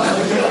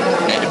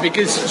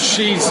 because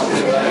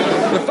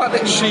the fact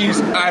that she's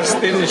as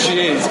thin as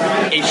she is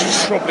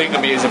troubling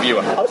to me as a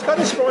viewer. I was kind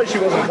of surprised she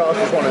wasn't cast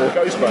as one of the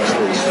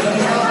Ghostbusters.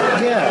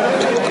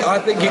 Yeah. I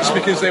think it's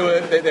because they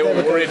were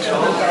worried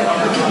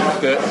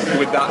that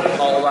with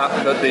all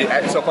that the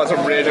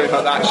ectoplasm rage and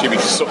like that, she'd be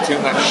sucked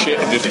in that shit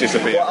and just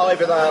disappear. Well,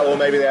 either that, or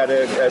maybe they had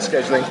a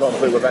scheduling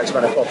conflict with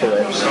X-Men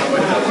Apocalypse.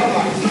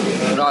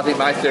 No, I think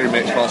my theory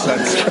makes more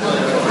sense.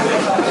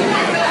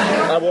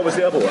 What was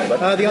the other one?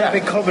 The other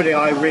big comedy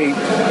I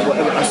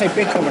say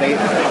big comedy,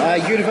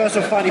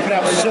 Universal finally put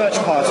out Search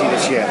Party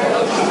this year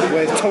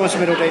with Thomas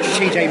Middleditch,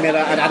 TJ Miller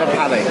and Adam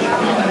Pally.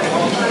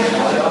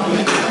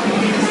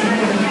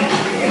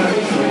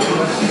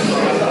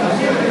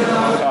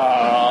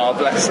 Oh,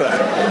 bless her.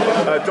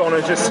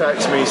 Donna just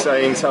texted me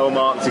saying, tell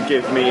Mark to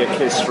give me a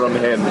kiss from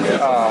him.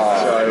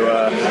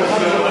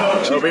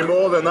 So, there'll be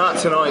more than that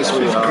tonight,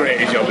 sweetheart.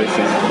 Great job, missus.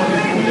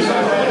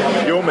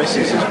 Your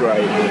missus is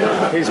great.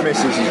 His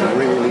missus is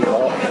really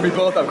hot. We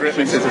both have great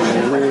missus.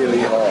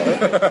 Really hot.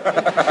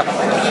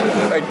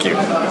 Thank you.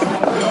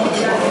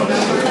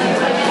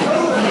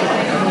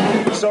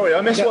 Sorry,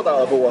 I missed what that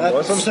other one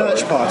was. I'm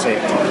Search Party.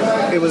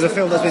 It was a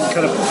film that's been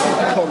kind of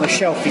put on the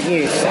shelf for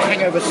years. It's a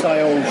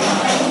hangover-style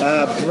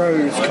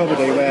bros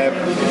comedy where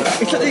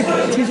It's like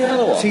TJ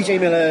Miller one? TJ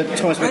Miller,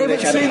 Thomas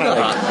Middleditch, Adam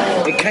Pally.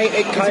 It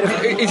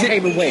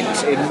came and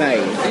went in May.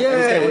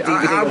 Yeah,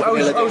 I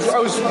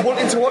was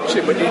wanting to watch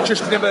it, but it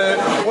just never.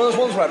 One of those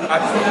ones where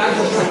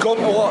I've gone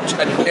to watch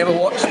and never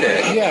watched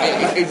it.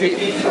 Yeah. Is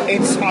it?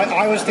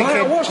 I was thinking.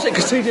 I watched it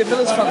because TJ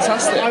Miller's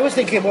fantastic. I was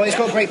thinking, well, it's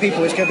got great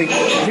people, it's going to be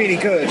really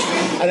good,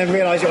 and then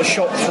realised it was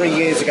shot 3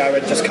 years ago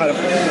and just kind of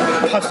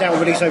punted out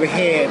and released over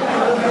here in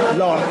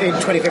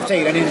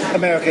 2015, and in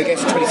America it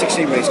gets a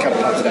 2016 release, kind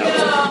of punted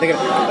out. Thinking,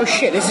 oh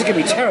shit, this is going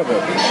to be terrible.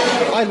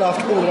 I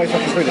laughed all the way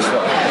fucking through this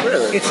one.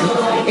 Really? It's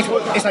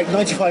like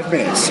 95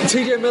 minutes.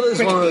 TJ Miller's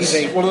one of those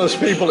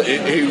people who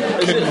can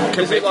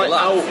Is it like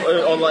out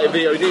on like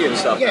VOD and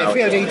stuff? Yeah, now?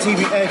 VOD, TV,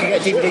 you can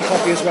get DVD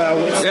copy as well.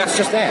 It's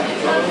just there.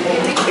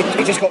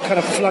 It just got kind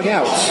of flung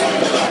out.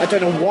 I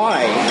don't know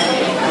why,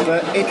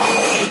 but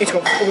it's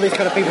got all these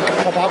kind of people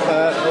can pop up.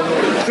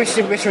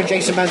 Christian Ritter and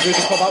Jason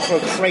Mantzoukas pop up for a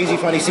crazy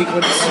funny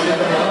sequence.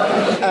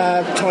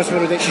 Thomas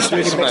Middleditch is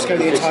stuck in Mexico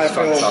the entire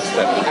film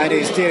and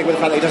is dealing with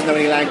the fact that he doesn't know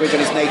any language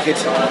and is naked.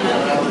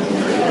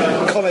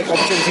 Comic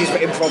opportunities for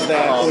improv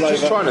there all I'm over.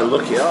 just trying to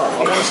look it up.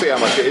 I want to see how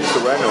much it is to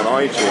rent on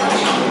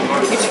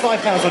iTunes. It's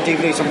 £5 on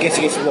DVD, so I'm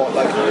guessing it's what,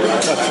 like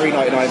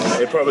 $3.99.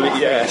 It probably,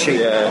 yeah, cheap.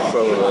 yeah,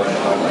 probably.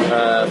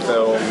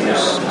 Films,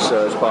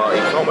 Search Party,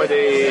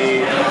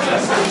 comedy.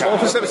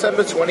 4th of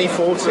September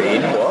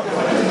 2014. What?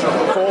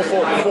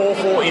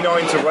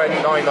 $4.49 to rent,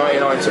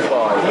 $9.99 to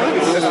buy.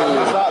 Does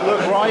that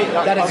look right?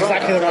 That is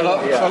exactly the right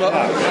look. Yeah,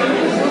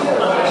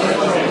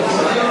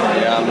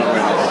 I'm not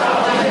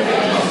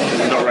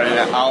ready. Not ready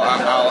yet.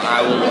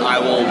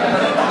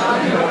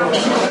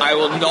 I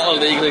will not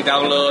illegally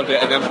download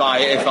it and then buy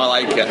it if I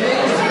like it.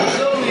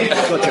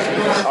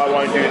 I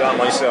won't do that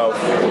myself.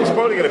 It's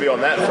probably going to be on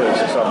Netflix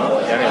at some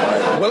point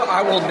anyway. Well,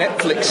 I will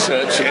Netflix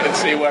search it and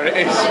see where it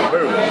is.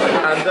 Boom.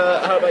 And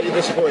how about your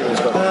disappointments?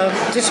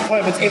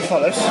 Disappointment, It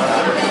Follows.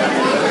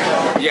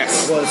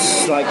 Yes.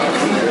 Was like,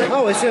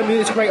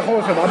 it's a great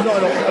horror film. I'm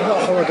not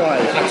a horror guy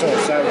at all.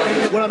 So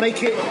when I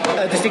make it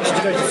a distinction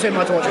to go to the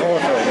cinema to watch a horror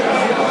film,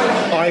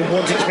 I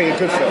want it to be a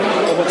good film.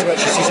 I want to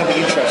actually see something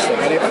interesting.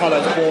 And It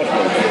Follows bored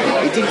me.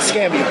 It didn't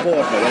scare me, it bored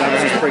me, and that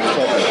was his big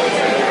problem.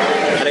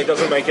 And it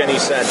doesn't make any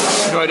sense.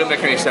 No, it doesn't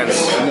make any sense.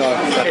 No.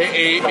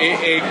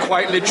 It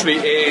quite literally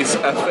is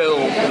a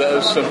film that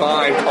has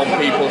survived on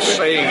people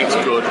saying it's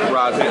good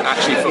rather than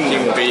actually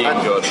fucking being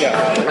good.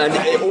 Yeah. And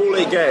all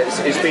it gets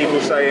is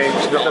people saying,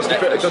 does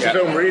the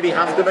film really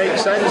have to make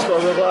sense?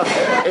 Blah, blah, blah.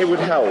 It would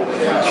help.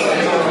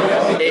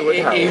 It would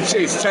help.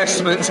 It's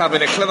testament to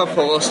having a clever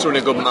poster and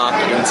a good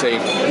marketing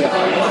team.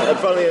 And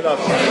funnily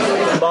enough,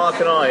 Mark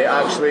and I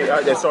actually,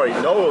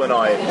 Noel and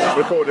I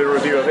recorded a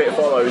review of It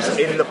Follows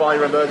in the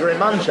Byron Burger in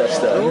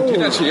Manchester.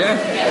 Did actually, yeah.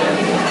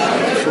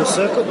 Full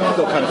circle? Not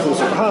kind of full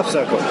circle. Half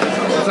circle.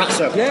 Flat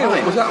circle. Yeah,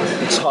 Time. was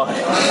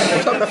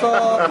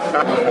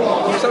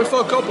that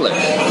before Goblin?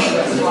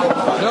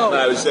 No.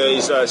 No, it was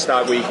his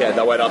stag weekend.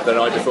 I went up the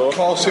night before. Of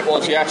course it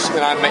was, yes.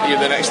 And I met you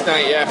the next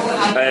night, yeah.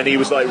 And he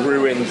was like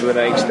ruined the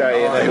next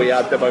day, and then we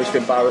had the most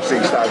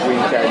embarrassing stag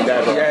weekend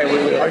ever. Yeah, we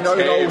were. I know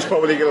Noel's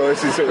probably going to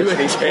listen to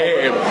this.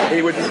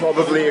 He would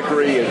probably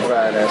agree, in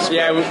fairness.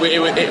 Yeah, we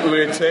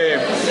were in team,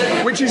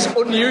 which is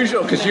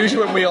unusual because usually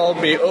usually when we all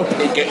meet up,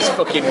 it gets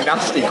fucking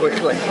nasty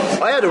quickly.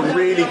 I had a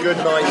really good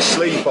night's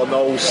sleep on the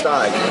old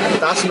Stag.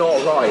 That's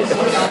not right.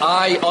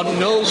 On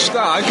No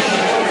Stag,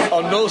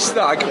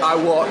 I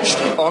watched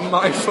on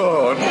my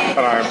phone, and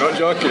I'm not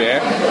joking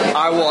here,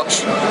 I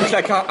watched,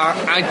 like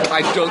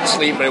I don't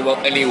sleep very well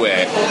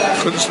anyway,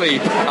 couldn't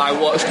sleep, I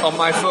watched on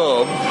my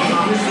phone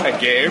a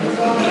game,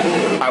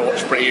 I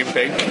watched Pretty in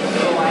Pink,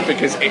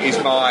 because it is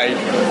my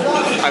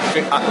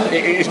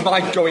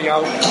going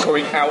out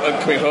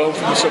and coming home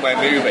from somewhere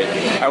movie.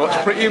 I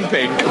watched Pretty in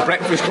Pink,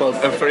 Breakfast Club,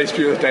 and Ferris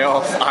Bueller's Day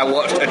Off. I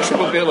watched a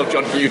triple bill of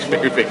John Hughes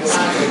movies,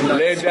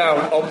 laid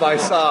down on my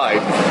side,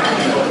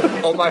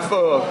 on my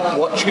phone,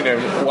 watching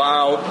him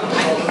while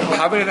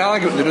having an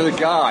argument with another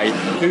guy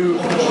who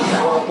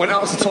went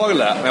out to the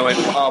toilet, and I went,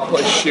 I'll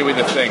put a shoe in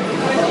the thing.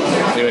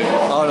 And he went,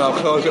 oh no,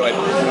 close it. I went,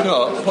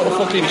 no, put a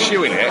fucking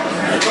shoe in it,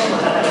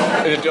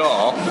 in the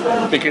door,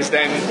 because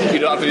then you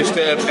don't have to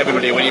disturb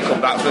everybody when you come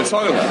back from the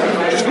toilet.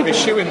 Just going to be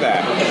a shoe in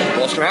there.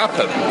 What's going to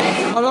happen?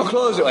 Oh no,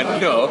 close it. I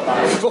went, no,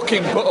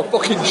 fucking put a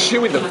fucking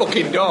shoe in the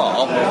fucking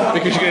door,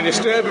 because you're going to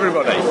disturb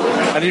everybody.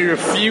 And he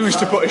refused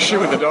to put a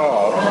shoe in the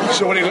door.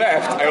 So when he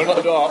left, I unlocked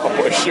the door, I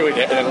put a shoe in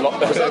it, and then locked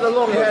the door. Was that the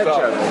long-haired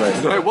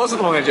gentleman? No, it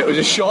wasn't the long-haired gentleman. It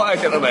was a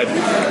short-haired gentleman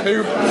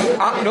who,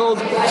 at Noel's,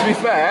 to be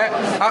fair,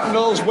 at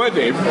Noel's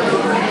wedding,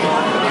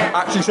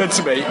 actually said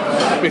to me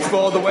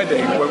before the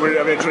wedding when we were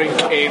having a drink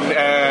in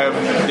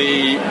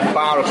the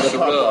bar up the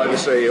road.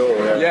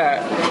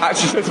 Yeah,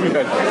 actually said to me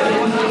then,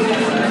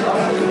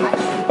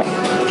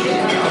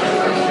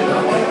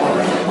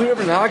 we were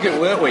having an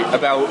argument, weren't we,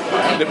 about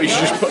that we should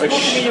just put a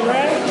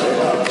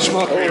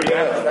smoke.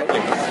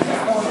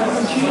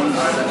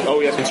 Oh,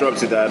 yes,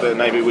 interrupted there, but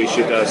maybe we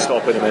should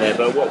stop in a minute.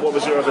 But what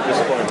was your other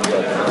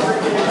disappointment?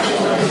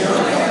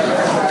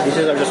 He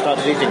says I've just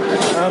started eating.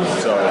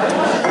 Sorry.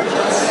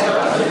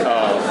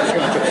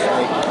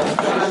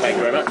 Thank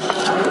you very much.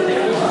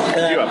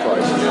 You have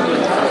fries.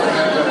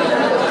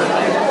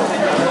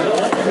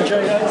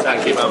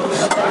 Thank you, Mum.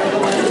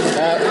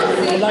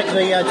 Like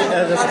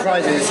the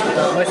surprises,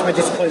 most of my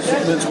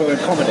disappointments were in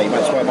comedy.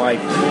 That's where my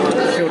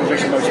field of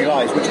vision mostly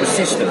lies, which was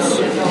Sisters.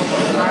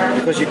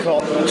 Because you've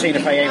got Tina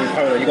Fey, Amy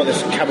Poehler, you've got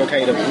this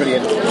cavalcade of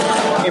brilliant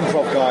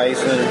improv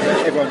guys, and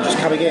everyone just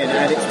coming in,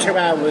 and it's 2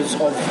 hours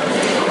of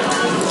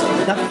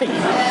nothing.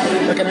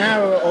 Like an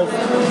hour of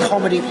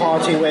comedy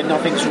party where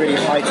nothing's really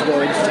heightened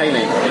or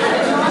entertaining,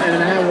 and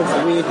an hour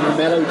of weird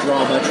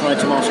melodrama trying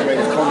to masquerade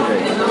as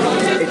comedy.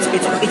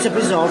 It's a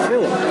bizarre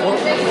film.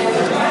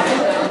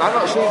 I've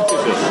not seen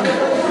Sisters,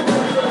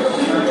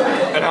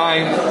 and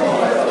I'm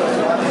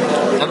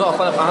not a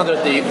fan of either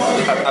of the.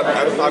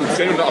 I'm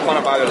generally not a fan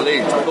of either of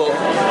these, but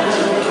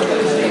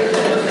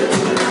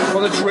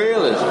for the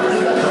trailers,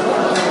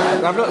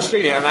 I've not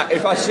seen it, and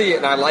if I see it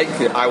and I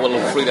like it, I will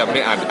freely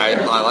admit I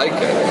like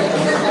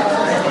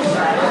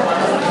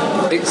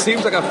it. It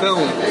seems like a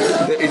film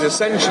that is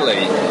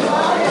essentially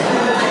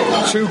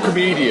two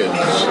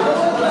comedians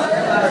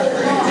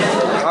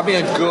having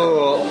a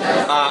go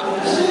at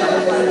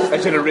a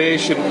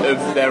generation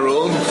of their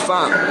own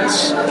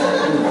fans,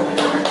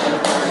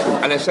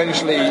 and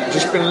essentially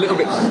just being a little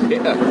bit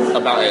bitter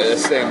about it at the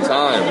same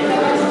time,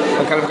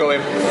 and kind of going,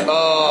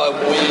 oh,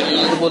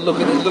 well, look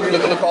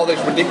at all this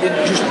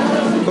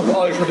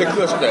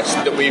ridiculousness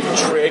that we've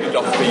traded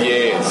off for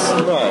years.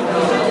 Right.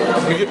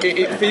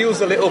 It feels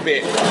a little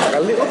bit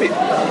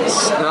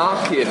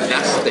snarky and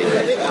nasty.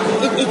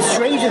 It's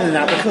stranger than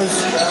that,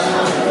 because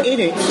in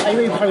it,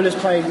 Amy Poehler's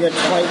playing a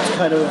quite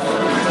kind of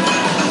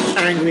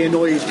angry,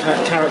 annoyed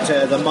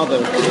character, the mother.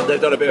 They've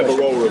done a bit of a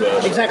role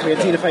reverse. Exactly,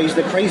 and Tina Fey's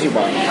the crazy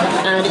one.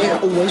 And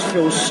it always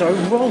feels so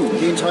wrong,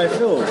 the entire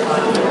film.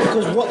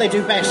 Because what they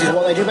do best is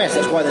what they do best.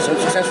 That's why they're so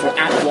successful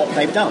at what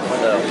they've done.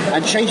 Yeah.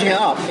 And changing it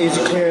up is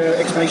a clear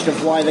explanation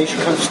of why they should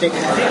kind of stick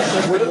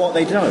with what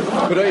they know.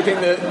 But don't you think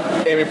that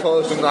Amy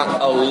Poehler's done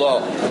that a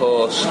lot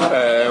post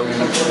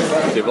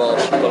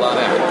divorce from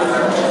Melania?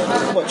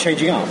 What,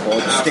 changing up or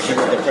sticking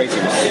with the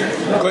craziness?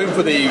 Going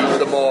for the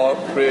more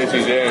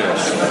crazy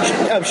zones.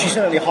 She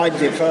certainly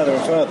hides it further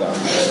and further.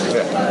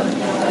 Yeah.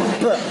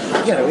 But,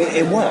 you know,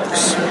 it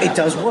works. It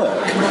does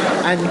work.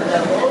 And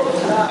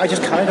I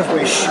just kind of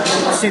wish,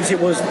 since it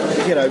was,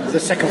 you know, the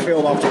second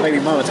film after Baby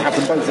Mama to have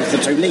them both as the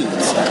two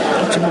leads,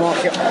 to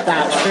market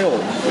that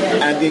film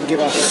and then give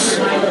us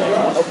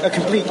a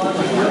complete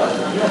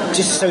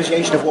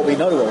disassociation of what we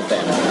know of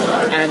them,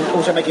 and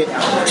also make it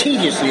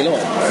tediously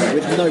long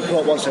with no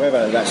plot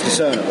whatsoever that's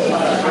discernible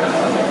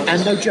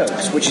and no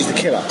jokes, which is the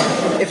killer.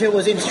 If it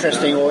was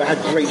interesting or it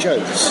had great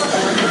jokes,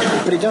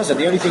 but it doesn't.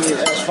 The only thing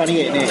that's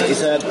funny in it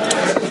is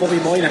Bobby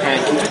Moynihan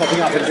keeps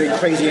popping up and doing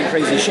crazy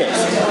shit,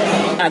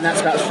 and that's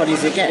about as funny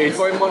as it gets. Is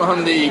Bobby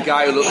Moynihan the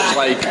guy who looks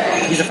like...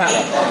 He's a fat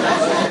one.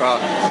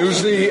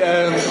 Who's the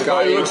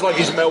guy who looks like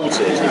he's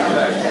melted?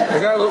 The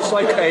guy who looks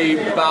like a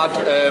bad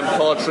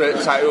portrait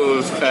tattoo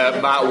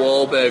of Mark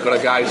Wahlberg on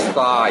a guy's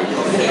thigh.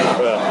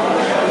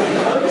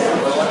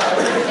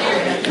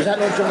 Is that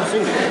not John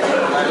Cena?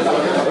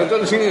 Well,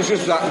 John Cena is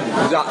just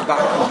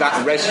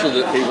that wrestler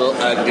that people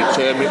are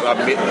determined to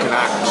admit can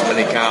act and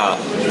he can't.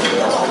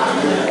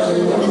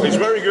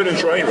 been a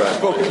train wreck.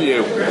 Fuck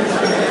you.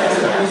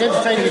 He's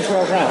entertaining in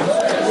 12 rounds.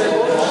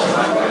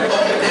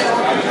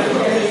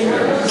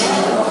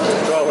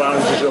 12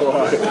 rounds is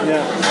alright.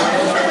 Yeah.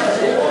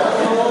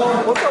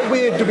 What's that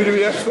weird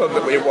WWF film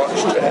that we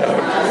watched?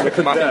 The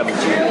Condemned.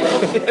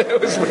 It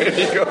was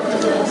really good.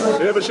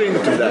 Have you ever seen The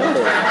Condemned?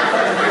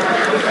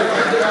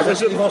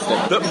 Steve Austin.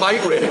 That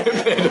Mike really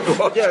made us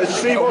watch. Yeah, it's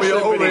Steve And we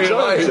Austin all and Vinnie really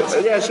Jones.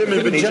 liked. Yeah, it's him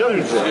and Vinnie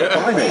Jones.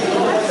 Blimey.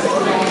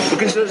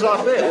 Because there's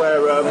that bit where,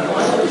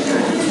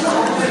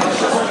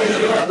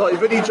 like,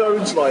 Vinnie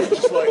Jones, like,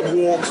 just, like,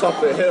 walks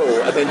up a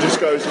hill and then just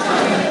goes,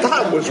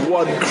 that was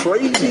one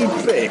crazy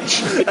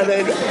bitch. And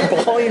then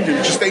behind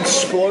him just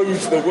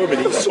explodes the woman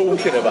he's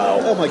talking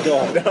about. Oh my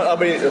god. I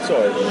mean,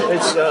 sorry.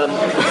 It's,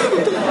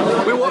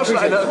 We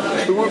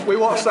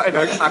watched that in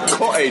a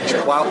cottage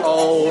while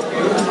all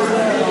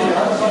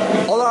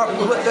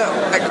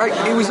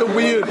that, it was a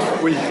weird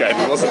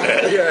weekend, wasn't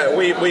it? yeah,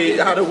 we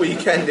had a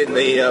weekend in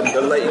the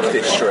Lake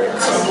District.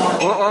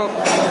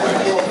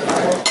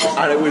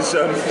 And it was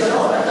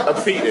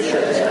the Peak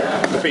District.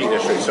 The Peak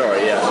District,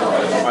 sorry, yeah.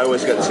 I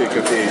always get too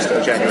confused,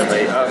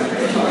 genuinely.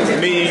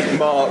 Me,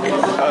 Mark,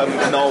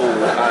 Noel,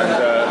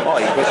 and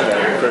Mike, wasn't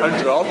it?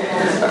 And John.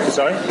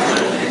 Sorry?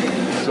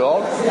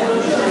 John.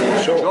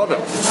 Jordan.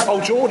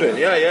 Oh, Jordan.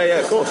 Yeah,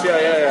 of course.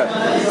 Yeah.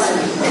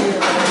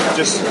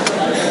 Just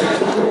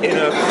in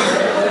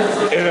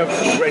a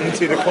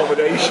rented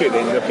accommodation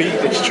in the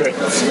Peak District.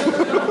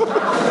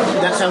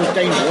 That sounds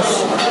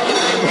dangerous.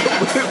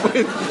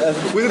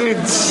 with an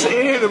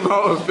insane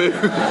amount of booze.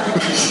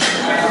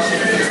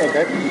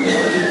 Okay.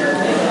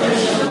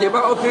 The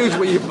amount of booze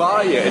where you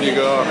buy it and you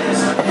go,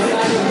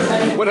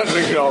 we're not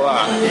drinking all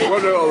that.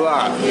 We're doing all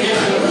that.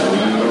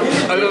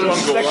 And then the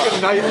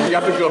second night you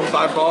have to go and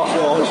buy more.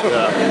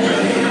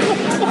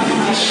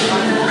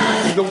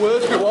 The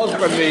worst bit was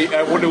when the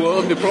one who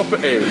owned the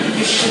property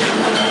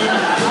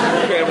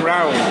came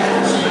round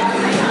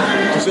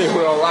to see if we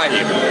were alive,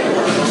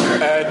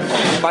 and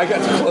Mike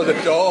had to close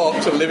the door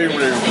to the living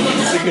room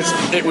because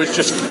it was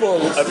just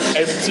full of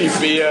empty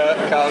beer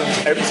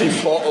cans, empty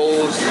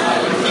bottles.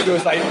 There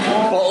was like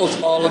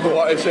bottles all over,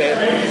 what is it,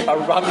 a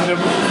random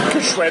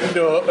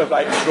crescendo of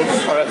like drug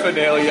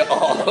paraphernalia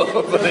all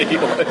over the,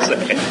 what is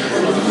it?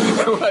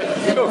 We're like,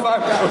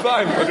 we're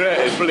fine, we're great,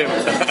 it's brilliant.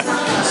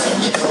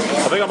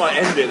 I think I might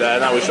end it there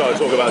now we start to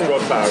talk about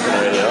drug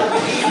paraphernalia.